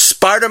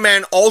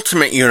Spider-Man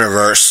Ultimate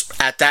Universe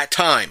at that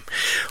time.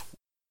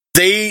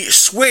 They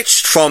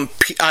switched from,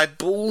 I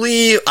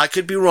believe, I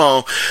could be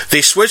wrong,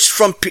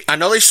 I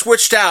know they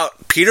switched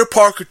out Peter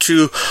Parker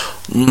to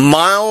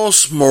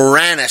Miles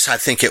Morales, I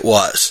think it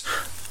was.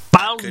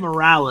 Miles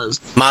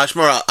Morales.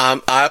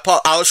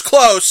 I was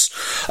close,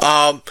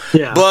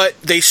 but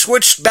they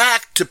switched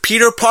back to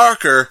Peter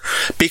Parker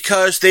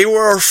because they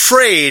were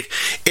afraid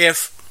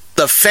if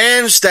the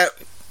fans that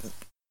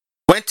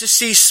went to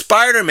see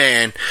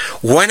Spider-Man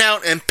went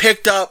out and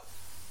picked up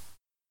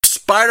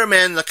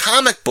Spider-Man the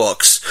comic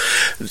books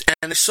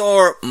and they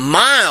saw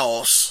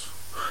Miles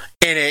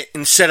in it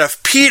instead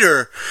of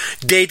Peter,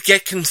 they'd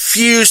get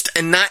confused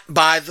and not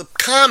buy the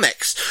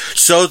comics.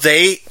 So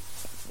they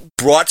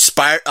brought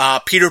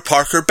Peter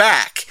Parker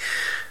back.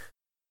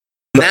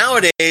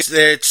 Nowadays,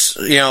 it's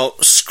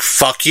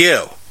fuck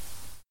you.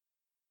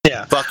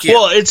 Yeah. Fuck you.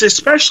 Well, it's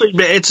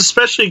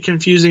especially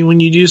confusing when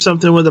you do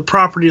something with a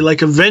property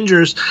like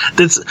Avengers.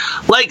 That's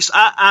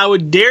I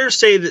would dare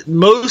say that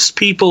most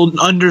people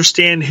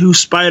understand who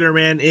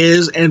Spider-Man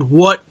is and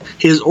what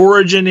his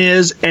origin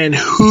is and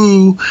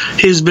who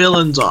his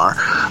villains are.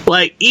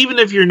 Even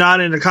if you're not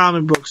into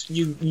comic books,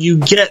 you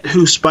get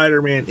who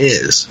Spider-Man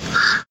is.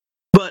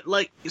 But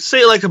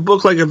say a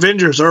book like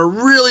Avengers or a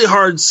really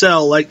hard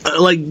sell like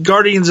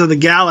Guardians of the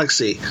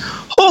Galaxy.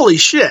 Holy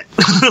shit.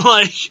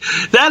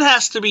 That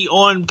has to be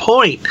on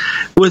point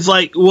with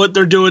what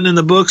they're doing in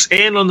the books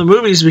and on the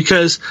movies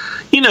because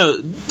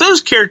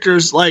those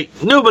characters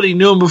nobody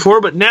knew them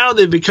before, but now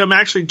they've become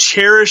actually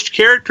cherished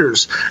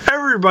characters.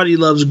 Everybody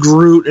loves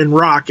Groot and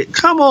Rocket.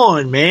 Come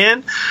on,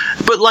 man.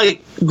 But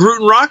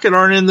Groot and Rocket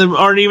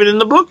aren't even in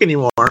the book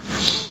anymore.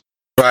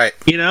 Right.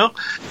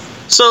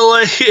 So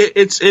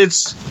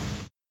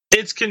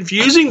it's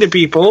confusing to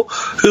people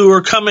who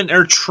are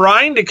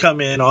trying to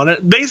come in on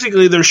it.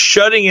 Basically, they're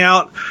shutting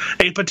out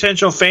a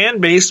potential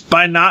fan base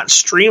by not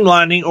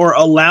streamlining or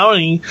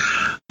allowing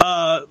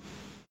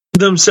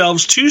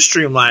themselves to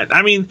streamline.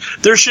 I mean,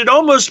 there should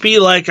almost be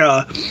an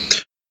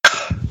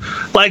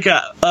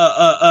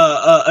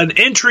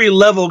entry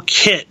level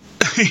kit.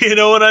 You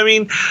know what I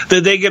mean?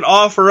 That they could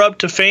offer up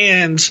to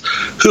fans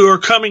who are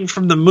coming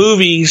from the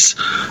movies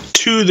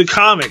to the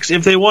comics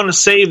if they want to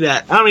save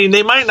that. I mean,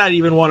 they might not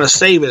even want to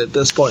save it at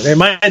this point. They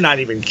might not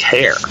even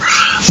care.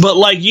 But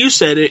like you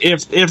said,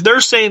 if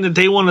they're saying that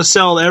they want to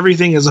sell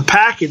everything as a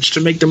package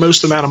to make the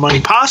most amount of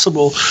money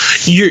possible,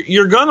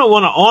 you're going to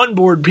want to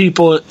onboard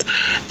people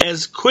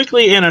as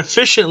quickly and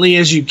efficiently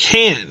as you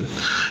can.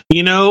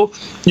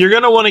 You're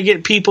going to want to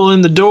get people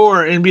in the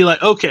door and be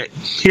like, okay,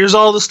 here's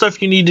all the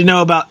stuff you need to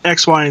know about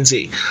X, Y, and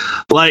Z.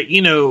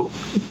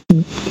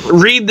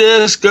 Read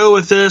this, go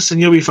with this, and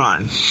you'll be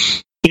fine.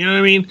 You know what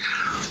I mean?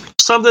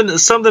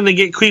 Something to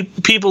get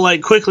people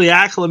quickly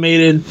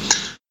acclimated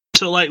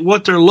to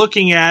what they're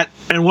looking at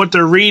and what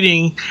they're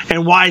reading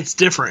and why it's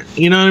different.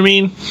 You know what I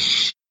mean?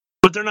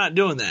 But they're not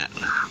doing that.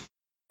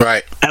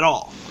 Right. At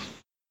all.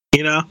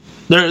 You know?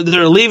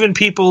 They're leaving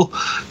people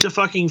to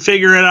fucking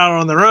figure it out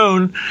on their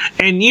own.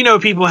 And you know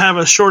people have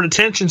a short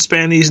attention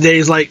span these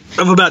days, like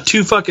of about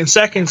 2 fucking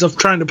seconds of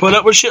trying to put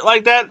up with shit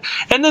like that,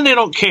 and then they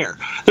don't care.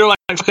 They're like,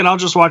 fucking, I'll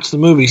just watch the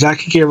movies. I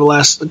could give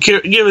a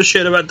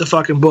shit about the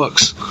fucking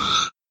books.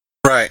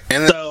 Right.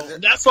 And so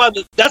that's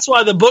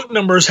why the book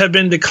numbers have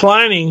been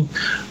declining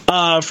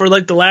for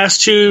like the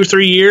last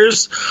 2-3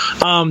 years.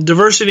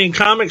 Diversity in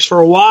Comics for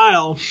a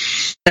while,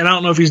 and I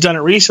don't know if he's done it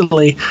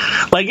recently,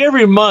 like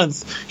every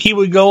month he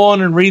would go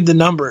on and read the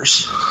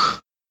numbers,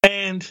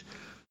 and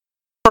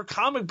for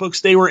comic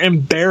books they were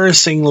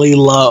embarrassingly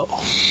low,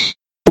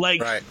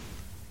 like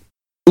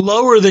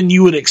lower than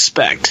you would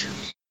expect,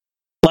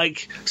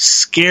 like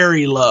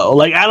scary low.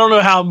 Like I don't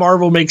know how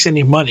Marvel makes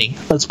any money,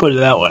 let's put it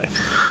that way.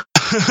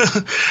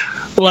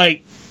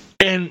 Like,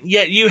 and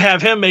yet you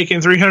have him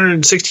making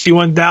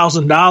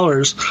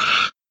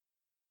 $361,000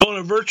 on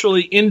a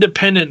virtually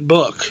independent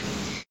book.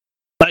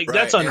 Like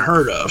that's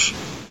unheard of.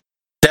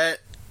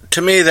 That,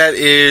 to me, that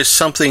is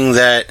something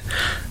that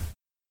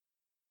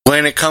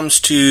when it comes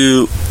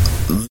to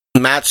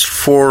Matt's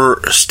October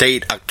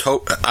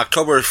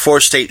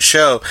 4th State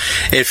show,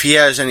 if he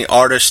has any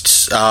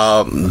artists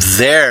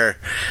there,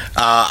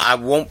 I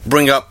won't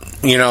bring up,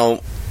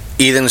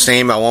 Ethan's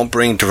name. I won't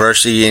bring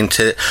diversity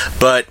into it,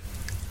 but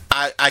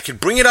I could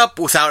bring it up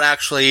without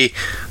actually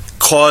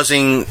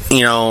causing,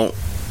 too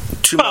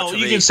much. Well,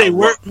 you can say,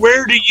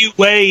 where do you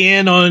weigh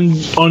in on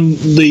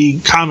the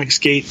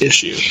Comicsgate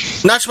issue?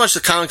 Not so much the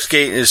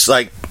Comicsgate is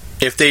like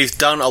if they've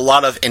done a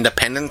lot of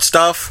independent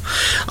stuff,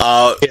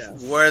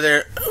 where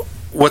they're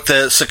with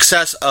the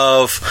success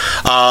of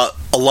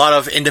a lot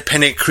of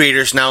independent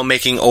creators now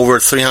making over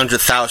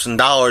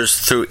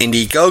 $300,000 through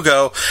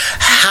Indiegogo.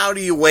 How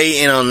do you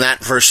weigh in on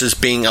that versus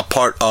being a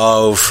part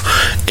of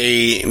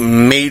a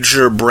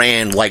major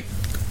brand like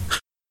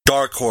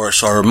Dark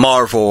Horse or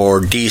Marvel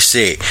or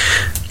DC?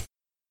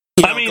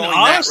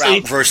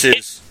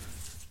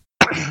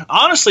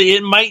 Honestly,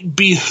 it might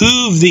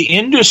behoove the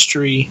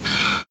industry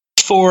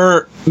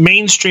for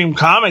mainstream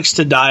comics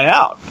to die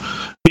out.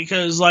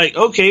 Because,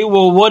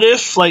 what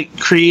if,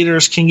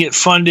 creators can get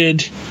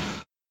funded,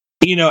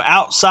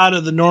 outside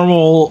of the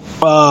normal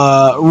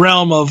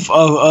realm of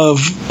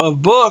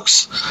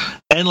books,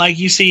 and like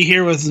you see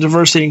here with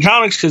Diversity in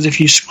Comics, because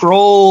if you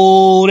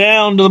scroll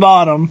down to the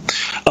bottom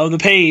of the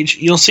page,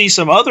 you'll see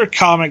some other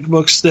comic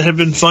books that have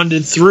been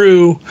funded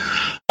through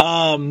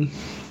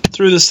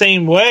the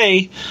same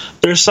way.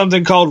 There's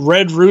something called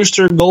Red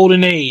Rooster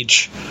Golden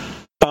Age.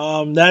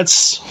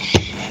 That's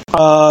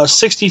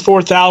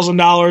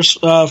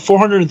 $64,000,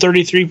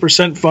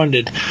 433%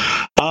 funded.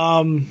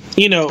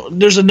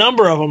 There's a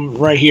number of them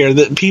right here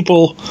that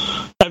people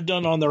have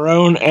done on their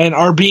own and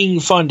are being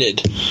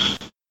funded.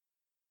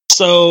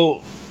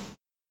 So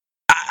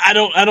I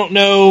don't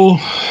know.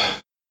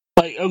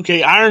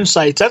 Iron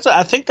Sights.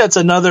 I think that's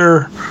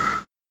another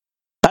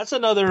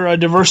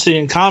Diversity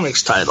in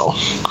Comics title.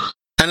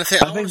 And I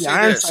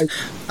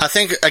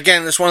think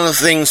again, it's one of the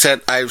things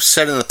that I've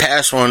said in the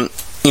past when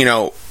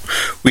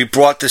we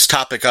brought this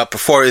topic up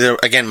before, either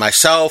again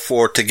myself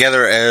or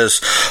together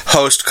as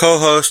host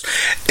co-host.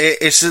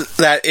 It's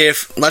that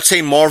if, let's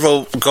say,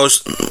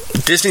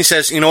 Disney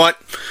says, you know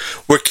what,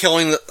 we're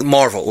killing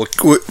Marvel.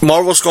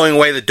 Marvel's going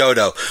away the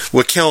dodo.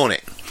 We're killing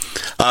it.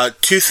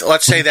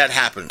 Let's say that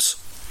happens.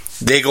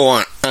 They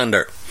go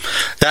under.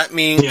 That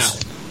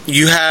means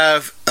you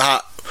have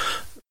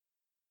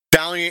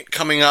Valiant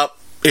coming up.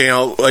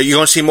 You're going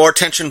to see more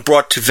attention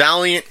brought to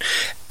Valiant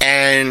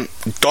and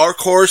Dark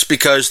Horse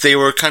because they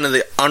were kind of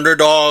the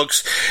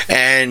underdogs,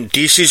 and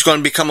DC's going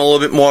to become a little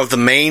bit more of the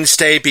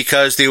mainstay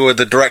because they were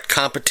the direct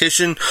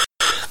competition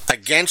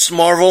against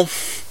Marvel.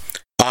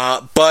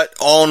 But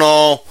all in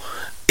all,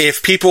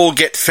 if people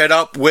get fed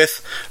up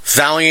with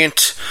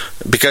Valiant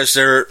because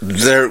they're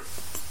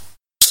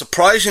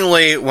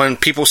surprisingly, when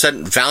people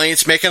said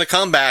Valiant's making a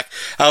comeback,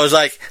 I was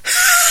like,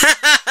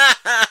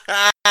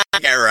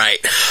 yeah, right.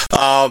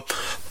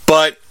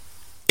 But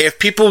if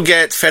people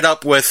get fed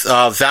up with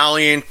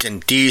Valiant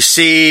and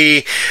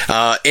DC,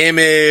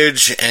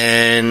 Image,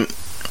 and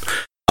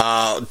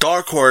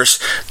Dark Horse,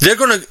 they're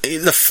gonna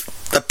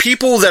the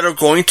people that are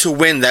going to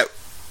win that.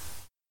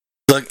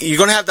 You're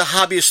going to have the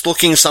hobbyists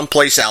looking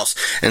someplace else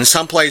and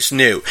someplace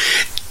new.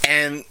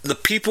 And the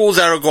people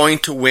that are going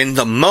to win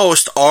the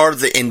most are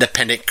the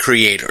independent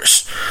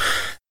creators.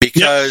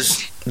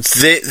 Because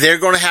they're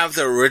going to have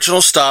the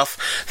original stuff.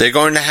 They're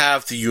going to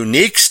have the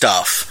unique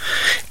stuff.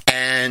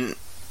 And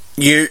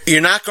you're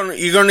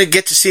going to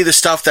get to see the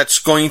stuff that's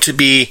going to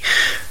be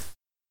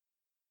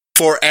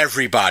for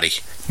everybody.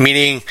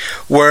 Meaning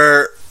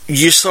where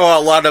you saw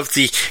a lot of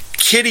the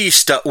kiddie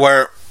stuff,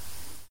 where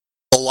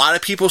a lot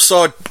of people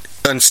saw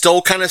and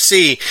still kind of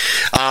see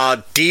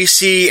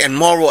DC and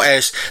Marvel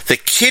as the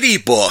kiddie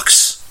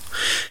books.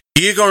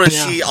 You're going to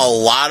see a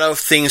lot of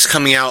things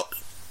coming out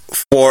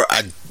for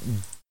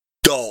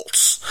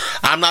adults.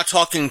 I'm not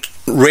talking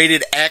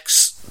rated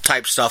X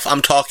type stuff.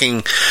 I'm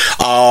talking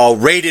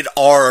rated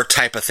R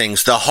type of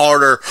things, the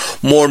harder,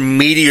 more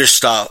meteor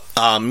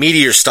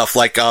stuff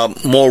like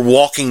more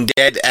Walking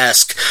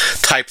Dead-esque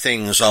type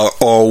things,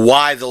 or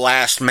Y the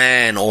Last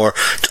Man, or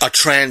a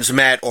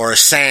Transmet, or a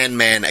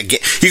Sandman. Again,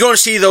 you're going to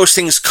see those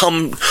things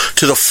come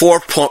to the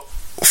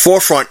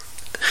forefront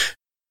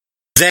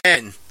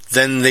than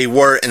they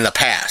were in the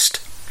past.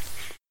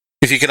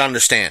 If you could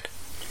understand.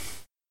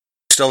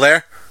 Still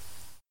there?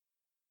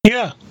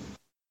 Yeah.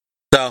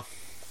 So,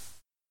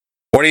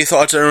 what are your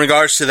thoughts in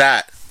regards to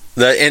that?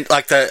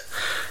 The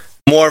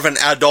more of an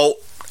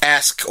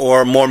adult-esque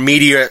or more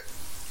meaty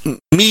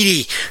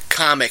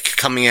comic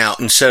coming out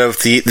instead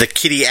of the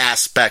kiddie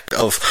aspect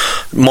of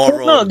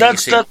Marvel. Well,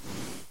 no,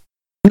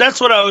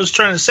 that's what I was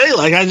trying to say.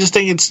 Like, I just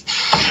think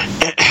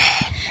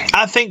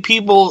I think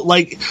people,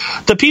 like,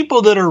 the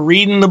people that are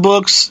reading the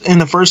books in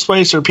the first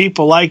place are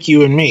people like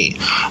you and me.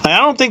 Like, I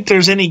don't think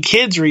there's any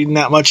kids reading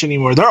that much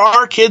anymore. There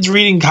are kids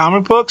reading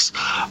comic books,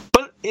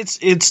 but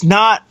it's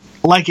not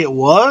like it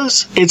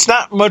was. It's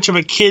not much of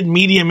a kid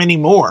medium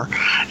anymore.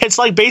 It's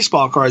like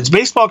baseball cards.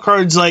 Baseball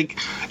cards, like,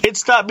 it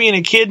stopped being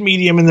a kid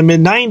medium in the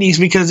mid-90s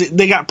because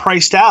they got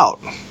priced out.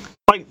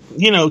 Like,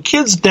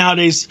 kids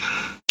nowadays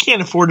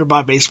can't afford to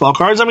buy baseball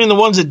cards. I mean, the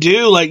ones that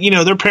do, like,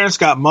 their parents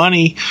got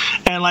money,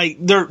 and like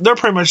they're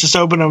pretty much just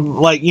open them,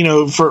 like,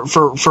 for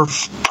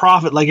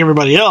profit like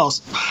everybody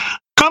else.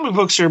 Comic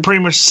books are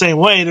pretty much the same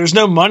way. There's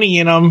no money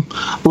in them,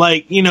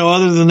 like,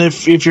 other than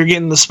if you're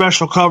getting the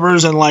special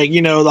covers and, like,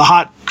 the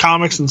hot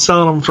comics and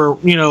selling them for,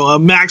 a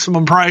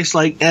maximum price,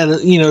 like, at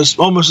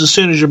almost as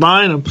soon as you're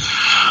buying them.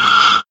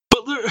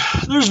 But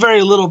there's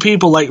very little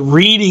people, like,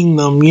 reading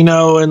them,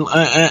 and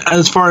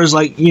as far as,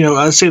 like,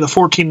 I'd say the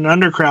 14 and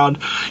under crowd,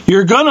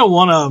 you're gonna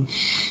want to,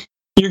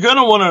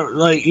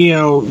 like,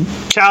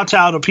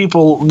 kowtow to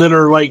people that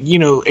are, like,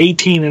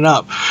 18 and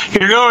up.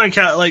 You're going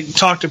to, like,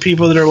 talk to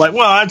people that are, like,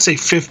 well, I'd say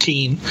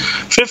 15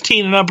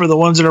 and up are the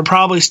ones that are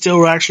probably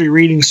still actually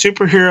reading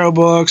superhero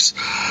books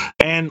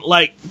and,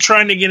 like,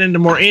 trying to get into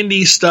more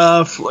indie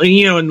stuff,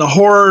 and the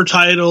horror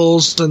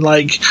titles and,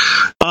 like,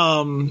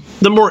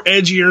 the more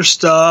edgier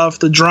stuff,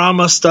 the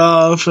drama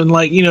stuff, and,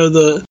 like,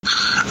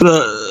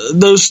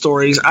 those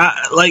stories.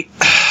 I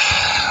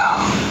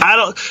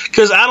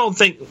don't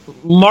think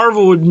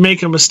Marvel would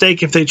make a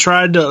mistake if they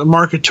tried to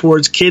market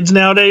towards kids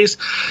nowadays,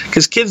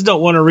 because kids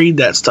don't want to read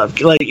that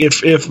stuff. Like,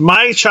 if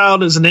my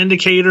child is an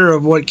indicator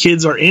of what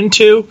kids are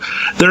into,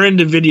 they're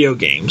into video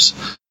games.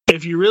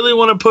 If you really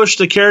want to push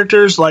the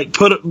characters, like,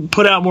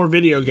 put out more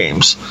video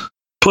games.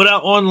 Put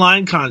out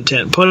online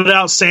content. Put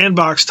out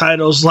sandbox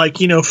titles like,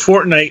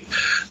 Fortnite,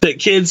 that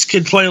kids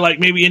could play, like,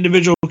 maybe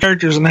individual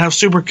characters and have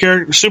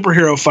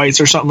superhero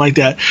fights or something like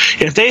that.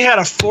 If they had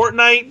a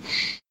Fortnite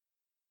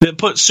that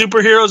put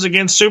superheroes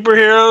against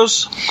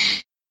superheroes,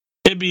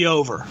 it'd be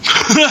over.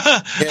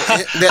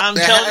 I'm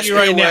telling you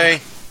right now.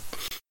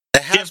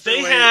 If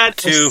they had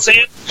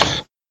the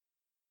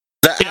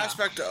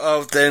aspect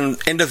of the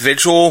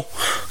individual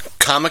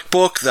comic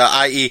book,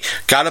 i.e.,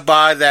 gotta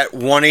buy that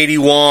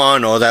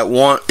 181 or that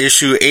one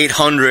issue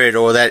 800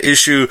 or that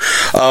issue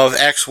of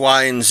X,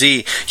 Y, and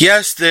Z.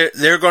 Yes,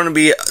 there's going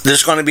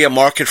to be a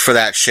market for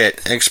that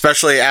shit,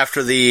 especially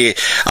after the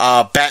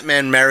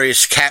Batman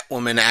marries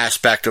Catwoman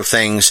aspect of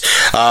things.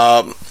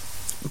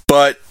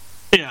 But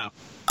yeah,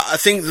 I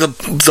think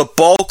the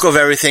bulk of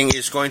everything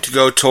is going to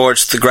go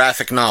towards the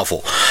graphic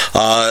novel,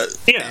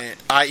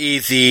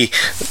 i.e.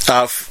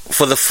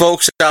 For the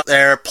folks out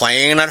there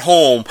playing at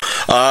home,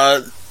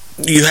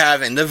 you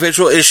have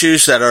individual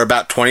issues that are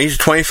about 20 to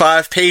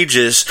 25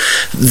 pages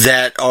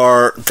that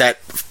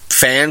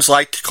fans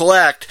like to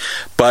collect,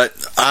 but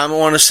I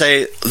want to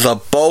say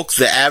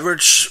the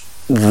average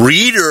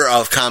reader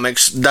of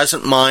comics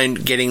doesn't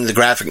mind getting the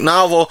graphic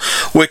novel,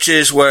 which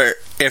is where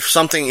if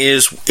something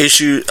is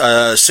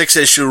a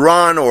 6-issue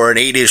run or an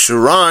 8-issue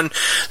run,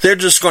 they're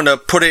just going to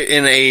put it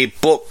in a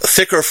book,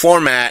 thicker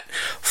format,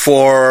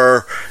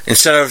 for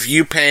instead of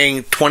you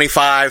paying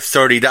 $25,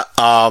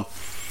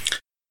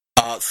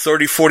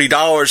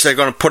 $30-$40, they're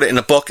going to put it in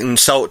a book and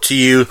sell it to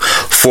you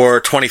for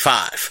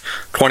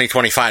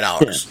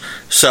 $25. Yeah.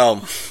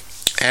 So,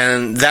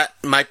 and that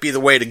might be the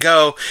way to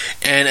go,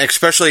 and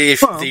especially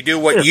if they do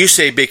what you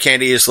say, Big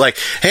Candy, is like,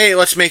 hey,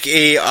 let's make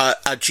a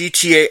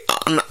GTA,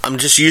 I'm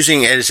just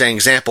using it as an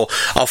example,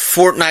 a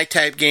Fortnite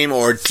type game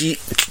or a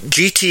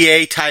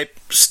GTA type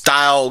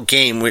style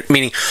game,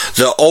 meaning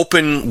the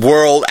open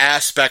world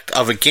aspect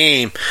of a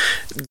game.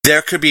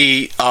 There could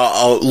be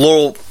a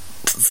little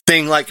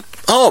thing like,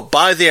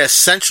 buy the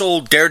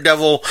Essential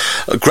Daredevil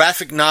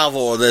graphic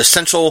novel or the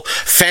Essential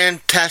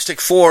Fantastic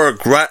Four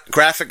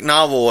graphic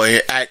novel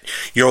at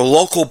your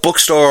local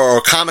bookstore or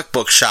comic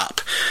book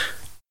shop.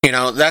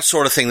 That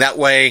sort of thing. That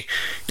way,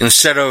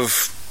 instead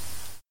of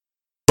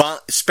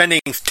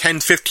spending $10,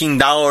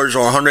 $15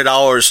 or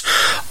 $100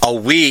 a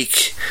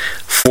week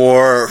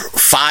for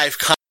 5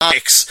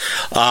 comics,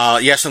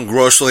 yes, I'm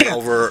grossly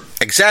over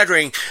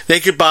exaggerating, they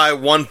could buy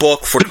one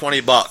book for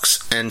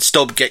 $20 and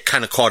still get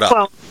kind of caught up.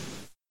 Well,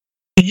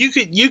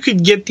 you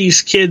could get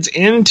these kids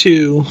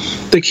into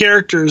the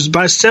characters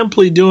by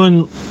simply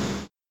doing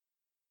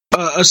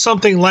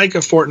something like a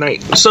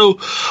Fortnite. So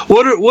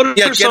what are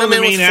get some them of the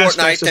in with main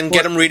aspects Fortnite and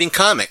get them reading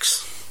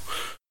comics?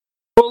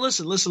 Well,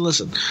 listen.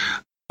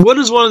 What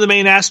is one of the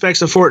main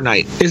aspects of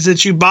Fortnite? Is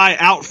that you buy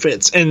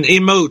outfits and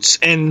emotes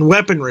and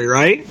weaponry,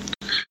 right?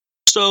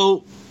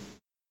 So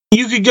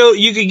you could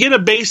get a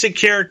basic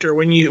character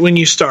when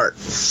you start,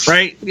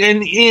 right?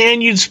 And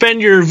you'd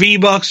spend your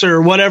V-Bucks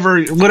or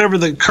whatever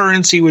the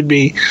currency would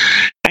be.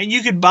 And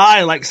you could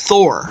buy like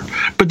Thor,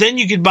 but then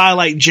you could buy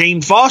like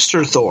Jane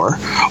Foster Thor.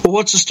 Well,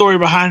 what's the story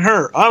behind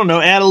her? I don't know.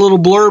 Add a little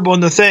blurb on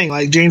the thing,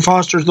 like Jane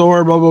Foster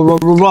Thor, blah blah blah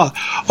blah blah.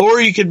 Or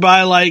you could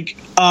buy like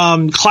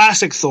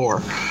classic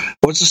Thor.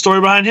 What's the story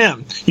behind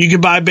him? You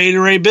could buy Beta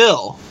Ray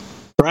Bill.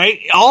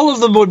 Right? All of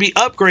them would be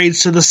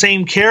upgrades to the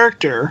same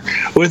character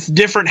with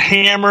different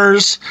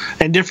hammers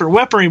and different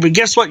weaponry. But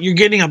guess what? You're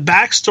getting a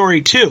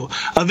backstory too.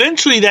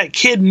 Eventually, that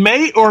kid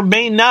may or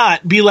may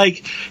not be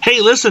like,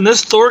 hey, listen,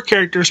 this Thor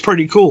character is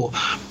pretty cool.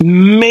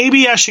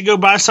 Maybe I should go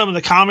buy some of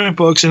the comic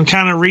books and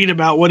kind of read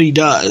about what he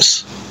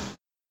does.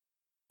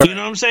 You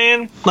know what I'm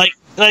saying?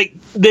 Like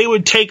they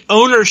would take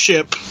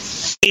ownership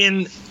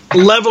in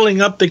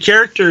leveling up the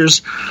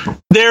characters,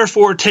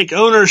 therefore take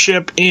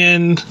ownership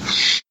in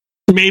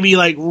maybe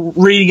like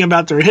reading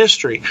about their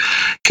history,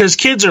 because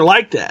kids are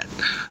like that.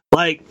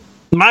 Like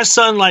my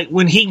son, like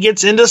when he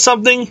gets into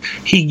something,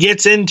 he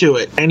gets into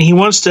it and he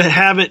wants to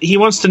have it. He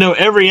wants to know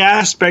every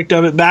aspect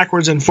of it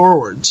backwards and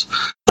forwards,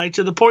 like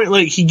to the point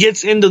like he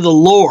gets into the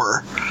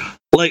lore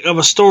like of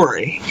a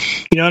story.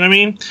 You know what I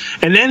mean?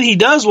 And then he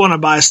does want to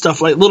buy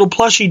stuff like little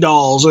plushie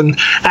dolls and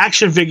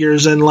action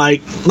figures, and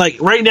like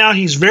right now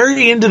he's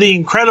very into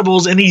the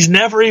Incredibles, and he's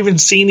never even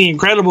seen the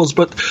Incredibles,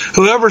 but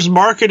whoever's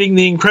marketing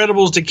the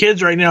Incredibles to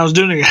kids right now is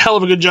doing a hell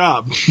of a good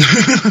job.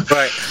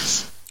 Right.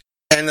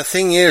 And the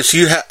thing is,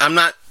 I'm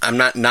not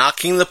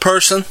knocking the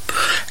person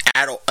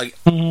at all.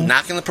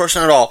 Knocking the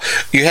person at all.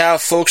 You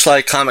have folks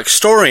like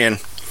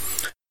Comicstorian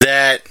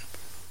that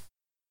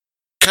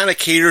kind of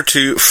cater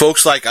to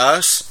folks like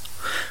us,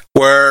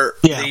 where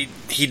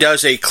he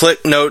does a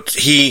clip note.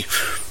 It's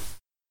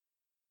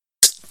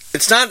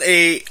not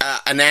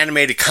an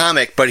animated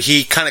comic, but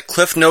he kind of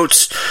cliff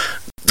notes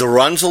the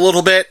runs a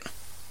little bit.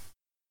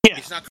 Yeah.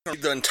 He's not going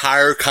to read the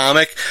entire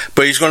comic,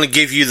 but he's going to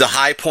give you the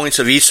high points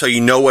of each so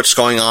you know what's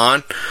going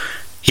on.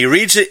 He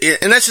reads it.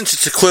 In essence,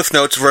 it's a cliff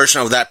notes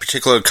version of that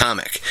particular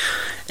comic.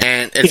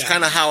 And it's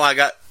kind of how I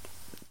got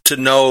to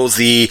know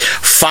the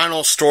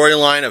final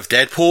storyline of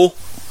Deadpool.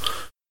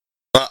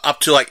 Up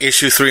to like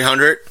issue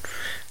 300,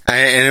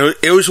 and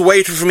it was a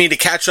way for me to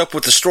catch up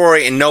with the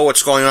story and know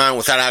what's going on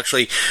without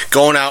actually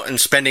going out and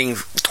spending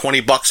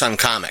 $20 on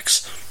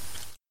comics.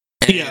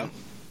 And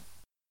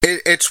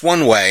it's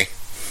one way.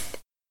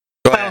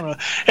 I don't know.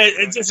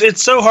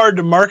 It's so hard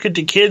to market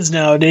to kids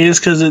nowadays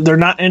because they're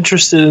not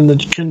interested in the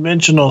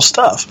conventional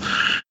stuff.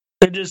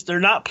 They're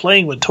not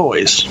playing with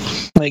toys.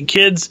 Like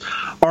kids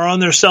are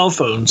on their cell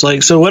phones.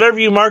 Like so, whatever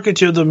you market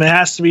to them, it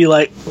has to be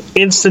like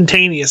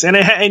instantaneous,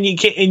 and you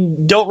can't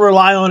and don't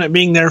rely on it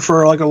being there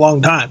for like a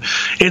long time.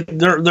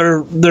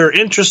 Their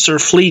interests are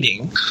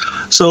fleeting.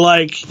 So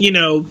like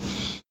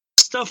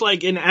stuff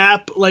like an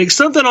app, like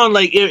something on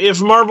like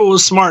if Marvel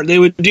was smart, they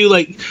would do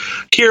like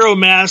hero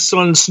masks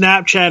on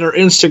Snapchat or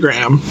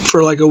Instagram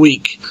for like a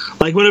week.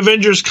 Like when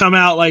Avengers come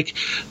out, like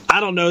I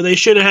don't know, they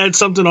should have had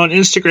something on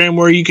Instagram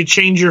where you could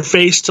change your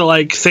face to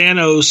like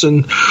Thanos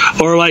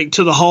or like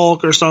to the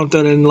Hulk or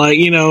something, and like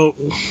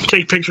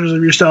take pictures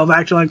of yourself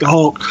acting like the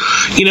Hulk.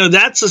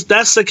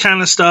 That's the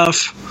kind of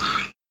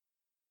stuff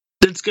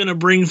that's going to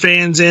bring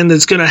fans in.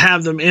 That's going to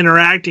have them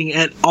interacting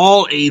at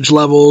all age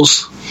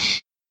levels,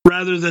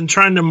 rather than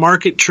trying to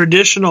market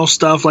traditional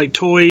stuff like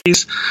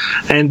toys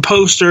and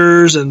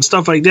posters and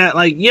stuff like that.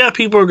 Like, yeah,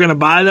 people are going to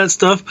buy that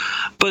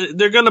stuff, but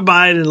they're going to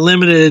buy it in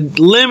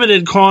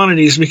limited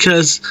quantities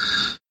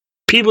because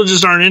people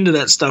just aren't into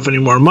that stuff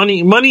anymore.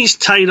 Money's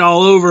tight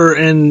all over,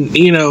 and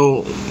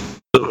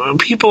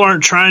people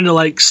aren't trying to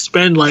like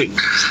spend like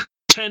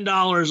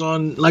 $10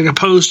 on like a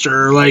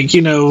poster or like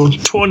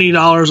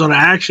 $20 on an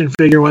action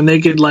figure when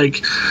they could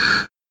like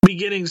be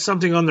getting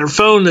something on their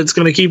phone that's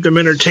going to keep them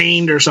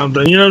entertained or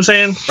something. You know what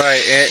I'm saying?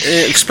 Right.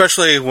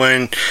 Especially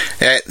when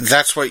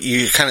that's what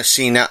you kind of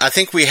see now. I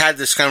think we had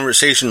this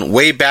conversation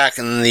way back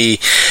in the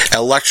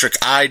Electric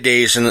Eye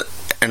days in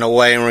a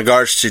way in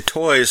regards to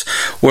toys,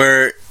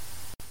 where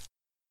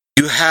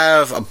you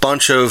have a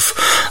bunch of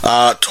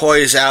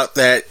toys out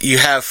that you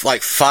have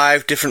like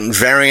 5 different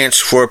variants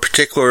for a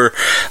particular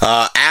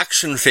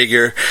action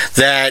figure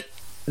that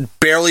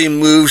barely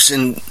moves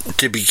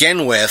to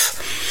begin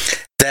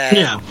with.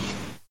 That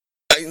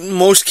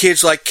most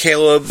kids like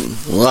Caleb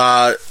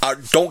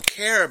don't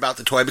care about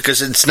the toy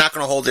because it's not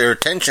going to hold their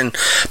attention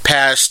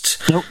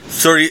past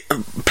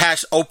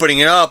past opening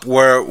it up.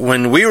 Where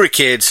when we were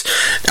kids,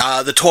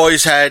 the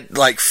toys had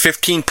like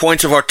 15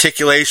 points of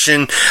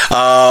articulation,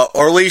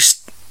 or at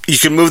least you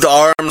could move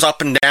the arms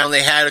up and down.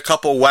 They had a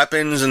couple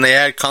weapons and they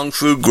had kung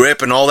fu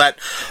grip and all that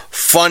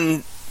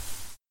fun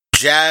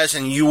jazz,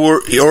 and you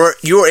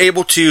were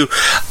able to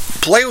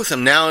play with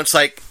them. Now it's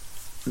like,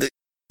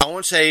 I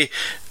want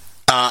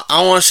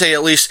to say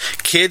at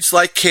least kids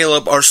like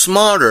Caleb are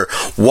smarter.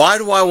 Why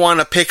do I want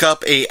to pick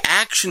up a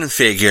action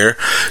figure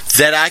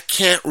that I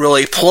can't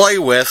really play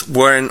with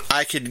when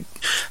I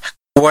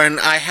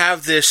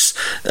have this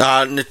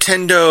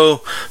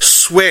Nintendo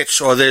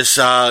Switch or this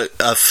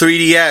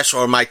 3DS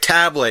or my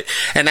tablet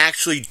and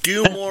actually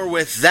do more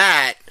with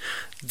that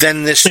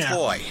than this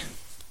toy?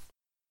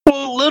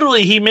 Well,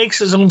 literally, he makes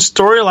his own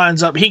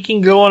storylines up. He can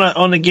go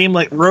on a game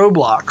like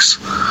Roblox.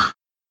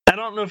 I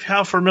don't know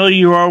how familiar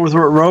you are with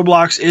what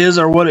Roblox is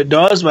or what it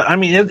does, but I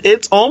mean,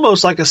 it's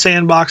almost like a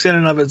sandbox in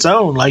and of its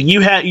own. Like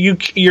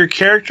your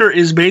character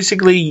is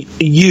basically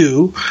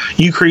you.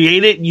 You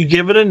create it, you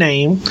give it a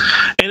name,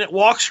 and it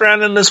walks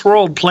around in this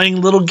world playing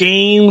little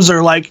games.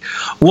 Or like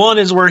one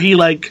is where he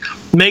like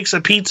makes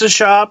a pizza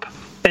shop,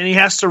 and he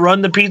has to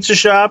run the pizza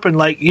shop, and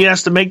like he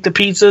has to make the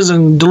pizzas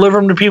and deliver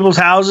them to people's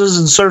houses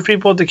and serve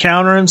people at the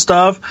counter and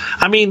stuff.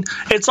 I mean,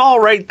 it's all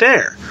right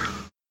there.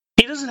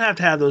 He doesn't have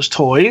to have those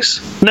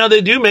toys. Now,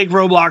 they do make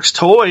Roblox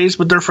toys,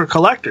 but they're for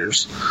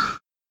collectors.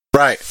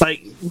 Right.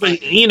 Like,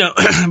 but, you know,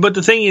 but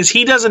the thing is,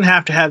 he doesn't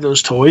have to have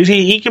those toys.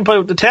 He can play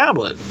with the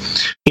tablet.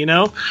 You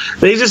know,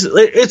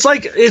 it's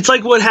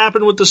like what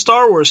happened with the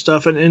Star Wars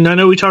stuff, and I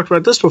know we talked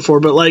about this before,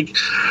 but like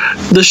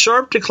the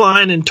sharp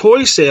decline in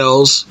toy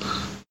sales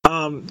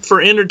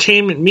for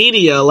entertainment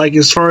media, like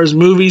as far as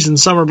movies and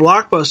summer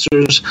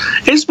blockbusters,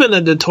 it's been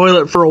in the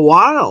toilet for a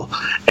while,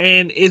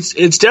 and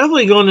it's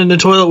definitely going in the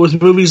toilet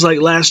with movies like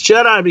Last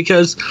Jedi,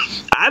 because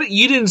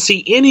you didn't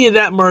see any of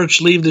that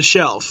merch leave the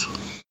shelf.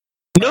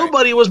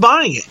 Nobody was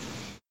buying it.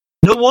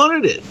 No one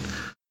wanted it.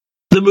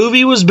 The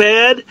movie was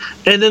bad,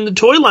 and then the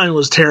toy line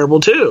was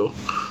terrible too.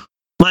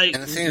 Like,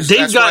 and the thing is,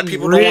 they've gotten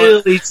people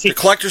really... the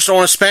collectors don't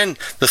want to spend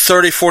the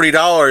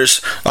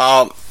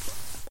 $30-$40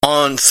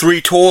 on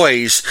 3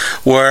 toys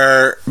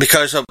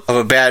because of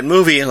a bad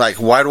movie. And like,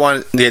 why do I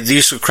want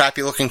these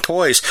crappy looking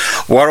toys?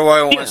 Why do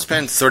I want to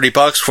spend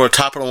 $30 for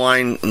top of the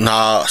line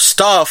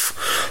stuff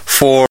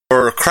for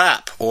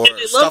crap or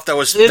stuff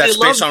that's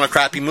based on a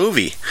crappy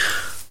movie?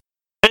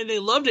 And they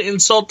love to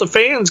insult the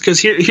fans, because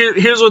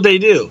here's what they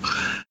do.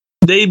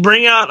 They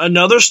bring out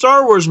another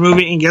Star Wars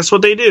movie, and guess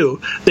what they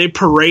do? They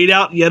parade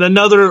out yet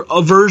another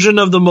version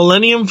of the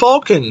Millennium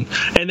Falcon,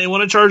 and they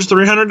want to charge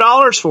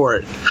 $300 for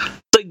it.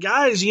 But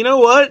guys, you know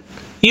what?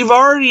 You've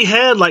already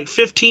had like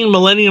 15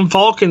 Millennium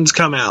Falcons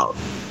come out.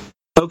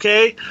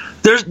 Okay?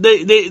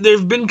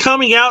 They've been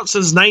coming out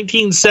since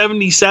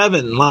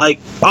 1977. Like,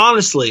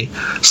 honestly,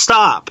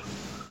 stop.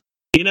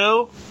 You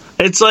know?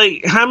 It's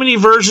like, how many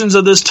versions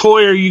of this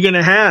toy are you going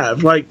to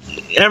have? Like,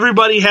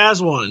 everybody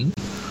has one.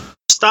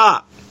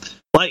 Stop.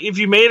 Like, if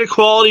you made a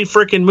quality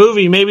freaking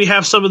movie, maybe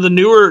have some of the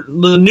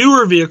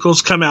newer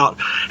vehicles come out.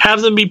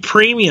 Have them be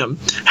premium.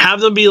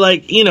 Have them be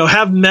like, you know,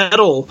 have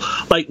metal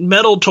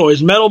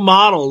toys, metal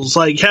models.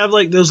 Like, have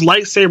like those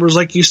lightsabers,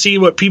 like you see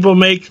what people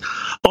make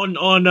on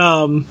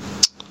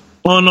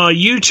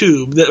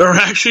YouTube, that are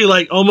actually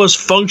like almost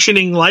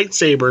functioning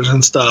lightsabers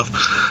and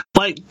stuff.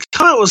 Like,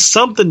 come out with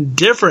something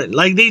different.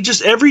 Like, they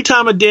just, every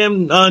time a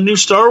damn new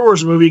Star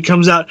Wars movie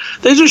comes out,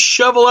 they just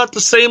shovel out the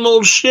same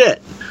old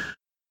shit.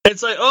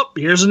 It's like, oh,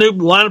 here's a new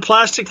line of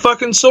plastic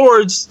fucking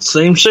swords.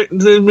 Same shit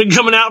that's been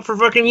coming out for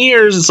fucking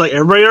years. It's like,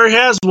 everybody already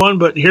has one,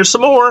 but here's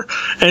some more.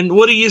 And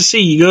what do you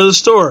see? You go to the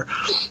store,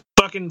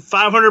 fucking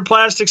 500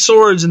 plastic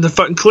swords in the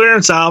fucking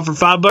clearance aisle for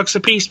 $5 a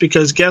piece,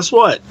 because guess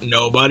what?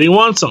 Nobody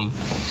wants them.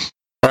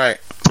 Right.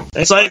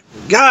 It's like,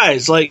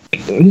 guys, like,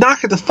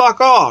 knock it the fuck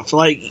off.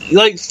 Like,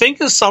 think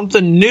of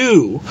something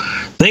new.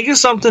 Think of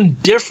something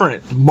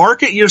different.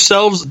 Market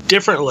yourselves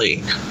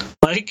differently.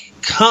 Like,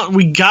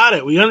 we got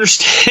it. We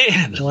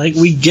understand. Like,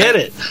 we get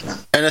it.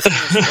 And the thing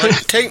is,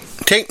 like,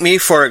 take me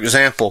for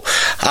example.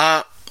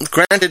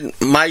 Granted,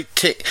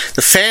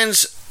 the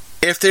fans,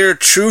 if they're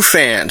true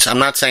fans, I'm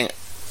not saying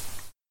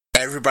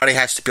everybody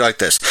has to be like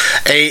this.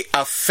 A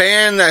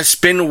fan that's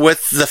been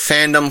with the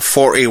fandom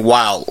for a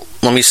while.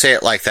 Let me say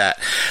it like that.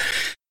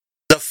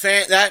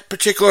 That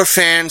particular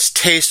fan's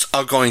tastes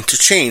are going to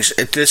change.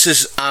 This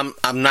is, I'm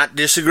not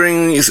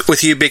disagreeing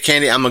with you, Big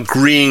Candy. I'm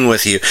agreeing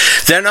with you.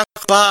 They're not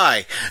going to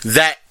buy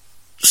that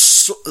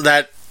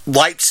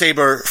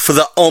lightsaber for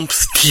the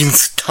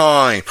umpteenth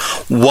time.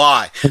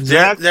 Why?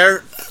 Exactly.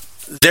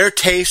 Their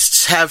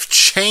tastes have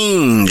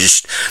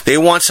changed. They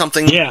want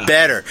something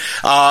better.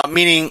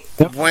 Meaning,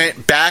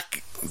 went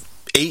back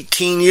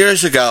 18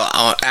 years ago,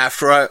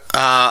 after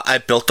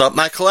I built up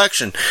my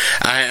collection,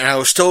 and I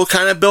was still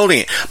kind of building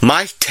it,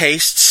 my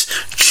tastes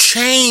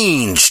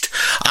changed.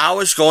 I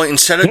was going,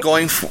 instead of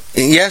going,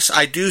 yes,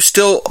 I do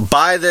still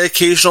buy the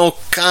occasional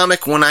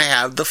comic when I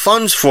have the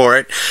funds for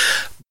it,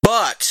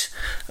 but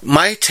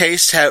my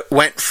tastes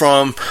went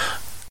from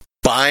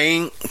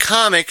buying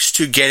comics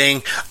to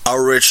getting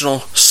original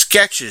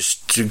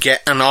sketches,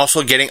 and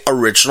also getting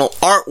original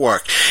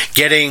artwork,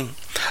 getting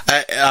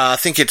I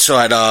think it's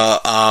at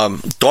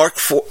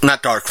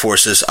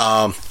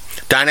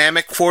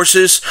Dynamic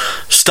Forces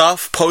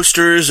stuff,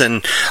 posters,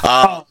 and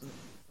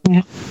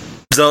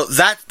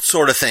that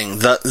sort of thing,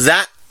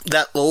 that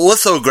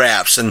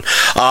lithographs and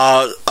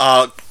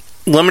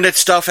limited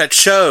stuff at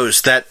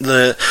shows, that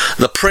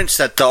the prints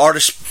that the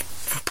artists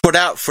put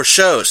out for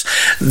shows.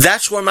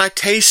 That's where my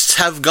tastes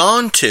have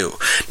gone to.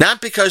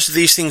 Not because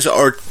these things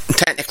are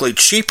technically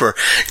cheaper.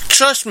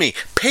 Trust me,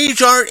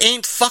 page art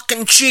ain't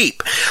fucking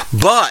cheap.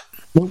 But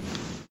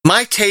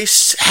my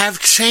tastes have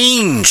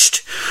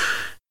changed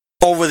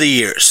over the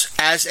years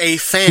as a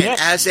fan,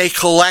 as a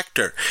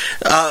collector.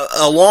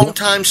 A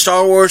long-time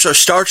Star Wars or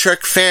Star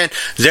Trek fan,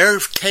 their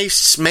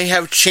tastes may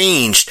have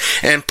changed,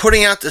 and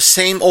putting out the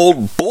same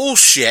old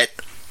bullshit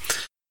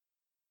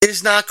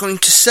is not going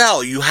to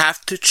sell. You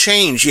have to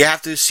change. You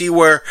have to see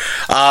where,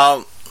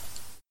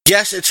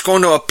 yes, it's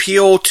going to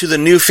appeal to the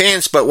new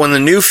fans, but when the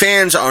new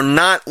fans are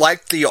not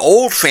like the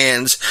old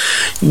fans,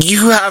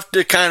 you have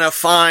to kind of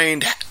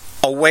find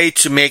a way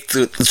to make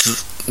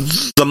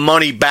the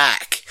money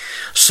back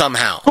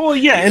somehow. Well,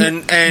 yeah,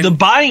 and the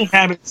buying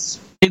habits,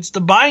 it's the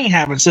buying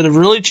habits that have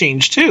really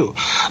changed too.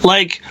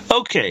 Like,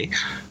 okay,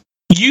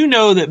 you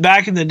know that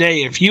back in the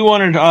day, if you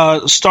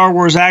wanted Star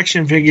Wars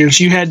action figures,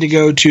 you had to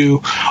go to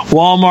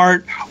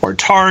Walmart or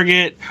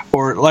Target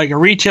or like a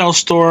retail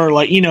store.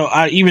 Like, you know,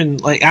 I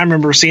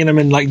remember seeing them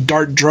in like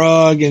Dart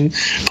Drug and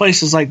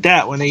places like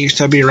that when they used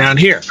to be around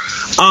here,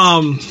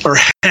 or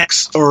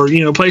Hex, or,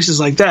 you know, places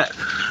like that.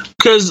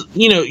 Because,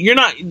 you know,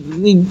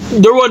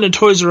 there wasn't a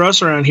Toys R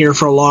Us around here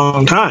for a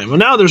long time. Well,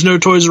 now there's no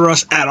Toys R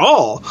Us at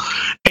all.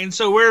 And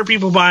so where are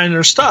people buying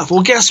their stuff?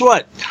 Well, guess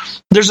what?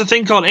 There's a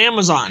thing called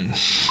Amazon.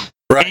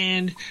 Right.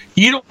 And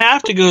you don't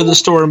have to go to the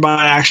store and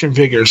buy action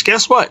figures.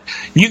 Guess what?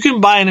 You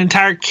can buy an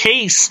entire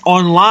case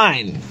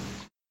online.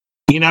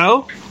 You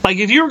know? Like,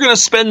 if you were going to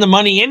spend the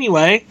money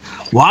anyway,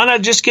 why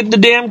not just get the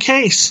damn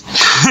case?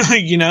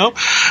 You know?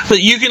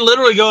 But you can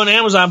literally go on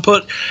Amazon and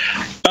put,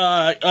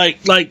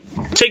 like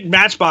take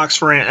Matchbox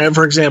for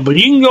example.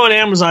 You can go on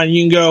Amazon,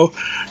 you can go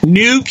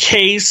new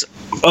case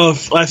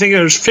of, I think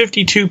there's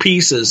 52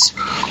 pieces.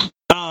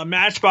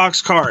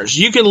 Matchbox cars.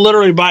 You can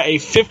literally buy a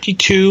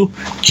 52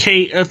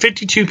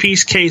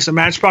 piece case of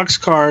Matchbox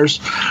cars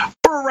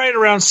for right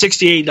around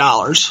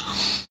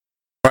 $68.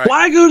 Right.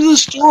 Why go to the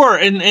store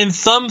and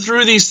thumb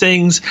through these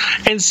things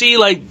and see,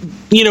 like,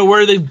 you know,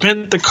 where they've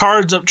bent the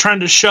cards up trying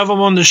to shove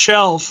them on the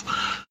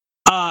shelf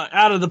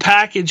out of the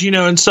package, you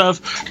know, and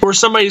stuff, where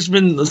somebody's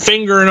been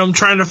fingering them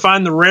trying to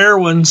find the rare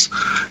ones.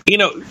 You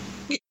know,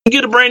 you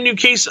get a brand new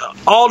case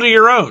all to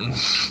your own.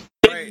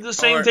 Right. The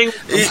same thing.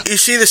 You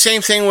see the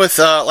same thing with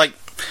like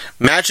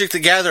Magic the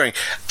Gathering.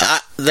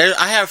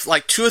 I have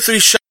like 2 or 3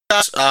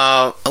 shops,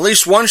 at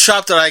least one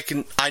shop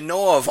that I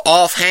know of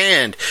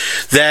offhand,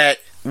 that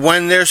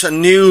when there's a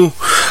new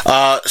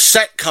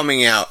set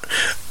coming out,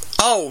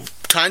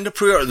 time to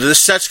pre-order. This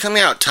set's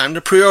coming out. Time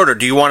to pre-order.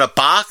 Do you want a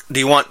box? Do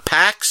you want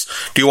packs?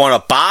 Do you want a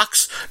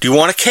box? Do you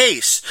want a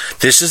case?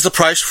 This is the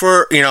price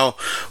for, you know,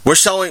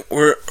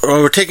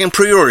 we're taking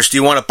pre-orders. Do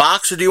you want a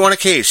box or do you want a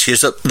case?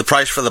 Here's the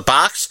price for the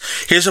box.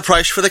 Here's the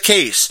price for the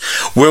case.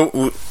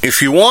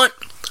 If you want,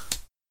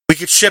 we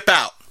could ship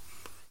out.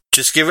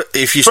 Just give it,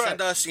 if you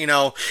send us, you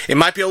know, it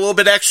might be a little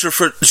bit extra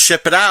for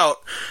ship it out.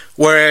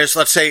 Whereas,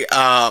 let's say,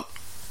 a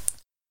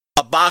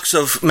box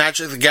of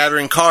Magic the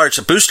Gathering cards,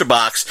 a booster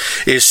box,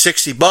 is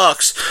 $60.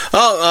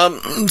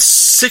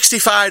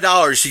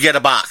 $65 you get a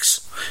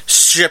box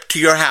shipped to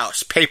your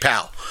house.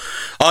 PayPal.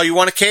 Oh, you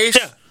want a case?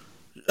 Yeah.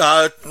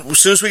 As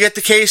soon as we get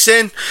the case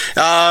in,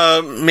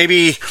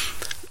 maybe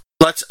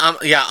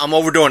I'm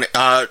overdoing it.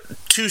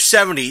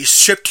 $270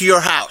 shipped to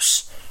your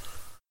house.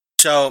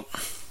 So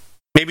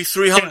maybe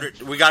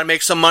 $300. Yeah. We got to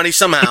make some money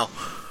somehow.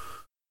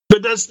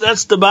 But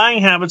that's the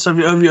buying habits of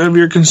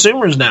your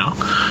consumers now.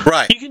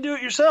 Right. You can do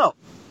it yourself.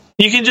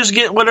 You can just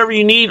get whatever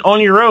you need on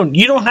your own.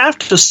 You don't have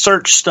to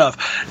search stuff.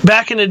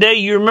 Back in the day,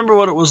 you remember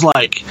what it was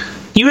like.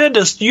 You had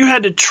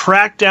to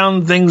track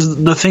down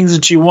the things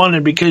that you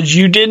wanted because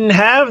you didn't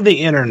have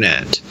the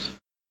internet.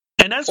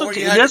 And that's what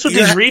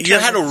these retailers. You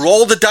had to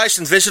roll the dice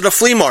and visit a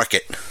flea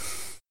market.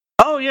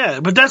 Oh yeah,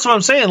 but that's what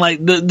I'm saying.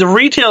 Like the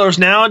retailers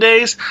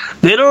nowadays,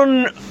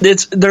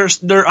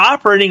 they're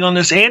operating on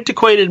this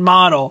antiquated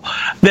model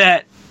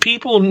that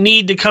people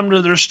need to come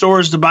to their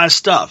stores to buy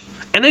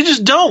stuff, and they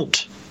just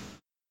don't.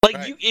 Like,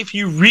 right. If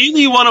you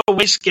really want to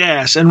waste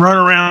gas and run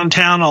around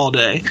town all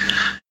day,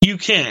 you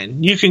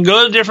can. You can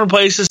go to different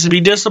places and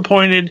be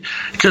disappointed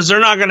because they're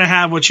not going to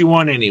have what you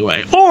want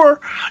anyway. Or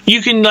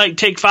you can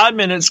take 5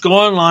 minutes, go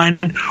online,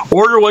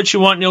 order what you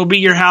want, and it'll be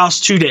your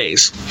house 2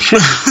 days.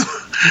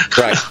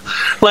 Right.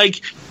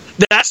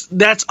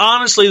 That's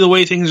honestly the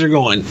way things are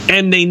going,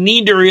 and they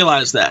need to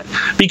realize that,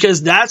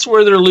 because that's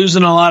where they're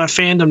losing a lot of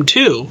fandom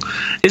too,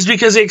 is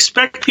because they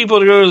expect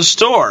people to go to the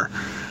store.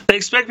 They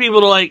expect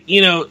people to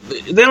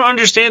they don't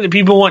understand that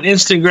people want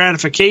instant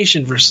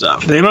gratification for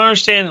stuff. They don't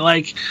understand that,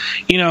 I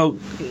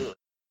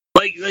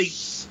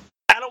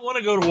don't want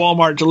to go to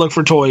Walmart to look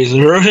for toys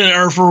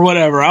or for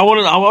whatever. I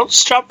want to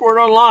shop for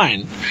it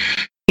online.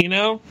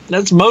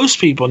 That's most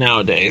people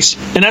nowadays.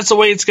 And that's the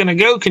way it's going to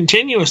go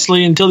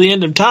continuously until the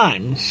end of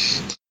time.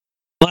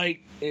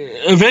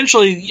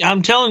 Eventually,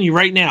 I'm telling you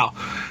right now,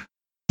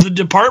 the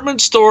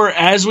department store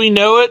as we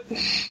know it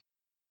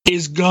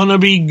is gonna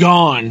be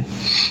gone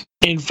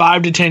in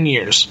 5 to 10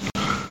 years.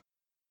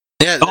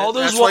 Yeah,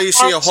 that's why you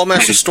see a whole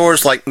mess of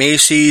stores like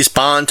Macy's,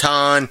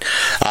 Bon-Ton.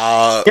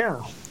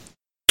 Yeah.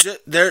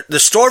 The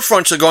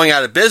storefronts are going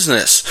out of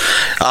business.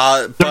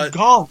 But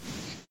gone.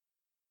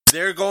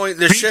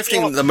 They're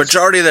shifting the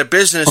majority of their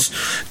business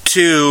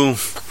to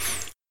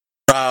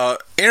the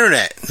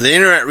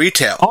internet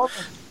retail.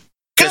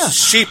 Because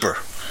it's cheaper.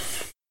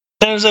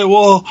 And I say,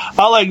 well,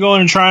 I like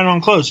going and trying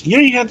on clothes. You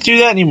don't even have to do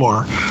that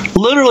anymore.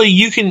 Literally,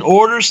 you can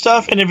order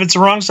stuff, and if it's the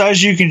wrong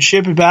size, you can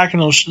ship it back,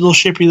 and they'll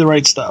ship you the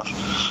right stuff.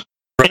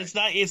 Right.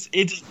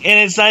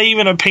 It's not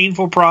even a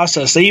painful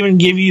process. They even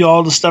give you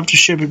all the stuff to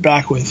ship it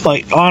back with.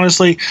 Like,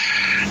 honestly,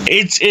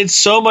 it's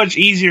so much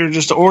easier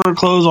just to order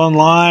clothes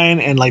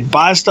online and like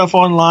buy stuff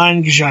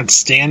online because you don't have to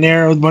stand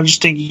there with a bunch of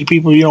stinky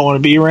people you don't want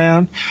to be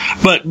around.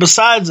 But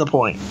besides the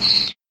point.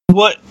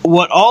 What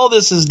all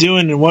this is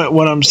doing, and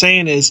what I'm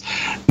saying is,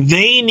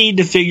 they need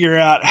to figure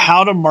out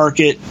how to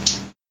market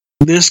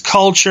this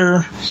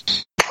culture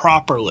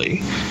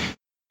properly.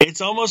 It's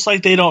almost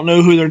like they don't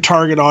know who their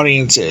target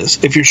audience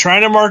is. If you're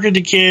trying to market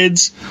to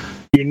kids,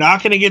 you're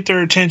not going to get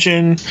their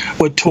attention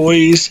with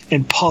toys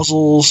and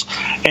puzzles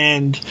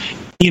and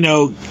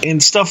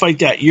and stuff like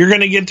that. You're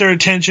going to get their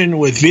attention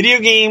with video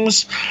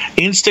games,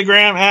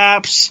 Instagram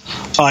apps,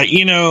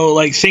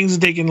 like things that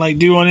they can like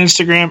do on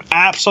Instagram,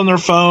 apps on their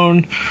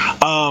phone,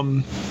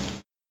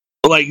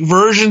 like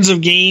versions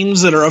of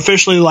games that are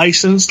officially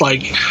licensed,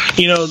 like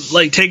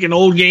take an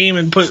old game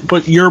and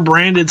put your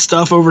branded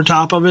stuff over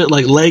top of it,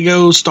 like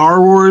Lego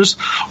Star Wars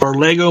or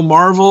Lego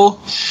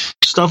Marvel,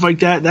 stuff like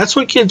that. That's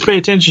what kids pay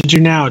attention to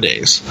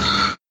nowadays.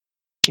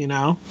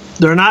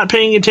 They're not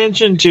paying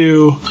attention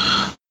to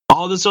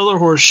all this other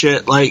horse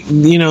shit. Like,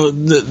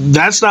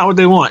 that's not what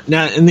they want.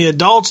 Now, and the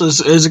adults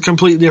is a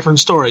completely different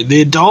story. The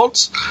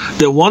adults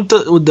that want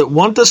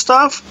the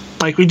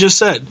stuff, like we just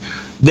said,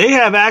 they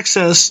have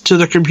access to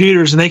the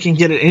computers and they can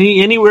get it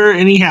anywhere,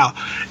 anyhow.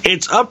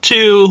 It's up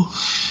to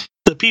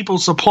the people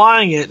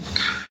supplying it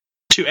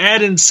to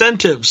add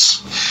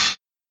incentives.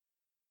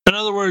 In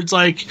other words,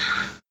 like,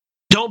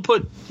 don't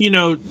put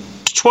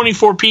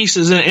 24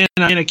 pieces in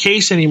a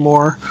case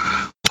anymore.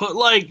 Put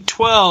like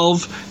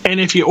 12, and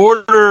if you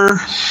order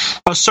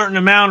a certain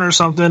amount or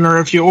something, or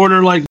if you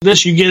order like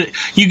this, you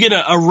get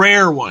a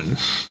rare one.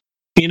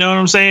 You know what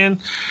I'm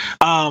saying?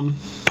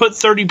 Put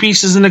 30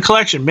 pieces in the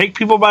collection. Make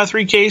people buy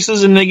 3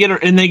 cases, and they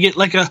get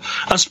like a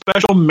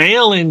special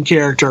mail-in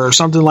character or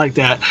something like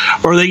that.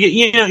 Or they get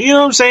you know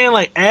what I'm saying?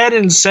 Like, add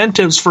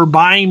incentives for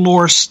buying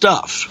more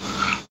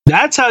stuff.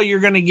 That's how you're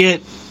going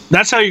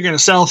to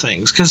sell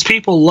things, because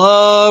people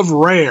love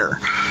rare.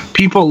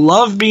 People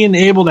love being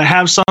able to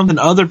have something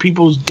other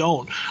people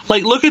don't.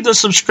 Like, look at the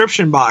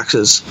subscription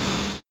boxes.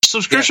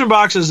 Subscription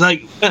boxes,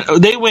 like,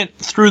 they went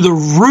through the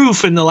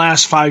roof in the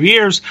last 5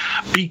 years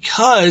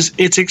because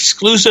it's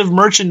exclusive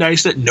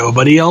merchandise that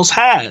nobody else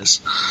has.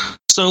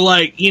 So,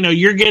 like,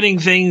 you're getting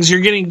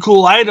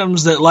cool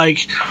items that,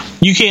 like,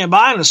 you can't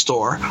buy in a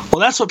store. Well,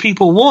 that's what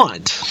people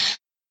want.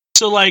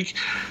 So, like,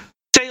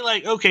 say,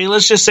 like, okay,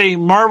 let's just say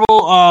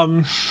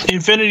Marvel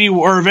Infinity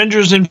War, or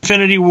Avengers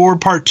Infinity War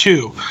Part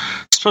 2.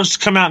 Supposed to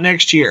come out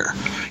next year.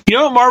 You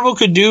know what Marvel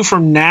could do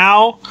from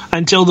now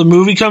until the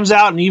movie comes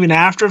out, and even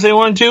after if they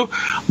wanted to?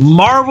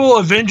 Marvel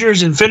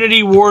Avengers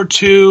Infinity War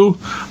 2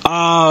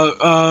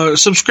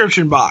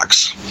 subscription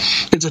box.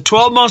 It's a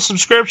 12-month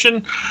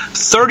subscription,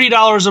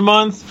 $30 a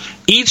month.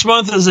 Each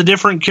month is a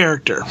different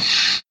character.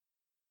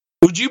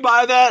 Would you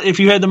buy that if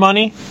you had the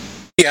money?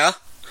 Yeah.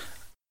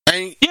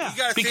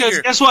 Because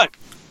guess what?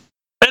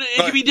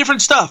 It could be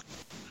different stuff.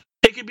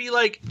 It could be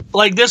like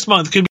this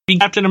month could be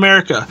Captain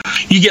America.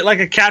 You get like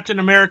a Captain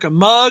America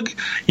mug.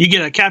 You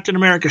get a Captain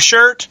America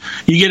shirt.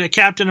 You get a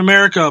Captain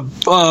America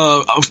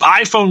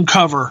iPhone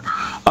cover,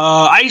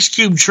 ice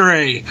cube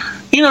tray.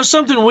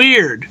 Something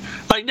weird.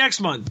 Like next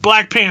month,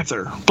 Black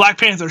Panther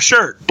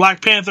shirt,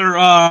 Black Panther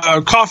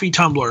coffee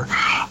tumbler.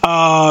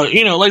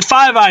 Like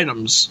 5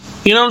 items.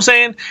 You know what I'm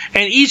saying?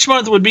 And each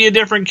month would be a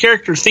different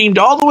character themed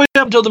all the way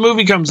up until the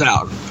movie comes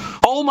out.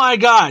 Oh my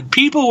God!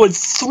 People would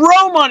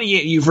throw money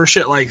at you for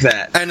shit like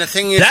that. And the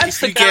thing is, that's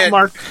the guy,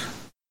 Mark.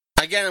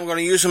 Again, I'm going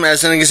to use him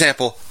as an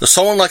example.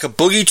 Someone like a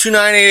Boogie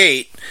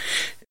 2988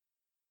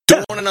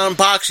 doing an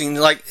unboxing,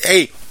 like,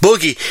 hey,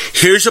 Boogie,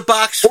 here's a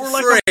box for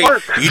free.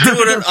 You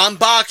do an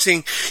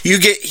unboxing, he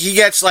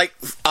gets like,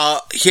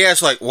 he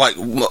has like what,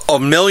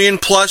 1 million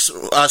plus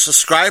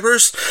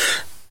subscribers,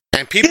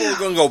 and people are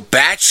going to go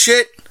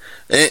batshit.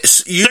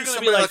 Use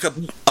somebody like a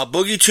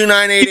Boogie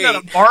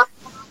 2988.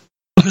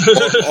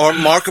 or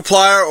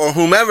Markiplier or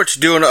whomever to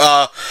do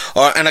a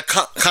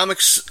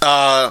comics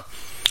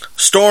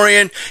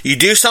historian. You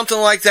do something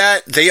like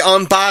that, they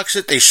unbox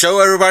it, they show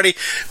everybody,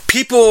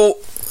 people,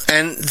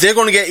 and they're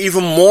going to get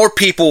even more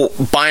people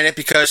buying it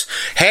because,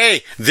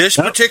 hey, this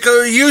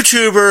particular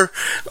YouTuber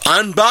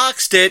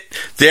unboxed it,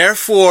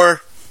 therefore,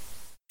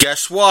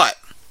 guess what?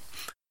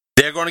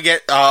 They're going to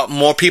get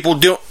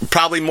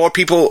probably more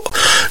people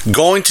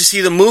going to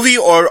see the movie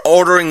or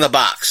ordering the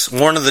box.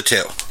 One of the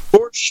two.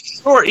 Or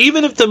Or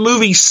even if the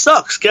movie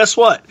sucks, guess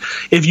what?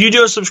 If you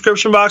do a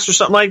subscription box or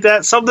something like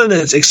that, something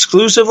that's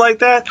exclusive like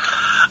that,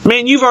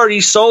 man, you've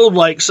already sold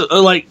like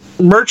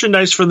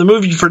merchandise for the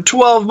movie for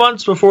 12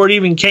 months before it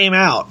even came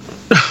out.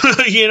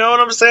 You know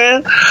what I'm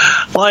saying?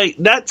 Like,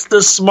 that's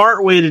the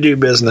smart way to do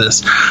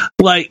business.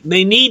 Like,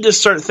 they need to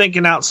start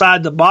thinking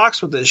outside the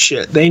box with this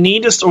shit. They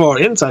need to, well,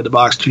 inside the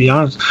box, to be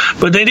honest,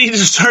 but they need to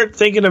start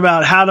thinking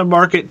about how to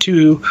market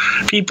to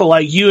people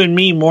like you and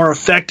me more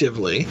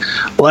effectively.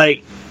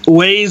 Like,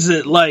 ways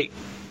that, like,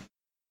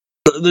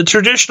 the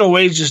traditional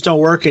ways just don't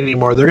work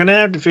anymore. They're going to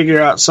have to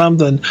figure out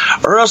something,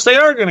 or else they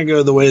are going to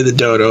go the way of the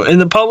dodo.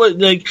 And the public,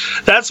 like,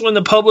 that's when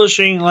the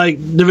publishing, like,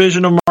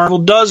 division of Marvel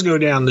does go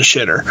down the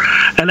shitter.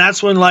 And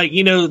that's when, like,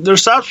 you know, there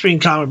stops being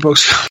comic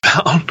books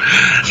come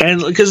out.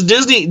 And because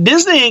Disney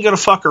ain't going to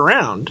fuck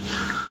around.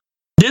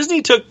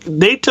 Disney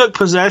took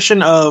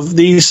possession of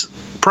these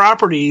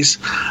properties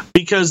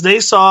because they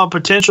saw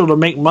potential to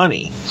make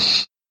money.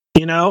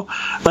 You know,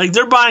 like,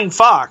 they're buying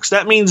Fox.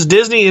 That means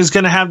Disney is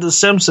going to have The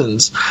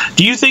Simpsons.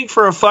 Do you think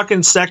for a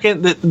fucking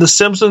second that The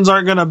Simpsons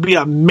aren't going to be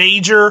a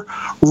major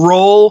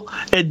role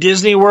at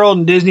Disney World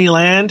and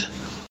Disneyland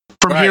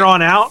from here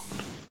on out?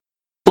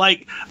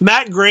 Like,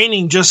 Matt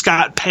Groening just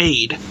got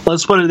paid.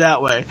 Let's put it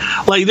that way.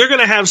 Like, they're going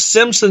to have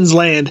Simpsons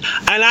Land,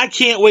 and I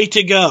can't wait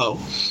to go.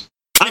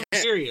 I'm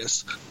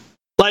serious.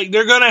 Like,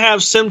 they're going to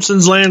have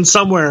Simpsons Land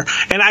somewhere,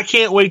 and I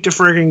can't wait to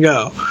friggin'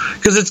 go.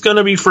 Because it's going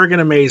to be friggin'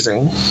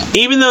 amazing.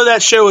 Even though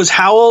that show is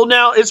how old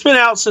now? It's been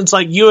out since,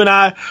 like, you and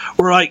I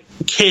were, like,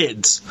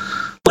 kids.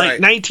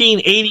 Like,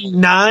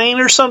 1989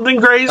 or something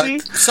crazy?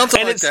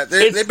 Something like that.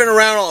 They've been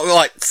around,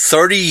 like,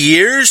 30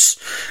 years?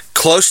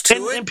 Close to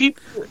it? And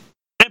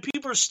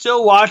people are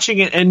still watching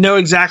it and know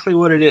exactly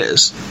what it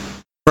is.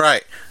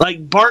 Right.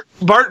 Like,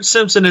 Bart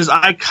Simpson is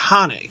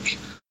iconic.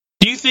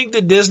 Do you think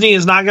that Disney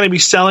is not going to be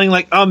selling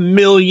like 1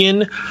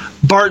 million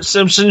Bart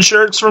Simpson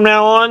shirts from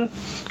now on?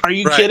 Are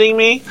you kidding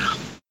me?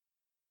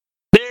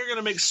 They're going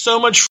to make so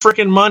much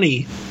freaking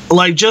money,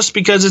 like, just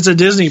because it's a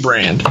Disney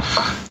brand.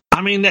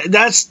 I mean,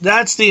 that's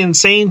the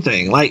insane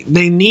thing. Like,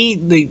 they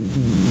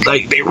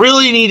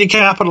really need to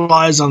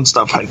capitalize on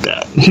stuff like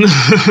that.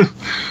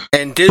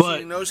 And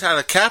Disney knows how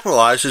to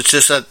capitalize. It's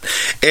just that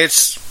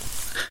it's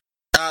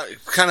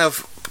kind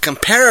of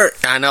compare.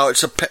 I know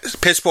it's a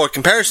piss poor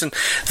comparison.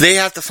 They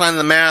have to find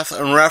the math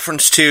in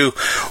reference to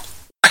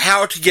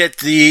how to get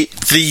the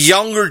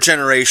younger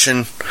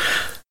generation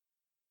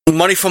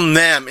money from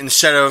them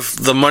instead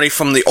of the money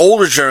from the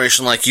older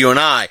generation like you and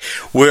I,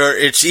 where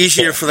it's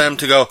easier for them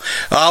to go,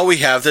 oh, we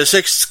have this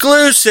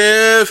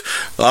exclusive,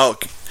 oh,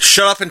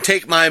 shut up and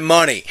take my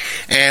money.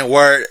 And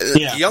where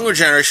the younger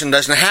generation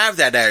doesn't have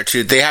that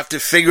attitude. They have to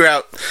figure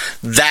out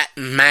that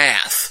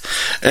math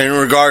in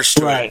regards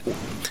to it.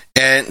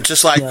 And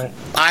just like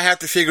I have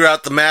to figure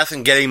out the math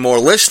in getting more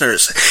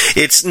listeners,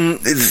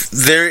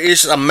 there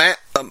is a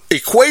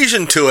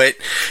equation to it,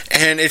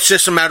 and it's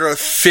just a matter of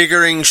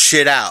figuring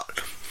shit out.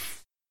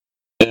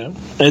 Yeah.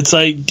 It's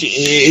like,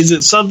 is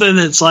it something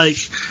that's like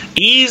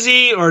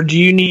easy, or do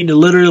you need to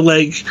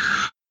literally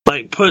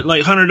like put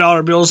like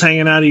 $100 bills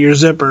hanging out of your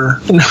zipper,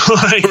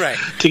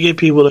 to get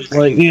people to,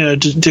 like, you know,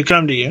 to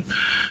come to you?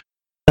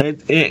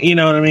 You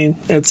know what I mean?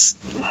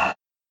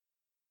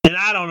 And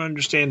I don't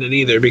understand it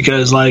either,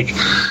 because, like,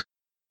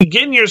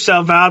 getting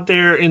yourself out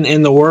there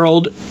in the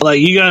world,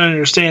 like, you gotta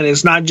understand,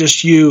 it's not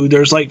just you.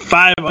 There's like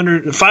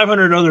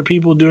 500 other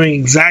people doing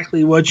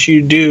exactly what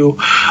you do,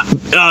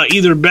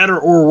 either better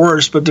or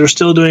worse, but they're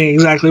still doing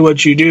exactly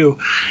what you do.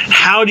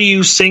 How do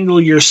you single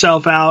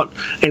yourself out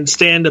and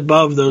stand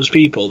above those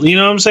people? You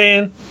know what I'm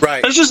saying?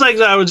 Right. It's just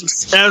like I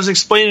was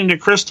explaining to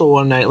Crystal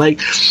one night,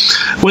 like,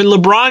 when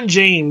LeBron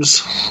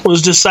James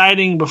was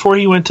deciding before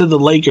he went to the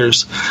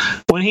Lakers,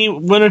 when he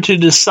wanted to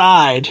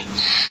decide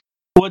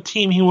what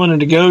team he wanted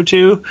to go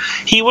to,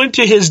 he went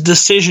to his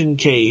decision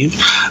cave,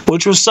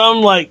 which was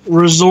some like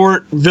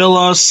resort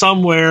villa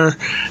somewhere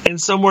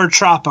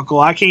tropical.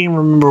 I can't even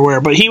remember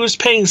where, but he was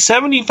paying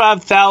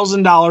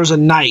 $75,000 a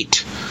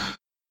night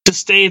to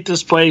stay at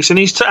this place, and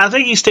I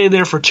think he stayed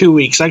there for 2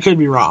 weeks. I could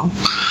be wrong,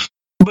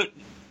 but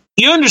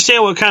you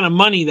understand what kind of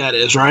money that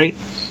is, right?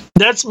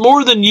 That's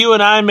more than you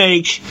and I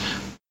make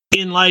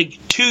in like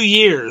 2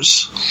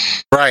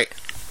 years, right?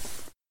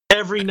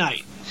 Every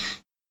night.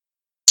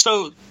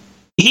 So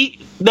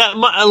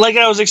like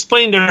I was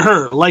explaining to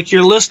her, like,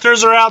 your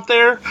listeners are out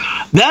there,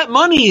 that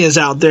money is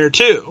out there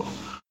too,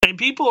 and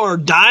people are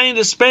dying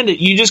to spend it.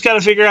 You just got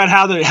to figure out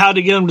how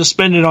to get them to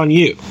spend it on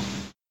you.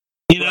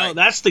 You know,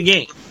 that's the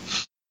game.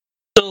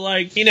 So,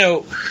 like, you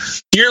know,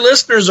 your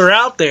listeners are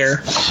out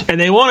there and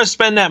they want to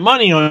spend that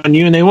money on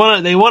you, and they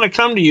want to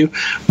come to you,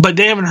 but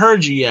they haven't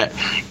heard you yet.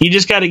 You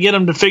just got to get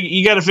them to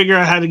figure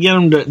out how to get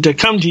them to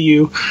come to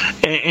you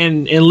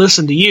and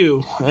listen to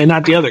you and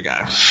not the other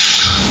guy.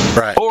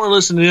 Right. Or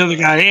listen to the other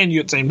guy and you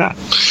at the same time.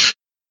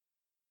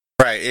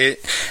 Right.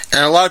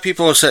 And a lot of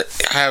people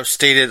have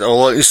stated,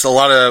 or at least a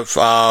lot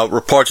of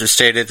reports have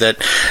stated,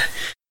 that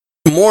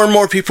more and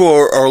more people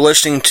are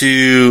listening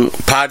to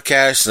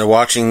podcasts, they're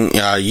watching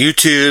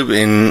YouTube,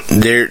 and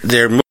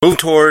they're moving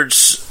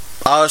towards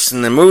us,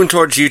 and then moving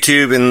towards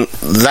YouTube and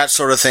that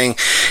sort of thing.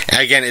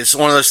 Again, it's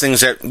one of those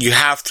things that you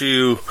have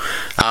to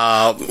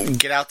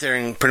get out there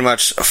and pretty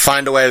much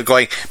find a way of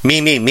going,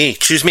 me,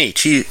 choose me,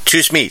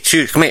 choose me,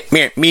 come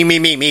here, me, come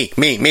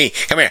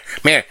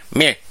here,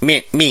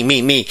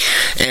 me,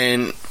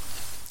 and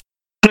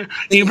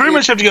you pretty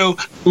much have to go,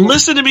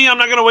 listen to me, I'm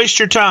not going to waste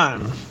your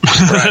time.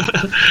 Right.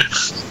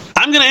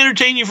 I'm going to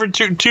entertain you for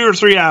 2 or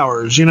 3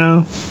 hours, you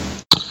know?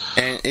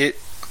 And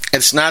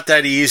it's not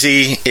that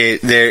easy.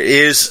 There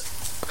is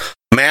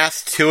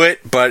math to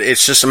it, but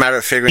it's just a matter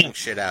of figuring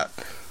shit out.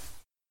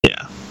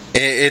 Yeah.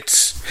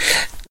 It's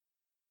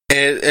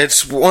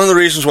one of the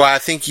reasons why I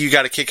think you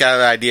got a kick out of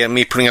the idea of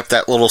me putting up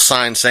that little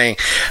sign saying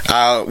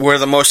we're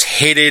the most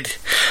hated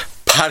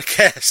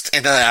podcast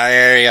in our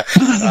area.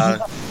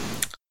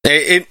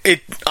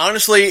 It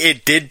honestly,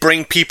 it did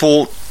bring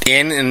people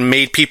in and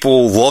made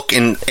people look,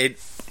 and it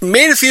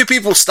made a few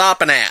people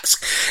stop and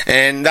ask.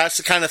 And that's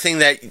the kind of thing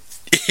that,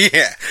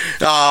 yeah.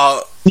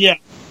 Yeah.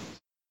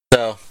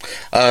 So,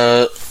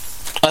 I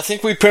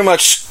think we pretty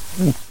much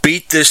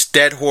beat this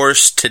dead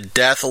horse to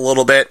death a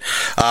little bit.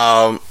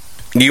 Do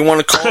you want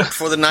to call it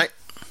for the night?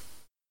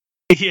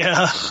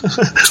 Yeah.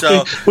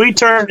 So we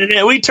turned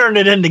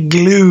it into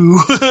glue.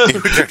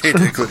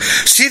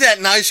 See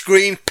that nice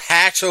green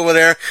patch over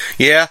there?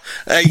 Yeah,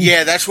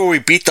 yeah. That's where we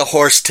beat the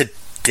horse to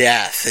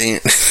death.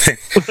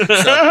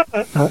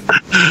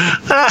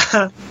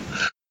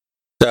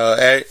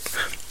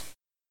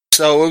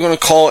 So we're gonna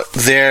call it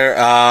there.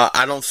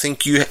 I don't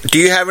think you. Do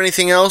you have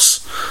anything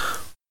else?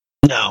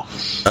 No.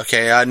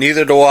 Okay,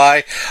 neither do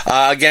I.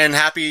 Again,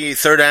 happy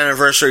 3rd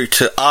anniversary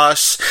to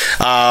us.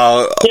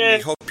 We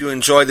hope you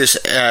enjoyed this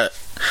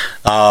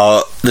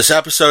this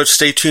episode.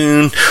 Stay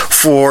tuned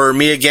for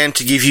me again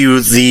to give you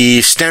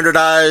the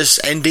standardized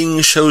ending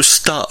show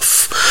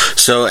stuff.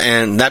 So,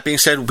 and that being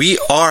said, we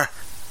are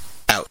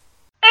out.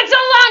 It's a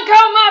Long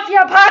Coat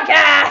Mafia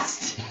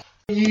podcast!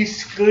 You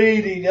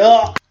screaming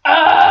up.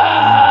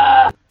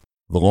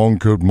 The Long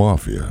Coat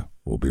Mafia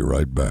will be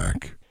right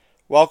back.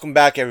 Welcome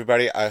back,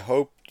 everybody. I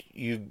hope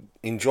you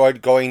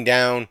enjoyed going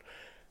down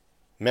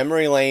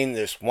memory lane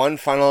this one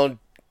final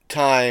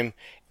time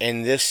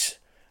in this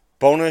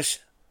bonus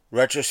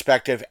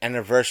retrospective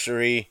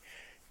anniversary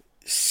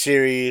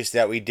series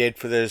that we did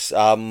for this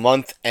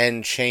month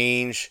and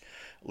change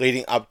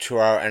leading up to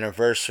our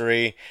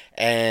anniversary.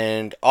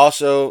 And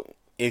also,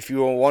 if you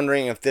were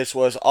wondering if this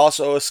was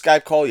also a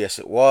Skype call, yes,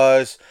 it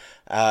was.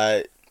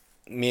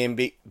 Me and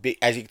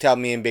as you can tell,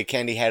 me and Big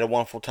Candy had a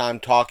wonderful time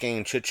talking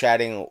and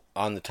chit-chatting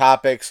on the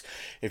topics.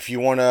 If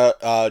you want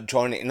to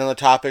join in on the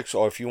topics,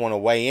 or if you want to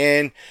weigh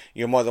in,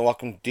 you're more than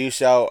welcome to do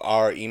so.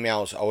 Our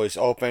email is always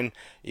open.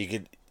 You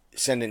could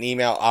send an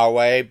email our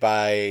way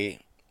by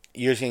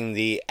using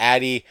the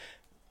Addy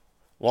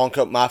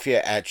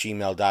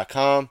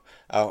longcoatmafia@gmail.com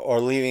or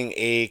leaving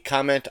a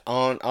comment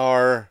on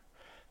our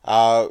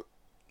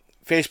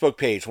Facebook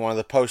page, one of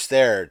the posts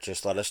there.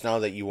 Just let us know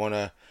that you want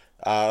to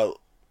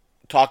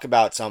talk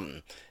about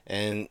something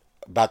and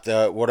about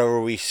the whatever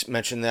we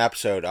mentioned in the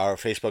episode. Our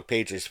Facebook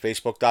page is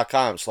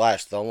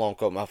facebook.com/The Long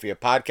Coat Mafia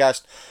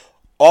Podcast.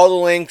 All the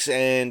links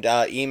and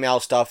email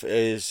stuff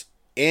is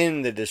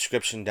in the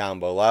description down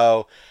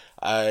below.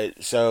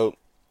 So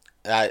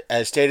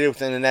as stated,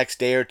 within the next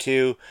day or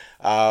two,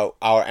 our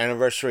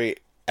anniversary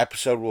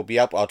episode will be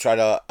up. I'll try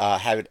to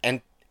have it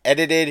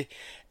edited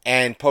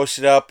and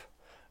posted up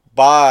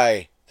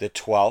by the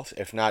 12th,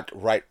 if not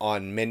right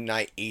on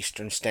midnight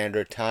Eastern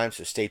Standard Time,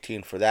 so stay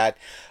tuned for that.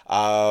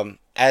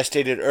 As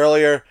stated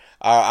earlier,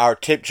 our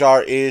tip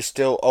jar is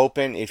still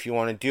open if you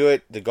want to do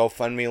it. The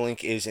GoFundMe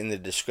link is in the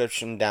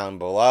description down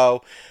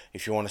below.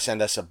 If you want to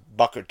send us a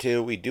buck or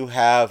two, we do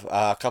have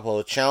a couple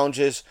of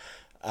challenges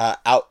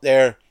out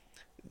there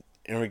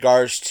in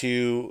regards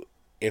to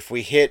if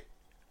we hit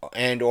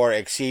and or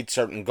exceed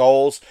certain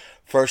goals.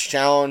 First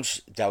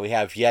challenge that we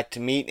have yet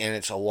to meet, and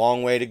it's a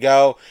long way to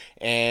go,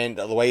 and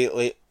the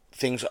way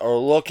things are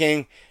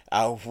looking,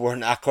 we're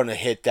not going to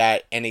hit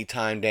that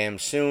anytime damn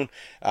soon.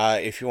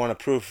 If you want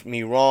to prove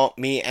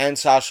me and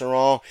Sasha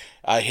wrong,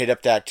 hit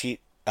up that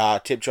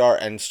tip jar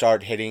and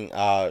start hitting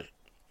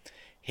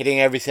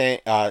everything,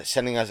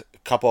 sending us a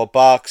couple of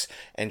bucks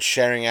and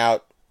sharing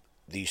out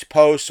these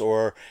posts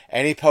or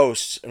any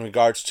posts in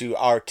regards to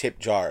our tip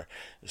jar.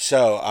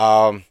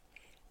 So,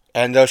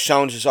 and those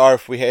challenges are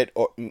if we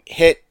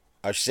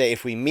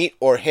if we meet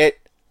or hit.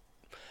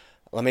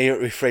 Let me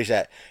rephrase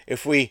that.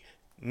 If we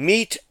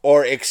meet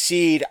or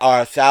exceed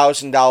our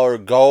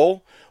 $1,000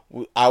 goal,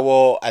 I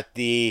will,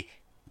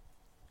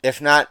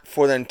 if not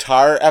for the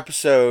entire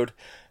episode,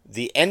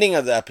 the ending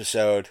of the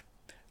episode,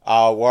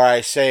 where I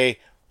say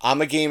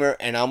I'm a gamer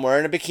and I'm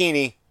wearing a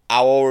bikini,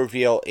 I will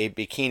reveal a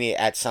bikini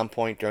at some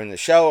point during the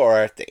show or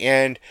at the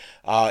end.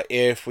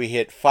 If we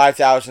hit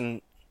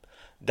 $5,000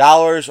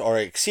 or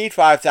exceed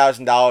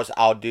 $5,000,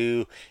 I'll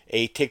do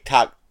a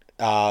TikTok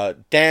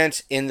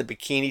dance in the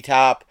bikini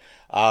top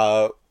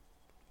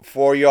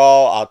for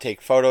y'all. I'll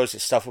take photos.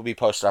 This stuff will be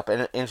posted up on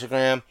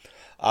Instagram.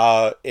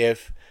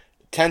 If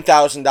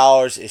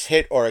 $10,000 is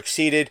hit or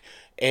exceeded,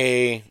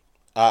 a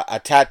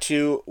a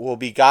tattoo will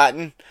be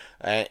gotten.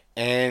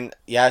 And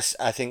yes,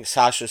 I think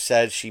Sasha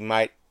said she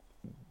might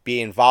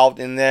be involved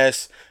in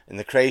this, in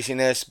the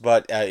craziness,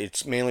 but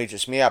it's mainly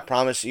just me. I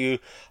promise you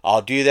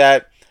I'll do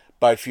that.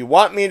 But if you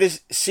want me to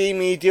see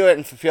me do it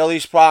and fulfill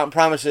these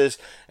promises,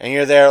 and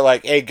you're there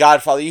like, hey,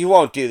 Godfather, you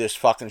won't do this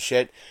fucking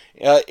shit.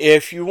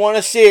 If you want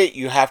to see it,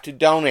 you have to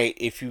donate.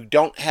 If you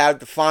don't have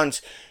the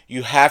funds,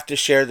 you have to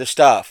share the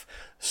stuff.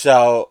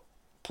 So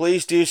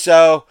please do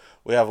so.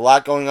 We have a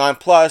lot going on.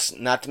 Plus,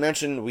 not to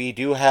mention, we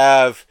do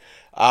have,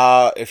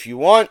 if you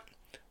want,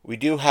 we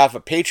do have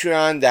a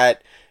Patreon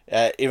that,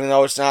 even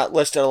though it's not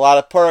listed a lot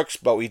of perks,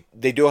 but we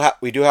do have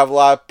a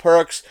lot of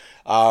perks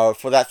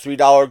for that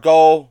 $3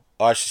 goal.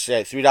 Or I should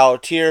say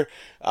 $3 tier,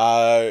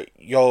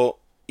 you'll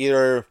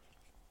either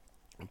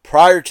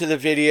prior to the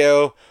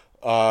video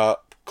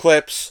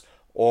clips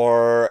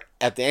or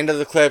at the end of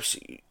the clips,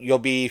 you'll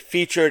be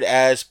featured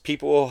as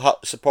people who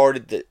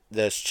supported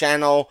this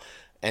channel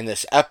and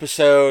this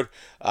episode.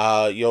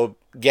 You'll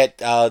get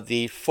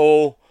the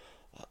full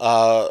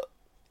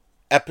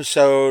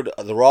episode,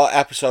 the raw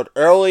episode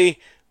earlier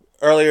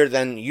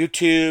than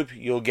YouTube.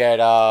 You'll get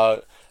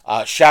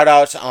shout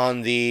outs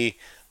on the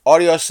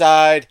audio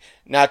side.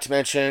 Not to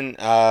mention,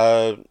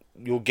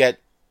 you'll get,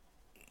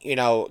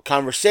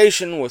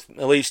 conversation with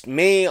at least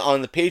me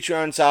on the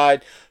Patreon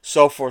side,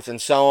 so forth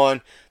and so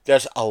on.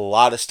 There's a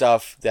lot of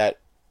stuff that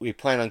we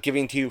plan on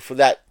giving to you for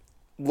that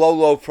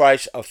low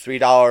price of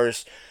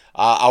 $3.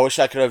 I wish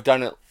I could have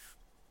done it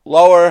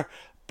lower,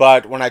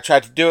 but when I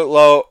tried to do it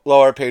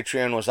lower,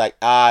 Patreon was like,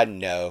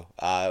 no,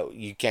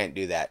 you can't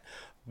do that.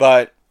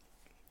 But,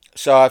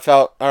 so I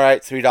felt, all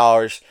right,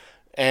 $3.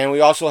 And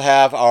we also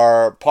have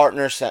our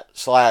partner /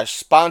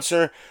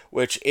 sponsor,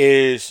 which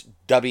is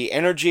W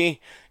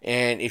Energy.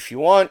 And if you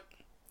want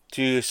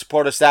to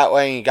support us that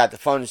way and you got the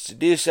funds to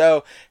do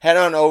so, head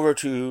on over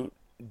to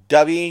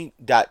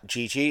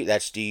w.gg,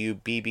 that's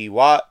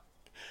DUBBY.gg,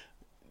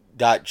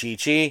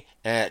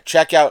 and at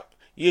checkout,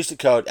 use the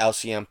code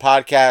LCM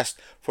Podcast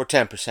for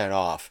 10%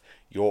 off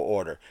your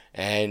order.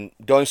 And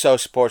doing so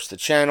supports the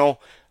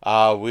channel.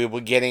 We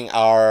will be getting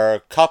our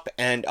cup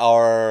and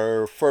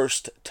our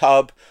first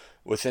tub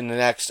within the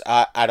next,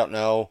 I don't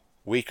know,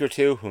 week or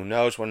two. Who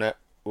knows when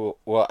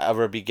we'll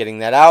ever be getting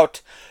that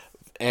out.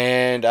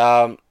 And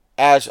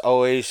as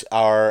always,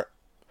 our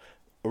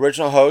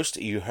original host,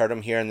 you heard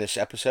him here in this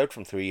episode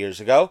from 3 years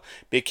ago,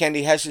 Big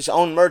Kendi, has his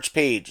own merch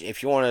page.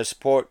 If you want to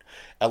support,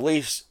 at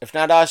least, if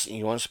not us,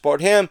 you want to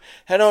support him,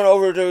 head on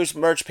over to his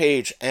merch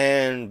page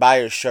and buy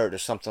a shirt or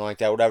something like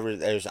that, whatever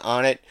there's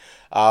on it.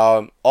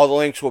 All the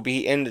links will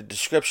be in the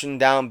description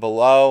down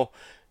below.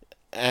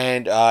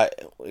 And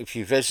if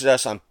you visit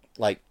us on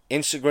like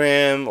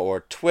Instagram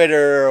or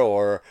Twitter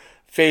or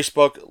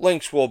Facebook,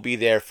 links will be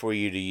there for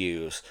you to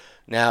use.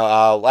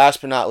 Now,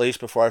 last but not least,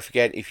 before I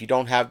forget, if you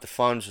don't have the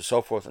funds and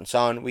so forth and so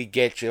on, we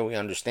get you, we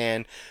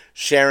understand.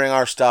 Sharing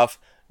our stuff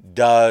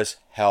does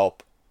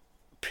help,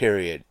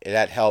 period.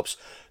 That helps.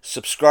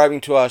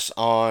 Subscribing to us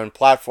on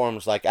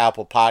platforms like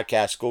Apple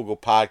Podcasts, Google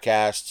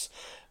Podcasts,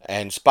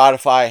 and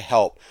Spotify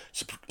help.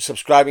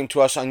 Subscribing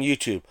to us on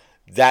YouTube,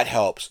 that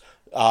helps.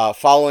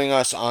 Following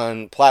us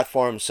on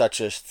platforms such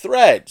as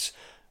Threads,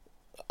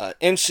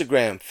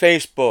 Instagram,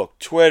 Facebook,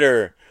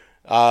 Twitter,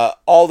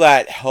 all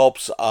that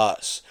helps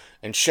us.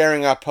 And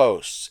sharing our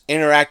posts,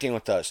 interacting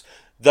with us.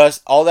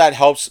 Thus, all that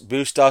helps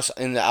boost us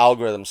in the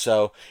algorithm.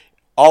 So,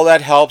 all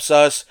that helps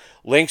us.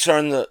 Links are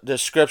in the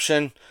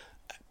description.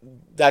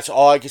 That's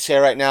all I can say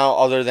right now,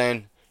 other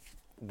than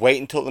wait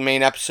until the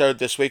main episode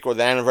this week or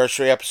the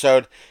anniversary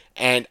episode.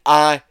 And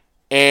I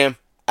am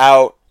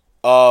out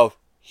of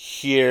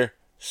here.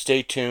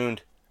 Stay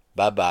tuned.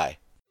 Bye-bye.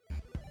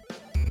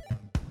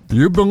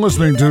 You've been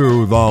listening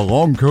to the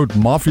Long Coat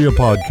Mafia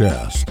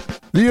Podcast,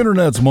 the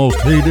internet's most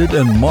hated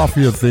and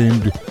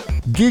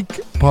mafia-themed geek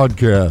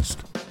podcast.